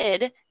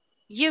kid,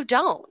 you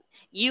don't.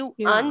 You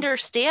yeah,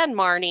 understand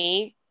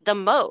Marnie the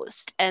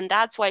most, and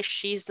that's why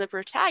she's the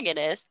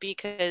protagonist,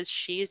 because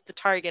she's the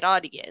target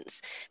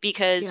audience.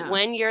 Because yeah,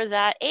 when you're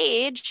that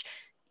age,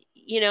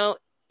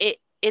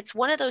 it's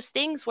one of those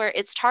things where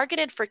it's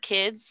targeted for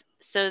kids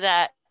so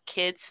that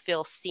kids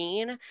feel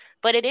seen,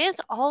 but it is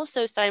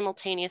also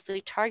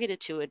simultaneously targeted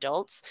to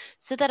adults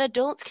so that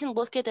adults can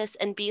look at this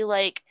and be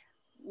like,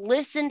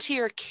 listen to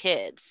your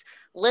kids,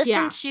 listen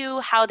yeah,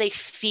 to how they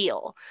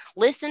feel,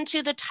 listen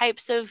to the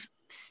types of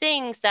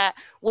things that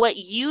what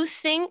you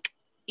think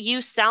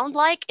you sound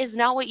like is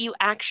not what you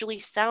actually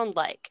sound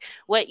like.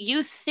 What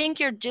you think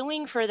you're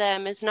doing for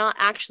them is not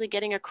actually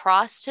getting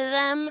across to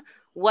them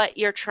what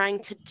you're trying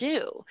to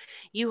do.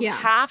 You yeah,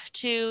 have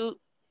to,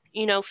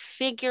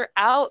 figure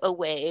out a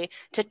way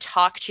to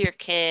talk to your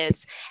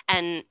kids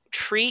and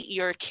treat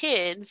your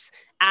kids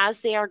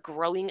as they are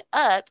growing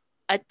up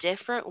a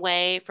different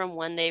way from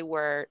when they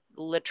were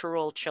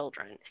literal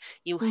children.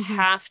 You mhm,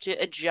 have to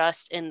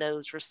adjust in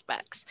those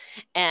respects.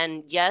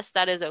 And yes,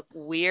 that is a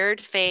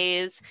weird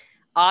phase.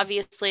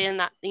 obviously, and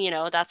that,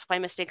 that's why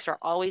mistakes are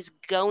always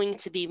going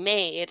to be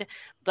made.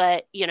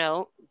 But,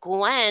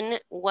 Gwen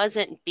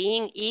wasn't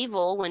being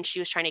evil when she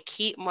was trying to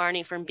keep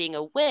Marnie from being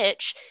a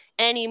witch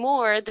any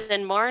more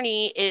than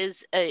Marnie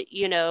is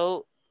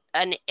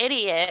an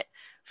idiot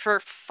for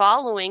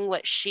following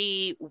what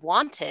she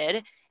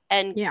wanted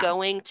and Yeah.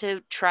 going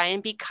to try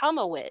and become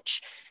a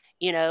witch.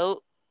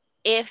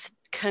 If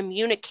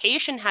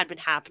communication had been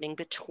happening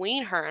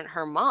between her and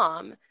her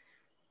mom,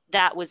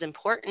 that was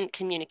important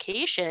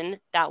communication,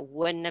 that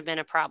wouldn't have been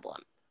a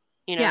problem.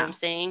 You know what I'm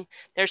saying?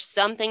 There's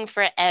something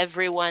for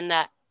everyone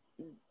that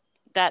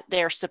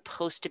they're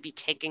supposed to be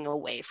taking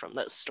away from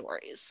those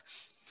stories.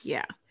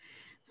 Yeah.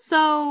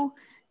 So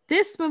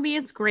this movie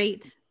is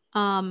great.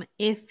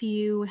 If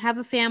you have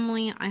a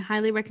family, I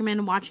highly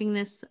recommend watching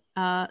this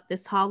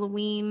this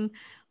Halloween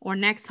or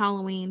next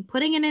Halloween,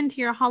 putting it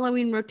into your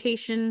Halloween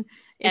rotation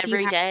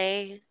every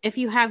day. If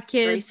you have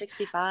kids,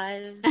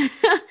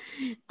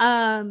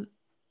 365.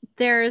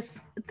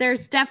 There's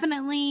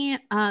definitely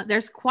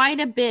there's quite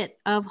a bit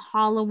of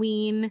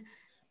Halloween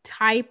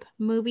type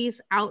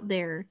movies out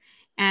there,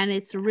 and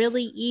it's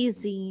really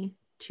easy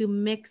to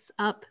mix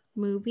up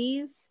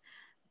movies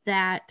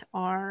that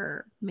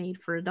are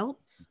made for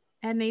adults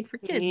and made for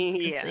kids.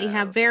 Yes. They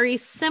have very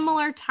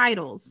similar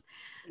titles.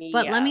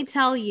 But let me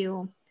tell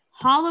you,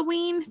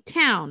 Halloween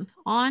Town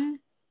on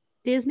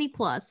Disney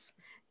Plus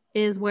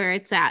is where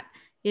it's at.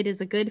 It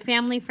is a good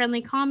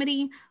family-friendly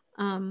comedy.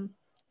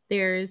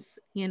 There's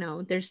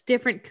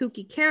different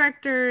kooky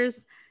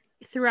characters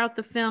throughout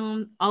the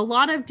film. A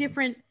lot of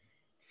different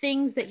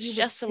things that you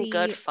just would some see,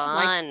 good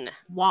fun. like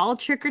wall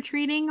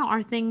trick-or-treating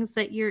are things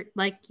that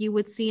you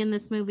would see in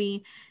this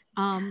movie.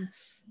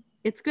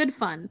 It's good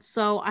fun.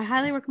 So I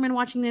highly recommend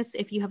watching this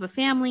if you have a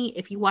family.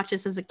 If you watch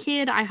this as a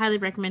kid, I highly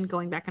recommend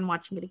going back and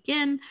watching it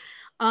again.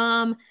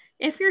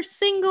 If you're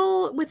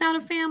single without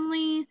a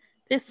family,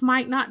 this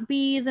might not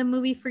be the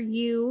movie for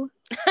you.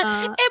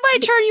 It might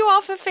turn you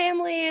off of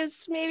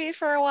families maybe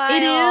for a while.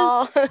 It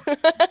is.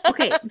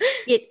 Okay.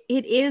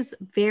 It is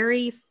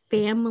very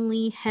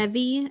family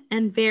heavy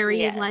and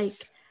very like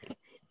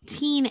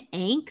teen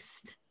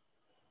angst,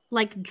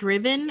 like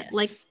driven.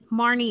 Like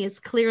Marnie is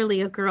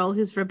clearly a girl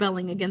who's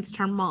rebelling against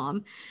her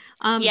mom.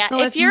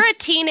 So if you're a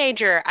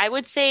teenager, I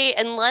would say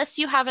unless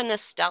you have a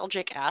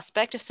nostalgic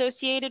aspect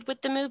associated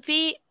with the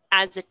movie,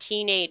 as a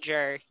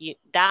teenager,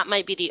 that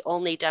might be the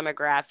only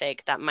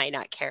demographic that might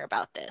not care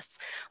about this.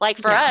 Like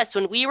for us,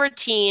 when we were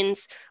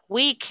teens,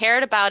 we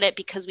cared about it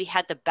because we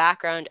had the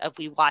background of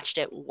we watched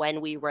it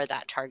when we were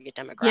that target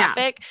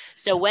demographic.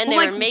 So when they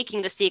were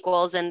making the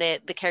sequels and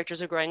the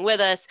characters were growing with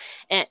us,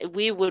 and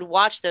we would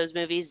watch those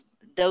movies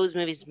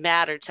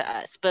mattered to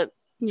us. But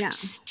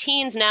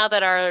teens now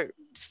that are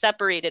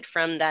separated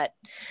from that,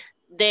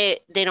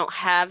 they don't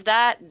have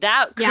that.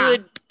 That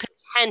could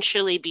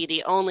potentially be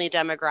the only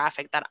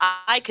demographic that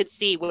I could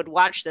see would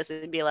watch this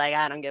and be like,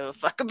 I don't give a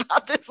fuck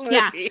about this movie.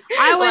 Yeah,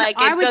 it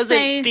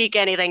doesn't speak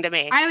anything to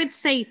me. I would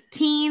say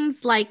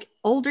teens, like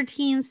older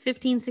teens,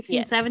 15,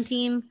 16,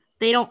 17,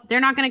 they're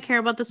not going to care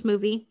about this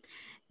movie.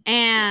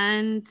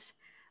 And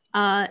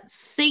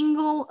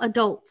single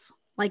adults,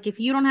 like if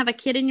you don't have a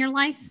kid in your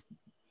life,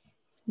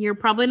 you're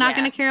probably not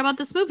going to care about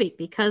this movie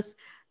because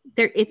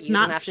it's you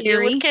not don't have scary.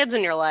 To deal with kids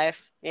in your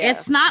life. Yeah.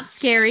 It's not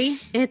scary.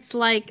 It's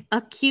like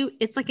a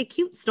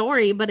cute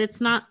story, but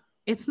it's not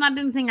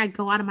anything I'd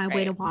go out of my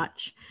way to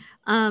watch.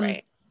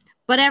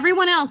 But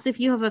everyone else, if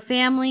you have a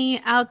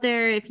family out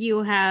there, if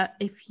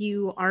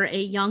you are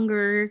a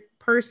younger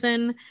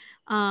person,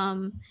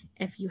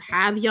 if you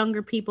have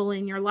younger people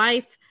in your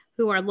life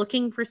who are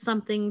looking for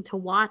something to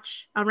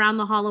watch around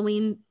the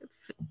Halloween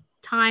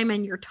time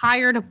and you're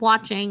tired of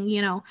watching,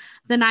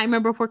 The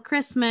Nightmare Before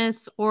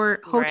Christmas or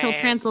Hotel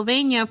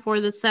Transylvania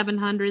for the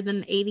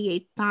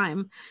 788th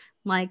time,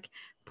 like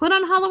put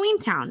on Halloween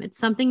Town. It's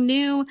something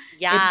new.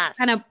 It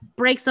kind of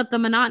breaks up the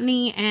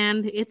monotony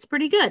and it's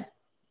pretty good.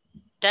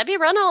 Debbie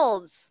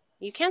Reynolds.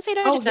 You can't say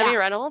no to Debbie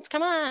Reynolds.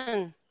 Come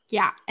on.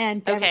 Yeah.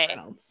 And Debbie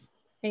Reynolds.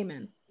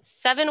 Amen.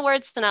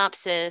 7-word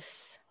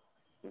synopsis.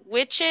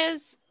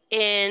 Witches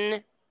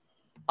in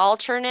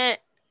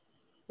alternate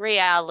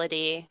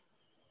reality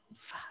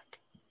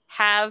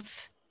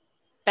have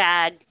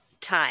bad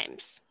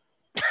times.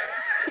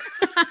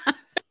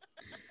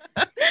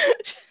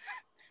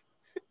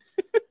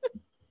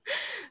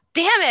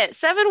 Damn it,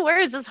 7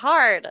 words is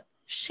hard.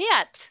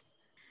 Shit.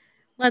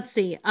 Let's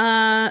see.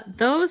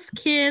 Those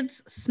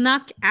kids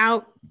snuck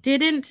out,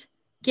 didn't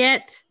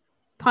get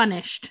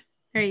punished.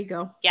 There you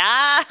go.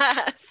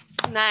 Yes.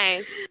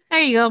 Nice. There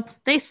you go.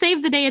 They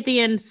saved the day at the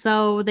end,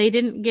 so they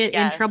didn't get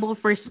in trouble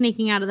for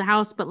sneaking out of the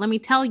house. But let me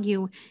tell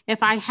you,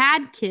 if I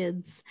had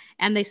kids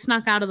and they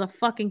snuck out of the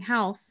fucking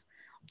house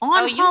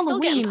on Halloween, still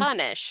getting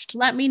punished.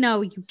 Let me know.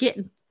 You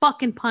getting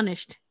fucking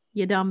punished,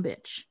 you dumb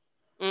bitch.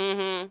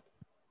 Mm-hmm.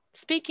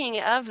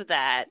 Speaking of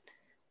that,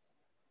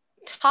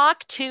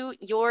 talk to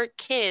your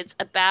kids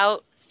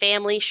about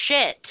family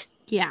shit.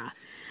 Yeah,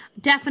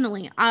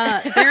 definitely.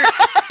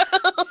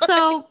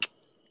 So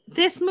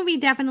This movie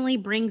definitely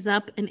brings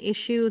up an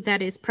issue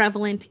that is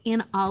prevalent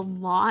in a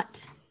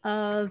lot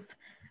of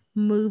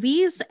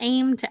movies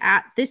aimed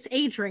at this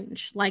age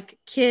range, like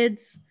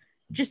kids,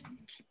 just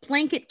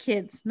blanket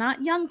kids,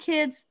 not young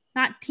kids,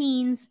 not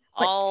teens,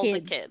 but All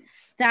kids the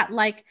kids. that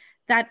like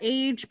that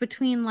age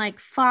between like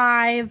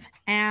 5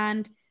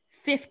 and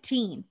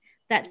 15,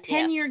 that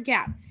 10-year Yes.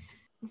 gap.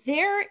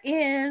 There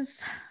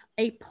is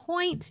a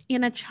point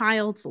in a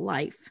child's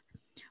life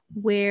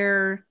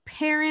where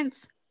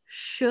parents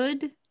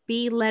should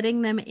be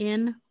letting them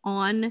in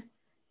on,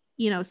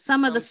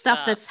 some of the Some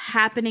stuff that's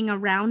happening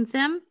around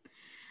them.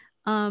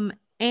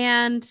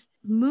 And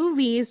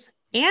movies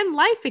and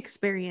life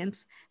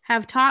experience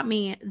have taught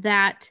me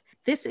that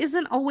this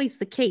isn't always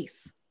the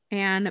case.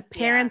 And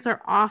parents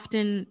are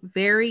often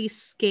very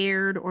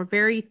scared or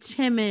very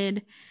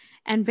timid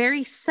and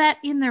very set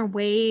in their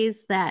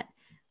ways that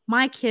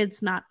my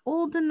kid's not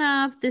old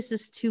enough. This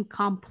is too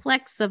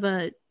complex of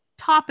a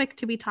topic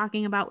to be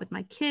talking about with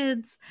my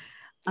kids.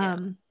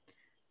 And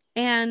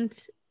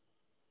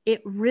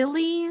it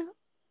really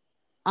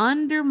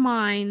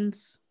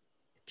undermines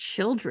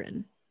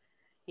children.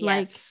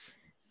 Yes.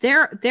 Like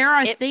there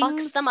are it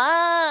things fucks them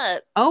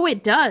up. Oh,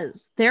 it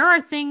does. There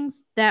are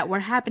things that were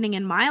happening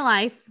in my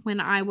life when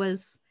I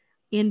was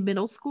in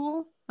middle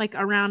school, like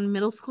around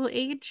middle school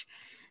age,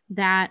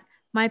 that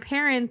my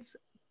parents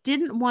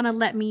didn't want to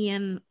let me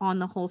in on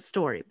the whole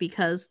story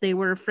because they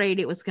were afraid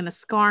it was going to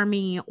scar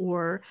me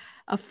or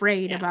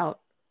afraid about,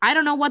 I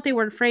don't know what they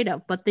were afraid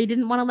of, but they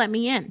didn't want to let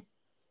me in.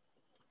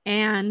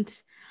 And,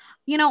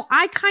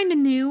 I kind of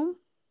knew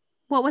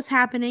what was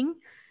happening.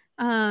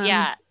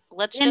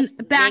 Let's just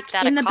make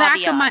that a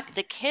caveat.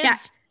 The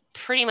kids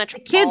pretty much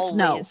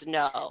always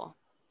know.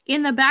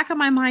 In the back of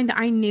my mind,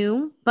 I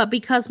knew, but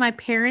because my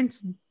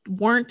parents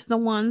weren't the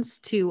ones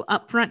to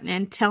upfront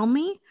and tell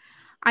me,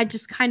 I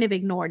just kind of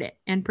ignored it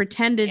and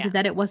pretended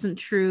that it wasn't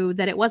true,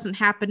 that it wasn't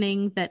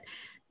happening,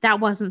 that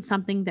wasn't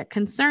something that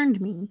concerned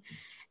me.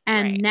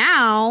 And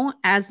now,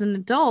 as an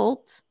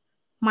adult,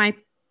 my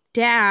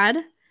dad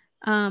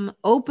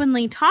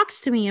openly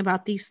talks to me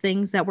about these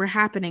things that were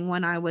happening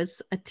when I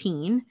was a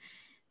teen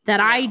that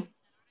I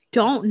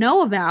don't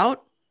know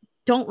about,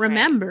 don't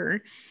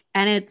remember.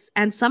 And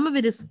some of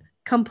it is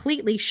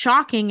completely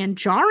shocking and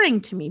jarring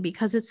to me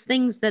because it's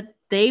things that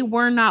they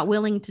were not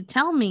willing to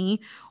tell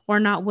me or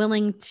not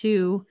willing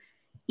to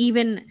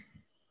even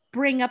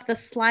bring up the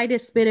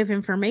slightest bit of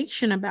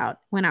information about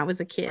when I was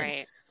a kid.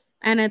 Right.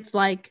 And it's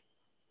like,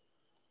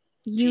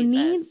 you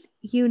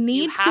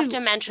have to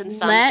mention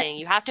something.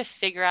 You have to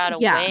figure out a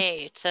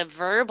way to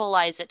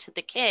verbalize it to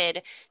the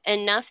kid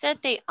enough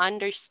that they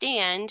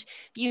understand.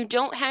 You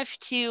don't have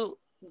to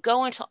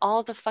go into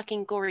all the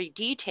fucking gory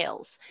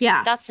details.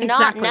 That's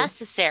not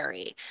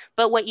necessary.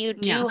 But what you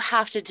do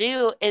have to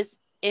do is,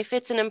 if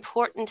it's an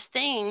important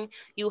thing,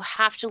 you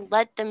have to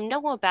let them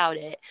know about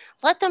it.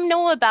 Let them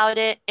know about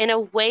it in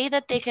a way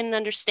that they can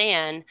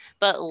understand,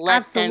 but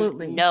let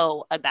them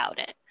know about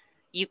it.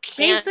 You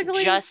can't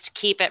just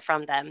keep it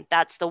from them.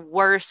 That's the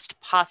worst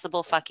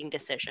possible fucking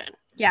decision.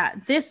 Yeah,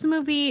 this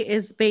movie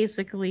is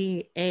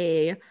basically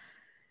a,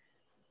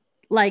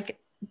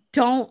 like,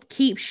 don't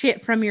keep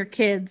shit from your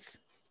kids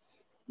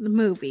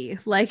movie.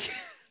 Like,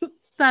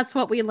 that's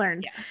what we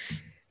learned.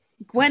 Yes.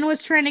 Gwen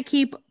was trying to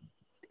keep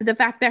the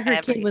fact that her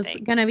kid was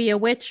going to be a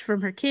witch from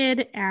her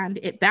kid, and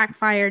it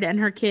backfired, and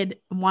her kid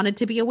wanted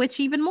to be a witch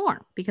even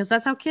more because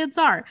that's how kids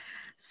are.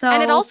 So,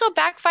 and it also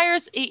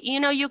backfires.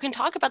 You can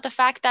talk about the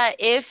fact that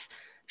if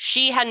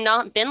she had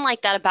not been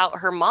like that about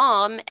her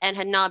mom and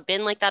had not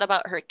been like that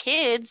about her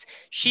kids,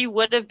 she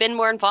would have been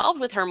more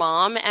involved with her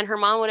mom, and her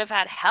mom would have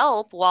had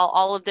help while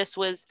all of this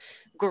was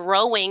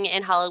growing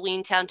in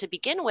Halloween Town to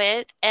begin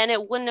with, and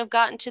it wouldn't have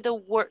gotten to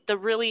the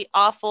really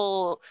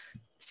awful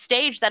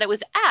stage that it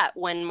was at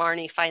when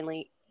Marnie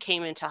finally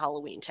came into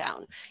Halloween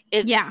Town.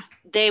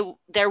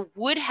 There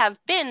would have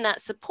been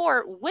that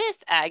support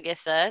with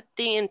Agatha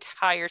the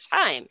entire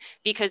time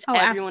because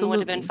everyone would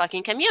have been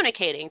fucking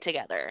communicating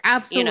together.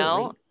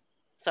 Absolutely.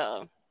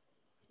 So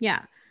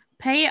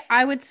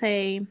I would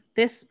say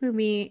this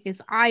movie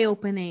is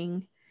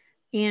eye-opening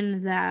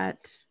in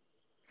that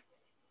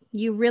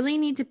you really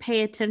need to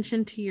pay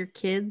attention to your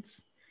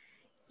kids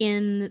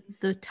in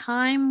the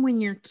time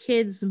when your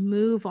kids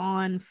move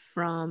on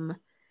from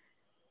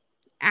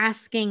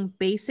asking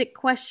basic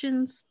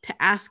questions to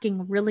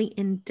asking really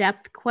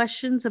in-depth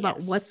questions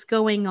about what's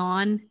going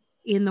on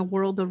in the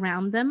world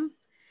around them.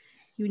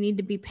 You need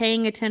to be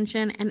paying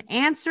attention and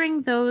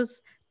answering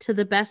those to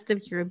the best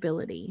of your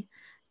ability.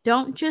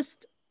 Don't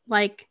just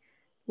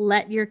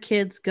let your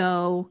kids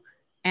go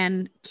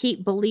and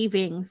keep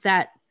believing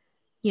that,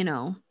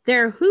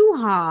 their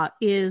hoo-ha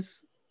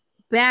is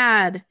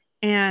bad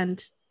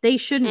and they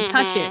shouldn't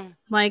touch it.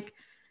 Like,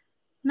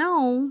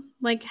 No,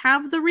 like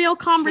have the real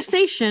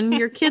conversation.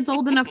 Your kid's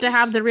old enough to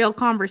have the real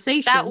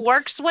conversation. That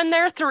works when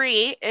they're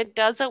 3. It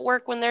doesn't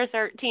work when they're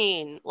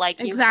 13. Like,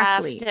 you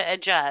Exactly. have to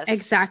adjust.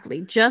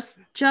 Exactly. Just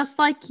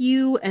like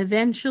you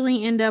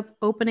eventually end up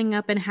opening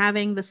up and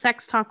having the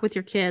sex talk with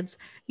your kids,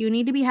 you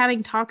need to be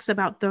having talks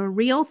about the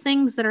real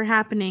things that are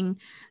happening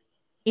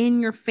in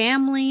your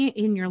family,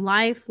 in your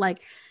life.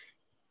 Like,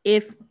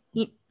 if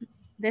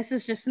this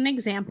is just an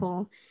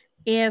example,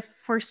 if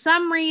for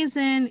some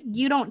reason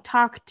you don't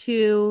talk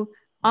to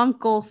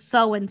Uncle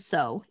so and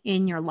so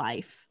in your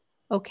life,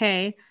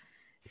 okay,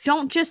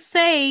 don't just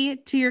say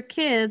to your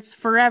kids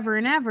forever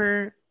and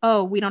ever,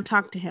 oh, we don't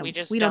talk to him. We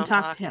don't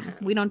talk to him.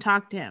 We don't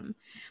talk to him.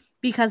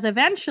 Because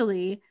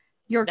eventually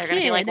your They're kid,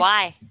 gonna be like,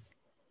 why?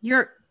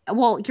 Your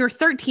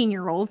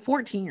 13-year-old,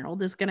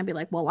 14-year-old is going to be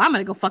like, well, I'm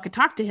going to go fucking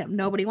talk to him.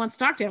 Nobody wants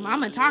to talk to him. I'm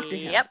going to talk to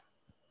him. Yep.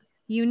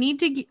 You need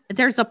to,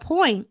 there's a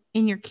point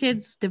in your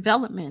kid's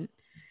development,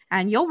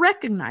 and you'll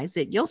recognize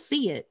it. You'll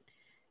see it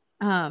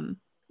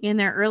in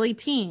their early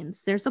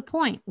teens. There's a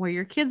point where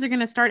your kids are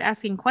going to start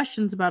asking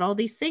questions about all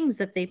these things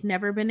that they've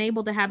never been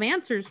able to have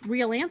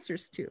real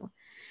answers to.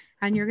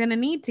 And you're going to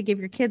need to give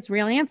your kids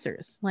real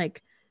answers.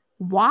 Like,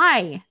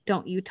 why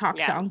don't you talk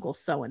to Uncle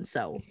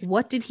so-and-so?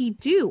 What did he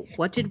do?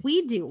 What did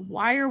we do?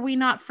 Why are we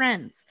not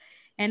friends?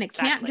 And it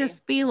can't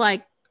just be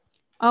like,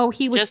 oh,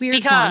 he was just weird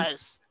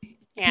because. Once.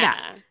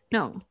 Yeah.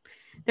 No.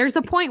 There's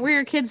a point where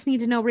your kids need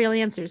to know real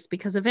answers,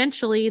 because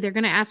eventually they're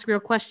going to ask real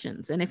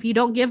questions. And if you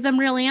don't give them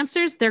real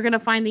answers, they're going to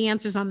find the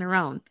answers on their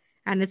own.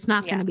 And it's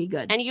not going to be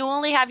good. And you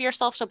only have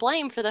yourself to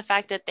blame for the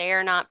fact that they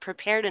are not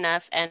prepared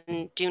enough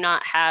and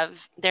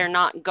they're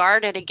not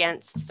guarded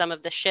against some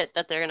of the shit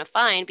that they're going to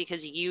find,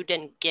 because you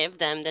didn't give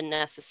them the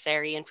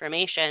necessary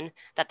information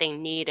that they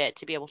needed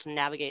to be able to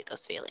navigate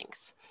those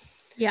feelings.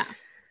 Yeah.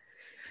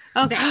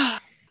 Okay.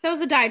 That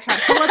was a diatribe.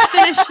 So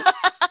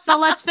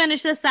let's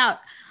finish this out.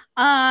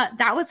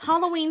 That was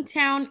Halloween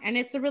Town, and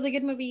it's a really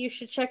good movie. You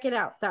should check it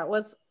out. That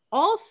was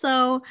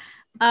also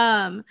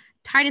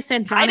Titus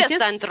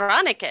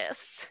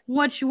Andronicus,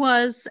 which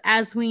was,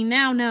 as we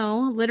now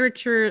know,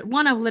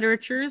 one of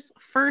literature's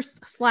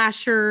first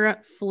slasher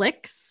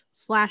flicks.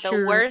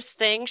 The worst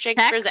thing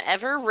Shakespeare's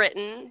ever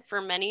written,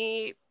 for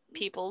many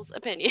people's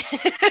opinion.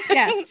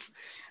 Yes.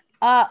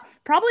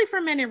 Probably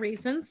for many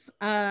reasons.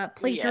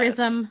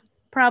 Plagiarism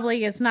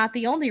probably is not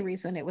the only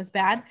reason it was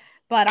bad,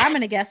 but I'm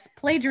going to guess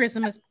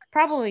plagiarism was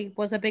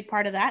a big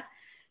part of that.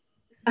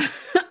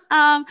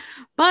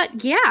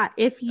 But yeah,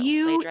 if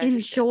you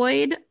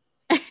enjoyed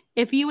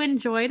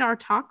our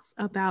talks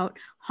about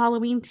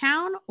Halloween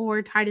Town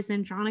or Titus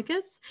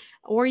Andronicus,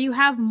 or you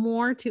have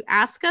more to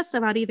ask us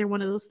about either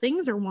one of those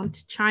things, or want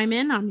to chime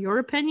in on your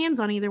opinions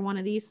on either one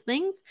of these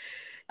things,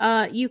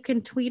 you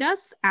can tweet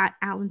us at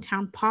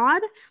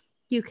AllentownPod.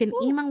 You can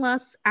email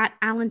us at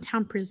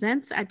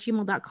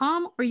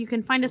allentownpresents@gmail.com, or you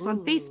can find us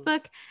on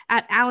Facebook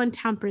at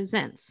Allentown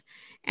Presents.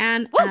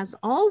 And as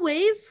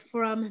always,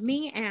 from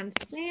me and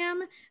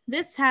Sam,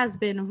 this has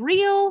been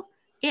real.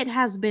 It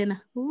has been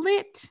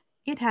lit.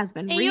 It has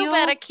been real. You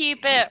better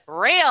keep it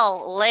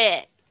real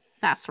lit.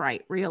 That's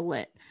right. Real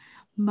lit.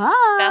 Bye.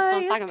 That's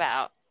what I'm talking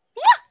about.